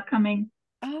 but they're now coming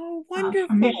wonderful.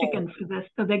 from Michigan for this.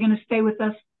 So they're going to stay with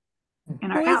us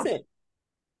in our Who house. is it?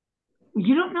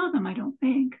 You don't know them, I don't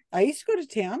think. I used to go to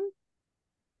TAM.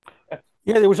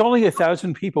 Yeah, there was only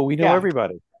 1,000 people. We know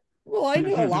everybody. Well, I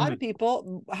knew a lot of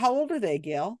people. How old are they,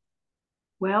 Gail?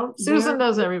 Well, Susan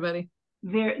knows everybody.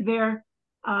 They're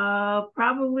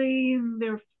probably in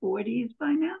their 40s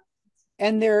by now.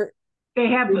 And they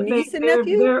have your niece and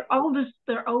nephew? Their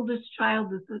oldest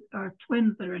child are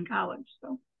twins that are in college.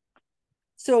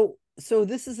 So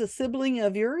this is a sibling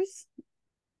of yours?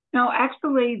 No,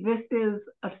 actually, this is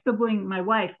a sibling. My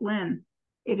wife, Lynn.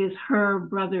 It is her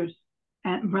brother's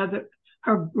and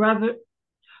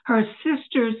her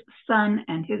sister's son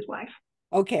and his wife.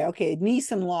 Okay.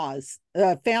 Niece-in-laws,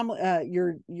 family,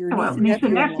 your Well, niece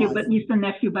and nephew, but niece and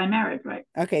nephew by marriage, right?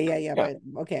 Okay, yeah, Yeah. but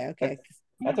okay.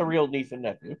 That's a real niece and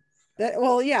nephew.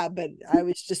 Well, yeah, but I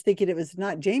was just thinking it was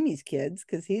not Jamie's kids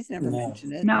because he's never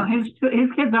mentioned it. No, his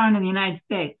kids aren't in the United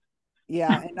States.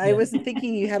 Yeah, and I wasn't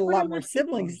thinking you had a lot more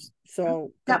siblings,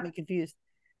 so got me confused.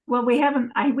 Well, we have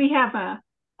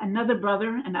another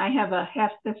brother, and I have a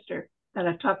half sister that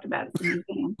I've talked about at the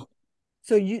museum.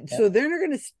 So they're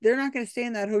not gonna stay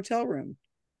in that hotel room.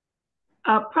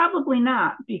 Probably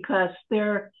not, because they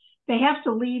have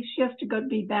to leave. She has to go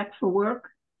be back for work,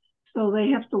 so they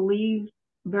have to leave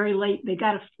very late. They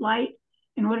got a flight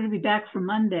in order to be back for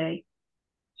Monday.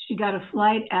 She got a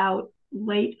flight out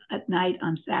late at night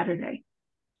on Saturday,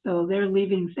 so they're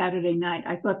leaving Saturday night.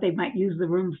 I thought they might use the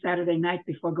room Saturday night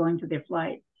before going to their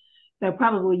flight. They'll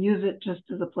probably use it just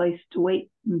as a place to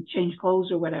wait and change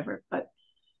clothes or whatever. But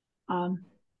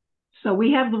so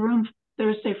we have the room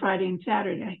Thursday, Friday, and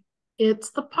Saturday. It's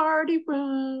the party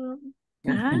room.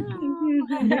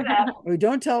 Oh,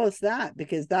 don't tell us that,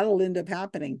 because that'll end up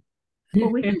happening. Well,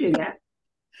 we can do that.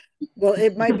 Well,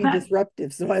 it might be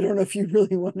disruptive, so I don't know if you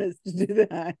really want us to do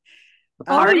that.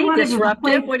 Party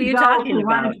disruptive? What are you talking about? We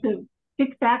wanted to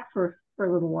kick back for a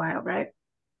little while, right?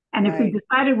 And if we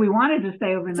decided we wanted to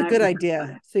stay overnight, it's a good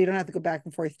idea. So you don't have to go back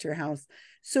and forth to your house.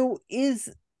 So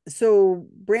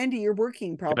Brandy, you're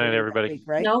working probably. Good night, everybody. Week,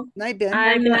 right? Nope. Night,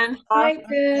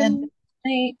 Ben.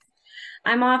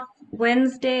 I'm off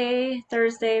Wednesday,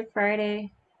 Thursday,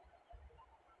 Friday.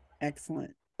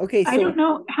 Excellent. Okay, so I don't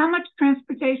know how much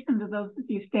transportation do those of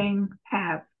you staying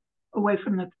have away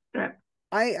from the strip.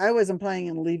 I wasn't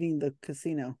planning on leaving the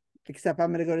casino, except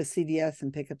I'm going to go to CVS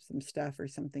and pick up some stuff or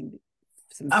something.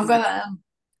 I'm gonna.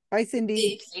 Bye,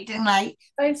 Cindy. Good night.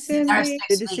 Bye, Cindy.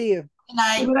 Good to see you. Good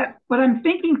night. What I'm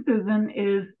thinking, Susan,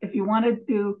 is if you wanted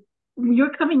to,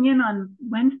 you're coming in on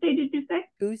Wednesday, did you say?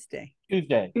 Tuesday.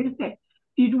 Tuesday. If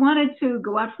you wanted to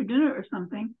go out for dinner or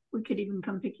something, we could even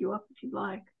come pick you up if you'd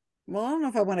like. Well, I don't know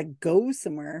if I want to go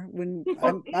somewhere when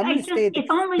I'm going to stay at the. It's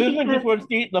only Susan because just wants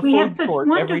to eat in the we have food such court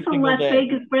every wonderful single Las day.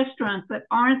 Vegas restaurants that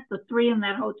aren't the three in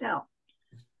that hotel.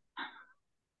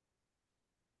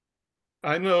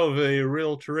 I know of a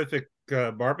real terrific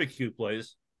barbecue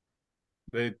place.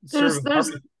 They There's serve a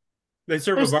barbecue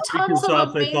tons sauce.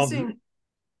 of They call amazing.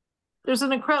 There's a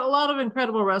lot of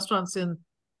incredible restaurants in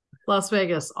Las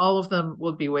Vegas. All of them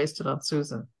would be wasted on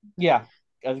Susan. Yeah,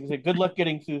 I was gonna say, good luck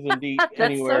getting Susan to eat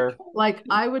anywhere. Like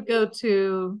I would go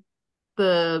to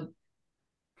the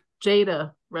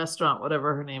Jada restaurant,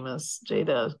 whatever her name is,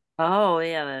 Jada. Oh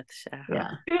yeah, that's Yeah.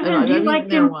 Susan, do you like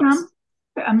dim sum?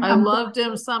 I love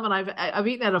dim sum, and I've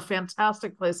eaten at a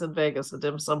fantastic place in Vegas, a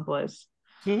dim sum place.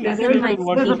 Susan Yeah,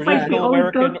 wants there's a place we traditional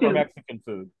always go American or to. Mexican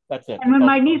food. That's it. And when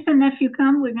my niece and nephew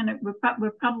come,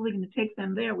 we're probably gonna take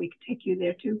them there. We could take you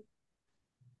there too.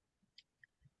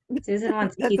 Susan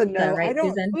wants That's pizza, a no. right, I don't.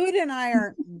 Susan? Food and I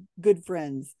aren't good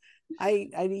friends. I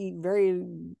eat very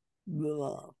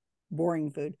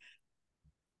boring food.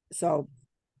 So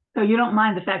you don't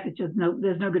mind the fact that there's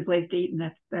no good place to eat in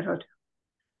that hotel.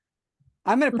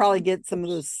 I'm gonna probably get some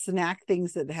of those snack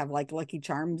things that have like Lucky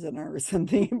Charms in it or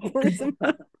something. And pour some.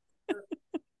 Look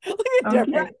at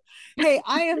Deborah. Hey,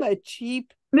 I am a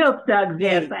cheap milk dugs.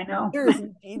 Yes, I know. There's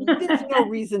no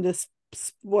reason to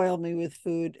spoil me with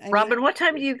food. Robin, what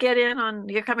time do you get in on?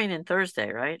 You're coming in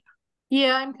Thursday, right?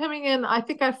 Yeah, I'm coming in. I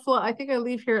think I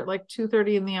leave here at like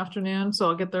 2:30 in the afternoon, so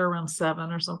I'll get there around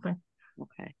 7 or something.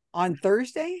 Okay. On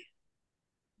Thursday?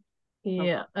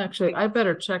 Yeah, actually, I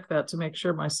better check that to make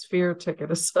sure my Sphere ticket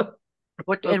is up.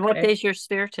 What day's your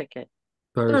Sphere ticket?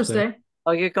 Thursday.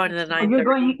 Oh, you're going to the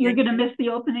 9:30. You're going to miss the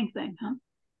opening thing, huh?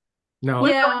 No.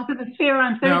 We're going to the Sphere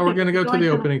on Thursday. No, we're going to go to the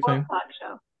opening thing.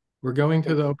 Show. We're going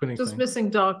to the opening Just thing. missing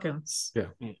Dawkins. Yeah.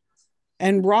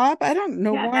 And Rob, I don't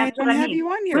know why I don't have you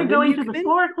on here. We're going to the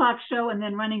 4:00 show and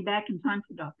then running back in time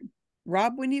for Dawkins.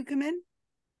 Rob, when do you come in?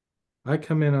 I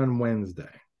come in on Wednesday.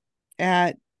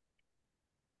 At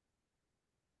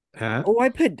oh, I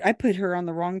put her on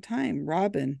the wrong time,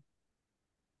 Robin.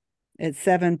 At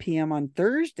 7 p.m. on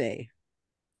Thursday.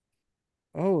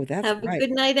 Oh, that's Have right. a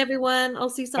good night, everyone. I'll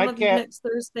see some of you next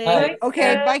Thursday.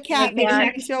 Okay, bye, Kat. Make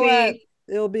sure you show up.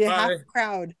 It'll be a half Bye.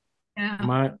 crowd.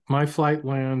 Yeah. My flight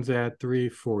lands at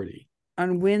 3:40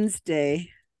 on Wednesday.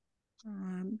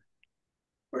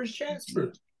 Where's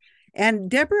Jasper?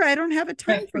 And Deborah, I don't have a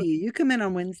time for you. You come in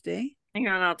on Wednesday. Hang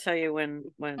on, I'll tell you when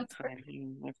time.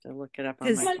 I have to look it up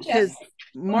on my Because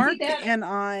Mark and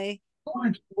I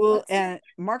will, and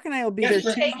Mark and I will be there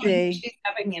Tuesday. She's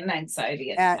having an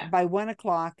anxiety by 1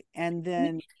 o'clock, and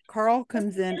then Carl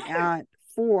comes in at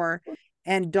 4,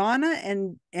 and Donna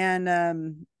and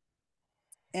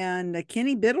and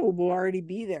Kenny Biddle will already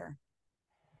be there.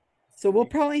 So we'll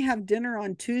probably have dinner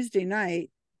on Tuesday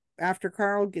night after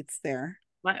Carl gets there.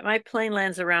 My plane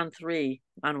lands around 3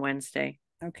 on Wednesday.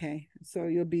 Okay, so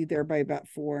you'll be there by about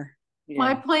 4.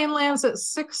 My plane lands at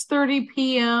 6:30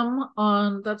 p.m.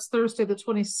 on that's Thursday the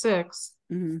 26th.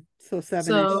 So 7.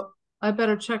 So I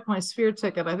better check my Sphere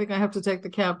ticket. I think I have to take the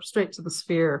cab straight to the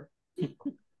Sphere.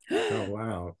 Oh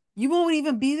wow! You won't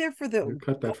even be there for the You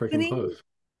cut that freaking opening? close.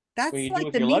 That's What do you do like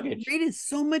with the your meet luggage? and greet is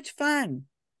so much fun.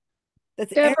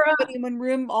 That's Deborah? everybody in one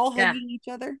room, all hugging each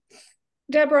other.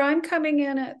 Deborah, I'm coming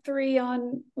in at 3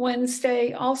 on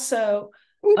Wednesday also.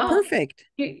 Oh, perfect.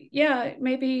 Yeah,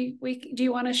 maybe do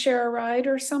you want to share a ride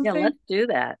or something? Yeah, let's do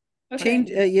that.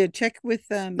 Change. Yeah, check with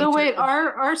them. So wait,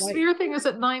 our Sphere thing is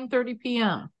at 9:30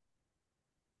 p.m.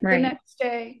 The next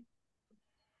day.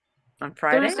 On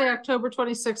Friday? Thursday, October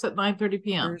 26th at 9:30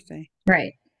 p.m. Thursday.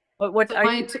 Right. What So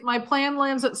are you? my plan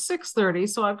lands at 6:30,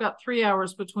 so I've got 3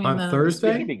 hours between On then and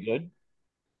Thursday? Sphere. Be good.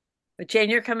 But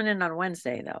Jane, you're coming in on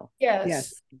Wednesday though.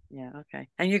 Yes. Yeah, okay.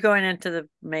 And you're going into the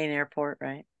main airport,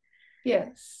 right?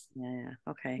 Yes. Yeah,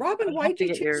 okay. Robin, I'll why'd have to you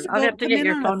get choose to I'll go have to come get in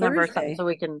your on a phone number or something Thursday? so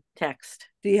we can text.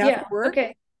 Do you have to work?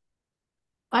 Okay.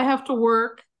 I have to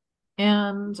work,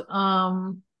 and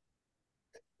I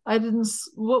didn't.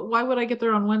 Why would I get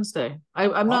there on Wednesday?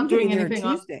 I'm not doing getting there anything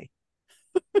on on Tuesday.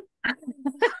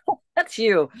 That's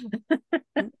you.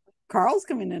 Carl's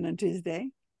coming in on Tuesday.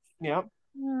 Yep.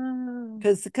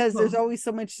 Because there's always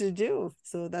so much to do.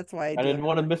 So that's why I do I didn't it.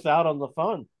 want to miss out on the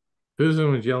fun.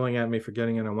 Susan was yelling at me for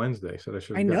getting in on Wednesday. Said I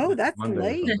should. I know that's Monday or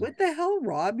late. something. What the hell,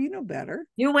 Rob? You know better.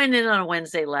 You went in on a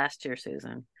Wednesday last year,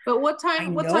 Susan. But what I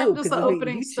time? What know, time does 'cause the of what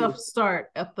opening you stuff two- start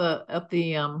at the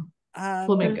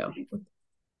Flamingo?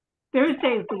 Thursday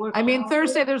is the workshop. I mean,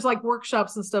 Thursday there's like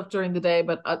workshops and stuff during the day,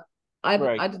 but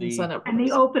I didn't sign up for And the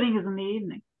this. opening is in the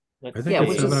evening. I think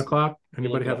it's 7 o'clock.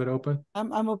 Anybody have it open?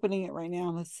 I'm opening it right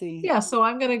now. Let's see. Yeah, so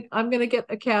I'm gonna get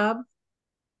a cab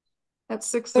at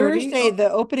 6:30. Thursday,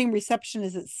 the opening reception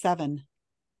is at 7.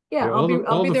 Yeah, all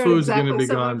I'll be the there at food's exactly going to be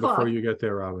 7 gone before o'clock. you get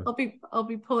there, Robin. I'll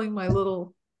be pulling my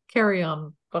little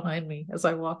carry-on behind me as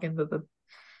I walk into the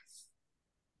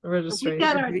registration. We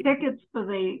got our tickets for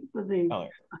the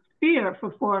Sphere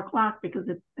for 4 o'clock because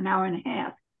it's an hour and a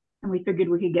half, and we figured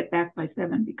we could get back by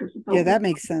 7 because it's Yeah, that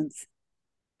makes sense.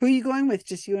 Who are you going with?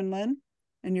 Just you and Lynn?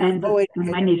 And your And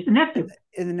my niece and nephew.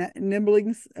 In the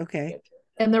nibblings? Okay.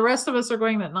 And the rest of us are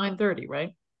going at 9:30,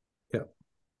 right? Yeah.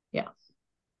 Yeah.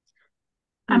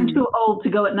 I'm too old to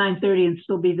go at 9:30 and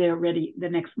still be there ready the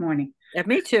next morning. Yeah,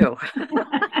 me too.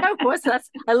 I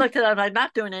looked at it. I'm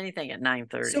not doing anything at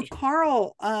 9:30. So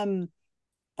Carl, on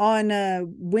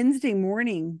Wednesday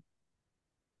morning,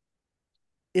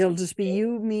 it'll just be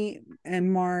you, me,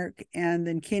 and Mark, and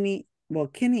then Kenny. Well,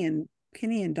 Kenny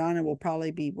and Donna will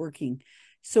probably be working.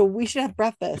 So we should have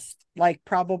breakfast, like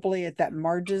probably at that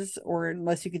Marge's, or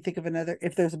unless you can think of another,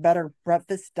 if there's a better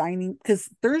breakfast dining, because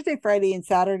Thursday, Friday, and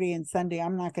Saturday and Sunday,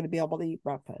 I'm not going to be able to eat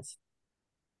breakfast.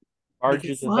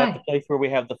 Arches, is that the place where we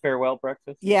have the farewell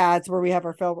breakfast? Yeah, it's where we have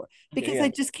our farewell, because Yeah. I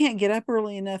just can't get up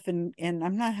early enough, and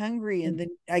I'm not hungry, and then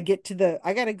I got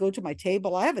to go to my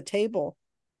table. I have a table,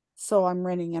 so I'm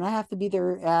running, and I have to be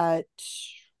there at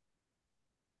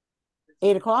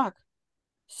 8 o'clock.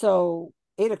 So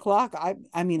 8 o'clock,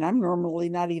 I mean, I'm normally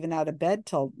not even out of bed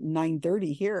till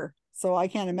 9:30 here. So I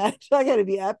can't imagine. I got to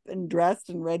be up and dressed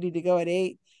and ready to go at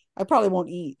 8. I probably won't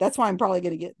eat. That's why I'm probably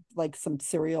going to get like some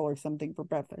cereal or something for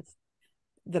breakfast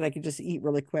that I could just eat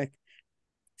really quick.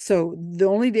 So the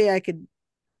only day I could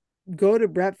go to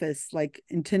breakfast like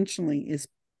intentionally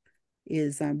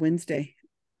is Wednesday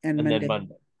and Monday. Then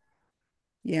Monday.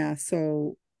 Yeah,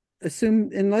 so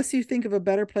unless you think of a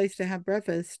better place to have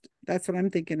breakfast, that's what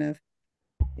I'm thinking of.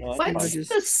 What's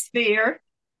the Sphere?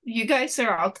 You guys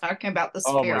are all talking about the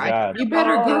Oh Sphere. my God. You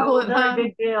better Google it, huh?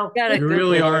 Big deal. You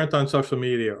really aren't on social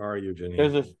media, are you, Janine?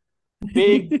 There's this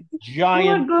big, Do a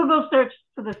giant. Google search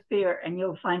for the Sphere and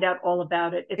you'll find out all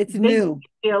about it. It's a big new.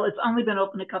 deal. It's only been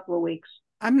open a couple of weeks.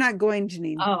 I'm not going,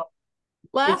 Janine. Oh,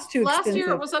 It's too last year expensive.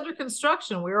 it was under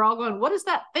construction. We were all going, "What is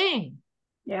that thing?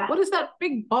 Yeah. What is that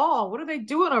big ball? What are they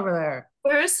doing over there?"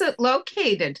 Where is it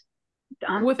located?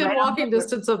 Within right on walking the-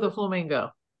 distance of the Flamingo.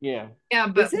 Yeah. Yeah,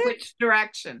 but which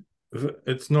direction?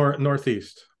 It's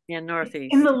northeast. Yeah,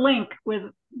 northeast. In the link with.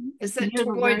 Is it near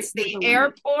the towards right- the near the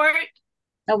airport?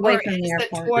 Away Or from the is it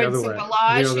airport. towards The the other way. The other-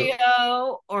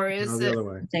 Bellagio? Or is No, the it other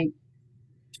way. I think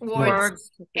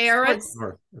towards Eris?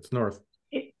 North. It's north.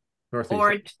 Northeast.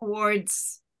 Or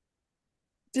towards,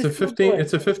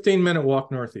 It's a 15-minute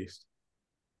walk northeast.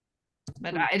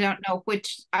 but I don't know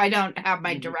which, I don't have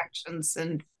my directions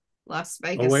in Las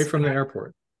Vegas. Away from the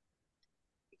airport.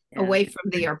 away from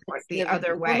the airport, the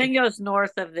other way. Flamingo's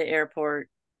north of the airport,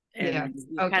 and Yeah,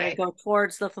 you kind of go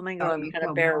towards the Flamingo Oh, and you kind of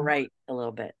go bear more. right a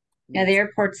little bit. Yeah, the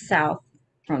airport's south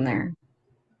from there.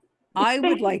 I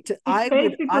would like to.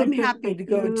 I'm happy to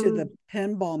go to the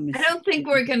pinball I museum. don't think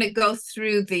we're going to go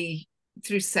through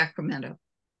Sacramento.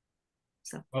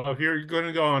 So Well, if you're going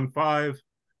to go on 5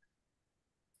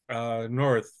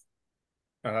 north,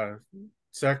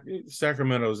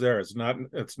 Sacramento's there. It's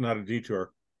not a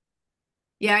detour.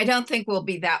 yeah, I don't think we'll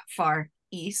be that far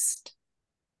east.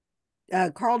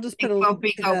 Carl just put a We'll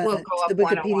link to go the up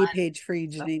Wikipedia 101. page for you,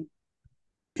 Janine.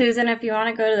 Susan, if you want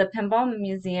to go to the pinball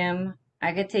museum,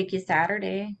 I could take you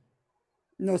Saturday.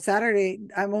 No, Saturday.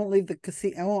 I won't leave the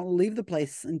casino. I won't leave the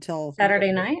place until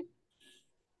Saturday night.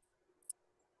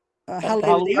 How late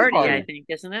Halloween are they? party, I think,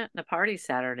 isn't it? The party's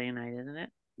Saturday night, isn't it?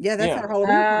 Yeah, that's our Halloween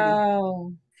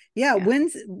party. Yeah,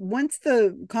 once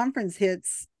the conference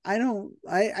hits,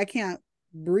 I can't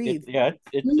breathe.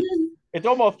 It's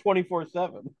almost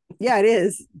 24/7. Yeah, it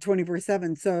is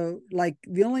 24/7. So like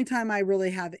the only time I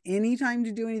really have any time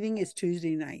to do anything is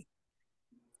Tuesday night.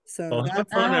 So Well, have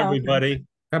that's fun, everybody.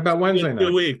 How about Wednesday night?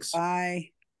 2 weeks. Bye.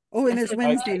 Oh, and there's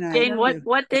Wednesday night. Jane, too.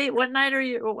 what night are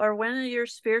you, or when are your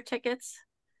Sphere tickets?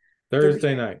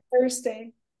 Thursday night.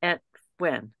 Thursday. At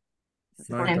when?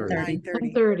 9:30.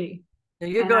 9:30. So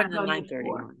you're And going I'm to the going at 9:30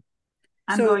 4. one.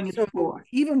 I'm going at 4.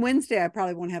 Even Wednesday, I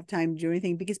probably won't have time to do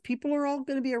anything because people are all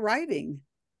going to be arriving.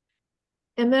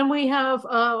 And then we have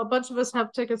a bunch of us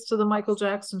have tickets to the Michael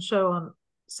Jackson show on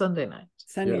Sunday night.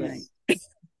 Sunday night.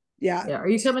 Yeah. Yeah. Are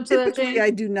you coming to that, Typically, Jane? I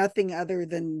do nothing other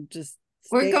than just.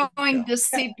 We're stay- going to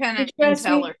see Penn and Yes,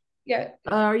 Teller. Yeah.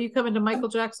 Are you coming to Michael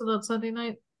Jackson on Sunday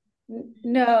night?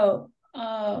 No.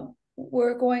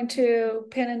 We're going to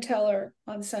Penn and Teller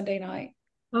on Sunday night.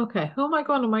 Okay. Who am I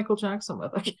going to Michael Jackson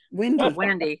with? Wendy.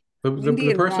 Wendy. The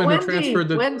person who Wendy. transferred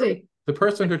the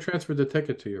person who transferred the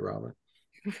ticket to you, Robert.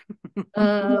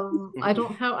 I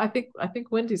don't have. I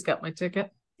think Wendy's got my ticket.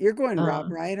 You're going,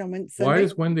 Rob, right? On Wednesday. Why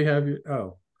does Wendy have you?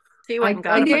 Oh, I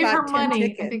gave her about 10 money. I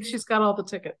tickets. think she's got all the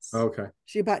tickets. okay.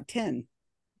 She bought 10.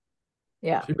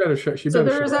 Yeah. She better show. She So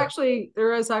better there is show up.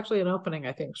 actually an opening.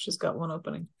 I think she's got one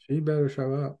opening. She better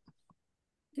show up.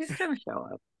 She's gonna show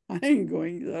up. I ain't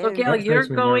going. So Gail, That you're makes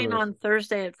me going nervous. on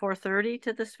Thursday at 4:30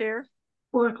 to the Sphere?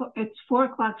 4 o'clock. It's 4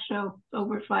 o'clock show. It's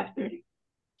over at 5:30.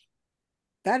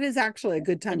 That is actually a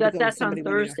good time to go. with That's on somebody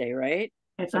when you're- Thursday, right?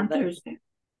 It's So on that's- Thursday.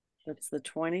 That's the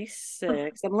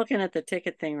 26th. I'm looking at the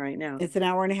ticket thing right now. It's an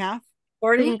hour and a half.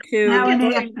 According to Now and a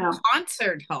half According now. to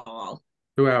concert hall.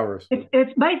 2 hours.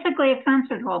 It's basically a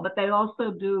concert hall, but they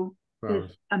also do 2 this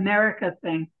hours. America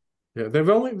thing. Yeah, they've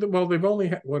only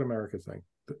what America thing.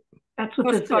 That's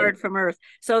what this postcard is. from Earth.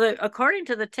 So according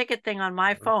to the ticket thing on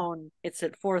my phone, it's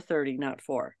at 4:30, not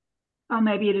 4. Oh,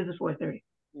 maybe it is at 4:30.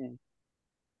 Yeah.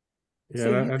 Yeah,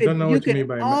 So I don't know what you mean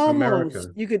by America.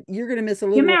 You're going to miss a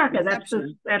little. America.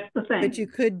 reception, That's the thing. But you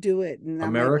could do it, and that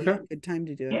might be America? a good time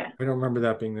to do it. Yeah. I don't remember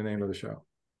that being the name of the show.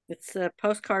 It's a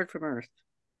postcard from Earth.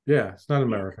 Yeah, it's not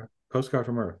America. Postcard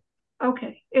from Earth.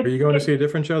 Okay. Are you going to see a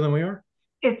different show than we are?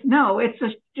 It's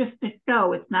just a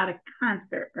show. It's not a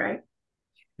concert, right?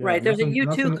 Yeah, Right. There's nothing- a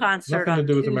U2 nothing- concert nothing to on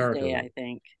do with Tuesday, America. I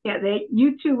think. Yeah,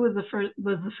 U2 was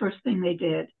the first thing they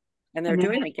did. And they're then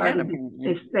doing they it again, started-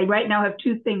 apparently. They right now have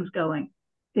 2 things going.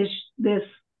 This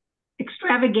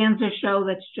extravaganza show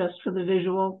that's just for the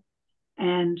visual,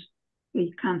 and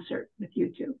the concert with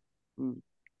U2.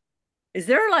 Is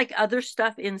there like other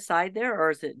stuff inside there,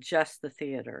 or is it just the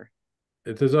theater?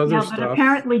 There's other Yeah, but stuff.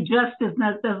 apparently just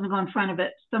doesn't go in front of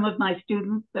it. Some of my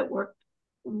students that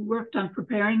worked on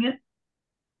preparing it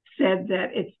said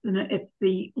that it's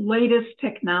the latest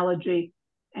technology,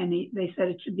 and they said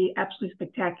it should be absolutely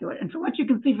spectacular. And from what you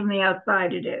can see from the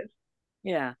outside, it is.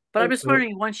 Yeah, but I'm just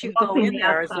wondering, once you go Walking in the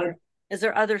there, outside. is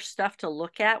there other stuff to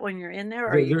look at when you're in there,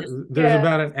 or are you just? There's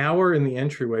about an hour in the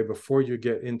entryway before you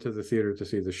get into the theater to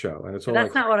see the show, and it's all.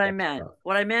 That's like not what I meant.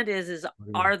 What I meant is do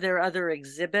you are there other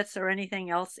exhibits or anything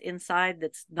else inside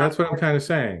that's not? That's what I'm part kind of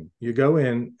saying. You go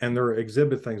in, and there are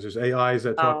exhibit things. There's AIs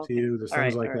that talk to you. There's All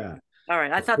things right, like all right. that. All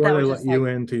right, I thought Before that they was let just you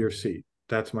like, into your seat.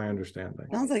 That's my understanding.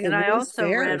 Sounds like and a I World's also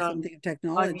Fair or read on something of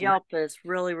technology. Yelp that it's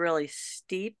really, really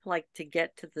steep, like to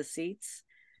get to the seats.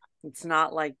 It's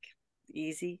not like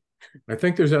easy. I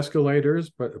think there's escalators,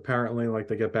 but apparently, like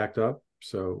they get backed up.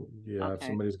 So yeah, if Okay.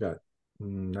 somebody's got,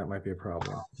 that might be a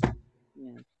problem.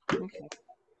 Yeah. Okay.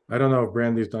 I don't know if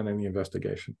Brandy's done any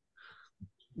investigation.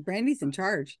 Brandy's in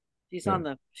charge. She's Yeah.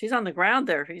 on the ground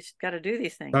there. She's got to do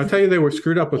these things. I'll tell you, they were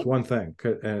screwed up with one thing,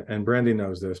 and Brandy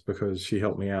knows this because she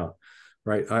helped me out.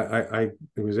 Right, I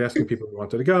was asking people who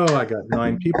wanted to go. I got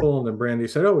 9 people, and then Brandy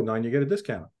said, "Oh, 9, you get a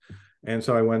discount." And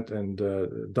so I went,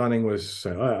 and Dunning was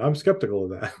saying, I'm skeptical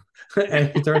of that.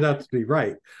 And he turned out to be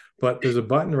right. But there's a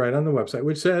button right on the website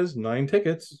which says 9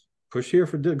 tickets, push here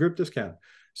for group discount.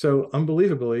 So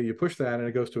unbelievably, you push that and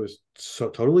it goes to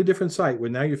a totally different site where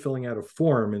now you're filling out a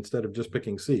form instead of just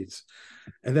picking seats.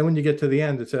 And then when you get to the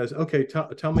end, it says, okay,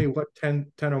 tell me what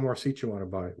 10 or more seats you want to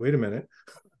buy. Wait a minute.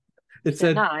 It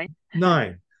said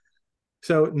 9.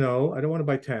 So no, I don't want to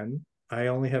buy 10. I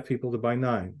only have people to buy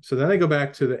 9. So then I go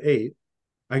back to the 8.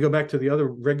 I go back to the other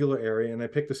regular area and I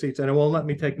pick the seats, and it won't let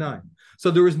me take 9.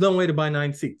 So there was no way to buy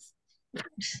 9 seats.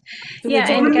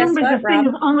 Yeah, and remember, the thing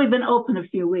has only been open a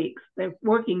few weeks. They're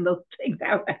working those things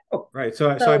out. Right. So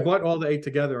I bought all the 8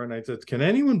 together, and I said, can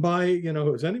anyone buy,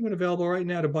 is anyone available right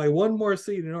now to buy one more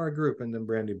seat in our group? And then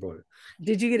Brandy bought it.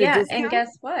 Did you get a discount? And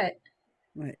guess what?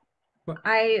 What?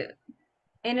 I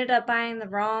ended up buying the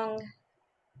wrong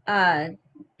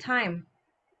time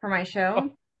for my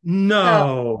show. No.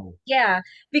 So, yeah,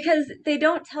 because they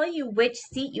don't tell you which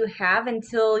seat you have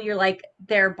until you're like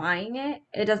they're buying it.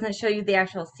 It doesn't show you the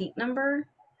actual seat number.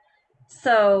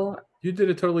 So you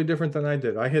did it totally different than I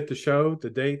did. I hit the show,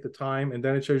 the date, the time, and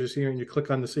then it shows you here, and you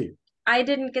click on the seat. I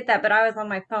didn't get that, but I was on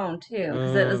my phone too,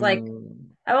 because it was like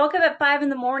I woke up at 5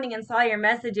 a.m. and saw your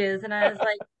messages, and I was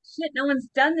like, shit, no one's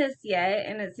done this yet,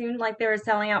 and it seemed like they were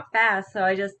selling out fast. So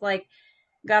I just like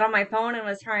got on my phone and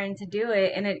was trying to do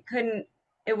it, and it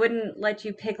wouldn't let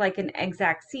you pick like an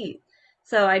exact seat.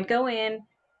 So I'd go in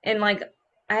and like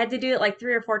I had to do it like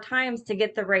 3 or 4 times to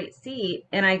get the right seat.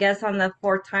 And I guess on the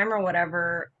 4th time or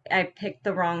whatever, I picked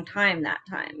the wrong time that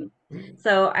time.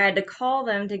 So I had to call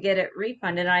them to get it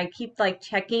refunded. And I keep like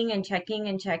checking and checking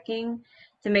and checking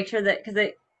to make sure that,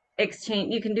 because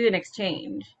you can do an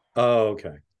exchange. Oh,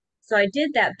 okay. So I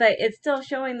did that, but it's still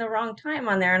showing the wrong time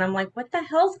on there. And I'm like, what the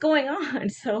hell's going on?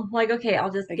 So I'm like, okay,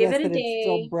 I'll just give it a day. It's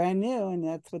still brand new, and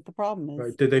that's what the problem is.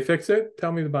 Right. Did they fix it?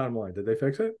 Tell me the bottom line. Did they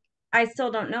fix it? I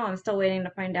still don't know. I'm still waiting to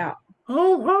find out.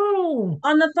 Oh.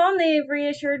 On the phone, they've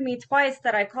reassured me twice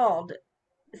that I called,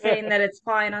 saying that it's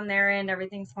fine on their end,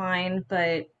 everything's fine,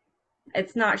 but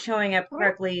it's not showing up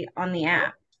correctly on the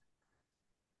app.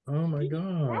 Oh my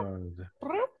God.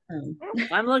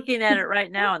 I'm looking at it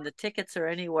right now, and the tickets are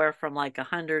anywhere from like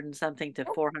 $100 and something to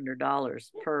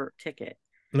 $400 per ticket.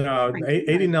 No,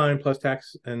 89 plus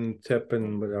tax and tip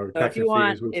and whatever tax and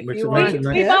fees, which makes it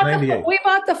we 98. We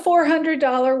bought the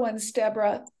 $400 ones,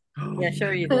 Deborah. Yeah,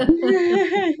 sure you did.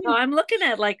 No, I'm looking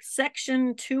at like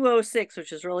section 206,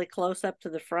 which is really close up to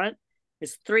the front.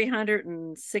 It's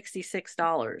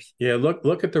 $366. Yeah,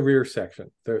 look at the rear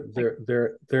section.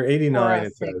 They're 89.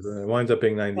 It says, and it winds up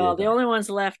being 98. Well, the only ones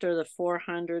left are the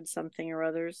 400 something or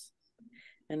others,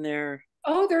 and they're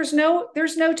there's no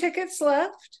tickets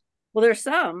left. Well, there's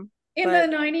some in the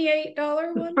 $98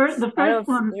 ones. The first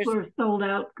ones were sold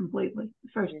out completely.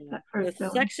 The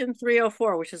section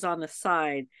 304, which is on the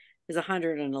side, is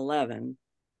 111.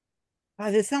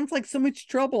 This sounds like so much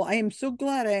trouble. I am so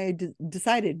glad I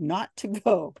decided not to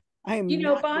go. I am.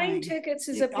 Buying tickets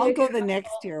is a big. I'll go the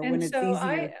next year when it's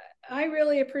easier. I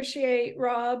really appreciate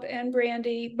Rob and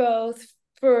Brandy both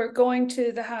for going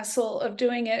to the hassle of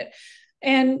doing it,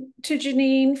 and to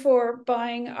Janine for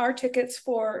buying our tickets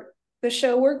for the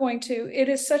show we're going to. It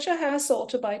is such a hassle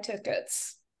to buy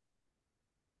tickets.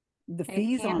 The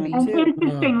fees on them and too.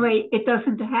 Interestingly, it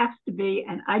doesn't have to be,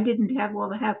 and I didn't have all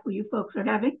the hassle you folks are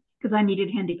having because I needed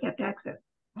handicapped access.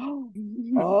 Oh.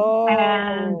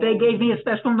 And they gave me a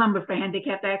special number for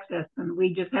handicapped access, and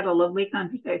we just had a lovely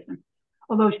conversation.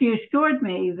 Although she assured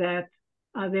me that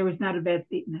there was not a bad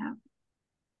seat in the house.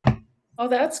 Oh,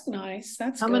 that's nice.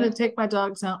 I'm going to take my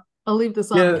dogs out. I'll leave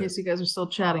this on in case you guys are still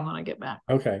chatting when I get back.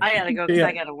 Okay. I gotta go because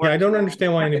I gotta work. Yeah, I don't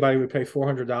understand why anybody would pay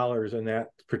 $400 in that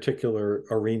particular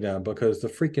arena, because the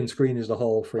freaking screen is the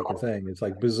whole freaking thing. It's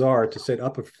like bizarre to sit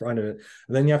up in front of it,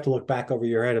 and then you have to look back over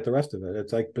your head at the rest of it.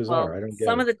 It's like bizarre. Well, I don't get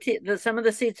some of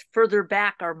the seats further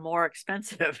back are more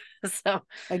expensive. So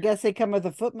I guess they come with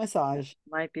a foot massage.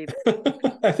 Might be.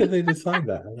 I think they decide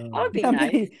that. That would be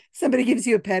nice. Somebody gives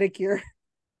you a pedicure.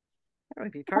 That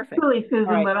would be perfect. Actually,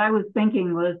 Susan, what I was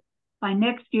thinking was, by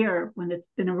next year, when it's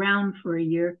been around for a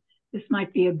year, this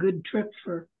might be a good trip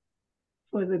for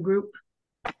the group.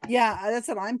 Yeah, that's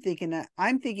what I'm thinking.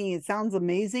 I'm thinking it sounds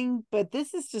amazing, but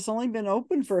this has just only been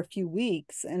open for a few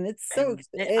weeks, and it's so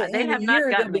they have not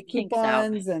gotten the kinks out.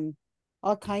 And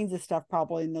all kinds of stuff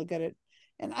probably, and they'll get it.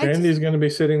 And Brandy's going to be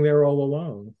sitting there all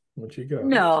alone when she goes.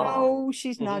 No,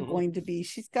 she's not going to be.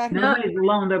 She's got nobody's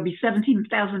alone. There'll be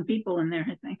 17,000 people in there,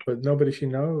 I think. But nobody she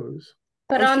knows.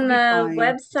 But on the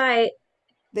website,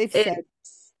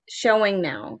 it's showing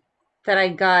now that I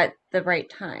got the right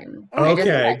time.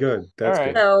 Okay, good. That's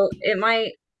good. So it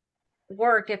might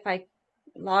work if I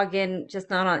log in, just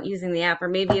not on using the app, or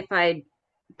maybe if I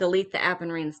delete the app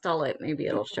and reinstall it, maybe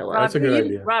it'll show up. That's a good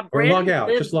idea. Rob, Or log Brandy out.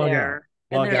 lives Just log out. there,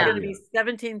 and Log there's out going to again. be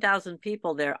 17,000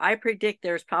 people there. I predict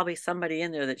there's probably somebody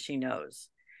in there that she knows.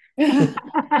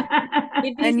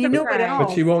 And you know what But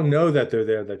else? she won't know that they're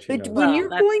there, that she But knows. when Well, you're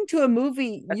that's- going to a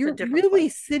movie, that's a you're different really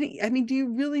sitting. I mean, do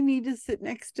you really need to sit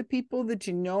next to people that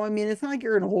you know? I mean, it's not like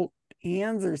you're gonna hold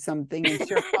hands or something and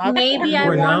share popcorn. Maybe I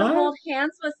We're want to not? hold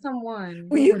hands with someone.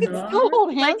 Well, you We're can not? still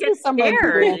hold hands get with somebody.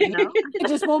 scared, you know? It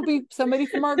just won't be somebody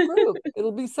from our group.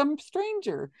 It'll be some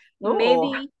stranger.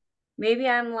 Oh. Maybe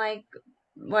I'm like,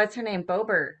 what's her name?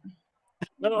 Bobert.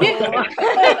 No. That's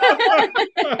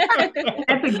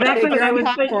exactly what I was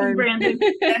thinking, Brandy.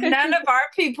 And none of our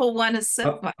people want to sit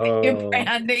by you,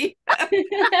 Brandy. But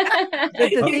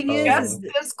the thing You is, just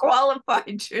disqualified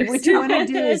yourself. what you want to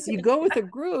do is you go with a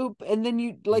group, and then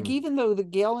you like, even though the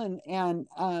Gail and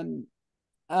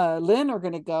Lynn are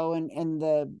going to go, and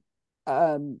the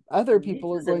other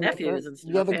people are Nieces and going nephews and the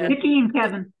stuff, other yeah. group. Nikki and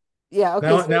Kevin. Yeah, okay.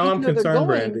 Now- so now even I'm though they're concerned, going,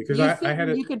 Brandy, because you I had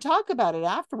it- you can talk about it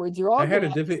afterwards. You're all I had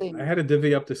going to to have the divvy. same. I had to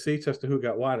divvy up the seats as to who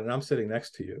got what, and I'm sitting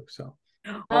next to you. So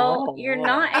Oh, you're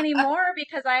not anymore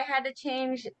because I had to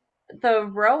change the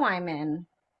row I'm in.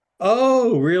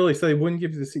 Oh, really? So they wouldn't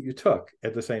give you the seat you took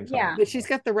at the same time? Yeah. But she's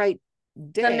got the right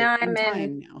day. So now I'm and time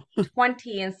in now.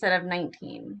 20 instead of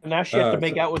 19. And now she has to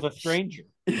make out with a stranger.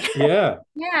 Yeah.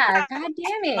 Yeah, god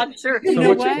damn it. I'm sure. You So know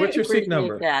what's, what? what's your seat Appreciate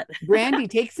number? that. Brandy,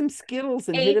 take some Skittles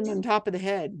and hit 8. him on top of the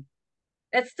head.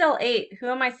 It's still 8. Who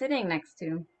am I sitting next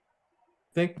to?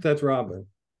 I think that's Robin.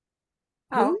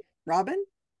 Oh. Who? Robin?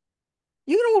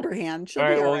 You can hold her hand. She'll All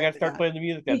right, be well, all we right got to with start that. playing the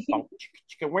music then. Bonk,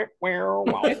 chicka, chicka,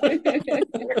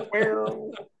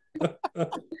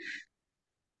 wow.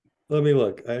 Let me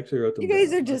look. I actually wrote them You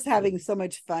guys down. are just having so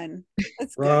much fun.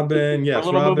 That's good. Robin, yes,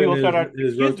 Our little movie Robin will start out.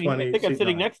 is row Excuse me, 20. I think I'm seat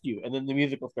sitting 9. next to you, and then the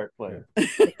music will start playing.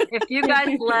 If you guys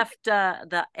left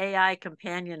the AI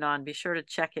companion on, be sure to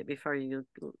check it before you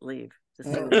leave.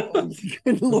 Just so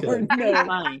Good Lord, no.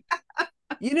 funny.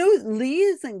 You know, Lee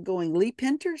isn't going. Lee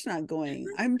Pinter's not going.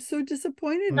 I'm so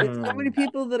disappointed with so many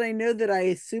people that I know that I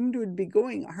assumed would be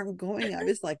going aren't going. I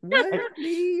was like, what,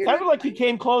 Lee? You're Sounded not like he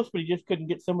came close, but he just couldn't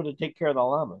get someone to take care of the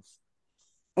llamas.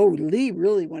 Oh, Lee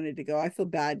really wanted to go. I feel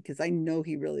bad because I know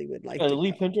he really would like to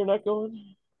Lee go. Pinter not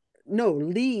going? No,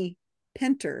 Lee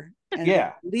Pinter and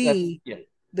Yeah, Lee yeah.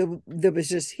 that was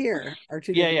just here are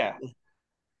two Yeah, different yeah. people.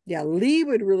 Yeah, Lee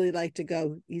would really like to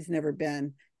go. He's never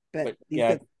been, but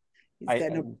yeah, he's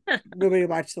got nobody to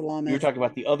watch the llamas. You were talking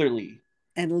about the other Lee.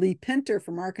 And Lee Pinter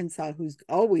from Arkansas, who's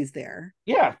always there.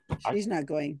 Yeah. She's not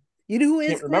going. You know who is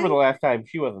Can't remember the going? last time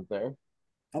she wasn't there.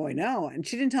 Oh, I know. And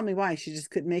she didn't tell me why. She just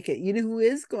couldn't make it. You know who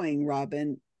is going,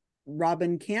 Robin?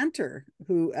 Robin Cantor,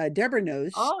 who Deborah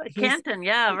knows. Oh, Canton,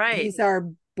 yeah, right. He's our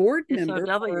board member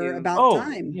SOW. for About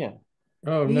Time. Yeah.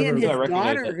 Oh, He and his I recognize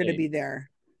daughter that are going to name. be there.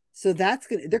 So that's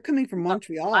good. They're coming from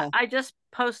Montreal. I just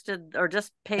posted or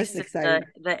just pasted exciting.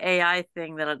 the AI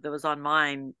thing that was on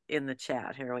mine in the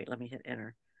chat. Here, wait, let me hit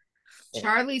enter.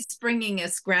 Charlie's bringing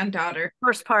his granddaughter.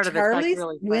 First part of it's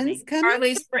like really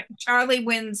funny. Charlie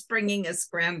wins bringing his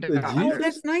granddaughter. Oh,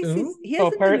 that's nice. He So hasn't been to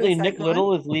apparently a Nick SciCon.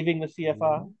 Little is leaving the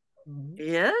CFI.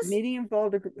 Yes. Meeting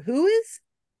involved. Who is?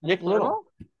 Nick Little.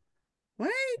 What?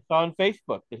 I saw on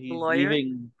Facebook that he's lawyer?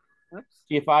 leaving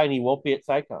CFI and he won't be at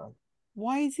SciCon.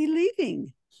 Why is he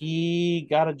leaving? He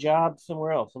got a job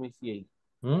somewhere else. Let me see.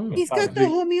 He's got the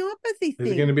homeopathy Is thing.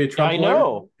 he going to be a Trump I lawyer?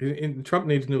 know. Trump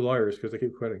needs new lawyers because they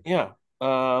keep quitting. Yeah.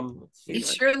 Let's see.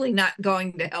 He's surely not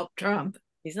going to help Trump.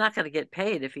 He's not going to get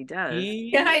paid if he does.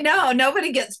 Yeah, I know.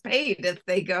 Nobody gets paid if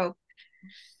they go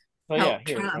So yeah, help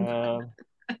here. Trump. I'll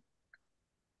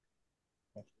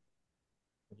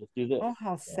just do this. Oh,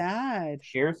 how sad.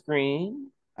 Share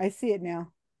screen. I see it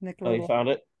now. Nick Oh, you Little. found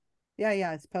it?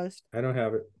 Yeah, it's post. I don't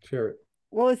have it. Share it.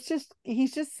 Well,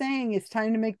 he's just saying it's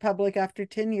time to make public after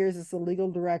 10 years as the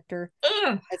legal director.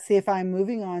 Let's see if I'm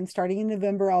moving on. Starting in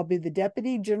November, I'll be the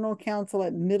deputy general counsel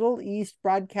at Middle East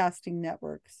Broadcasting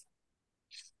Networks.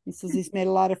 He says he's made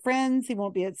a lot of friends. He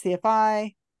won't be at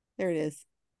CFI. There it is.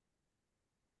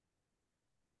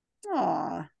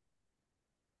 Ah.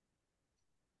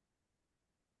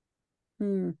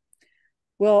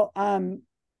 Well,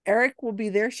 Eric will be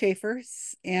there,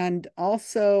 Schaefer's, and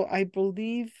also I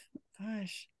believe,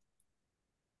 gosh,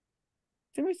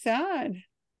 so sad.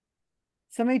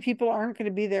 So many people aren't going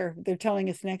to be there. They're telling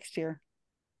us next year.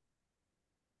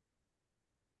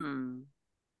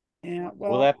 Yeah.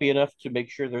 Well, Will that be enough to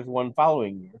make sure there's one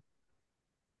following year?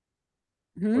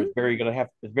 Or is Barry gonna have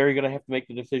to make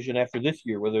the decision after this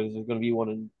year whether there's going to be one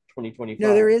in 2025?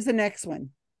 No, there is a next one.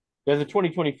 There's a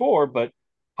 2024, but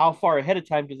how far ahead of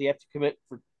time does he have to commit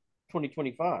for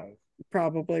 2025.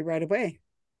 Probably right away.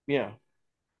 Yeah.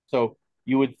 So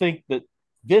you would think that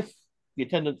the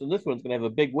attendance in this one's going to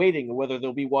have a big weighting of whether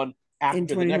there'll be one after in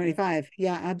the next. 2025.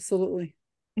 Yeah, absolutely.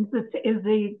 Is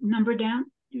the number down?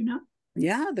 Do you know?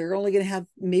 Yeah, they're only going to have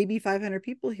maybe 500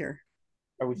 people here.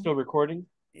 Are we still recording?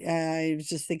 I was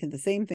just thinking the same thing.